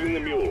 Yes. Retrieving the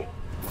mule.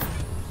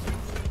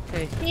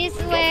 Okay. This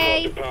Drop pod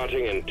way.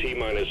 departing in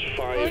T-minus 5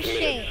 Oh minutes.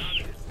 shit.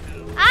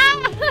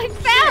 Ah! I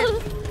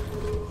fell!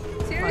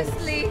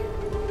 Seriously?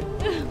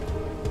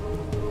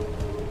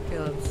 Okay,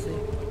 let's see.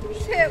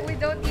 Shit, we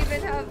don't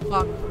even have...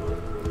 Fuck.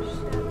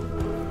 Shit.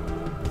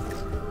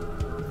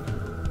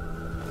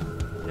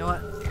 You know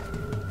what?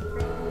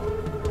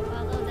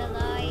 Follow the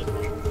light.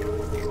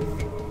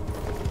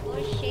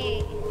 Oh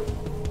shit.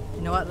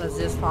 You know what? Let's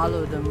just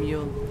follow the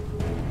mule.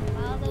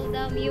 Follow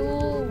the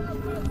mule.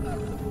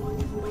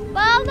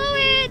 Follow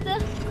it!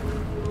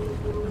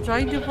 I'm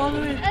trying to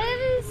follow it.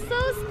 I'm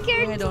so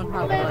scared I don't to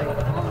have let light.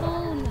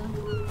 alone.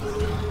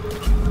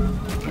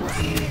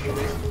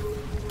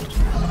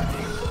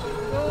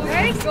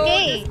 Where's Go,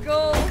 Kay? let's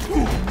go.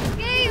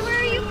 Kay, where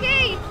are you,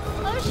 Kay?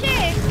 Oh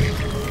shit!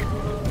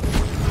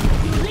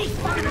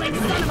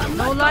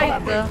 No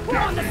light.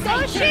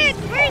 Oh shit!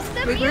 Where's the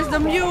Wait, mule? where's the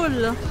mule?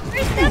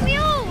 Where's the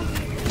mule?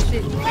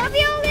 Shit. The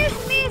mule is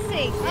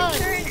missing. Oh,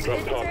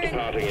 Drop pod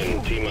departing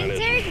in T-minus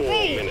third 4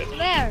 wait. minutes.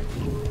 Where?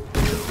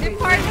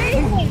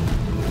 Departing?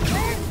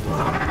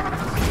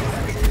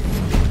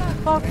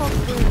 Fuck.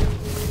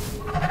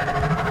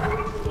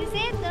 Is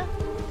it?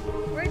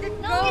 Where'd it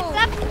No, go? it's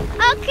up.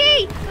 Okay,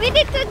 we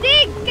need to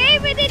dig. Okay,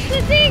 we need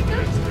to dig.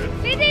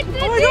 We need to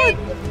Oh my dig.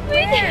 We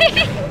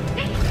need.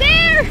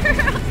 There.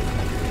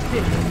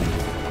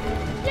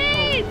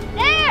 Shit.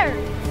 There.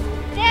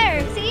 There.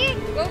 See?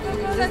 Go, Is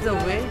let's this the go,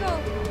 way? let's go.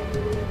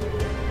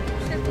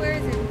 Shit, where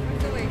is it?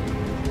 Where's the way?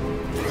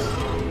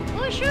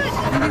 Oh shoot. This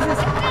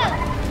is- Fell.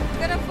 It's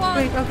gonna fall.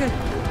 Wait, okay.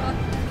 Oh,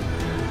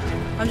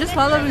 I'm just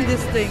following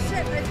this thing.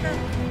 shit, I fell.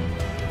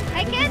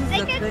 I can This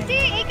is the see.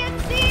 thing. I can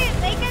see it.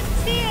 I can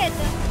see it.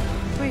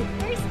 Wait,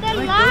 Where's the am I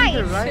going light?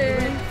 the right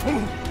way?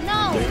 No,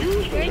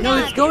 you're No,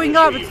 not. it's going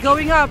up. It's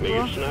going up.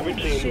 Leave snappy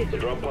team. Shit. The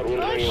drop pod will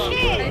Oh, hang on shit.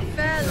 I forever.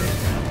 fell.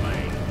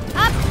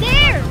 Up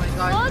there. Oh my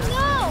God.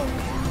 Oh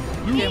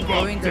Okay, I'm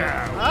going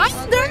there.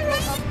 Up there. no.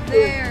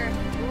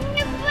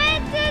 You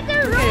went to the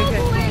Okay, wrong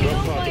okay. way. Drop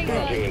Oh pod my god.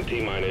 departing in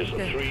T-minus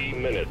Okay. 3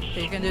 minutes.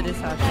 Okay, you can do this,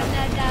 Asha.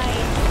 Gonna die.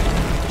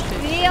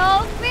 Shit.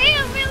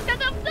 We'll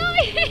gonna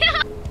die.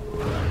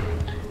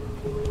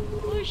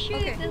 Oh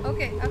shit.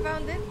 Okay, I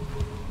found it.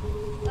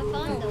 I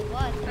found the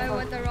what? I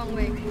went the wrong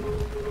way.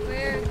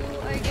 Where do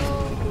I go?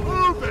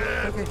 Move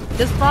it! Okay,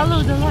 just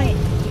follow the light.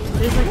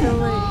 There's like a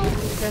way.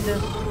 Kinda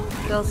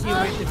tells you Oh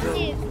where to go.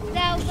 shit.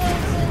 Now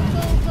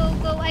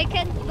go. I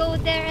can't go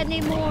there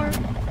anymore.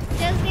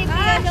 Just leave me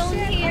alone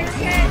shit, here.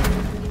 okay.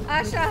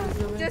 Asha,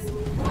 just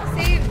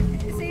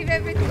save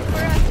everything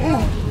for us. Go.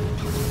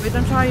 Wait,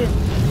 I'm trying.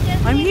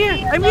 Just I'm leave here.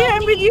 me I'm here. I'm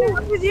alone with you.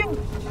 I'm with you.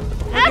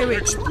 Okay, wait.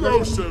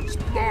 Explosives,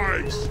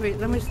 boys! Wait,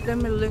 let me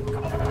look. Oh,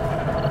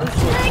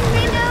 Let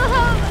me know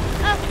how.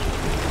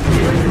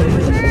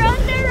 We're on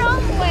the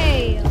wrong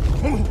way.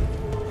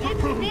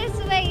 It's this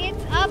way.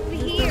 It's up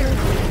here.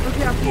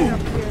 okay, up here.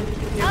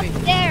 Okay, Up wait.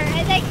 there,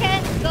 and I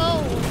can't go.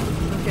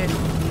 Okay.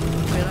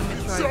 Wait, let me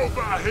try.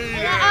 Over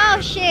here! Oh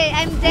shit,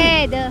 I'm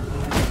dead. Drop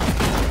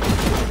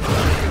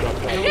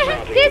pod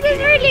departing This in is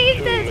really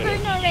T-minus 2 intense for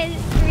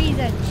minutes. no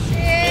reason.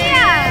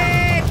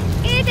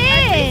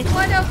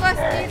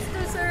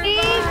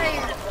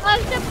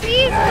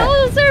 Please,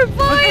 go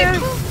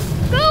survive!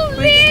 Go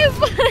live!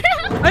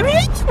 I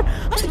mean,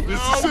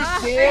 This is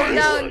it, You're boys.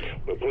 down.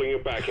 We're pulling you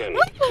back in.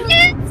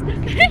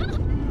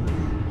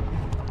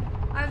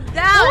 I'm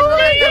down. Look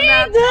at the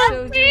map. It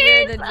shows you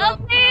where the Please, drop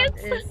pod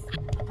please. is.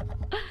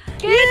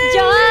 Good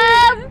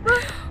job!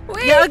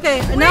 Wait, yeah, okay.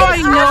 Now I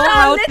know Asha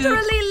how to.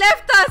 literally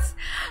left us.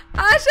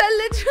 Asha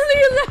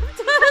literally left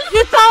us.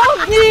 You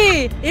told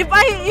me. If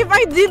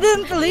I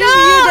didn't leave No,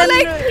 you, then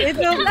like, it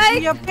will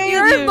be a Like,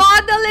 failure. your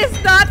model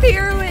is not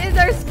here in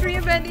our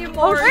stream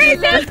anymore. Oh, He shit.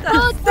 left So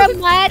us.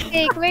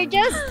 dramatic. We're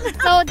just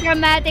so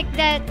dramatic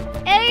that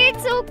hey,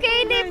 it's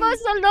okay, leave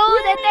us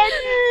alone. And then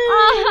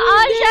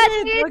Asha did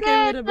it. did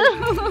Okay, wait a it.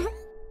 minute.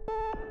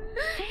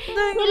 He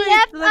Wait,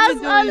 left let me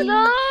us join.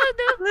 alone.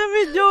 Let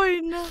me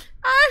join.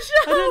 Asha,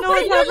 I don't know why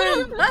what you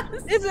happened. left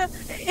us?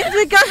 It's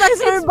because I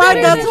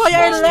survived. That's why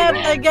I left,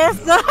 I guess.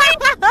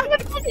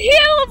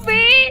 Heal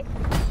me.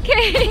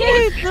 Okay.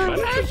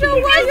 Asha,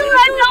 why you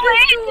run do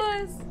away? this to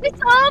us?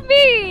 It's all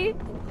me.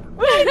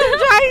 I'm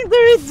trying to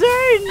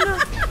return.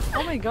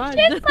 Oh my god.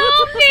 She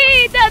told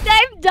me that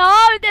I'm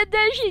down and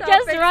then she Stop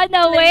just ran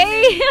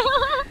away.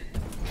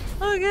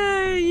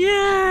 Okay,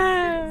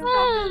 yeah.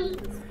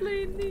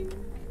 Explaining.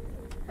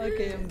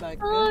 Okay, I'm back.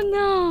 Oh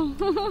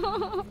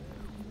no.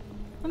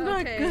 I'm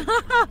back. Okay.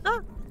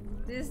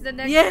 This is the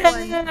next Yeah.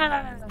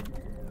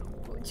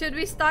 one. Should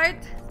we start?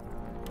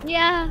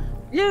 Yeah.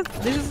 Yes,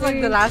 this is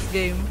like the last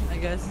game, I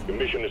guess. The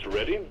mission is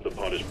ready. The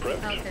pod is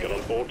prepped. Okay. Get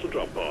on board the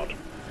drop pod.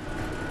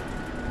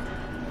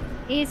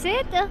 Is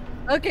it?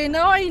 Okay,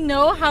 now I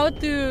know how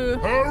to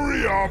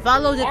Hurry up.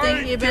 follow the I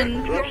thing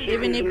even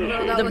if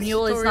That the was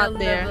mule is tutorial not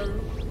there. level.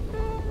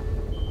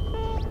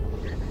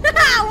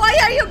 Why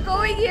are you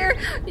going here?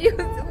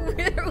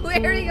 You're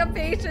wearing a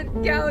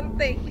patient gown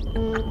thing.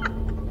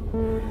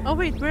 Oh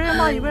wait, where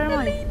am I? Where am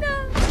I? Alina.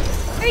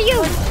 Are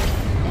you?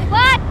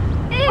 What?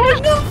 Oh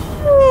no!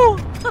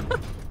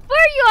 Where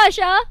are you,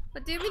 Asha?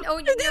 What do you mean? Oh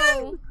I didn't,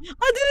 no.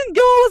 I didn't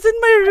go. I was in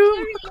my room.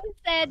 You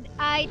said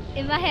I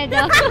in my head.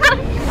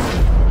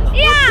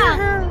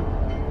 Yeah.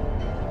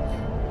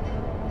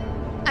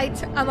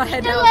 I'm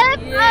ahead You of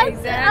left you. Yeah, us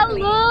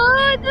exactly.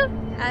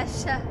 alone.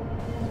 Asha.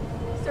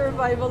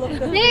 Survival of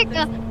the Nick,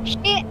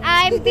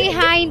 I'm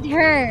behind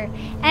her,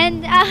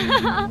 and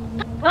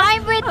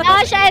I'm with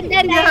Asha, and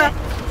then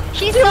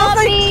she saw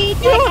was me. She,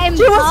 Think I'm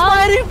she was dumb.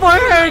 fighting for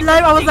her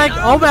life. I was like,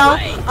 oh well,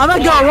 I'm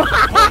gonna go.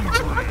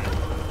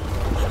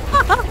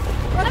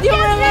 But you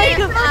were like,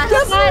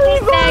 just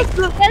leave us.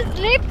 Just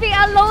leave me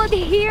alone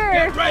here.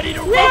 Get ready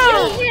to Yeah.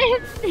 roll!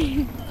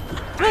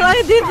 Well,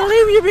 I didn't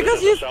leave you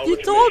because you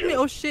told me.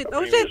 Oh shit!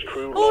 Oh shit!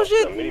 Oh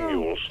shit!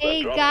 No.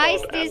 Hey guys,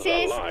 this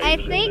is. I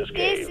think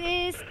this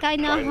is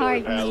kind of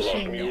hard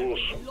mission.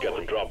 Get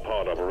the drop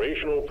pod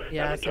operational.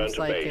 Yeah, and return seems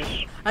to like base.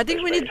 it. I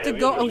think we need to Expect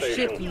go. heavy Oh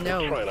shit! infestation.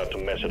 No. Try not to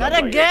mess it Not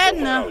up by again.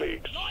 your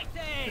colleagues.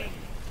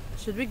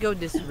 Should we go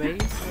this way?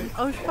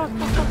 Oh fuck!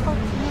 Fuck!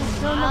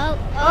 No! No!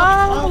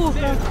 Oh,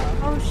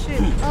 Oh! Oh shit!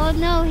 oh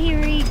no,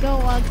 here we go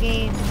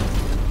again.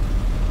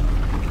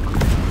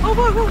 Oh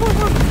fuck! Fuck!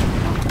 Fuck! Fuck!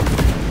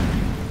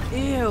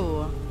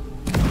 Ew!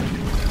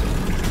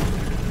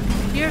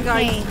 Here,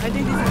 guys. Okay. I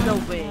think this is the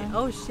way.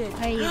 Oh shit!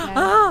 Are you guys?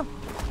 Ah!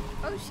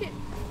 Oh shit.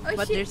 Oh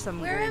But shit. there's some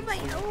Where am I?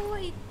 words. Oh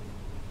wait.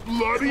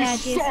 Bloody Yeah,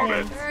 this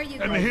solid. Where are you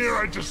And guys? here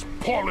I just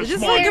polish This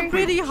is my like a boots.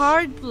 pretty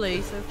hard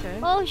place. Okay.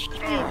 Oh shit!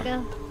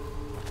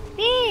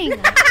 Dang!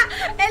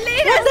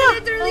 Elena's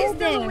literally Oh,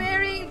 still there.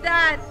 wearing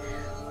that.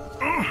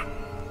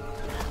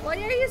 Why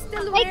are you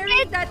still I wearing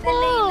can't that, move.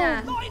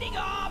 Elena?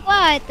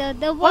 What?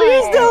 The Are what?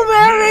 you still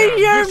wearing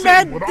your This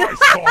med ain't what I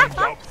signed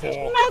up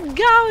for. med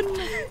gown?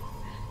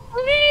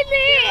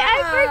 Really? I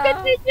forgot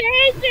to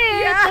change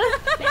it.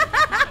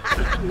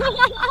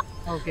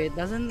 Yeah. Okay, it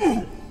doesn't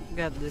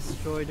get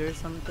destroyed or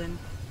something.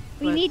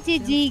 We but need to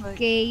seems dig, like-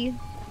 okay?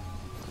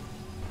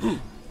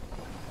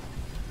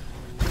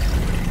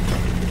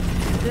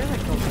 Is there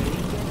like a way?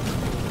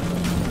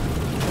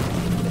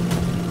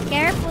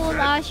 Careful,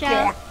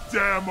 Asha.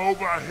 Goddamn We're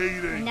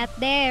overheating. not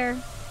there.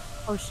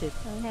 Oh shit.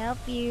 I'll help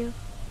you.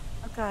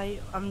 Okay,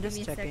 I'm just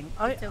me a sec. checking.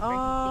 It's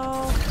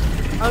Oh,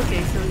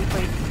 okay. So if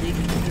I dig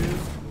through,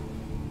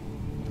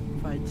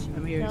 fudge,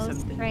 I'm hearing Go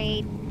something.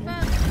 straight.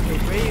 Okay,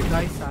 where you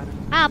guys at?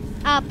 Up,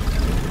 up.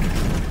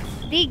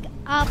 Dig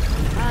up,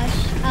 Ash.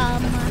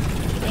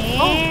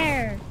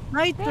 There.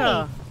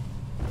 Nitra.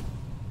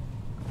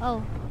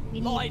 Oh, we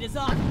need. Light is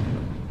up!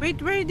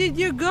 Wait, where did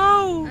you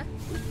go?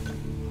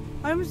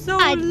 I'm so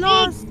Dig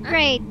lost.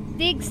 straight.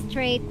 Dig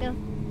straight.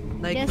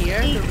 Like Just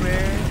here, dig. to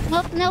where?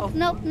 Nope, nope, Oh.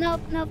 nope,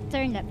 nope, nope.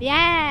 Turn up.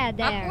 Yeah,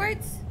 there.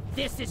 Upwards?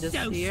 This is Just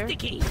so here?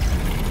 sticky!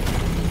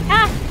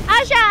 Ah,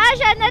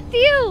 Asha, not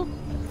you.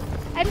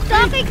 I'm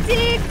talking to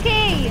you,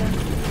 Kay.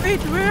 Wait,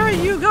 where are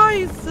you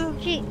guys?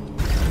 She.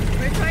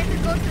 We're trying to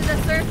go to the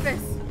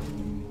surface.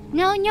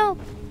 No, no.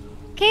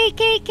 K,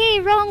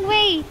 wrong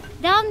way.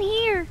 Down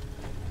here.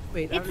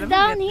 Wait, It's let me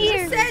down get this.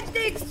 here. You said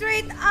dig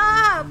straight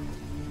up.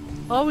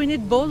 Oh, we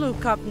need bolo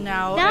cup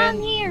now. Down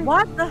and here.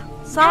 What?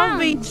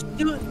 Salvage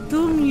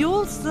two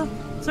mules.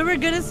 So we're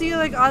gonna see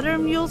like other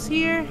mules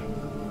here.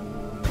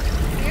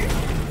 We're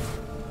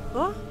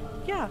Oh,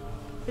 yeah.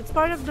 It's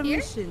part of the Here?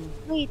 mission.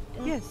 Wait.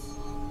 Yes.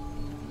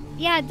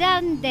 Yeah,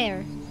 down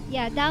there.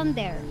 Yeah, down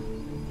there.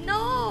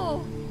 No!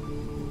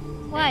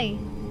 Why?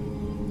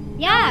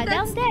 Yeah, No,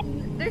 down there.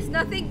 There's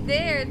nothing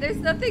there. There's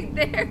nothing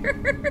there.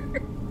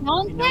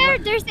 Down You know there,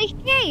 what? there's a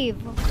cave.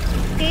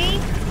 Okay?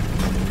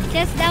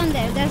 Just down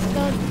there. Let's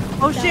go.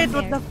 Oh down shit,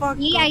 there. what the fuck?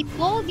 See, I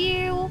told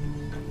you.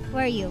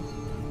 Where are you?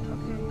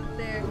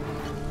 There.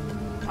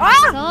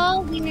 Ah!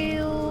 Told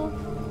you.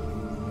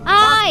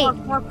 Ay!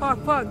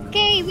 Fuck.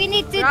 Okay, we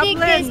need to dig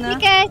this Grappling,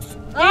 because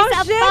Oh, there's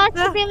a shit.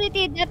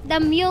 possibility that the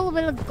mule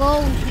will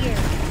go here.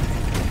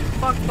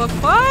 Fuck. But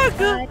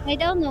I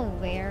don't know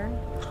where.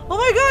 Oh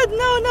my god,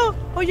 no.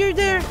 Oh, you're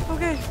there.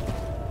 Okay.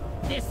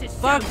 This is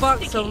Fuck,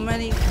 so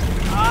many.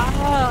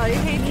 Ah, I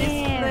hate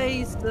Yeah.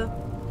 this place.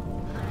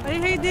 I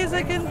hate this.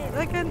 I can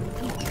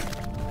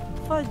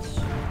fudge.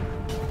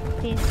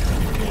 This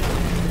here.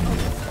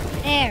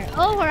 There.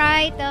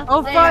 Alright.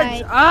 Oh,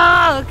 fudge.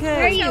 Ah, okay.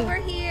 Where are you? Over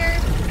here.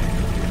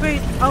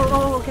 Wait.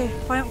 Oh, okay.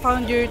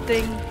 Found your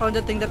thing. Found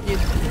the thing that you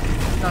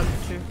dug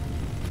through.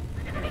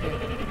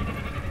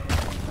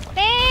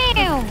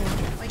 Bam!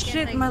 Why can't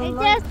Shit, I my move?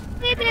 I life. just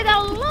did it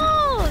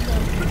alone.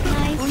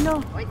 Nice. Oh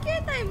no. Why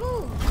can't I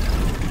move?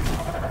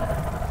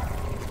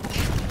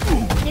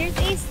 There's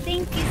a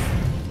stinky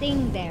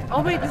thing there.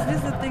 Oh wait, is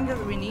this the thing that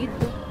we need?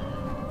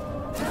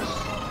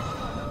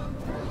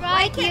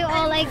 Right, you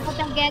all. I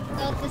gotta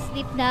go to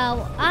sleep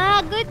now.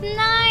 Good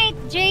night,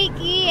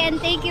 Jakey, and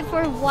thank you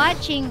for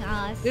watching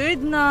us.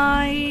 Good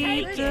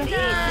night. Good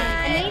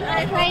night.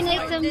 Elena, try I not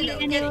hope to you meet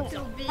didn't anyone get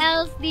too big.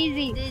 else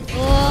dizzy. Dizzy.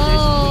 Whoa,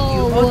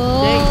 Oh,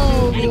 whoa,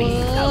 thank you.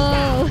 whoa.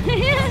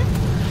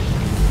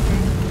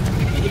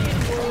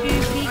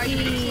 Are you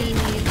kidding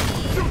me?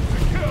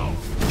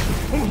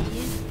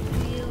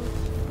 Real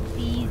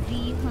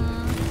dizzy,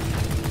 huh?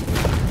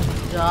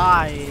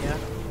 Die.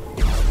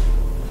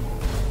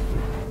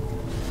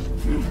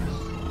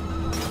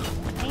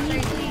 I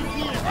need to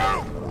heal.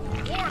 Oh,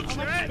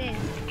 what's this?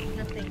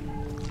 Nothing.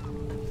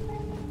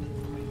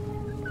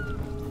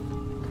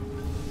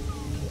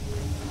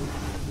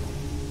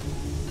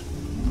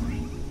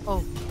 Oh.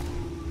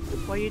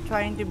 Why are you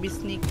trying to be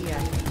sneaky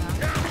at?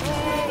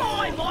 Huh?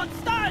 Die,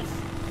 monsters!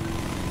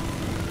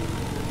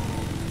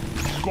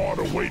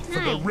 Gotta wait for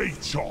the Nice.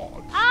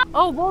 recharge.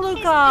 Oh,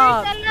 There's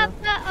Boluka! a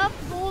lava of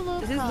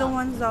Buluka. This is the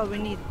ones that we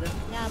need.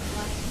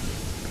 Lava.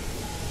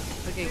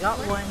 Okay, got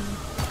one.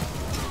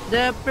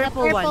 The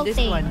purple purple one, this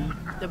thing. one.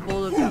 The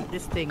Boluka,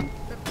 this thing.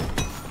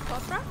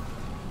 Copra?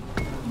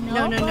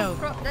 No.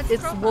 That's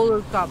It's Copra.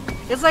 Boluka.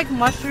 It's like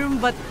mushroom,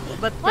 but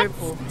What's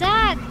purple.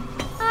 that?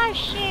 Oh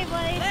shit,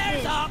 what is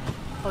There's this? up!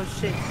 Oh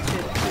shit.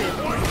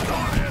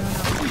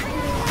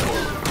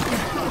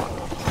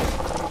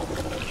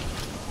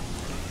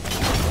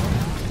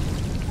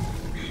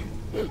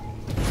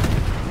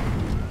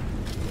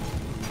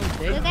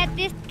 Okay. Look at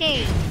this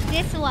cave.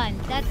 This one.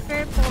 That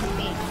purple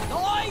thing.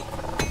 Die!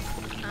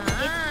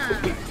 Ah.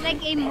 It's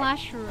like a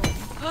mushroom.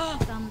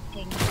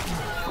 Something.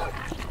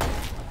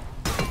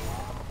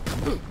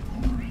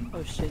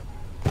 Oh shit.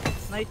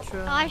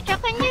 Nitro.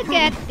 Asha, can you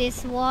get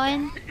this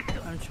one?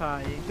 I'm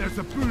trying. There's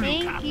a booty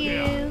Thank cap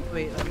there. you.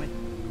 Wait, let me.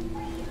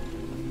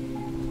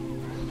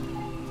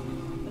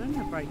 I don't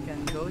know if I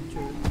can go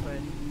through,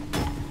 but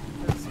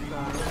let's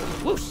try.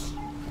 Whoosh!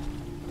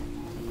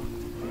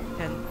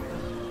 Can.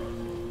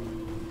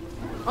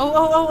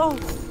 Oh!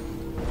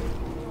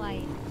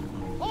 Why?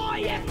 Oh,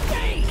 yeah,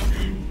 hey!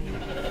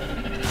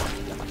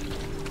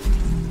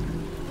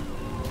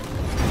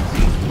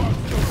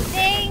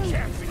 Dang!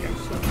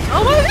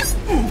 Oh my god!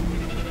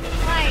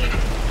 Why?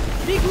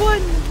 Big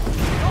one!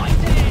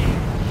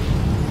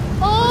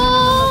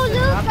 Oh,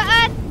 look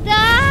at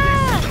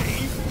that!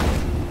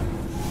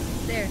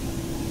 There.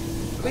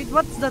 Wait,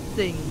 what's that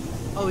thing?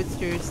 Oh, it's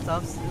your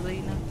stuffs,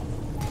 Elena.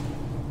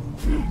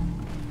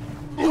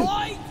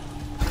 Die!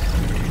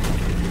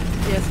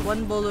 Yes,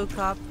 one bolo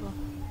cup.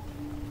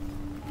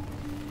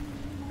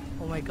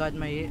 Oh my god,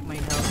 my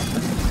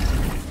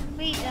health.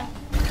 Wait,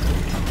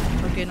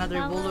 Okay, another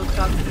bolo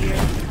cup here.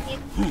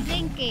 it's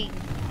blinking.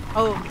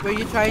 Oh, were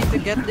you trying to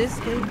get this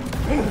thing?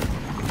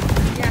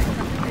 Yeah,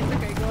 it's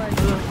okay, go on.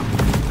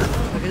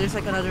 Okay, there's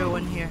like another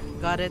one here.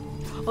 Got it.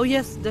 Oh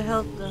yes, the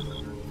health.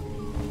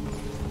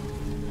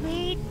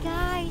 Wait,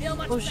 guys.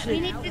 Oh We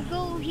shit. need to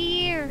go I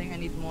here. think I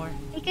need more.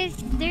 Because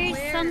there's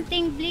Where?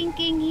 something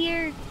blinking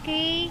here,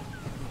 okay?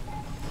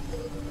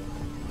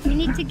 We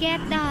need to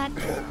get that.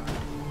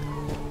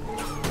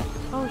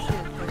 Oh shit.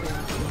 Okay.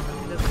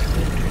 That's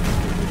good.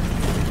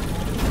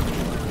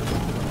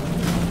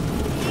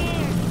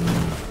 Here.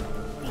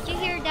 Did you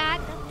hear that?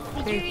 Did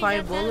you Okay, hear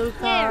 5 that? bolo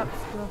There. cups.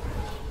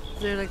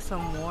 Is there like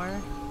some more?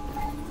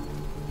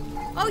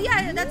 Oh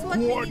yeah, that's what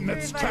we need to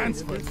Coordinates revive.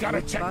 transferred.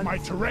 Gotta check my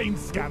terrain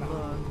scanner.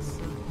 Bugs.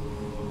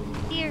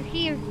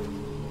 Here.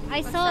 I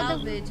What's saw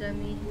salvage, I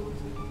mean.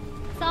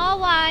 saw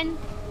one.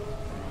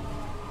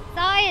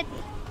 Saw it.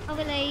 How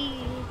will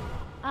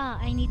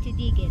I need to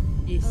dig it.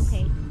 Yes.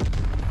 Okay.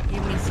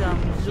 Give me some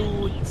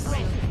loot.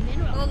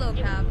 Holo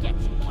cap.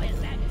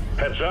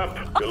 Heads up,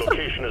 your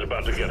location is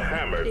about to get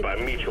hammered by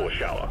meteor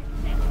shower.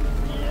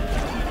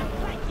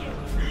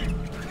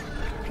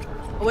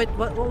 Oh, wait,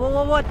 what?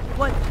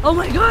 Oh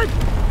my god!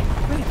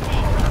 Wait.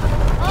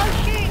 Oh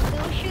shit!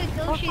 Don't shoot!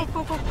 Don't shoot!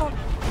 Fuck.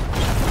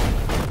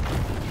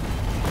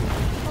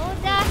 What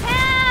the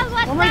hell?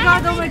 What Oh my the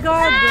god, hell oh my is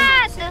god.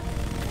 that?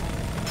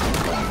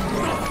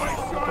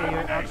 Okay,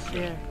 you're up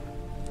there.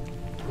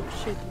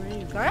 Oh shit, where are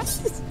you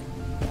guys?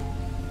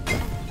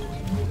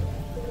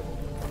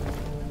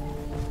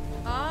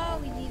 Oh,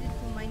 we needed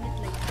to mine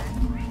it like that.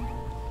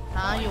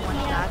 Ah, you want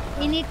Yeah, that?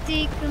 we need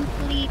to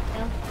complete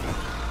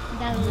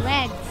the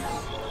legs.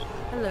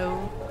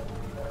 Hello.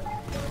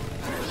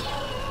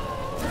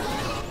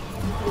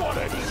 What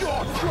a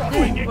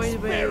jaw-dropping Wait,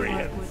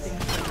 experience!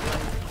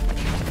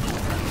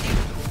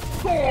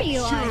 There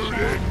you are. Shooting me!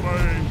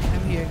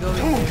 I'm here,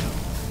 going there.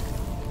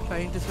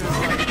 Trying to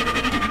survive.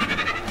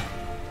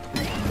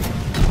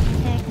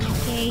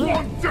 Okay.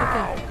 One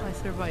down! I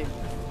survived.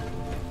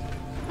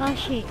 Oh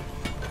shit.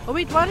 Oh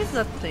wait, what is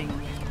that thing?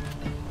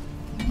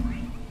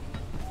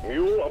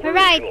 Mule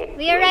Alright, operational.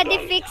 we Well already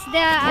done. fixed the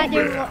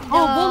other one.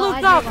 Oh, Bolo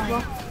Cup!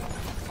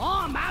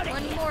 Oh, I'm out of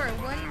One here. more.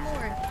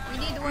 We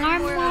need one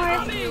One more. more.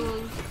 of the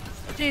mules.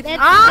 Shit.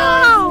 Let's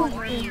Ow!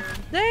 go.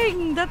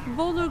 Dang, that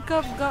Bolo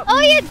Cup got Oh,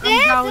 me. you I'm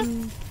did?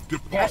 down.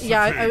 Depositing.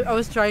 Yeah, I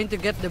was trying to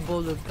get the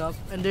Bolo Cup,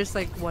 and there's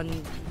like one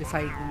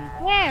beside me.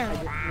 Where? I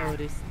just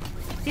noticed.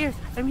 Here,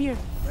 I'm here.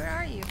 Where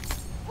are you?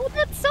 Oh,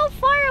 that's so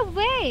far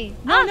away.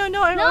 No,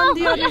 I'm on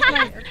the other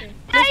side. Okay.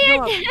 Now Let's you're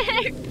go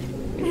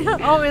there.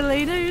 Oh,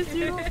 Elena, you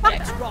see?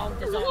 Next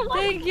round is all mine.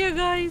 Thank you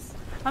guys.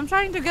 I'm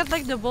trying to get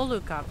like the Bolo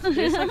Cup.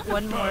 There's like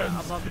one more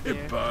above It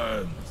there.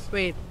 burns.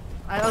 Wait,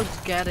 I'll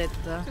get it.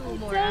 Two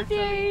more. So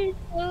Actually.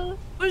 there.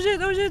 Oh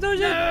shit, oh shit, oh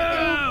shit.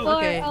 Far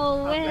Okay, I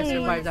away.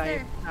 survived that.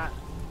 There.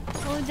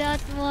 Oh, that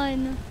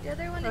one. The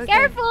other one is Okay.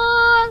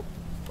 Careful!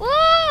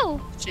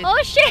 Woo! Shit.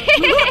 Oh shit!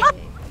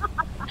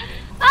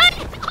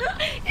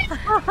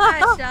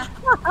 Asha.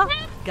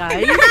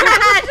 Guys,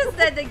 Just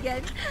said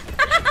again.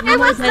 I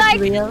was like,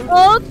 real?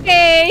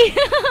 okay.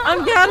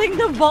 I'm getting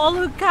the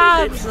Bolo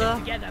Cups.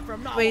 Together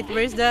from now Wait, on.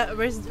 where's the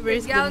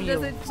Gown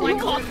mule? doesn't I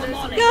change caught in them this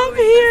all. one. Come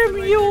here,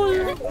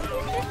 mule.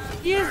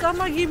 Yes, I'm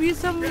gonna give you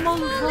some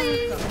Bolo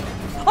Cups.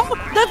 Oh,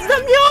 that's the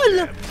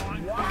mule.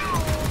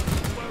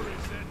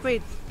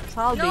 Wait,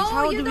 salvage. No,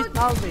 How you do we don't-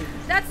 salvage?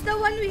 That's the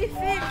one we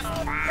fixed.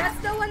 That's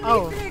the one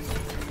Oh. we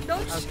fixed.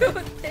 Don't Okay.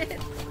 shoot it.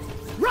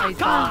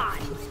 Rock on!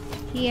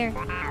 Here.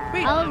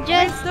 Wait, I'll where's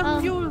just, the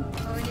mule?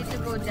 Oh, we need to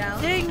go down.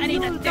 Dang, I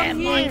need a mule, damn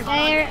come Wait, here.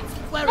 there.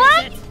 Where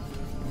What? is it?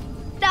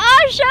 The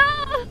Asha!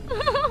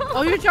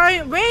 Oh, you're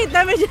trying. Wait,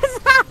 let me just.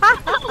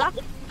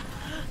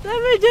 Let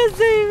me just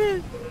save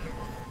it.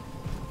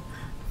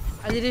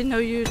 I didn't know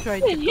you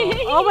tried to go.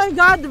 Oh my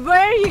god, where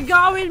are you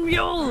going,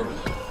 mule?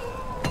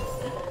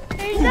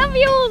 There's a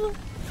mule!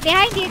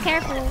 Behind you,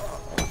 careful.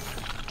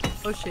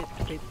 Oh shit,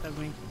 wait, let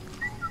me.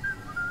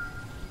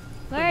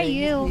 Where are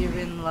you?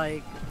 Even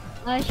like.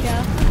 Asha.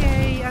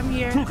 Okay, I'm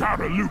here. Took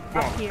out a loot Up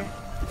box. here.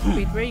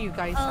 Wait, where are you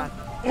guys Oh. at?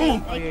 Wait,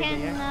 Oh, I you're can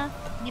there.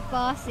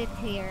 deposit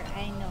here.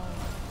 I know.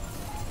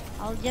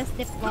 I'll just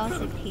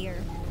deposit here.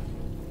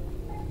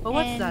 Oh,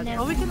 what's And, that?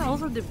 Oh, we can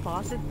also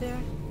deposit there.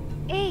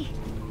 Hey,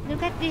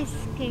 look at this.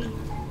 Okay.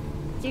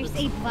 There's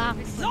a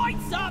box.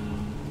 Lights up!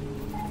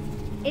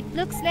 It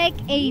looks like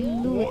a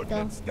loot.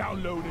 Ordnance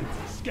downloaded.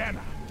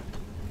 Scanner.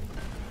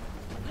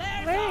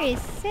 Where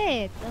is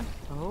it?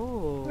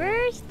 Oh.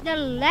 Where's the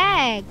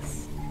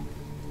legs?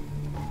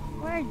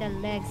 Where are the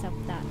legs of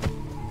that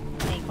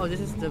thing? Oh, this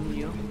is the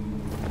mule.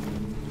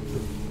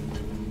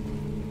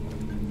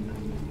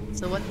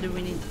 So what do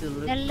we need to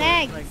look The for?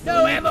 legs. Like,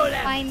 No We need ammo to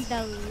left. Find the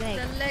The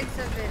legs. legs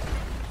of it.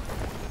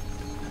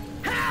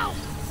 Help!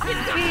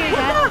 Figure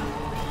that.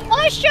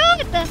 Oh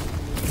shoot!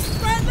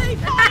 Friendly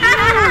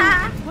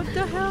what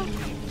the hell?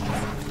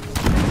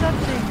 What's that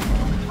thing?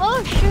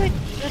 Oh shoot!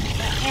 What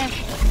the F?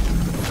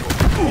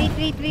 Wait.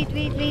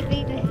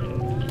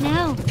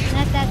 No,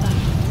 not that one.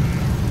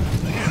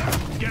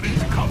 Get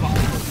into cover.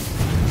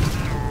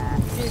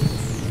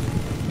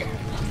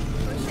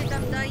 Oh shit,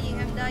 I'm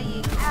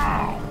dying.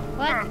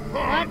 What?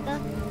 What the?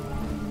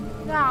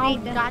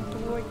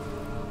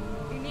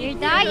 Wait, you're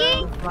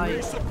dying?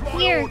 Like,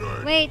 Here,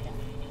 wait.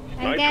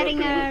 I'm Night getting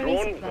truck a is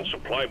withdrawn resupply. and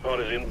supply pod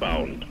is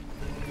inbound.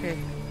 okay.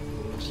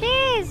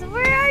 Jeez,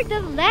 where are the I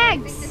think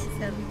legs? this is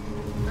heavy.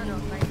 No, no,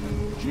 fine.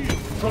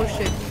 Oh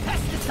shit.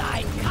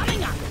 pesticide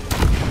coming up!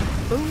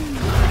 Boom.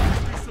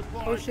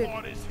 Oh shit.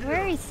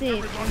 Where is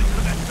it?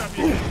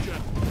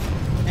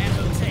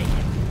 Ammo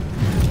taken.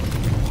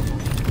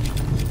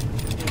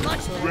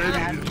 Much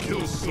Ready to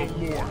kill some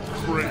more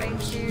Trying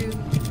crabs. to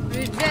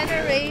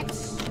regenerate.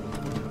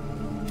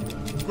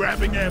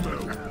 Grabbing ammo.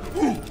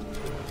 Ooh.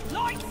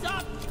 Lights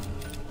up!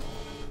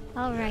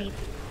 Alright.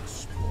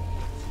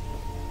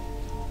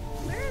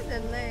 Where are the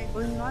legs? Oh,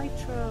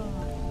 nitro.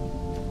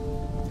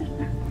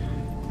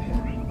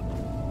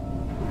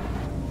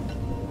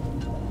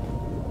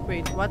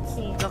 Wait, what's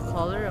the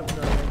color of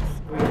the legs?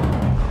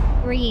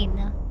 Green.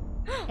 Green.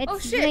 It's Oh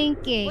shit!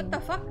 blinking. What the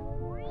fuck?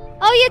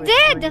 Oh, you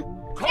Wait, did!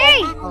 green.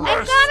 Hey, Come and I'm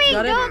rest. coming.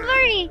 Got it. Don't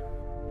worry.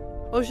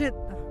 Oh shit.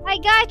 I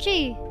got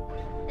you.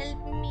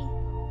 Help me.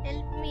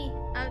 Help me.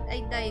 I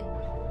died.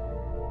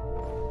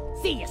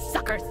 See you,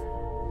 suckers.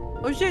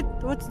 Oh shit.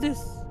 What's this?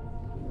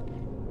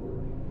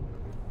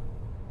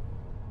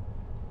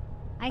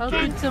 I I'll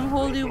can't. put some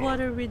holy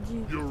water with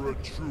you. You're a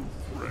true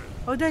friend.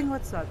 Oh dang,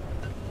 what's that?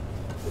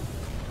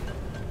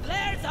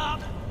 Flares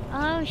up.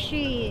 Oh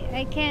shit.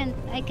 I can't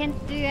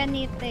do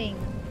anything.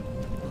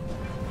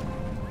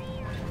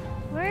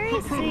 Where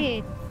is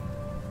it?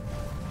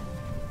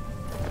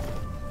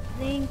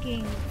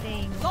 Blinking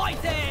thing.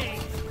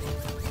 Lighting.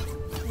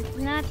 It's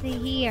not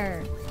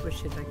here. Oh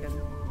shit, I can.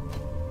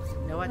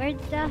 You know what? Where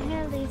the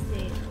hell is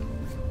it?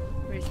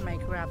 Where's my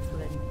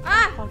grappling?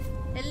 Ah!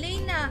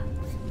 Elena!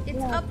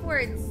 It's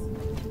upwards.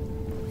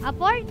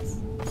 Upwards?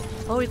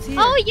 Oh, it's here.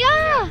 Oh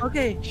yeah!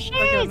 Okay. Shit,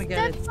 Okay, let me get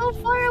that's it. so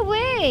far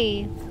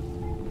away.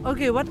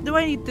 Okay, what do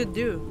I need to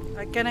do?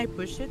 Can I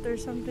push it or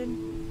something?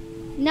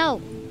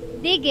 No,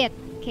 dig it.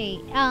 Okay,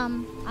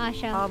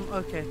 Asha.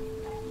 Okay.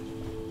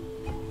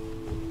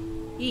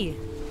 E.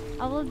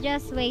 I will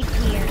just wait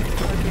here.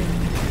 Okay.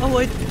 Oh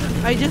wait,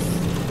 I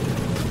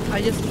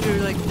just drew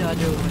like the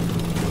other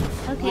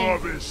one. Okay.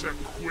 Rubbish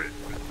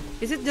equipment.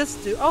 Is it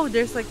just two? Oh,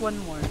 there's like one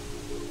more.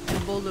 The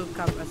bolo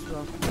cup as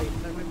well. Wait,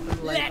 let me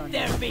put light Let on.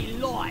 there be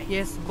light.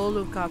 Yes,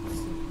 bolo cups.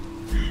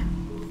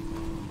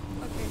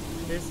 Okay.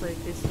 There's like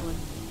this one.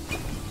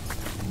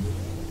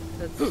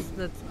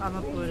 That's I'm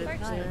gonna put it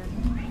there.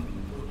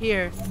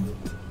 Here.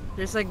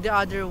 There's like the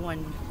other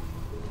one.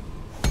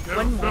 Never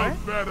One more?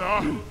 felt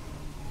better.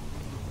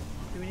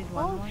 Do we need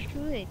one Oh more?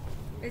 shoot,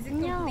 Is it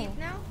No. complete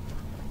now?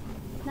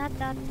 not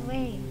that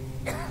way.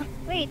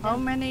 Wait, How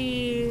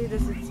many is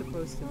it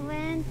supposed to be?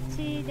 went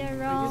to the Or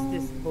wrong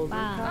is this bolo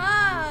path. cup?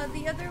 Ah,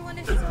 the other one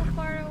is so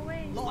far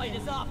away. Light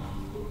is up.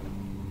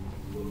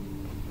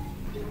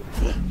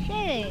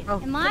 Shit, Oh.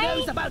 am For I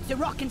those about to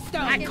rock and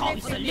stone, Okay, call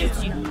let's salute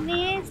do you.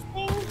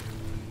 missing?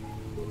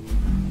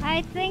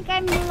 I think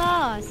I'm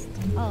lost.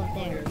 Oh,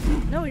 there.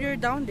 No, you're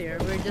down there.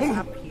 We're just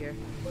up here.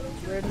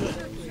 We're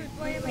Shoot,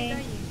 why am I Okay.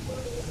 dying?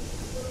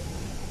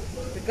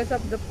 because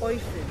of the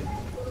poison.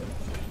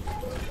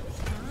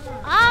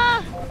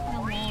 Ah!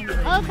 Come on.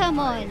 Oh, come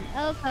on.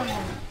 Oh, come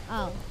on.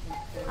 Oh.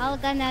 I'm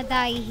gonna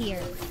die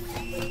here.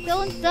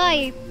 Don't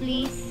die,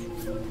 please.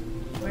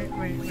 We're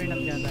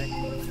not gonna die.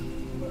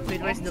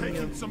 Wait, where's I'm the mule?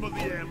 taking some of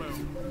the ammo.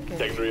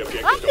 Secondary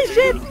objective Ah,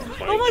 shit!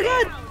 completed. Oh my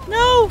god!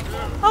 No!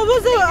 I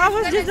was I'm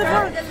gonna just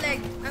drop about. the leg.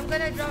 I'm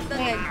gonna drop the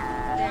leg.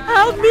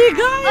 Help me,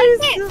 guys!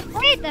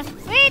 Wait,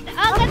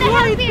 I'm gonna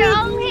help you.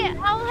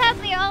 I'll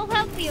help you.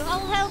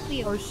 I'll help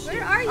you. Oh shit!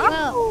 Where are you?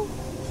 Well,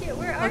 Shit,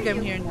 where are Okay, you?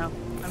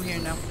 I'm here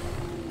now.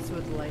 It's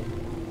with light.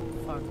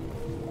 Fuck.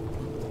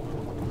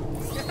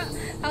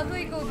 How do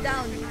I go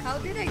down? How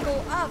did I go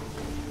up?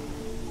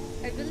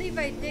 I believe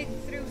I dig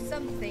through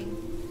something.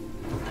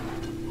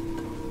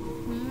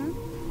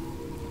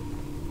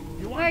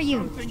 You Where are want you?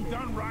 something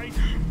done right?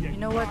 You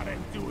know what? gotta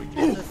do it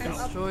Let's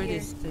yourself. destroy here.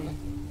 this thing.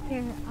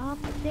 you're up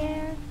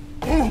there.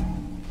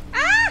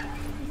 Ah!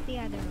 Where's the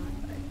other one?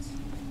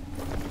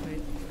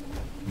 Wait.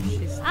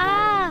 She's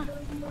Ah!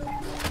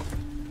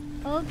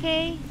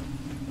 Okay.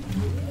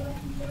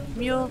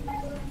 Mule.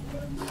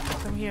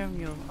 Come here,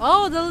 mule.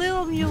 Oh, the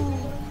little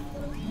mule.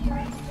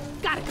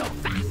 Gotta go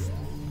fast.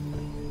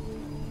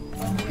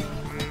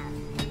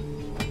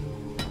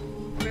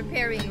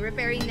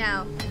 Repairing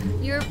now.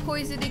 You're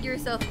poisoning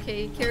yourself,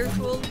 Kay.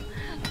 Careful.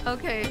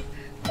 Okay.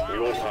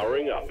 You're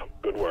powering up.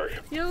 Good work.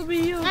 You'll be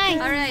you. Nice.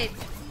 Alright.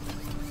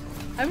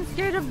 I'm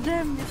scared of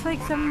them. It's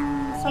like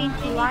some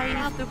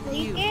lies to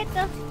you. It.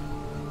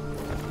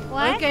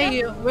 What?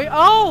 Okay, wait.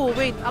 Oh,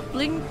 wait.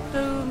 Uplink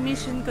to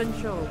mission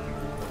control.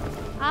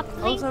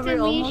 Uplink Also, to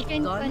we're almost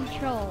mission done.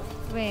 control.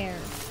 Where?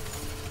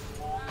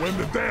 When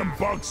the damn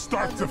bugs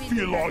start How to do we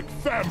feel do that? like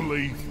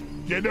family,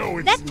 you know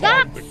it's That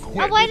time box to a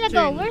quit. while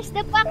ago. Return. Where's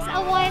the box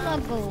a while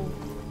ago?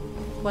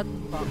 What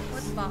box?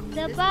 What box?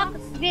 The This box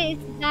is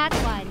that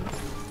one.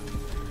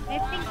 I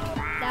think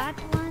it's that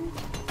one.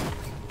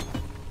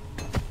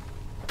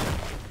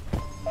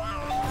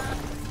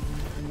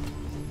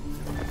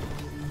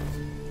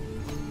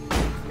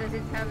 Does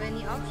it have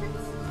any options?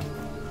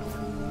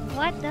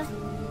 What the?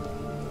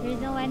 There's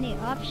no any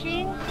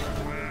option.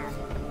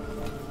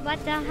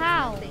 What the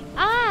how?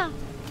 Ah!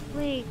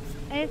 Wait,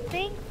 I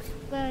think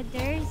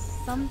there's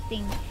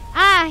something.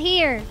 Ah,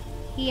 here!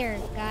 Here,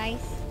 guys.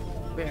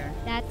 Where?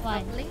 That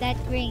one. Uplink? That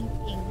green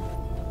thing.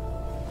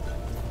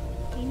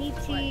 You need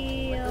What do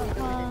we do with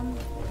to,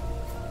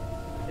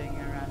 Dang,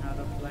 I ran out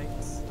of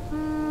lights.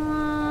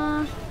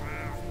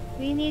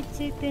 we need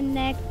to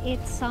connect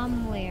it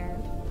somewhere.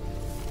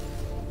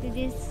 To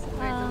this,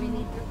 Where do we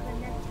need to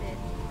connect it?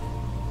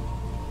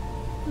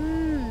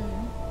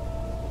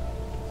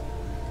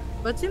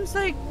 But seems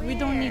like we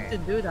don't need to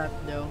Where? do that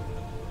though.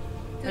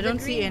 To I the don't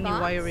see green any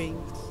box?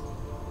 wirings.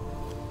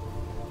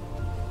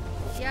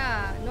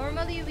 Yeah,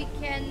 normally we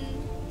can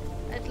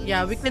at least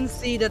Yeah, we can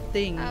see the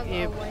thing have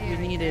a if we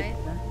wiring, need it. right?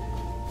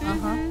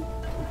 Uh-huh.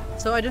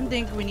 So I don't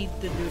think we need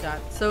to do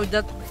that. So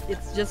that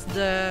it's just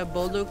the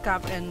bolo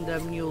cap and the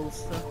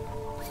mules.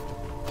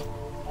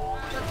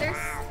 But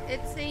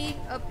it's saying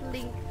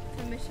uplink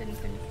to mission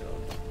control.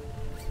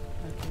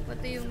 Okay.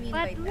 What do you mean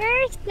But by that?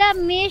 where's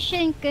the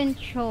mission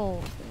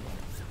control?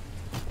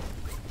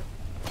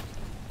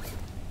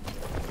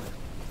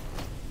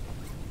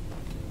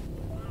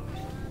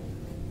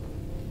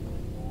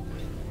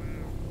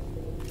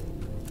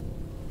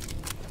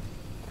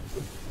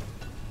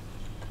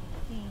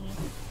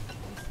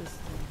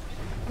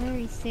 Where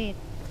is it?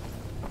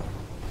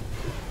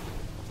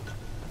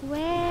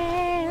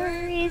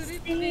 Where is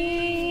it?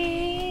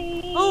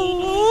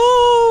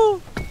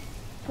 Oh!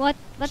 What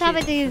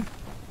happened to you?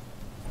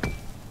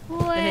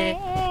 Where?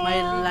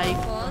 My life.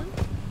 Fall?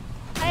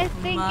 I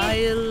think My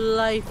it's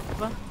life.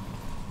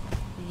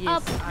 Yes,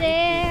 up I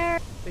there.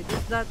 did. Wait,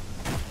 is that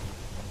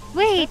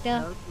Wait,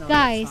 health? No,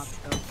 guys.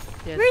 that's not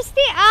health. Yes. Where's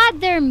the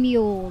other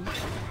mule?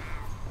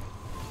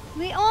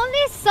 We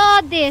only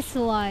saw this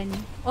one.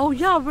 Oh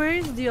yeah, where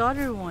is the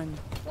other one?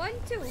 1,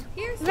 2.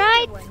 Here's the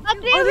Right? other one. But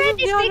we Oh, this is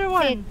already the other fixed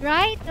one. it,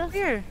 right?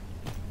 Here.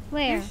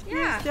 Where? Here's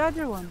Yeah. the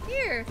other one.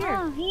 Here.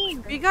 Oh,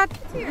 here. We got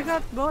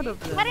both of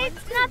them. But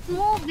it's not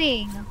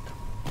moving.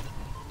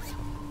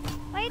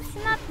 Why it's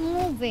not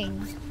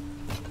moving?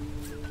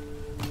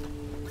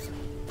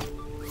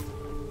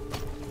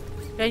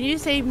 Can you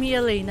save me,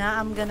 Elena?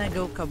 I'm gonna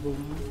go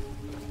kaboom.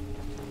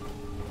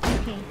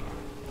 Okay.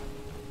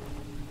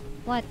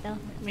 What the?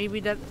 Maybe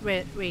that.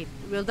 Wait.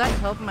 Will that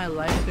help my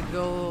life to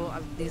go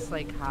at least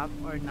like half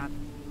or not?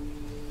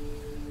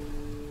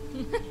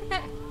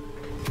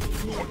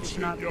 Watch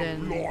not it, you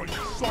then.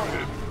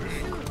 blind-sighted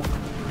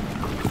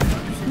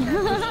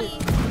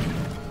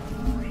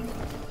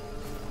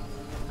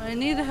I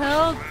need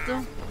help.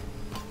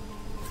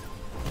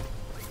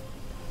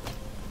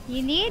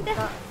 You need?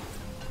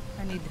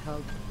 I need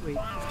help. Wait.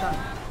 Stop.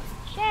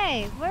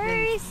 Shay, where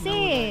Then is no,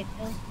 it?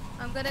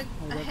 I'm gonna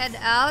that's- head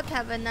out.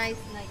 Have a nice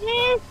night.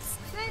 It's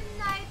Good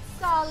night,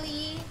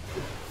 Solly.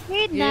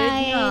 good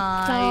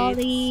night,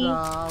 Solly.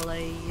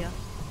 Solly.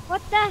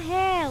 What the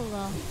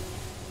hell?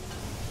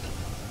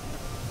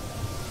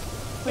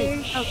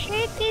 There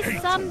should be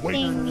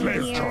something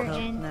wait, here no.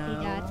 and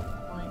No. that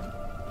one.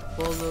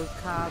 Bolo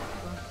cap.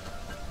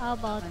 How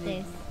about I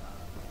need- this?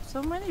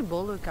 So many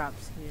bolo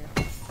caps here.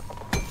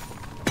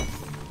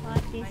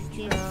 What is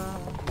this?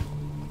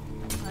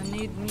 I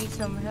need me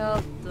some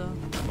help though.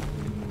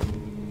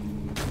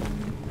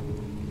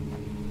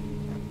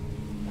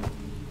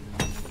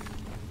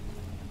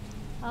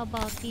 How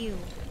about you?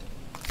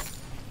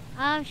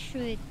 Ah,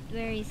 shoot.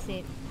 Where is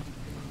it?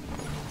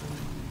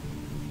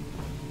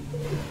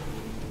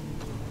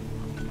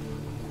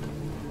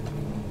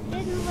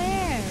 Then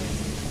where?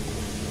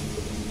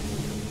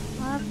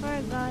 I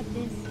forgot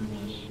this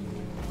mission.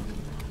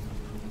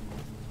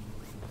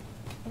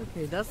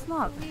 Okay, that's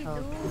not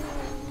help.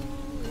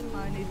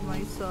 I need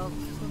myself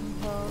some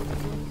help.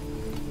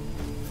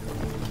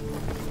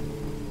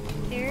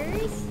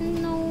 There's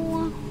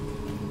no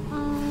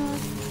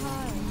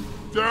car.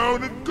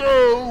 Down it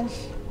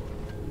goes!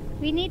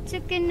 We need to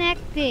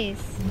connect this.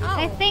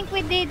 I Oh. think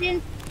we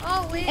didn't.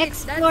 Oh wait,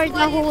 Explore that's the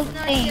why whole it's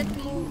not thing. yet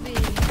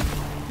moving.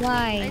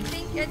 Why? I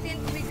think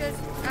because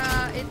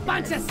it.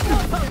 Bunch of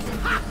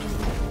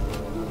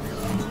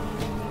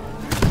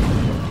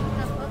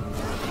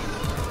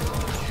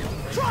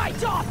Try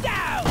top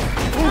down!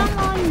 Come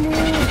on,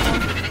 move.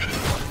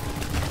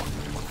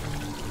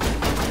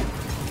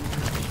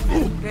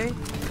 Okay.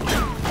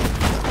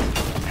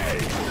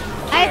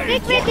 I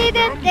think we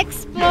didn't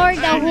explore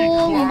the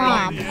whole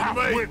map.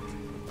 Half-wit.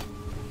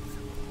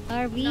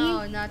 Are we?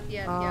 No, not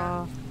yet.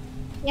 Yeah.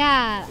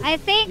 Yeah, I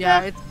think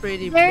Yeah, it's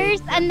pretty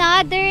there's big.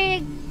 another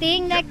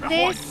thing like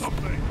Ahoy, this.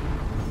 something.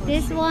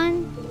 This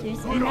one. There's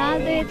Good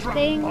another old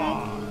thing.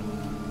 Trump.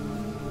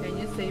 Can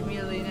you save me,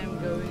 Elena? I'm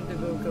going to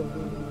go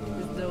kaboom.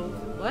 There's no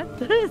what?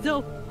 There's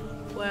no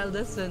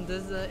wildest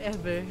sentence I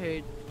ever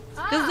heard.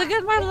 Cause look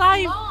at my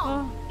life.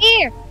 Oh,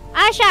 Here,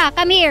 Asha,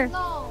 come here.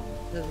 No.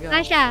 let's go.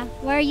 Asha,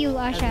 where are you,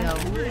 Let's Asha? go.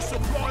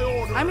 Resupply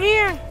order. I'm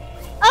here.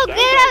 Oh, get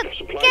out!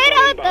 Supply Get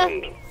line out!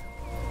 bound.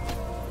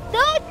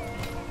 Don't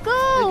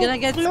go! You're gonna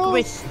get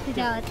close squished. to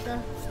that.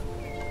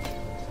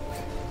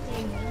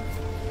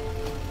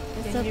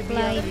 Can you be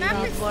Supply a The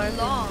map is support in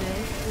long.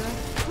 this?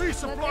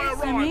 Resupply I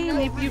arrived. mean,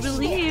 if you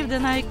believe,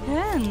 then I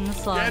can.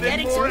 So Get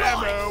in more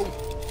ammo.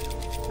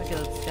 okay,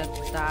 let's get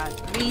that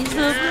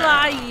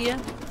resupply.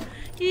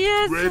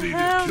 Yes, Ready to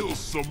help. kill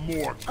some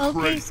more Okay,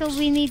 crates. so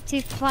we need to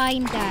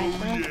find that.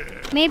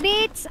 Yeah. Maybe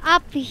it's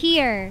up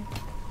here.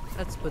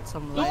 Let's put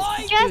some lights. It's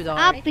It's too just dark.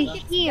 up I think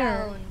it's here.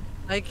 down.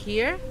 Like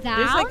here?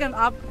 There's like an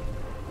up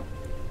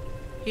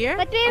here?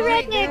 But we Oh, wait,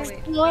 already wait, wait.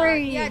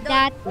 explored Yeah, don't-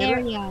 that Wait, wait.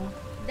 area.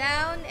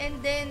 Down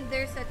and then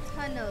there's a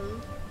tunnel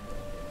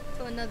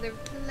to another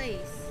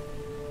place.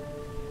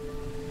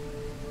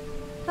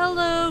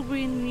 Hello,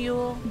 green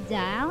mule.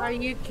 Down? Are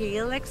you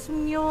Kaylex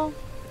mule?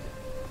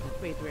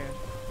 Wait, where?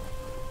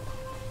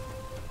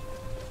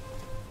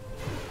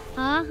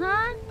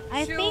 Uh-huh.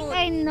 I think Shoot.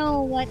 I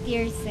know what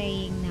you're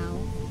saying now.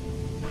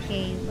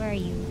 Okay, where are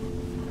you?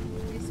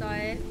 saw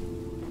it.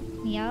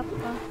 Yup.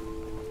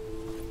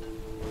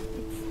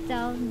 It's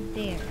down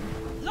there.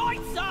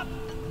 Lights up!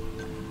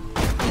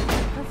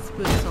 Let's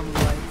put some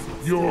lights.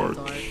 It's You're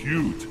still dark.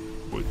 cute,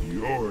 but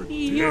you're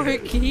You're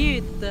dead.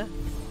 cute.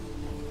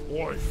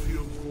 Oh, I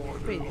feel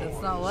quite Wait,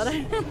 that's not what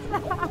I...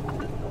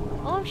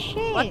 Oh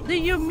shit. What do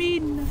you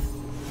mean?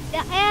 The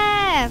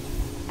F!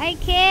 I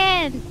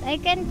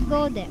can't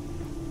go there.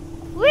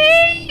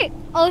 Whee!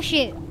 Oh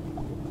shit.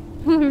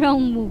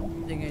 Wrong move.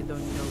 I think I don't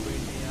know where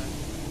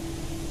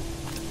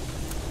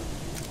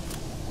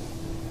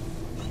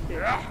they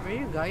are. Yeah. Where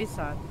you guys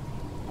at?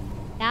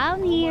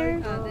 Down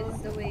here. Oh, this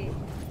is the way.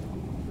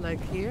 Like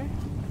here?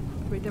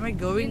 Wait, am I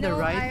going the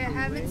right I way?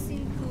 haven't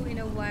seen Pooh in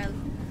a while.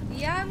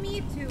 Yeah,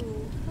 me too.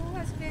 Pooh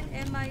has been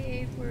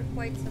MIA for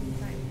quite some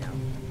time now.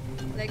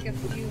 Like a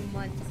few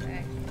months,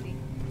 actually.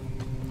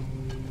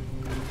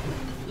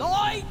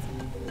 Light!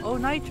 Oh,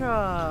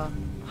 Nitra!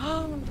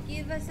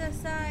 Give us a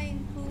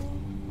sign, Pooh.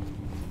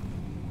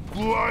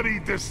 Bloody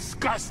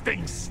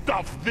disgusting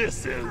stuff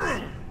this is.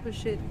 Oh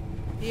shit.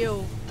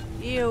 Ew.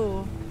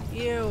 Ew.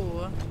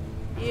 Ew.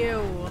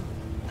 Ew.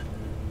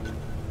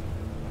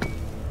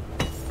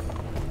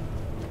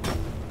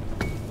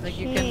 Like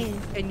you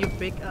can you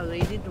pick a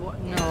lady?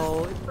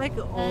 No, it's like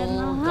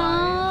all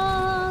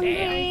guys.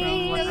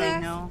 From what I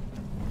know.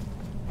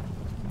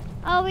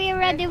 Oh, we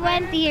already If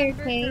went I here,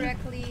 remember okay?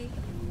 correctly.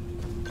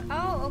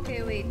 Oh,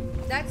 okay, wait.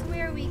 That's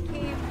where we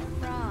came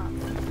from.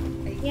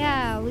 I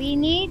Yeah, we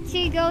need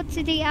to go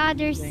to the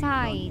other They don't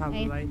side. have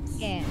I lights.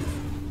 guess.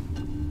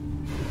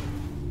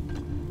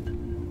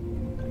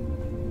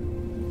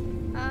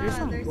 There's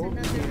some there's gold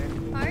another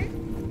here. part.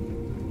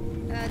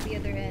 The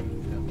other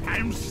end.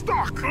 I'm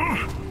stuck.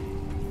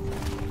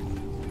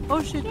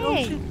 Oh shit! Oh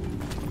Hey. shit!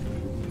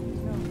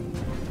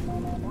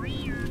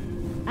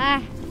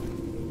 Ah,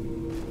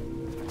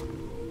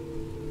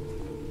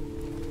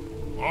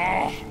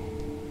 Oh,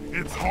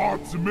 it's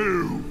hard to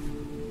move.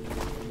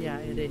 Yeah,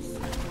 it is.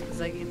 It's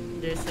like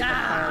there's like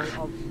a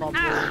pile of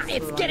bubbles.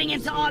 It's getting like-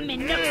 into all my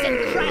nooks and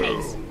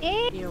crannies.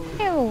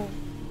 ew.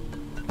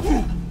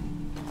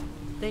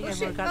 Think Oh, I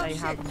shit, forgot oh, I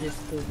have shit. this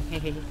too.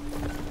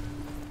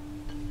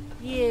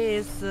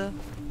 Yes.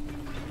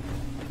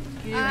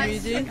 Give me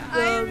If this I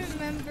stuff.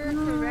 remember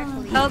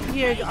correctly. Help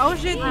here. Oh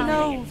shit!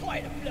 No.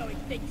 Tired of blowing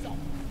things off.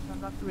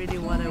 That's not really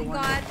what I Pooh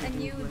want. got a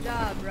new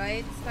job,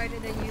 right?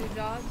 Started a new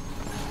job.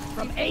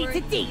 From A Before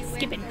to D, he went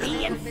skipping a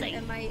B and little bit C.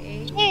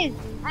 MIA. Shit,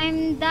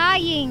 I'm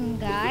dying,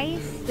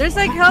 guys. There's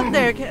like help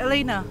there,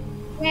 Elena.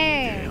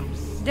 Where?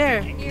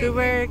 There, to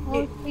where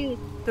Oh shoot.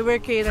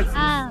 Kaylex is.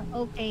 Ah,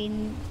 okay.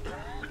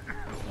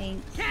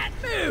 Thanks. Can't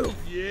move!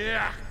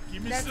 Yeah,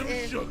 give me That's some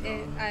if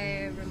sugar.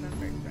 I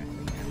remember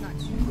correctly. I'm not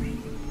sure.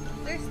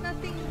 There's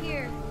nothing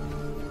here.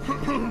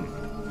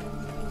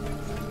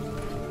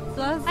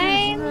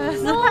 I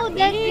know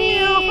that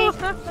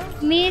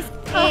we missed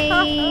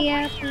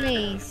a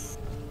place.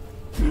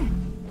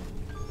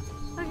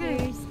 Okay.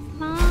 There's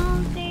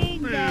something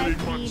that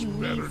Feeling we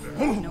much better missed.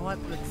 now. You know what?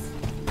 Let's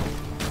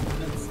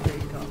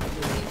take off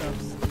this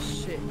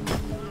stuff. Shit.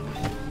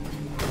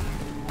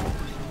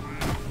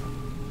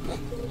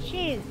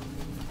 Shit.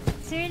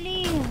 It's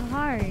really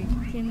hard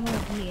to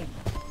move here.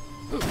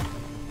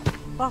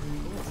 Fuck.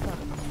 What's that?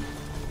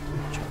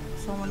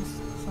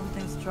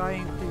 Something's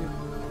trying to.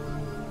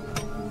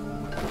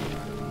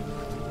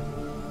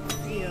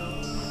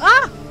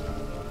 Ah!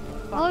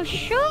 Oh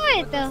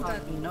shoot!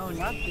 No,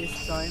 not this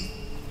time.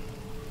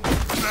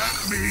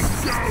 Let me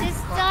go. This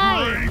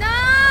time. No!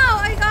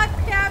 I got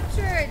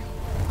captured!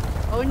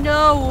 Oh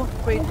no!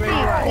 Wait, where you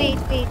at? Wait.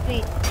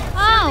 Shoot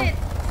Oh! it!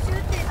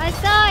 Shoot it! I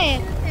saw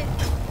it! Shoot it!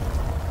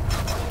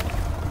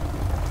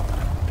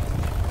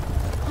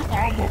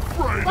 I'm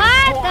afraid.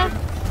 What?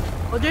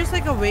 Oh, there's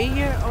like a way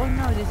here. Oh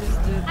no, this is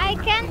the. I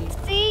can't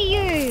see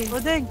you! Oh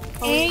dang!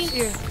 Oh, Hey. it's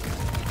here.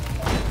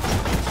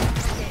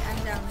 Okay, I'm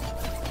down.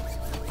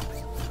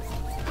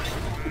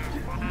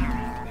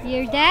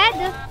 You're dead?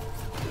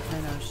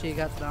 No, she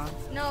got down.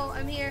 No,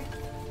 I'm here.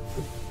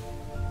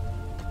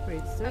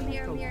 Wait, is there I'm like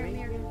here, a I'm here, I'm way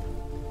here.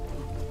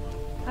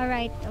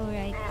 Alright.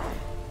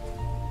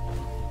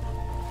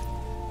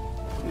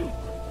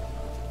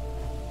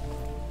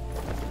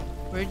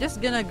 We're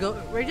just gonna go.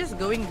 We're just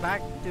going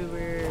back to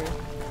where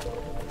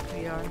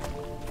we are.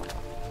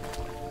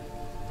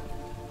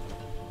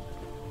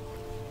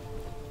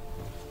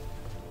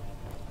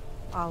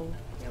 Ow.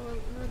 Yeah, well,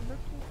 we're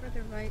looking for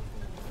the right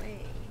way.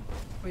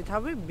 Wait,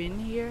 have we been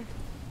here?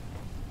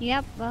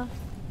 Yep.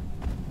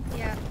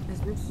 Yeah,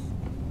 Is this?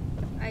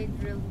 I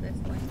drilled this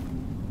one.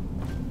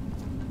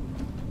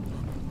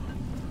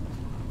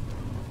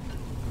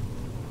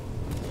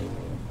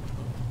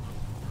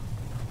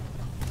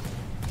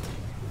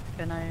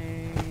 Can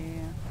I?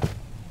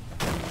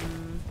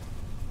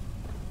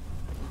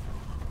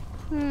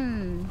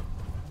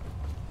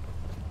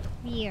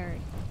 Weird.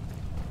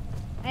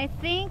 I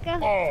think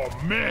Oh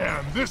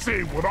man, this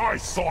ain't what I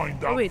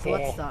signed up Oh wait, for.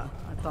 what's that?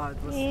 I thought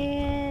it was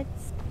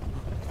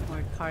it's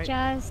more cart.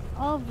 just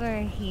over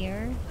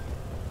here.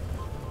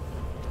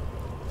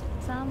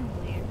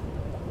 Somewhere.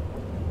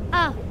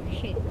 Oh,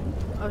 shit.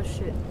 Oh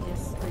shit.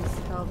 Yes, please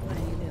help. I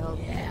need help.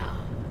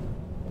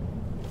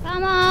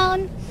 Come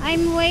on!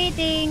 I'm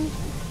waiting.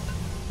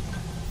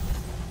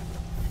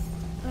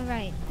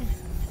 Alright.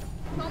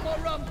 No more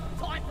room.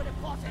 Time for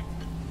deposit.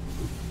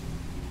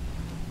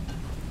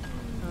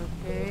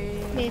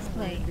 Okay. This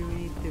way. Where do we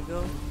need to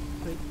go?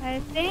 Wait. I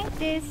think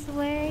this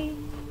way.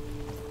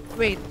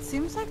 Wait,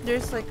 seems like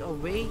there's like a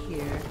way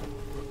here.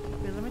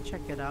 Wait, let me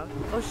check it out.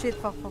 Oh shit,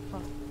 fuck.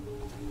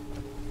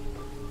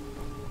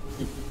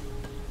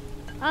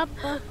 Up.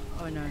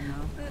 Oh no.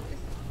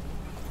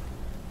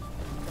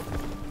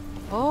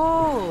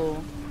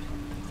 Oh!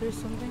 There's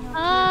something up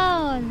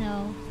Oh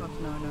no. here.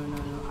 Fuck, no.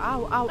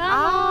 Ow! Come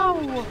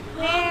Ow!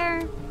 Where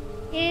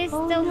is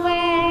Oh the no,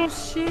 way?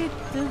 shit!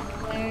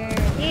 Where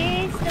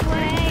is the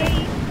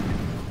way?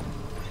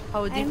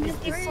 How deep I'm is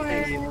looking this for-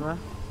 cave?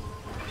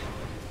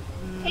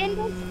 In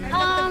Look this,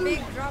 at the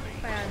big drop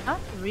pad. Not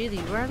really.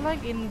 We're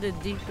like in the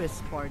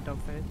deepest part of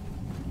it.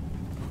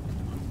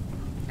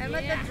 I'm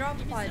at the drop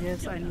pod.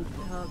 Yes, I need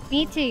help.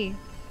 me too.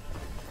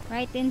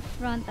 Right in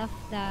front of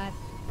that.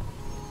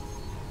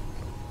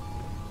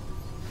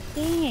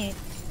 Dang it.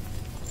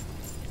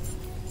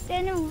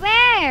 Then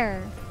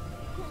where?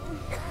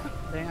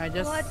 Then I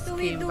just What do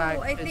we came do? back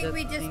I to think the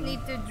we just thing. need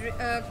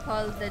to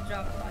call the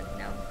drop pod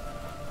now.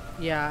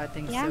 Yeah, I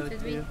think Yeah? so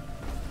Should we? too.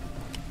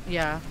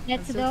 Yeah.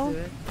 Let's just go. do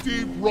it.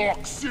 Deep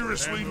Rock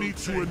seriously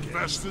needs to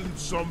invest in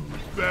some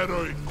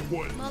better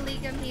equipment. Molly,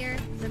 come here.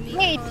 The meat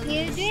Wait,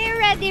 colony. did we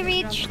already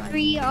reach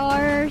 3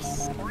 hours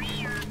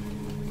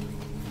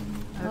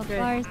of Okay.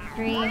 our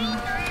stream?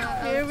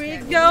 Here we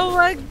go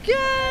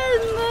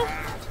again!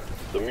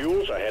 The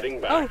mules are heading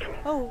back.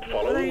 Oh,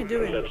 Follow what are you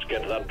doing? and let's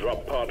get that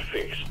drop pod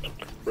fixed.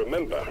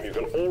 Remember, you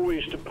can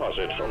always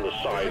deposit on the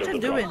side What of you the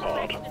doing?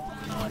 drop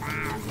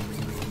pod.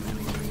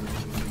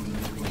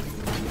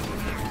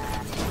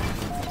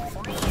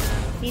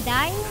 Did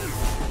I?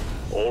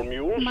 All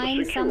mules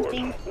Mine are secured.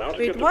 something. Now to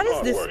Wait, get the what is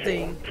pod this working.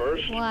 thing?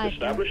 First, What?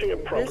 establishing a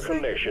proper This thing?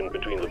 connection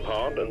between the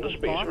pod and the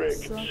space box?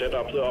 rig. Set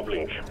up the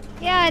uplink.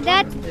 Yeah,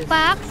 that this?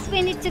 box,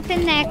 we need to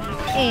connect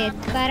it.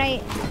 But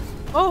I...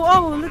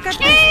 Oh, look at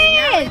this!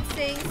 Now Shit! it's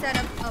saying set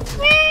up.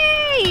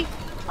 Hey!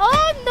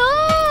 Oh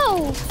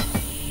no!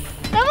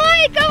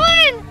 Come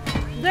on!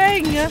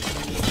 Dang! Shit!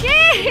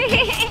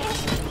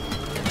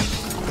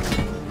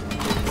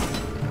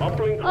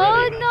 Uplink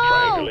Oh, ready. no!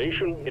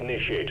 Triangulation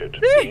initiated. Do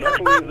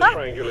not leave the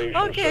triangulation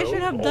Okay, I zone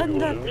should have or done you'll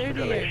that lose the earlier.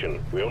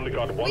 connection. We only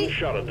got one Wait.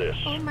 shot at this.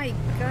 Oh my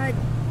god.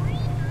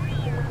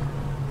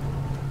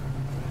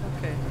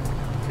 Okay.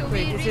 So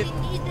Wait, we is really it-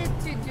 needed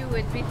to do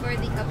it before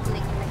the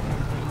uplink.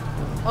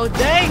 Oh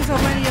dang, so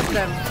many of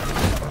them.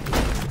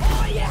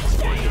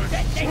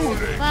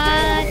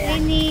 But I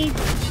need...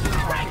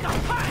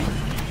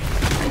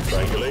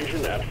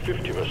 Triangulation at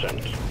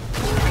 50%.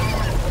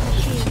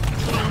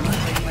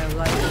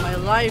 My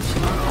life.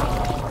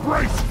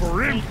 Brace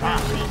for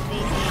impact.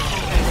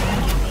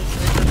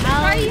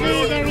 I'll do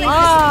the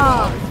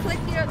Ah! Click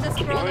the scroll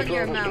Supply on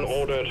your drop has been mouse.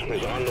 ordered and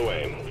is on the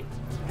way.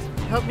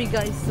 Help me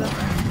guys. Don't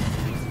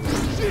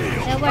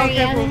worry,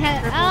 Okay,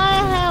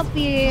 I'll help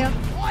you.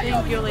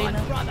 Thank you, Lena.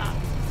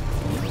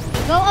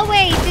 Go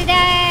away to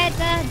that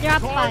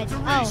drop pod. Time to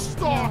Oh,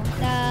 restock.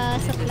 yeah,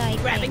 the supply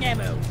Grabbing thing.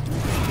 ammo.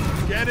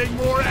 Getting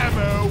more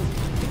ammo.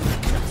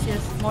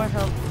 Yes, more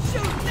help.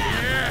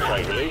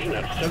 Triangulation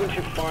at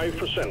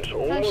 75%. Oh,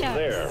 Almost sure.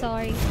 there.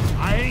 Sorry.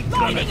 I ain't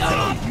gonna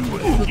tell you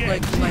Look again.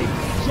 like my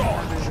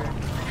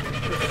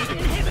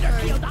Inhibitor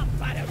healed up.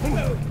 Fighter.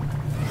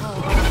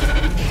 Move.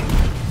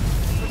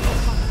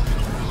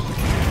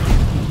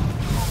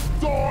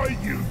 Die,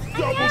 you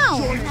double Ow.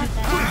 jointed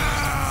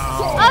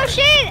Oh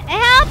shit!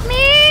 Help Where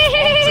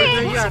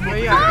you me! at? Where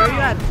you at? Where you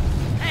at?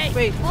 Hey,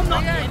 Wait. I'm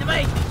not the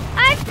enemy.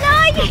 I'm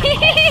flying!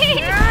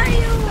 Where are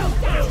you?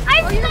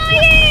 I'm Oh, you're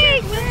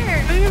flying! Where?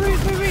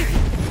 Wait.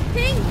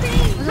 Ping,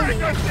 ping!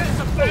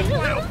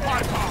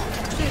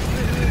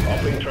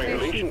 Uplink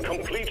triangulation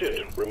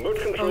completed. Remote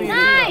control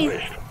Nice.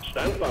 established.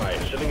 Stand by.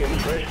 Sitting in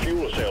fresh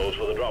fuel cells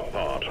for the drop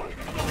pod.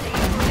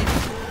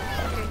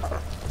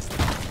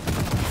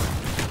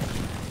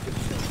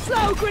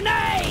 Slow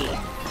grenade.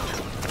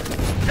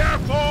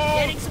 Careful!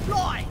 Getting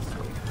supplies.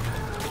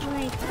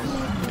 Wait.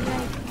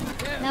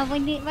 Now we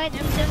need, what do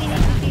we need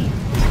to do?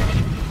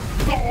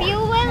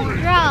 Refuel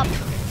drop.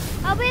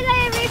 How will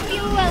I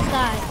refuel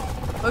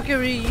that? Okay,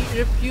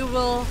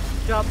 refuel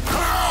drop.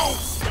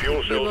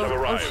 Fuel cells have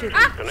arrived. shit.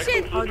 Connecting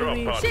shit. to How the do drop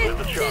we- pod Shit, with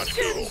the shoot, charge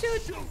fuel.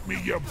 shoot, shoot!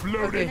 Me, you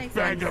bloated Okay.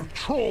 bag of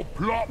troll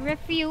plop.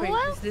 Refuel? Wait,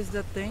 is this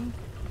the thing?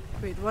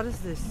 Wait, what is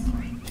this?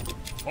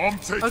 I'm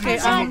taking Okay,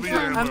 some of the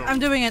ammo. I'm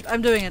doing it.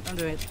 I'm doing it.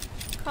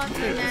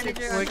 Content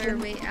manager on her working?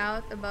 way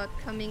out about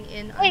coming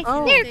in on Wait,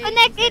 Oh. here, Tuesday.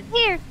 connect She it said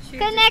here. she would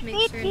Connect just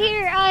make it sure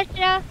here,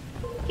 Asha.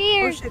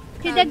 Here, Oh, shit. to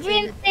the cancel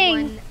green it thing.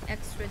 One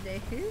extra day.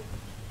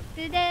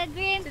 To the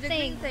green To the thing.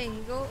 green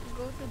thing. Go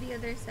to the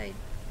other side.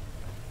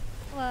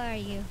 Where are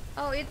you?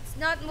 Oh, it's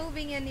not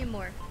moving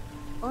anymore.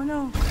 Oh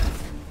no.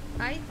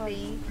 I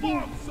think.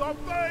 Want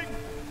something?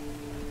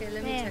 Okay,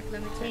 let me There, check.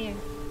 Let me check. here.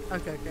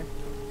 Okay.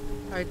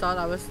 I thought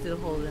I was still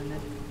holding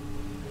it.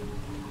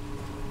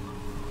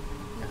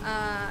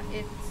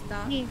 It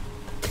stopped. Okay.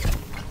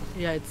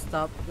 Yeah, it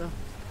stopped.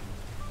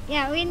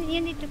 Yeah,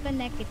 you need to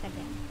connect it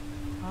again.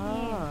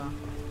 Ah.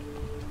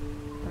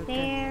 Okay.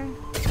 There.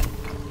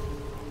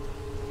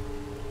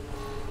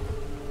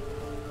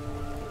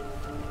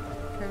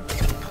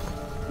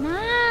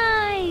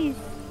 Nice!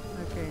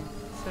 Okay,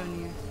 so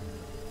near.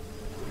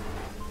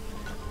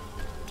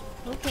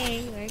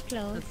 Okay, we're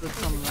close. Let's put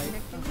some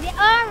light. Yeah,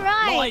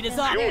 alright! Light is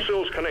up. Fuel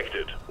cells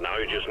connected. Now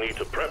you just need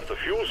to prep the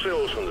fuel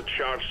cells and the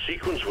charge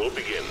sequence will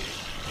begin.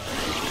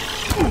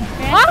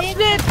 Press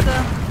it.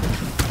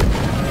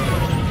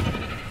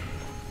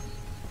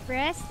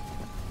 Press.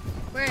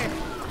 Where?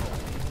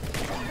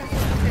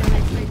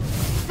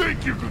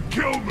 Think you could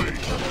kill me?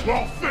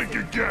 Well, think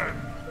again.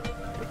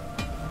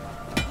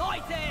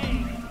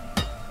 Lighting.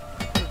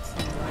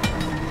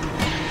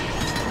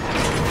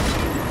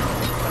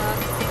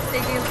 It's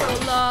taking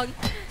so long.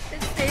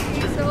 It's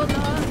taking so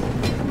long.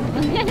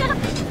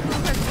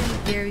 I've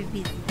been very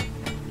busy.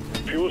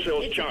 Fuel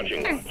cells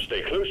charging.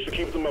 Stay close to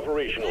keep them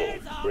operational.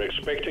 We're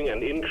expecting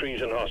an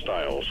increase in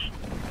hostiles.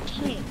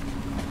 Okay.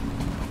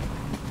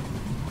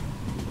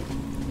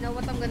 You know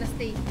what? I'm gonna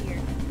stay here.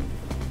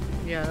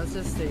 Yeah, let's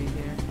just stay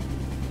here.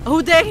 Oh,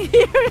 dang!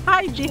 You're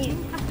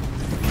hiding.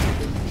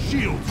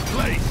 Shields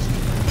placed.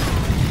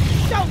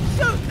 Don't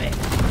shoot me.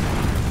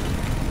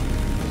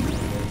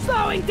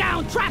 Slowing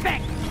down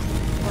traffic.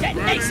 Ready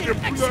Detonation to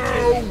executed.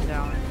 blow.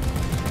 Down.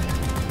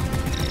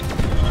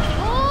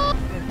 Oh!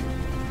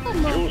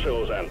 Fuel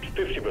cells at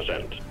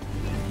 50%.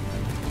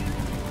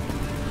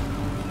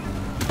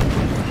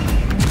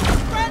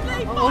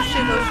 Friendly Oh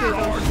shit! Oh shit!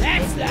 Oh shit!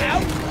 That's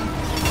loud.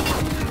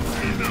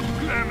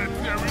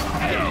 Interplanetary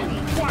hell.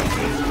 Watch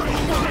this.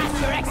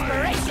 That's your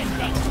expiration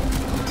date.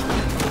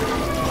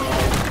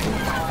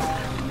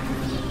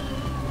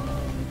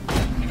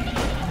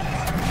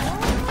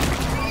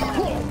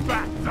 Crawl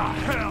back to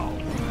hell.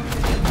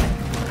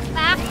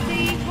 Back to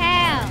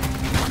hell!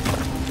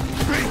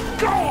 Be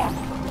gone.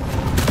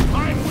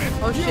 I'm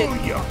with Oh, you, shit.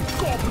 you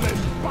goblin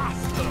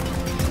bastard.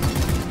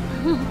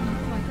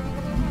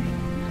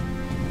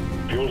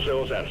 Fuel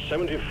cells at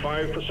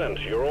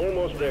 75%. You're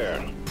almost there.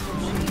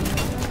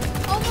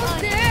 Almost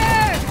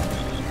there!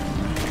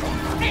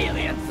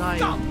 Alien Die.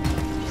 scum.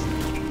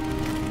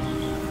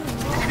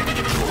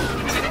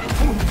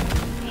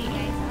 Hey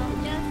guys, I'll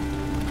just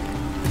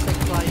It's like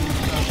flying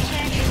stuff.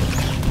 check.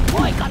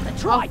 I got the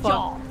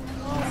tri-jaw.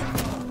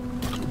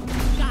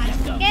 Gotta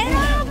go. Get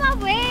out of my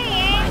way!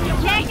 I'm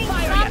checking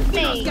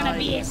something! Gonna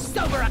be a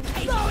sober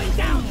case. Slowing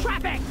down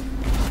traffic.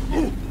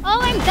 Oh,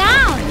 I'm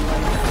down!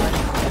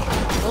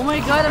 Oh my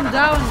god, I'm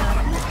down!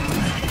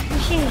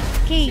 Shit,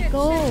 okay,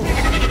 go!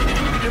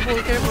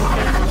 Careful, careful,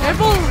 careful.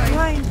 Careful!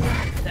 Blind.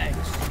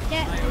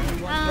 Yeah,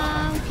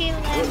 kill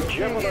We're them.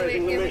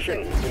 jeopardizing the mission.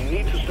 You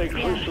need to stay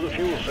close to the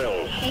fuel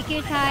cells. Take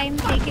your time,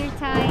 take your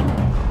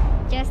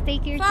time. Just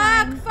take your Fuck!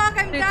 time. Fuck!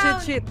 I'm Shit,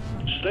 down. shit, shit.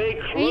 Stay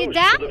you close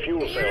down? to the fuel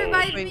Can you cells.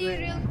 revive Wait, me wait.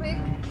 real quick?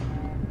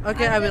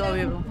 Okay, I will, I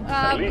will.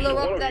 At least Blow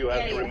one up of that you has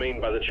to area. remain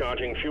by the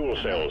charging fuel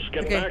cells.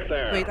 Get Okay, back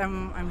there. wait,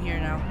 I'm here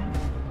now.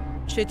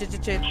 Shit, shit,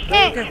 shit, shit.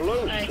 Stay Okay. close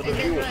Alright, to and the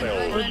then fuel run,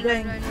 cells. run, run,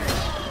 dang. run,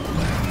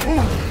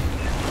 run.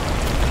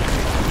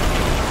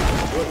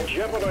 We're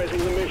jeopardizing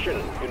the mission.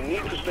 You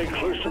need to stay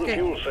close to the Okay,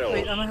 fuel cells.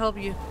 wait, I'm gonna help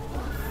you.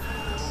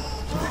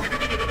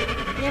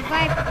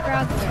 Revive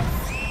progress.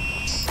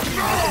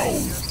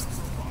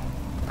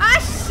 Ah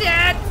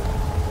shit!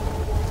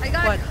 I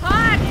got What?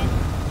 caught!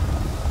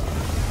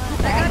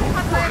 I got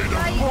caught by a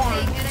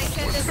flying thing and I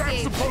can't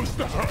escape. Supposed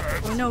to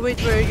hurt. Oh no, wait,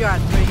 where are you at?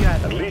 Where are you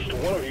at? At least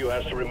one of you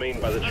has to remain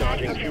by the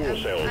charging fuel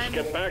cells.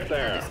 Get back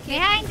there.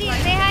 Behind you,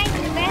 behind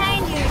you,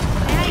 behind you,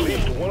 At behind you.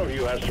 least one of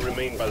you has to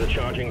remain by the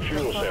charging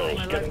fuel cells.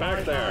 Get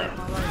back there.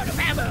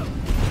 Ammo.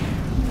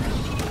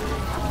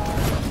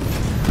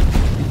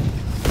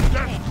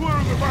 Let's clear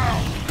them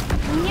out.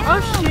 Oh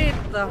shit!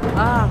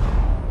 Ah!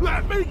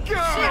 Let me go.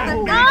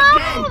 No,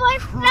 I'm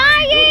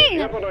flying!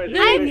 Jeopardizing the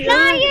I'm mission.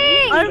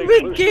 flying! I'm Stay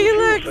with close to the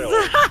Kaylex! fuel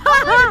cells.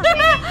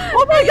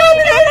 Oh my god,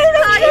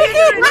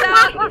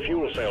 To the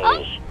fuel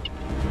cells.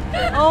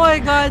 Oh my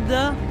god!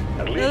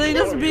 At least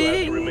Elena's one of you has to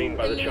being... remain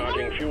by the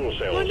charging fuel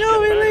cells. Oh no,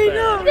 Get back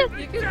Elena! there.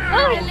 You can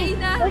Oh,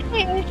 Elena!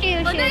 okay, okay,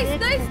 Oh, okay. nice,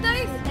 let's nice, go.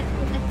 nice!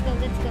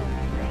 Let's go.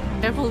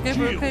 Careful,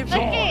 careful, careful.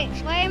 Okay,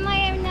 why am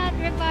I not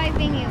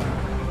reviving you?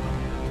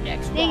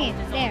 Dang it,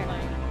 there.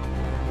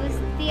 Who's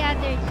the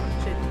other?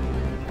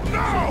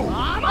 No.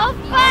 Oh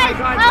fuck!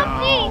 Help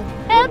me!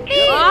 Help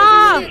me!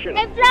 Ah!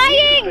 I'm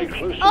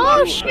flying!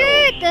 Oh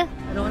shit! I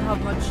don't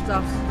have much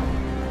stuff.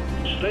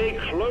 Stay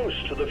close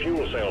to the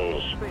fuel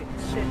cells. Wait,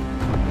 shit.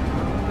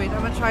 Wait,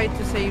 I'm gonna try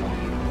to save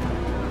you.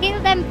 Kill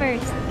them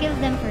first. Kill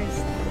them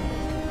first.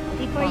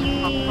 Before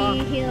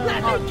you heal.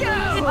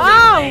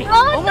 Ow!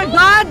 Oh my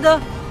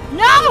god!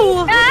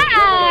 No!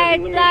 Ah!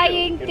 Jeopardizing the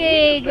Flying mission. You need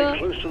pig! to stay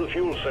close to the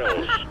fuel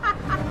cells.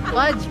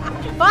 Fudge!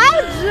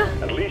 Fudge!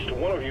 At least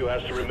one of you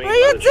has to remain Where are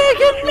you by the charging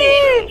taking fuel me?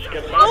 cells.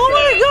 Get back Oh my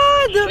there.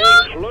 god!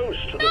 Stay close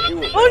to the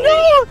fuel cells. Oh no!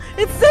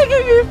 It's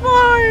taking me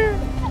far!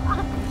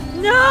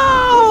 No!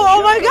 Oh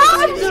my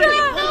god!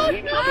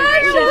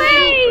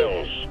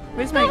 Wait!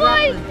 Where's my Come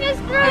on, grappling? just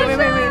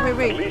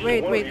Wait, At least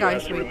wait, one of you guys,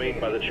 has to wait. remain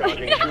by the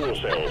charging fuel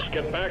cells.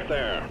 Get back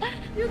there.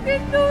 You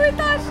can do it,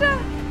 Asha.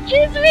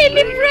 She's really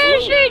Stay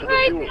pressured close to the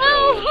right fuel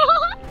now.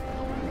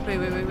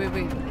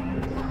 Wait.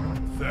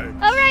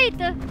 Thanks. Alright.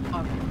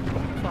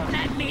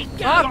 Let me go.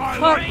 Die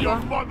like your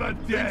mother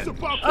dead.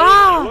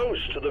 Ah!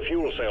 Close to the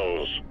fuel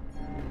cells.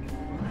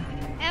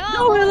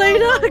 Go,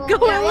 Elena!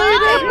 Go, Yeah,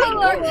 Elena! At least go,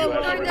 one of go, you has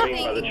go, to go,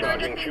 remain by the go,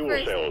 charging go fuel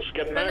first. cells.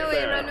 Get Run back away,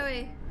 there. run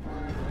away.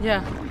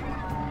 Yeah.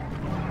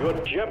 You're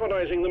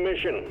jeopardizing the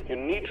mission. You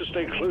need to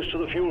stay close to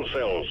the fuel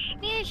cells.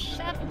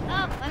 Shut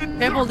up. I'm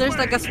Careful, there's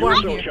like a Fuel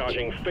swarm cell here.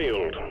 charging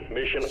failed.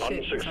 Mission Shit.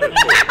 unsuccessful.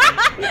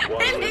 This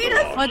one is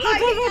Elena's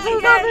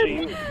lost.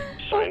 flying Team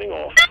signing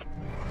off.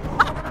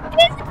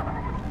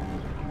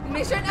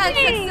 Mission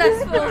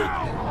unsuccessful.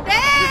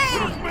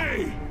 Dang!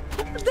 Me.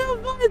 That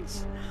much!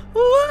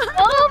 What?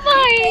 Oh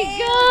my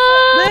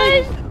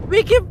god!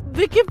 We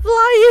keep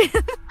flying!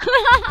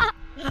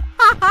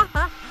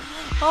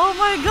 Oh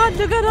my god,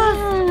 look at us!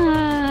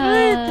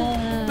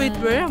 Wait,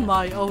 where am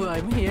I? Oh,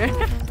 I'm here.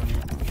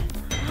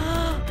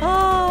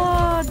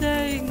 Oh,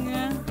 dang.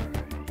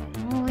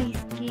 Always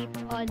keep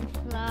on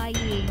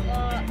flying.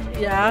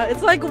 Yeah,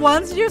 it's like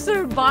once you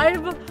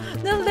survive,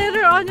 then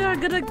later on you're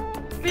gonna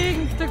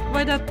being took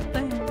by that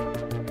thing.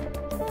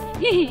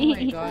 Oh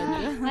my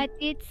god. But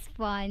it's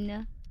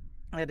fun.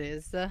 It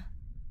is.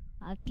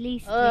 At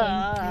least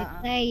we're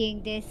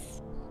playing this.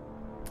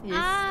 Yes.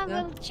 I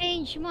will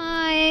change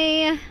my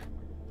Yeah,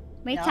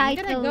 I'm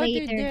title gonna go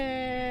later. to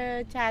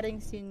the chatting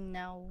scene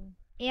now.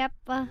 Yep.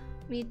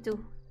 Me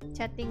too.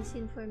 Chatting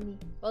scene for me.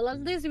 Well,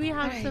 at least we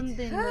have Alright.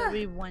 something that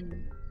we won.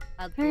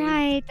 At least.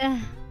 Right.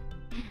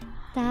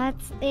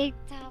 That's a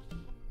tough.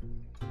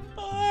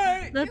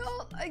 That's-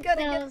 Yo, I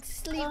gotta get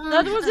sleep.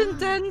 That was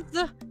intense.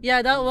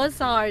 Yeah, that was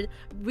hard.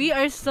 We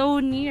are so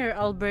near,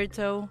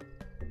 Alberto.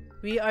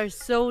 We are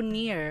so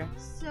near.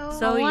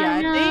 So I yeah,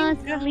 I wanna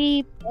think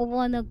sleep. I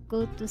wanna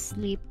go to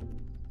sleep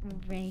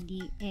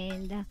already,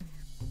 and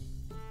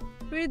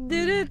we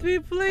did it. We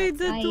played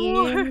the I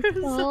am dwarves.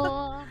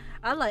 so.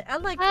 I like I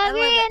mean,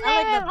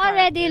 that I've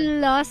already character.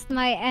 lost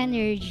my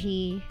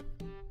energy.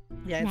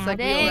 Yeah, it's Now like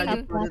we Dang.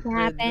 already look put what it with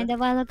happened a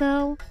while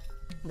ago.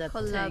 that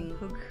Collab thing.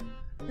 hook.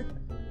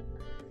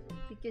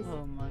 because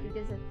Oh my.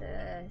 because of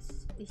the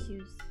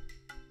issues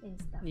and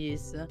stuff.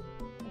 Yes. And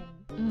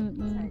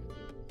Mm-mm.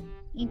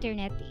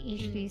 Internet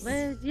issues.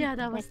 Well, yeah,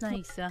 that was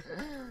That's nice.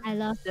 I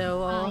love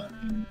So,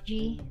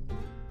 ING.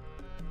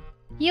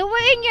 You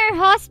were in your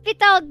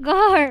hospital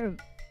garb.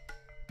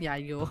 yeah,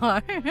 you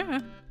are.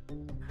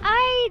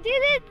 I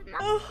didn't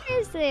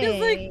notice it.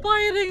 It's like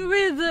fighting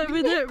with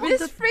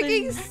this the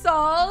freaking thing.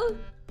 Saul.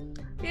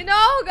 You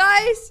know,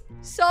 guys,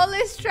 Saul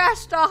is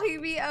trash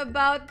talking me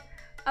about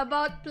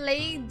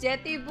playing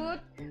Jetty Boot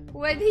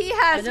when he I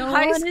has don't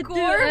high want it to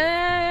score.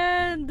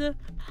 end.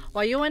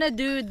 Why you wanna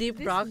do Deep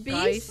This Rock, guys?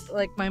 beast?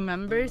 Like my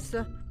members,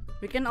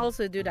 we can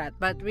also do that.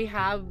 But we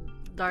have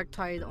Dark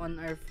Tide on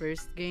our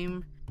first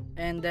game,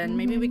 and then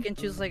maybe we can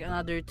choose like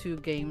another 2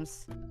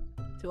 games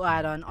to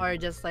add on, or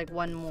just like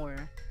 1 more.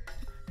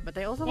 But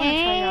I also want to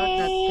try out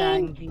that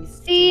Gang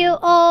Beast. See you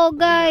all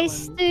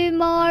guys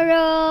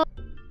tomorrow.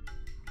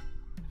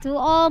 To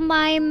all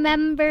my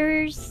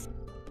members.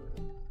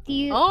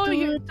 Oh,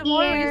 to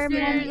tomorrow dear is your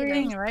members.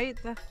 thing, right?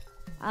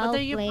 I'll What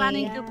are you play,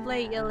 planning to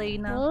play,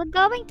 Elena? We're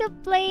going to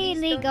play Please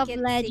League don't of get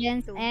sick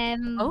Legends too.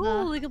 and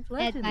Oh, League of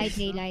Dead by Legends.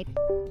 Daylight.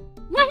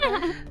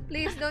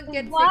 Please don't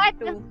get What?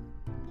 sick too.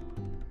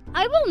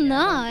 I will Yeah, don't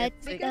not.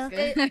 get sick, Because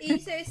okay?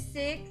 Isa is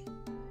sick,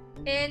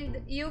 and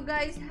you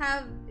guys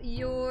have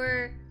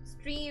your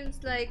streams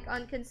like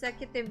on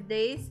consecutive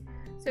days.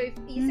 So if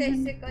Isa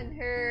is sick on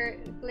her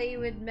play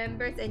with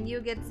members, and you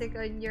get sick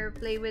on your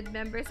play with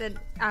members, and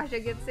Asha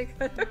gets sick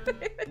on her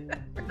play with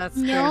members. That's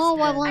No,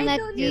 I cursed, will I not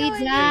don't do know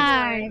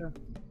that. anymore.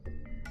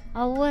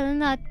 I will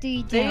not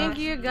do that. Thank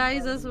you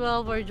guys as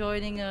well for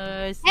joining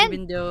us, And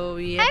even though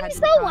we I'm had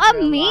so encountered a lot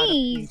of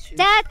amazed issues.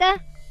 that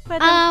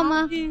But I'm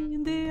happy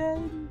in the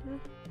end.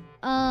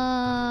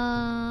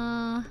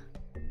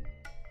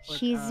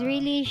 she's But,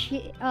 really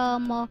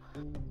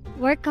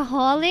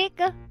workaholic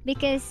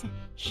because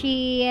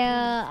she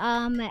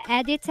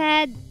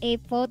edited a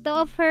photo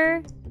of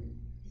her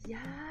Yeah.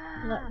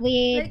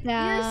 with Like,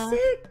 you're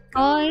sick. Go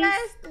voice.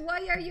 rest.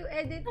 Why are you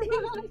editing?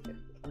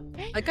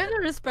 I kind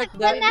of respect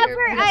that.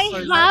 Whenever I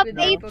Or have with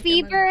a Pokemon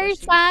fever or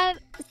pushing.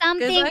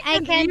 something, I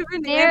can't can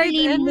even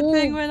barely edit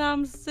anything move. when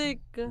I'm sick.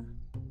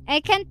 I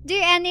can't do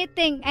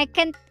anything. I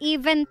can't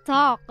even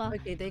talk.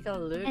 Okay, take a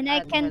look. And I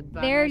at can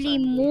Headbangers barely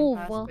on Game move.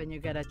 Pass when you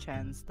get a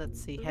chance.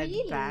 Let's see,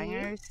 Really?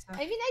 Headbangers.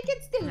 I mean, I can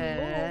still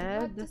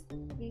Head move. But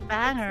it's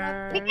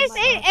banger. not Because much.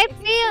 I can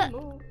feel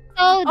still move.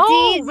 so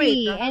Oh, dizzy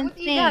wait, and what-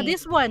 thing. Yeah,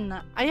 this one.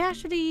 I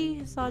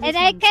actually saw this And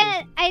one. I too.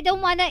 can. I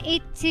don't wanna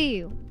eat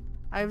too.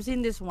 I've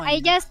seen this one. I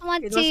just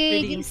want It was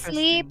pretty to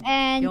sleep interesting.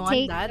 and You want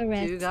take that the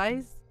rest. too,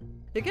 guys?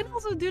 You can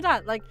also do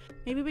that. Like,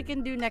 maybe we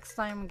can do next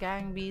time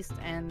Gang Beast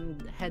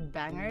and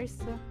Headbangers.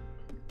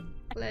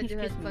 Glad you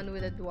had fun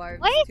with the dwarves.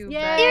 Why is Too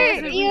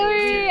Yes, bad.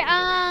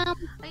 your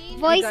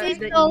voice guys, is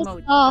the so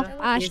emotes. soft,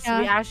 Yes, we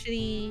Asha?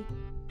 actually.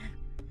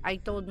 I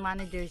told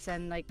managers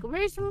and like,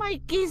 where's my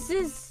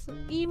kisses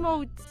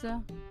emotes?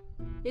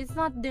 It's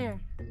not there.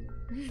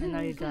 And now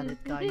you got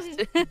it, guys.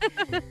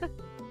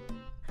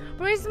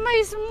 Where's my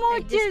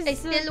smooches? I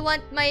still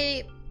want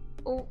my.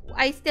 Oh,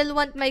 I still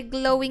want my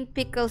glowing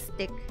pickle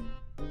stick.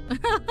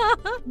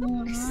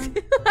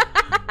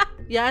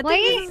 Yeah, I Why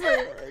think this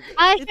is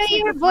Asha, it's like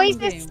your a fun voice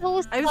game. is so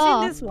I've seen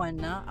soft. this one,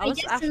 no? I I was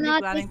just actually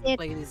noticed planning to it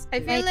play this. I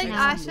feel Right like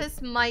now. Asha's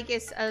mic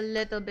is a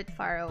little bit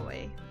far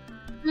away.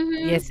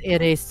 Yes,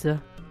 it is. Oh,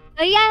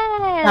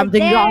 yeah,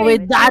 Something there wrong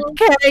with you that, go.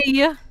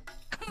 Kay.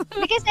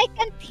 Because I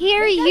can't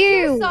hear Because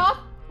you're you.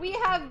 soft, we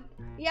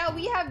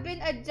have been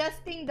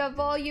adjusting the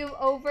volume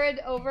over and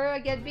over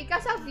again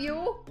because of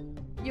you.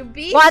 You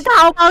bitch. What?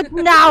 How about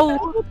now?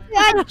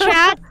 Good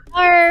chat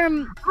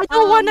or I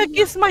don't wanna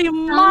kiss my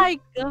mic.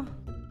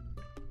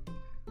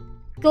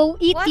 go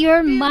eat What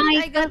your do you mean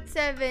I mic. got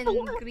 7,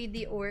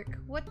 greedy orc?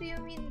 What do you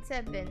mean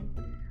 7?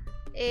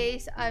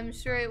 Ace, I'm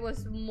sure it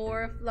was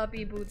more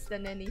floppy boots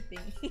than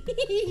anything.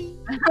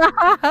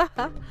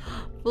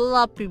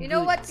 Floppy You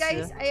know what, boots.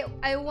 guys?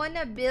 I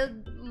wanna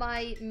build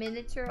my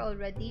miniature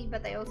already,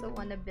 but I also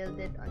wanna build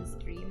it on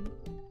stream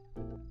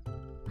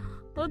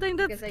Oh, I think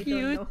that's because I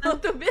cute. don't know how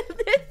to build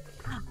it.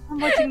 I'm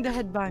watching the I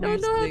headbangers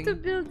don't know how thing. to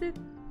build it.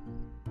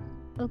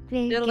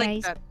 Okay, They're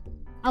like guys. that.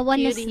 I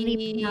wanna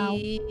sleep now.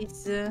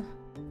 Cuties.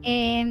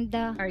 And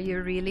Are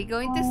you really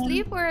going to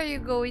sleep or are you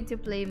going to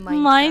play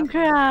Minecraft?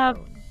 Minecraft.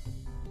 on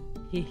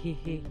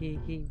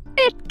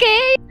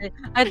okay.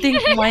 I think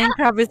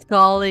Minecraft is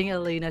calling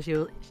Elena.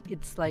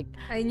 It's like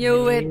your phone? I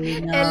knew it.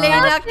 Elena,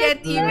 Elena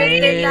can't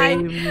even deny.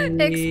 play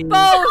me.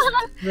 Exposed!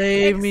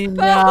 Play me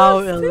now,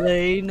 Exposed.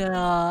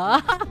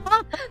 Elena.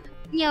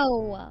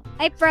 No,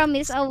 I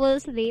promise I will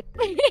sleep.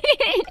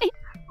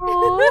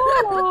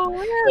 Oh,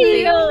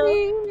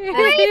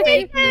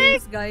 Fake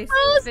news, guys.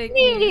 I'll Fake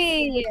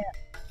news. sleep.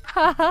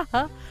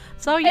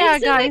 So yeah,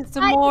 I'm so guys, excited to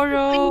play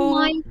tomorrow.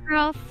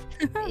 Minecraft.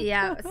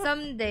 Yeah,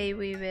 someday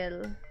we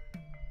will.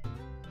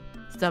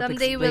 Stop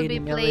Someday we'll be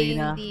explaining, playing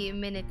Elena. the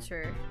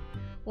miniature.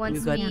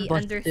 Once got we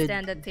busted.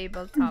 understand the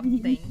tabletop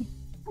thing.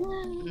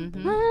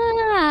 Mhm.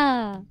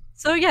 Ah,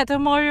 So yeah,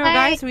 tomorrow, I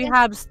guys, we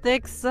have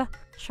Sticks,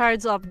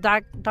 Shards of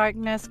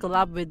Darkness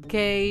collab with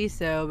Kay.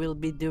 So we'll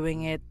be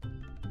doing it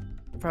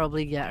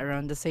probably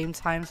around the same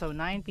time, so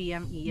 9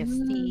 p.m.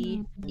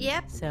 EST.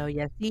 Yep. So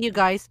yeah, see you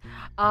guys.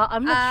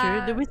 I'm not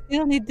sure. Do Uh, we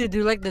still need to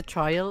do like the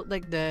trial,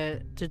 like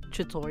the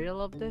tutorial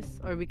of this,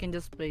 or we can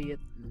just play it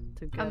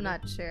together? I'm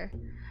not sure.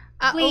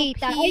 Wait,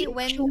 are OP, you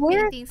when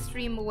sure? painting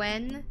stream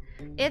when?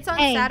 It's on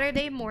Hey.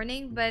 Saturday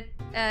morning, but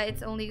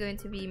it's only going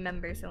to be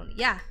members only.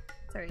 Yeah,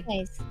 sorry.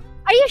 guys.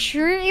 Are you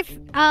sure if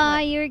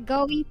you're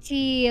going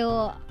to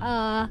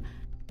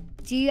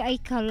do a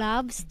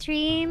collab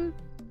stream?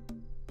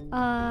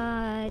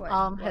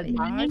 What?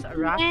 Headbangers, a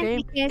rap Yeah,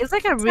 game. because It's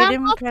like a some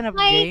rhythm of kind of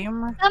my-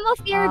 game. Some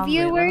of your Wait,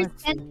 viewers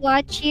let's can't see.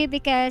 watch you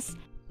because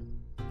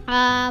they're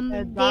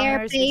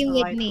Headbangers playing is a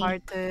with me.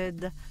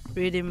 light-hearted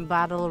rhythm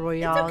battle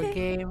royale okay.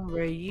 game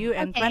where you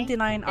and Okay.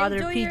 29 other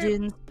Enjoy your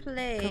pigeons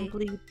Play.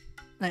 complete.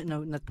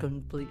 No, not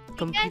complete.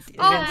 Compete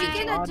Oh, against we each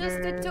can adjust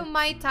it other. to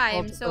my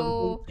time, Also so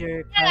complete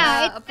your Yeah, quest. it's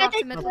better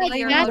approximately to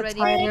you're adjust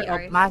already it. 3 Title of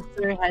hours.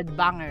 Master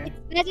Headbanger.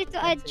 Better to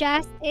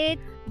adjust it.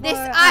 This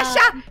for,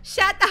 Asha,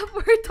 shut up,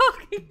 we're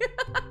talking.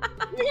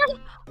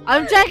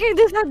 I'm checking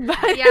this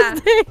headbanger Yeah.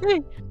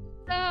 thing.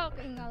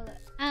 talking a lot.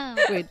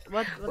 Wait,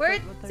 what We're are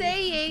you-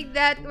 saying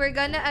that we're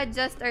gonna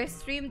adjust our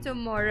stream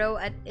tomorrow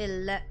at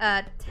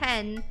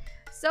 10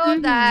 so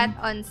that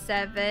on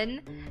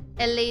 7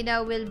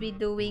 Elena will be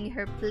doing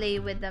her play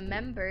with the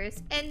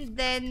members, and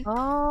then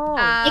Oh,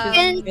 They she's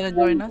can gonna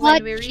join us.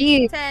 watch when we reach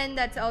you. 10,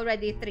 that's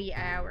already 3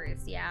 hours.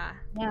 Yeah.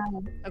 They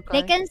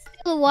Okay. can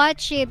still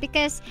watch you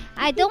because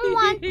I don't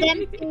want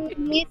them to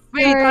miss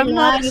Wait, your I'm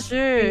not live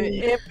sure.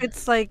 stream. If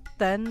it's like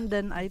 10,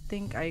 then I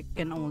think I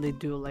can only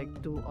do like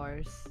 2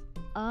 hours.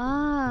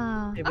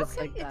 Ah. If it's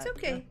Okay, like that. it's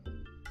okay.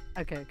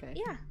 Okay.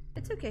 Yeah,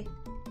 it's okay.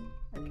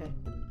 Okay.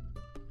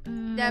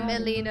 Damn,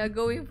 Elena,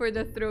 going for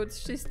the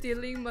throats. She's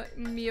stealing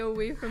me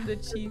away from the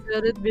cheese.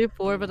 Said it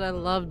before, but I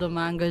love the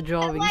manga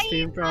drawing Why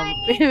stream am from I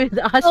with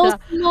So Asha.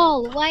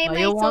 small. Why am Why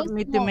I you so want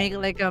me to small? make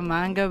like a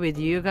manga with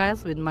you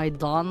guys with my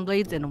dawn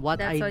blades and what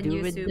That's I on do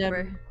you, with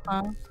Super. them?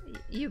 Huh?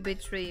 You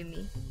betray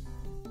me.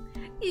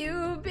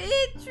 You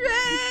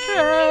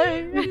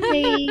betray.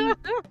 Okay.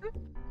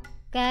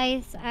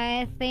 Guys,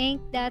 I think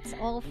that's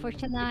all for You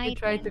tonight.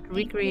 try to and thank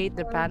recreate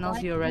the for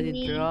panels you already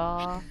watching me.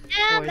 draw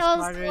And for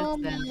starters, also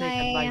then take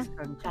my advice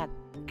from chat.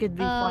 Could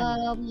be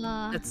fun.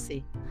 Let's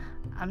see.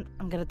 I'm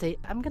gonna take.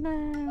 I'm gonna.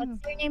 what's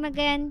your name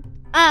again?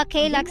 Ah,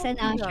 Kaylex and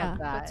I'm gonna Asha.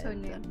 do What's her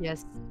that. name?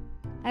 Yes.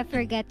 I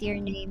forgot your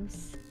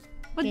names.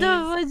 What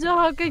Yes. the?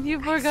 How can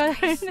you forget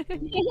her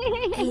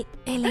name?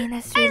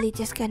 Elena's really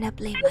just gonna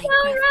play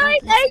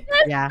Alright, I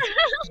just Yeah.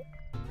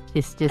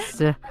 She's just,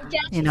 just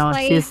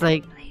like, she's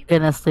like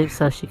gonna sleep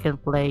so she can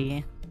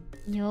play.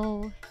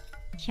 no,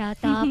 shut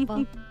up.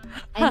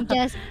 I'm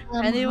just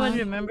Anyone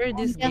hungry. remember I'm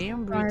this just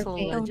game, Brutal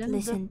starving. Don't Legend?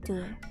 listen to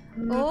her.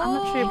 I'm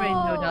not sure if I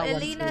know that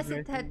one. Elena's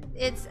Silver.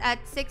 it's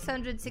at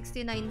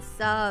 669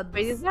 subs.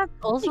 Wait, is that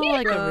also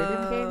like a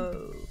rhythm game?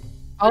 Bro.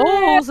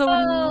 Oh, so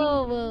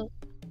Oh,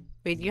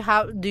 wait, do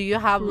you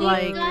have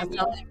like a 69.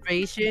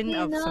 celebration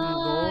of some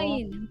goal?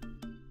 69.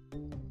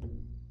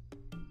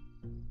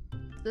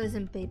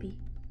 Listen, baby.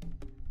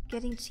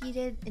 Getting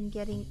cheated and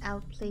getting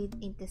outplayed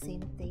ain't the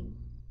same thing.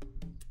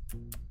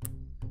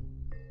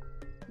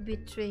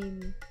 Betray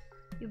me.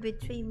 You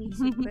betray me,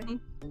 Super.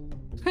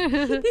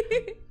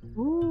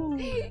 Ooh.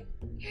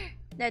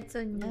 That's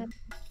on you.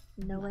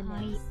 No one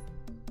else.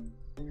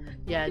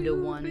 Yeah, the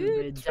one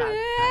with that.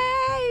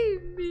 Betray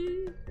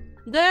me.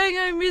 Dang,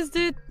 I missed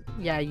it.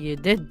 Yeah, you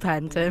did,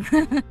 Phantom.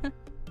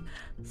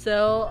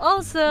 So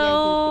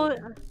also,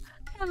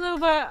 hello,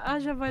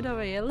 Asha. By the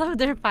way, hello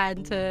there,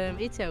 Phantom.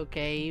 It's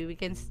okay. We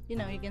can, you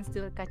can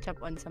still catch up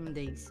on some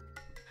days.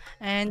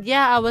 And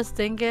yeah, I was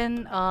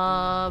thinking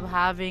of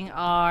having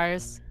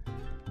our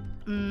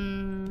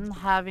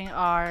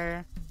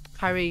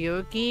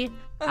karaoke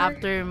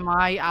after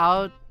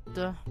my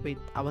wait,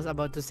 I was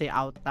about to say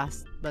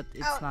Outlast, but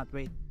it's not.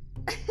 Wait,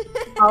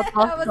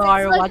 Outlast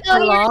or watch So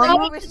you're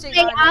along? going to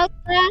play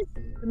Outlast?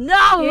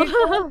 No. You're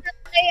going to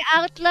play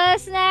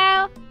Outlast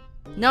now?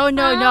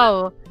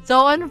 No. So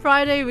on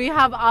Friday we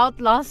have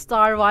Outlast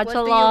Star watch What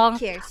along.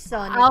 do you care,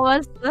 Sonic?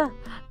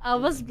 I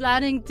was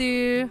planning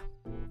to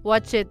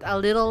watch it a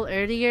little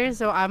earlier,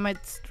 so I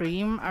might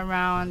stream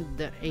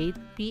around 8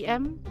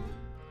 p.m.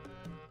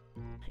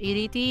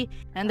 EDT,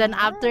 and then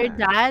after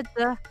that,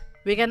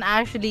 we can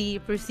actually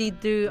proceed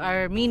to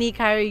our mini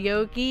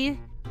karaoke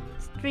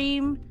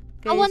stream.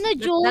 I wanna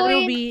That will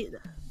join. be.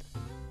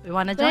 You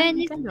wanna join? When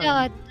You is can join.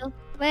 that?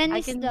 When I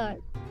is can- that?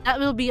 That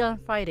will be on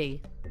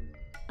Friday.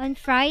 On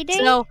Friday?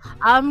 So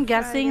I'm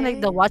guessing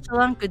like the Friday. watch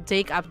along could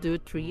take up to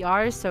 3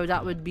 hours. So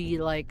that would be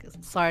like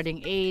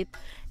starting 8,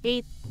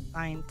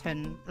 9,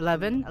 10,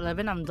 11.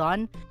 11 I'm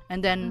done.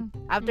 And then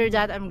after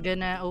that I'm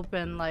gonna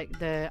open like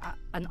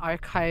an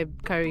archive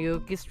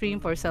karaoke stream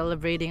for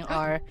celebrating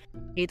our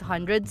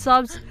 800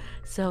 subs.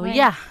 So Right.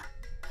 yeah.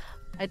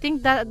 I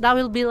think that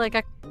will be like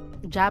a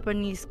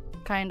Japanese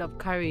kind of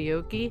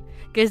karaoke.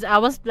 Cause I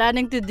was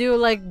planning to do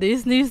like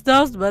Disney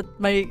stuff, but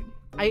I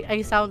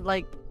sound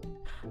like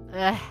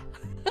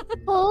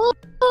Oh,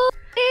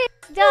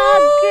 it's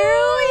that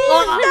girl.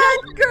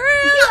 That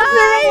girl!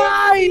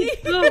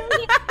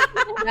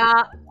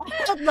 yeah.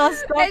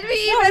 And we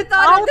even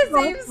thought of the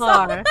same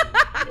song.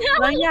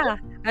 But yeah,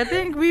 I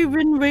think we've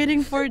been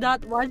waiting for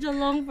that watch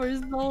along for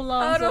so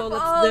long, Out so of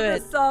let's all do the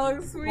it.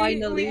 songs, we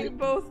Finally.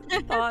 both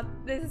thought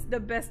this is the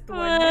best one.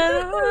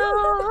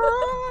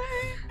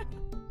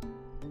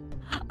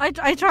 I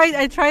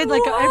tried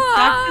like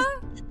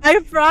I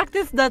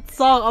practiced that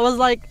song. I was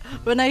like,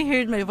 when I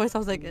heard my voice, I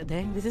was like,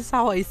 dang, this is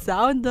how I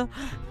sound.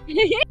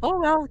 Oh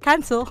well,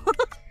 cancel.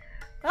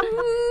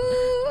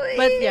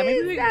 But yeah,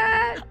 maybe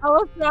I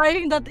was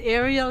trying that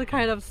Ariel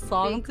kind of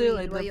song Big too, Green,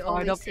 like why the you part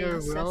always of say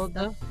your sus world.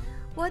 stuff?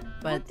 What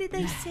But did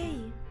I say?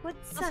 What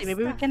Let's see, sus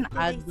maybe we stuff can did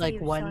I add say,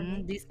 like one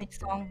Sonic? Disney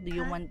song. Do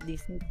you Huh? want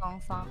Disney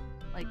song,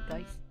 like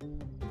guys?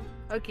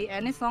 Okay,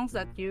 any songs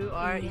that you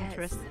are Yes,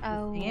 interested I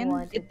in?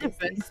 want a It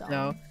Disney depends song.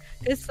 though,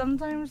 because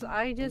sometimes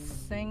I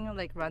just sing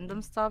like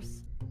random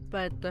stuffs,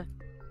 but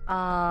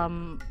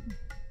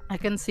I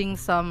can sing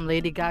some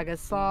Lady Gaga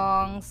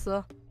songs.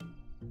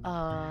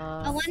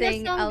 I want a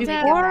Sing song I'll Make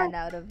a before- Man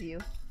Out of You.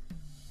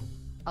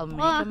 I'll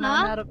make a man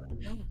Uh-huh. out of.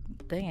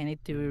 Dang, I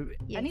need to. I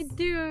Yes. need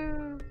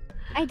to.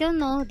 I don't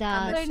know I'm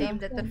that.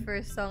 ashamed that the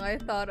first song I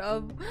thought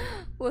of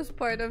was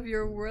part of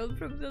your world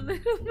from the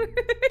Little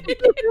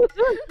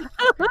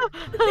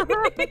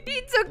Mermaid.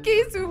 It's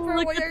okay, Super.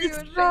 Look Why at are you this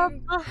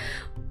ashamed? stuff.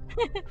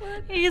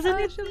 Isn't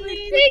it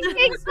Actually, Big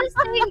Big to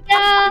sing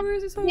the.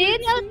 Where's this Do you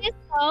know this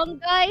song,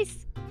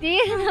 guys? Do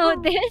you know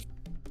this?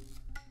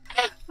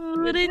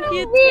 Wouldn't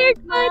you?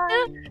 Weird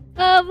mother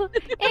of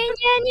nya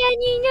nya nya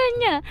nya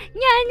nya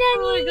nya nya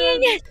Oh my nya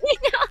nya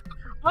nya.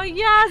 Oh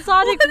yeah,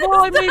 Sonic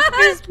Boy, my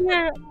first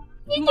year.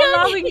 I'm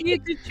allowing you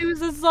to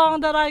choose a song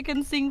that I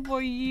can sing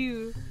for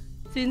you,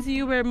 since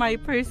you were my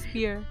first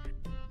peer.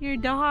 You're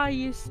the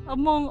highest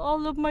among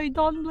all of my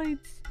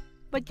Dawnblades.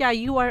 But yeah,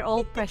 you are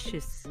all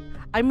precious.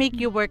 I make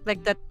you work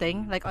like that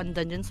thing, like on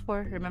Dungeons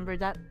 4. Remember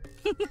that?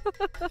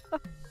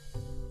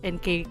 And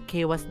K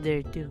was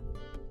there too.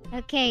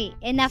 Okay,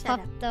 enough Shut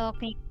of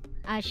talking,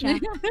 Asha.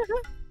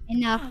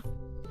 Enough.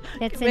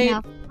 That's Wait,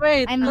 enough.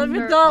 wait, I'm let me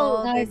For go.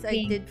 all this I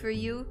Starving. did for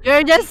you.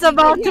 You're just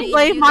about to Gave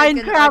play you, like,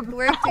 an Minecraft.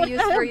 artwork to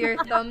use for your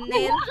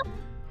thumbnail.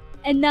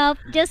 Enough.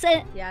 Just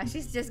Yeah,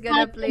 she's just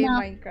gonna That's play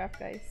enough. Minecraft,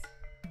 guys.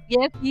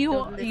 Yes, Don't you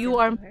listen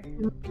are to her.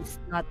 it's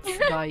nuts,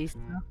 guys.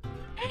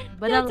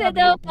 But I that's love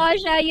enough, you.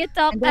 Asha. You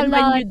talk And a then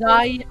when lot. you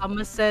die,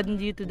 I'ma send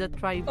you to the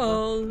tribe.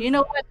 Oh, You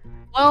know what?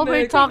 While we're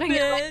make a talking,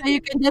 bed. you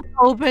can just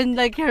open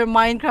like your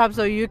Minecraft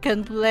so you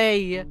can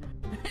play.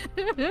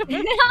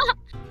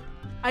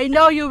 I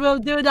know you will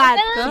do that.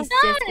 she's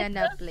just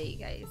gonna play,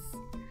 guys.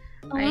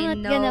 I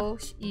I'm not gonna. know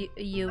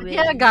you will.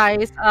 Yeah,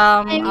 guys.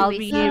 I'll Anyways,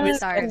 be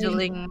sorry.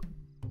 rescheduling.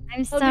 I'm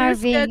We're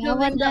starving. I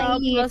scheduling the wanna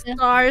eat. Plus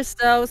stars,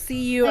 so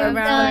see you I'm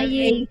around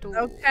dying. 8.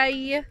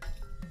 Okay.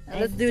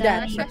 Let's I'm do that.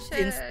 dying. But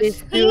since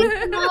this See you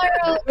dude,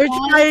 tomorrow. we're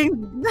guys.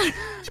 trying.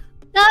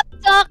 Stop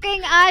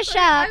talking, Asha.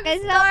 I'm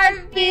Cause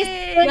someone please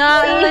starving.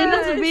 Yeah, see.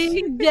 Elena's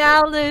being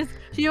jealous.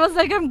 She was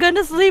like, I'm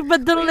gonna sleep,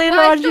 but then We later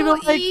want on she to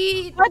was like,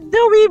 eat. what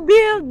do we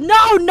build?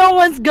 No, no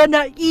one's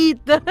gonna eat.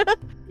 No.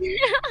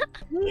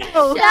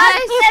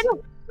 Guys,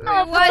 we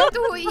want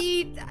to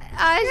eat.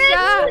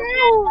 Asha.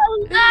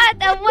 God,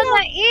 I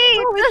wanna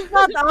eat. No, it's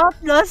not a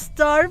plus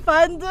star,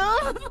 Panda.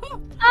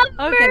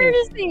 Have Okay,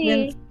 mercy.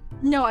 then-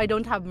 No, I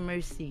don't have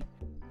mercy.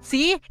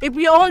 See, if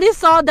you only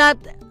saw that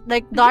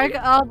like dark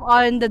elf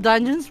on the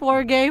Dungeons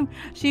 4 game,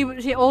 she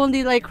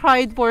only like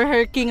cried for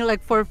her king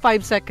like for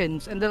 5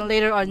 seconds, and then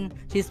later on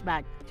she's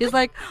back. She's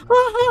like,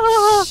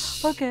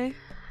 okay.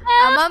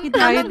 I'm He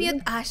died.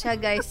 mute Asha,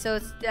 guys, so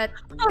that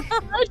Asha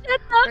we're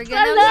talks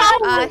gonna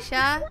aloud. mute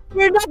Asha.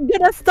 We're not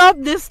gonna stop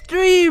this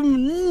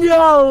stream.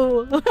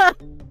 No.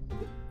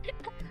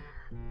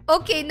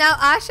 Okay, now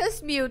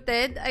Asha's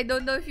muted. I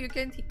don't know if you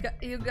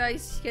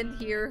guys can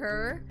hear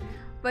her,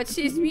 but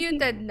she's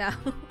muted now.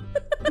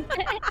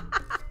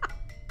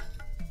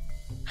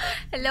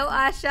 Hello,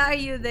 Asha, are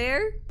you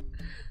there?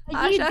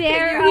 Are you Asha,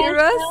 there, can you hear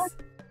Asha? us?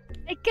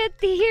 I can't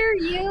hear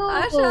you.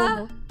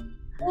 Asha?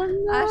 Oh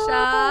no.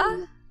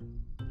 Asha?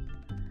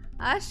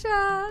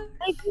 Asha?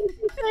 I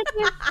can't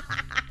hear.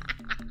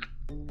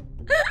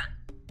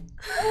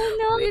 Oh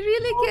no. We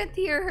really can't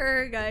hear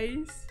her,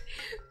 guys.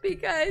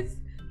 Because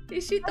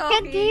is she I talking?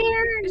 can't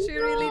hear. Is she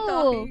really No.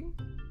 talking?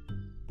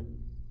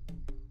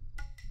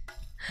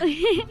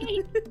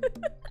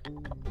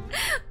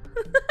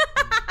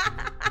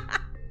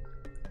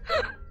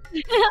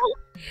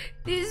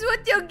 This is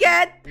what you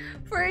get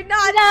for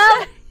not.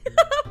 No.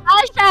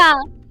 Asha,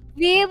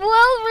 we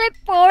will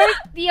report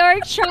your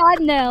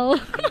channel.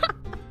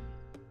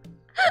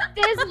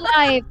 This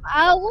live.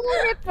 I will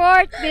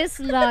report this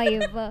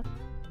live.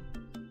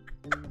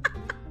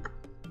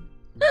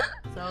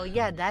 So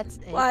yeah, that's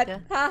it. What?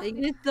 Huh? Thank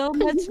you so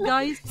much,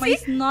 guys. My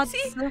snuts.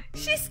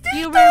 She's still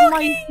You were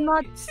my talking.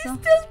 snuts. She's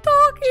still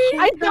talking.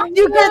 I thought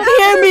you could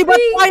hear me, but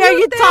why are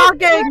you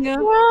talking?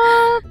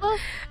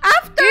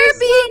 After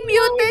being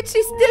muted,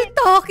 she's still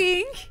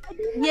talking.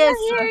 Yes,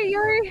 Hear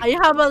your I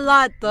have a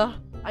lot.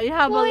 I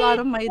have a lot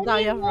of my voice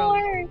diaphragm.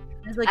 anymore.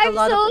 There's like a I'm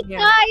lot so of air.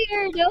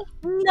 tired.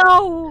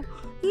 No,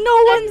 no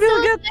one will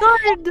so get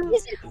tired.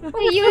 This is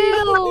for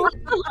you.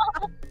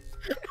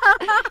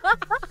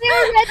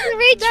 You're ready to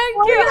reach Thank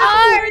for you.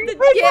 heart.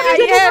 Yeah, I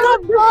am.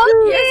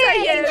 Yes, I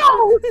am.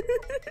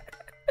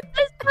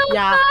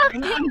 Yeah,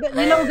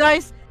 you know,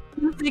 guys,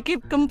 if they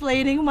keep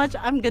complaining much,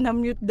 I'm gonna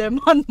mute them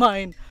on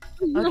mine.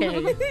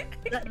 Okay,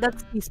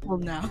 that's peaceful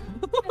now.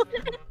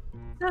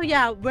 So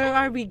yeah, where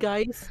are we,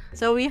 guys?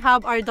 So we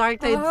have our Dark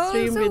Tide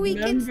stream so with we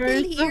can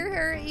members. still hear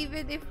her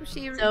even if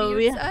she So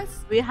mutes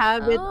us. We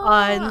have it Oh,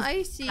 on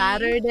I see.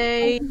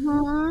 Saturday.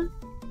 Uh-huh.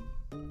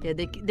 Yeah,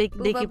 they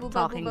Booba, keep booba,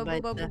 talking,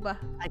 booba, but booba, booba.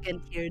 I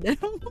can't hear them.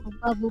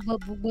 Booba, booba,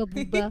 booba,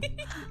 booba.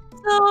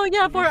 So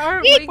yeah, for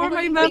Wait, for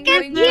my boing, She members,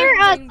 can boing, hear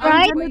boing, us, boing,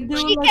 right? boing, boing,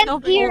 She boing, can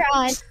boing, hear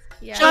boing. us.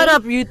 Yeah. Shut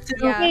up, you two!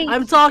 Yeah,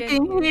 I'm she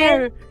talking can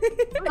here.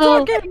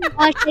 Oh, talking.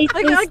 Asha is so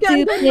I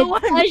can't stupid. know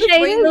what I'm Asha is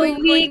Boing, so boing,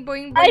 weak.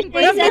 boing, boing, Asha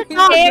boing, is boing, a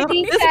No,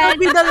 scaredy this will cat.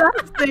 be the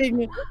last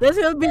thing. This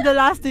will be the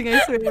last thing, I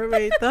swear.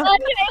 Wait. Asha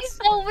is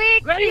so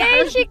weak. Right.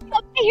 Yeah, she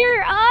can't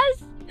hear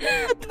us.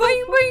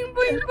 boing, boing,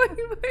 boing, boing,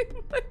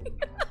 boing, boing.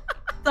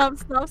 Stop.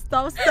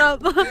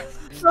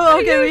 So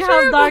okay, we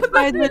have Dark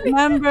Tide with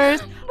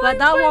members, but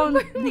that won't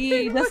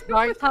be just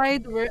Dark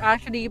Tide. We're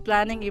actually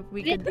planning if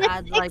we could Let's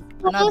add like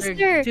expose another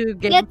her. 2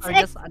 games Let's or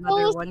just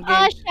another expose 1 game.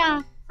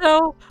 Asha.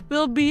 So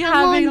we'll be Come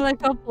having on.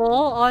 like a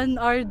poll on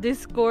our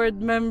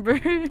Discord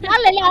member. La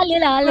la la la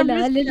la la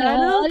la la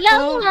la la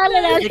la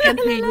la. I can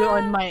see you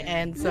on my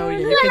end, so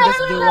you can just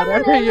do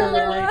whatever you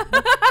like.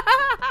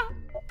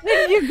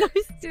 You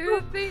guys. Do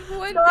you think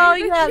one Oh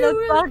day yeah, that you let's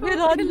will talk it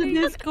on the fulfill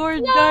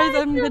Discord, guys.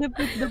 I'm gonna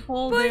put the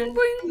poll there. Boing,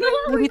 boing,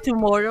 boing, Maybe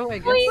tomorrow, I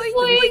guess. Boing, To be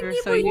boing, sure.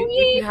 So if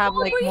you have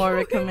like more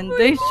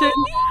recommendation,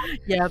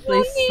 yeah,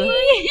 please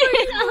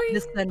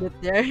just send it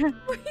there.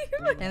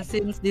 And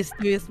since this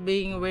 2 is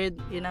being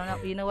weird, you know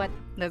what?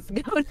 Let's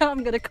go now.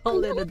 I'm gonna call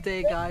it a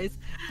day, guys.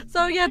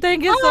 So yeah,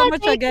 thank you so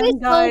much Thank again, you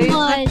so guys.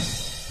 much.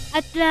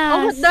 At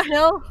Oh, what last. the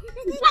hell?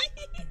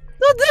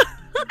 What the?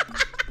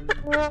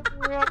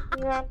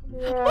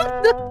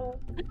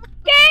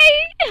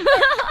 Okay.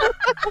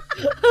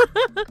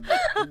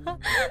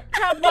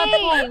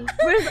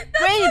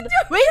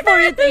 Wait for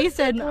it,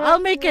 Asen. I'll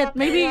make it.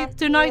 Maybe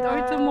tonight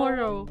or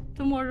tomorrow.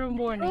 Tomorrow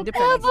morning.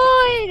 Depends.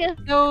 Avoid.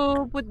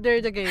 So put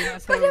there the game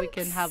so we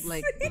can have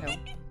like,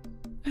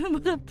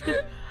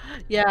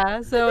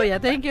 yeah, so yeah,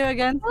 thank you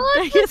again.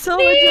 Thank you so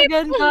much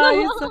again,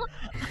 guys.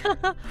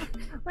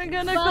 We're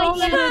gonna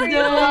call it a day.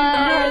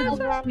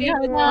 Bye. We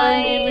had fun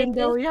even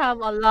though we have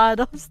a lot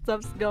of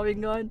stuffs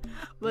going on.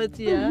 But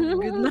yeah,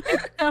 good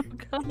night now,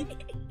 guys.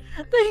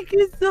 Thank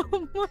you so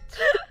much.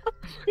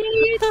 See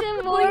you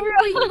tomorrow.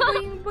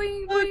 boing,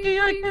 boing, boing, Okay,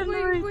 I boing, can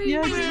boing, wait. boing,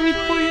 Yes, boing, wait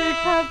for boing. your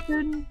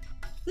captain.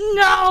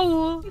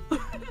 No!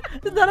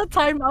 Is that a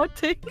timeout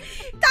thing?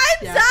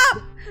 Time's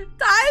up!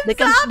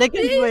 Time's up! They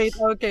can bitch! wait.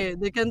 Okay,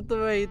 they can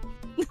wait.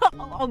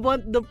 I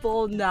want the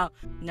poll now.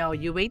 No,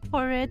 you wait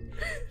for it.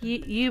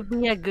 You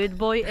be a good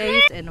boy,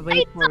 Ace, and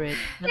wait for it.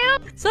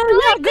 So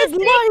yeah, good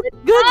night.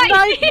 Good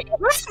night.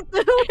 Wait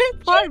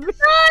for me.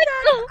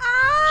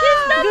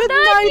 Good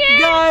night,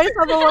 guys.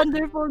 Have a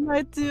wonderful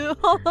night to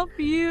all of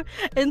you,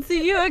 and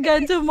see you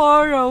again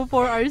tomorrow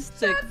for our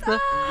sixth.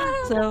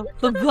 So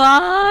bye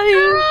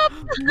bye.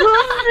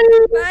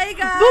 Bye. Bye,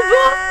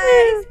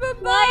 guys!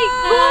 Bye-bye.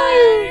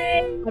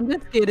 Bye-bye! I'm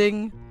just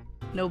kidding.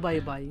 No bye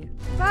bye.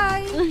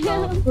 Bye!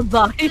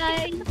 Bye.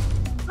 Bye.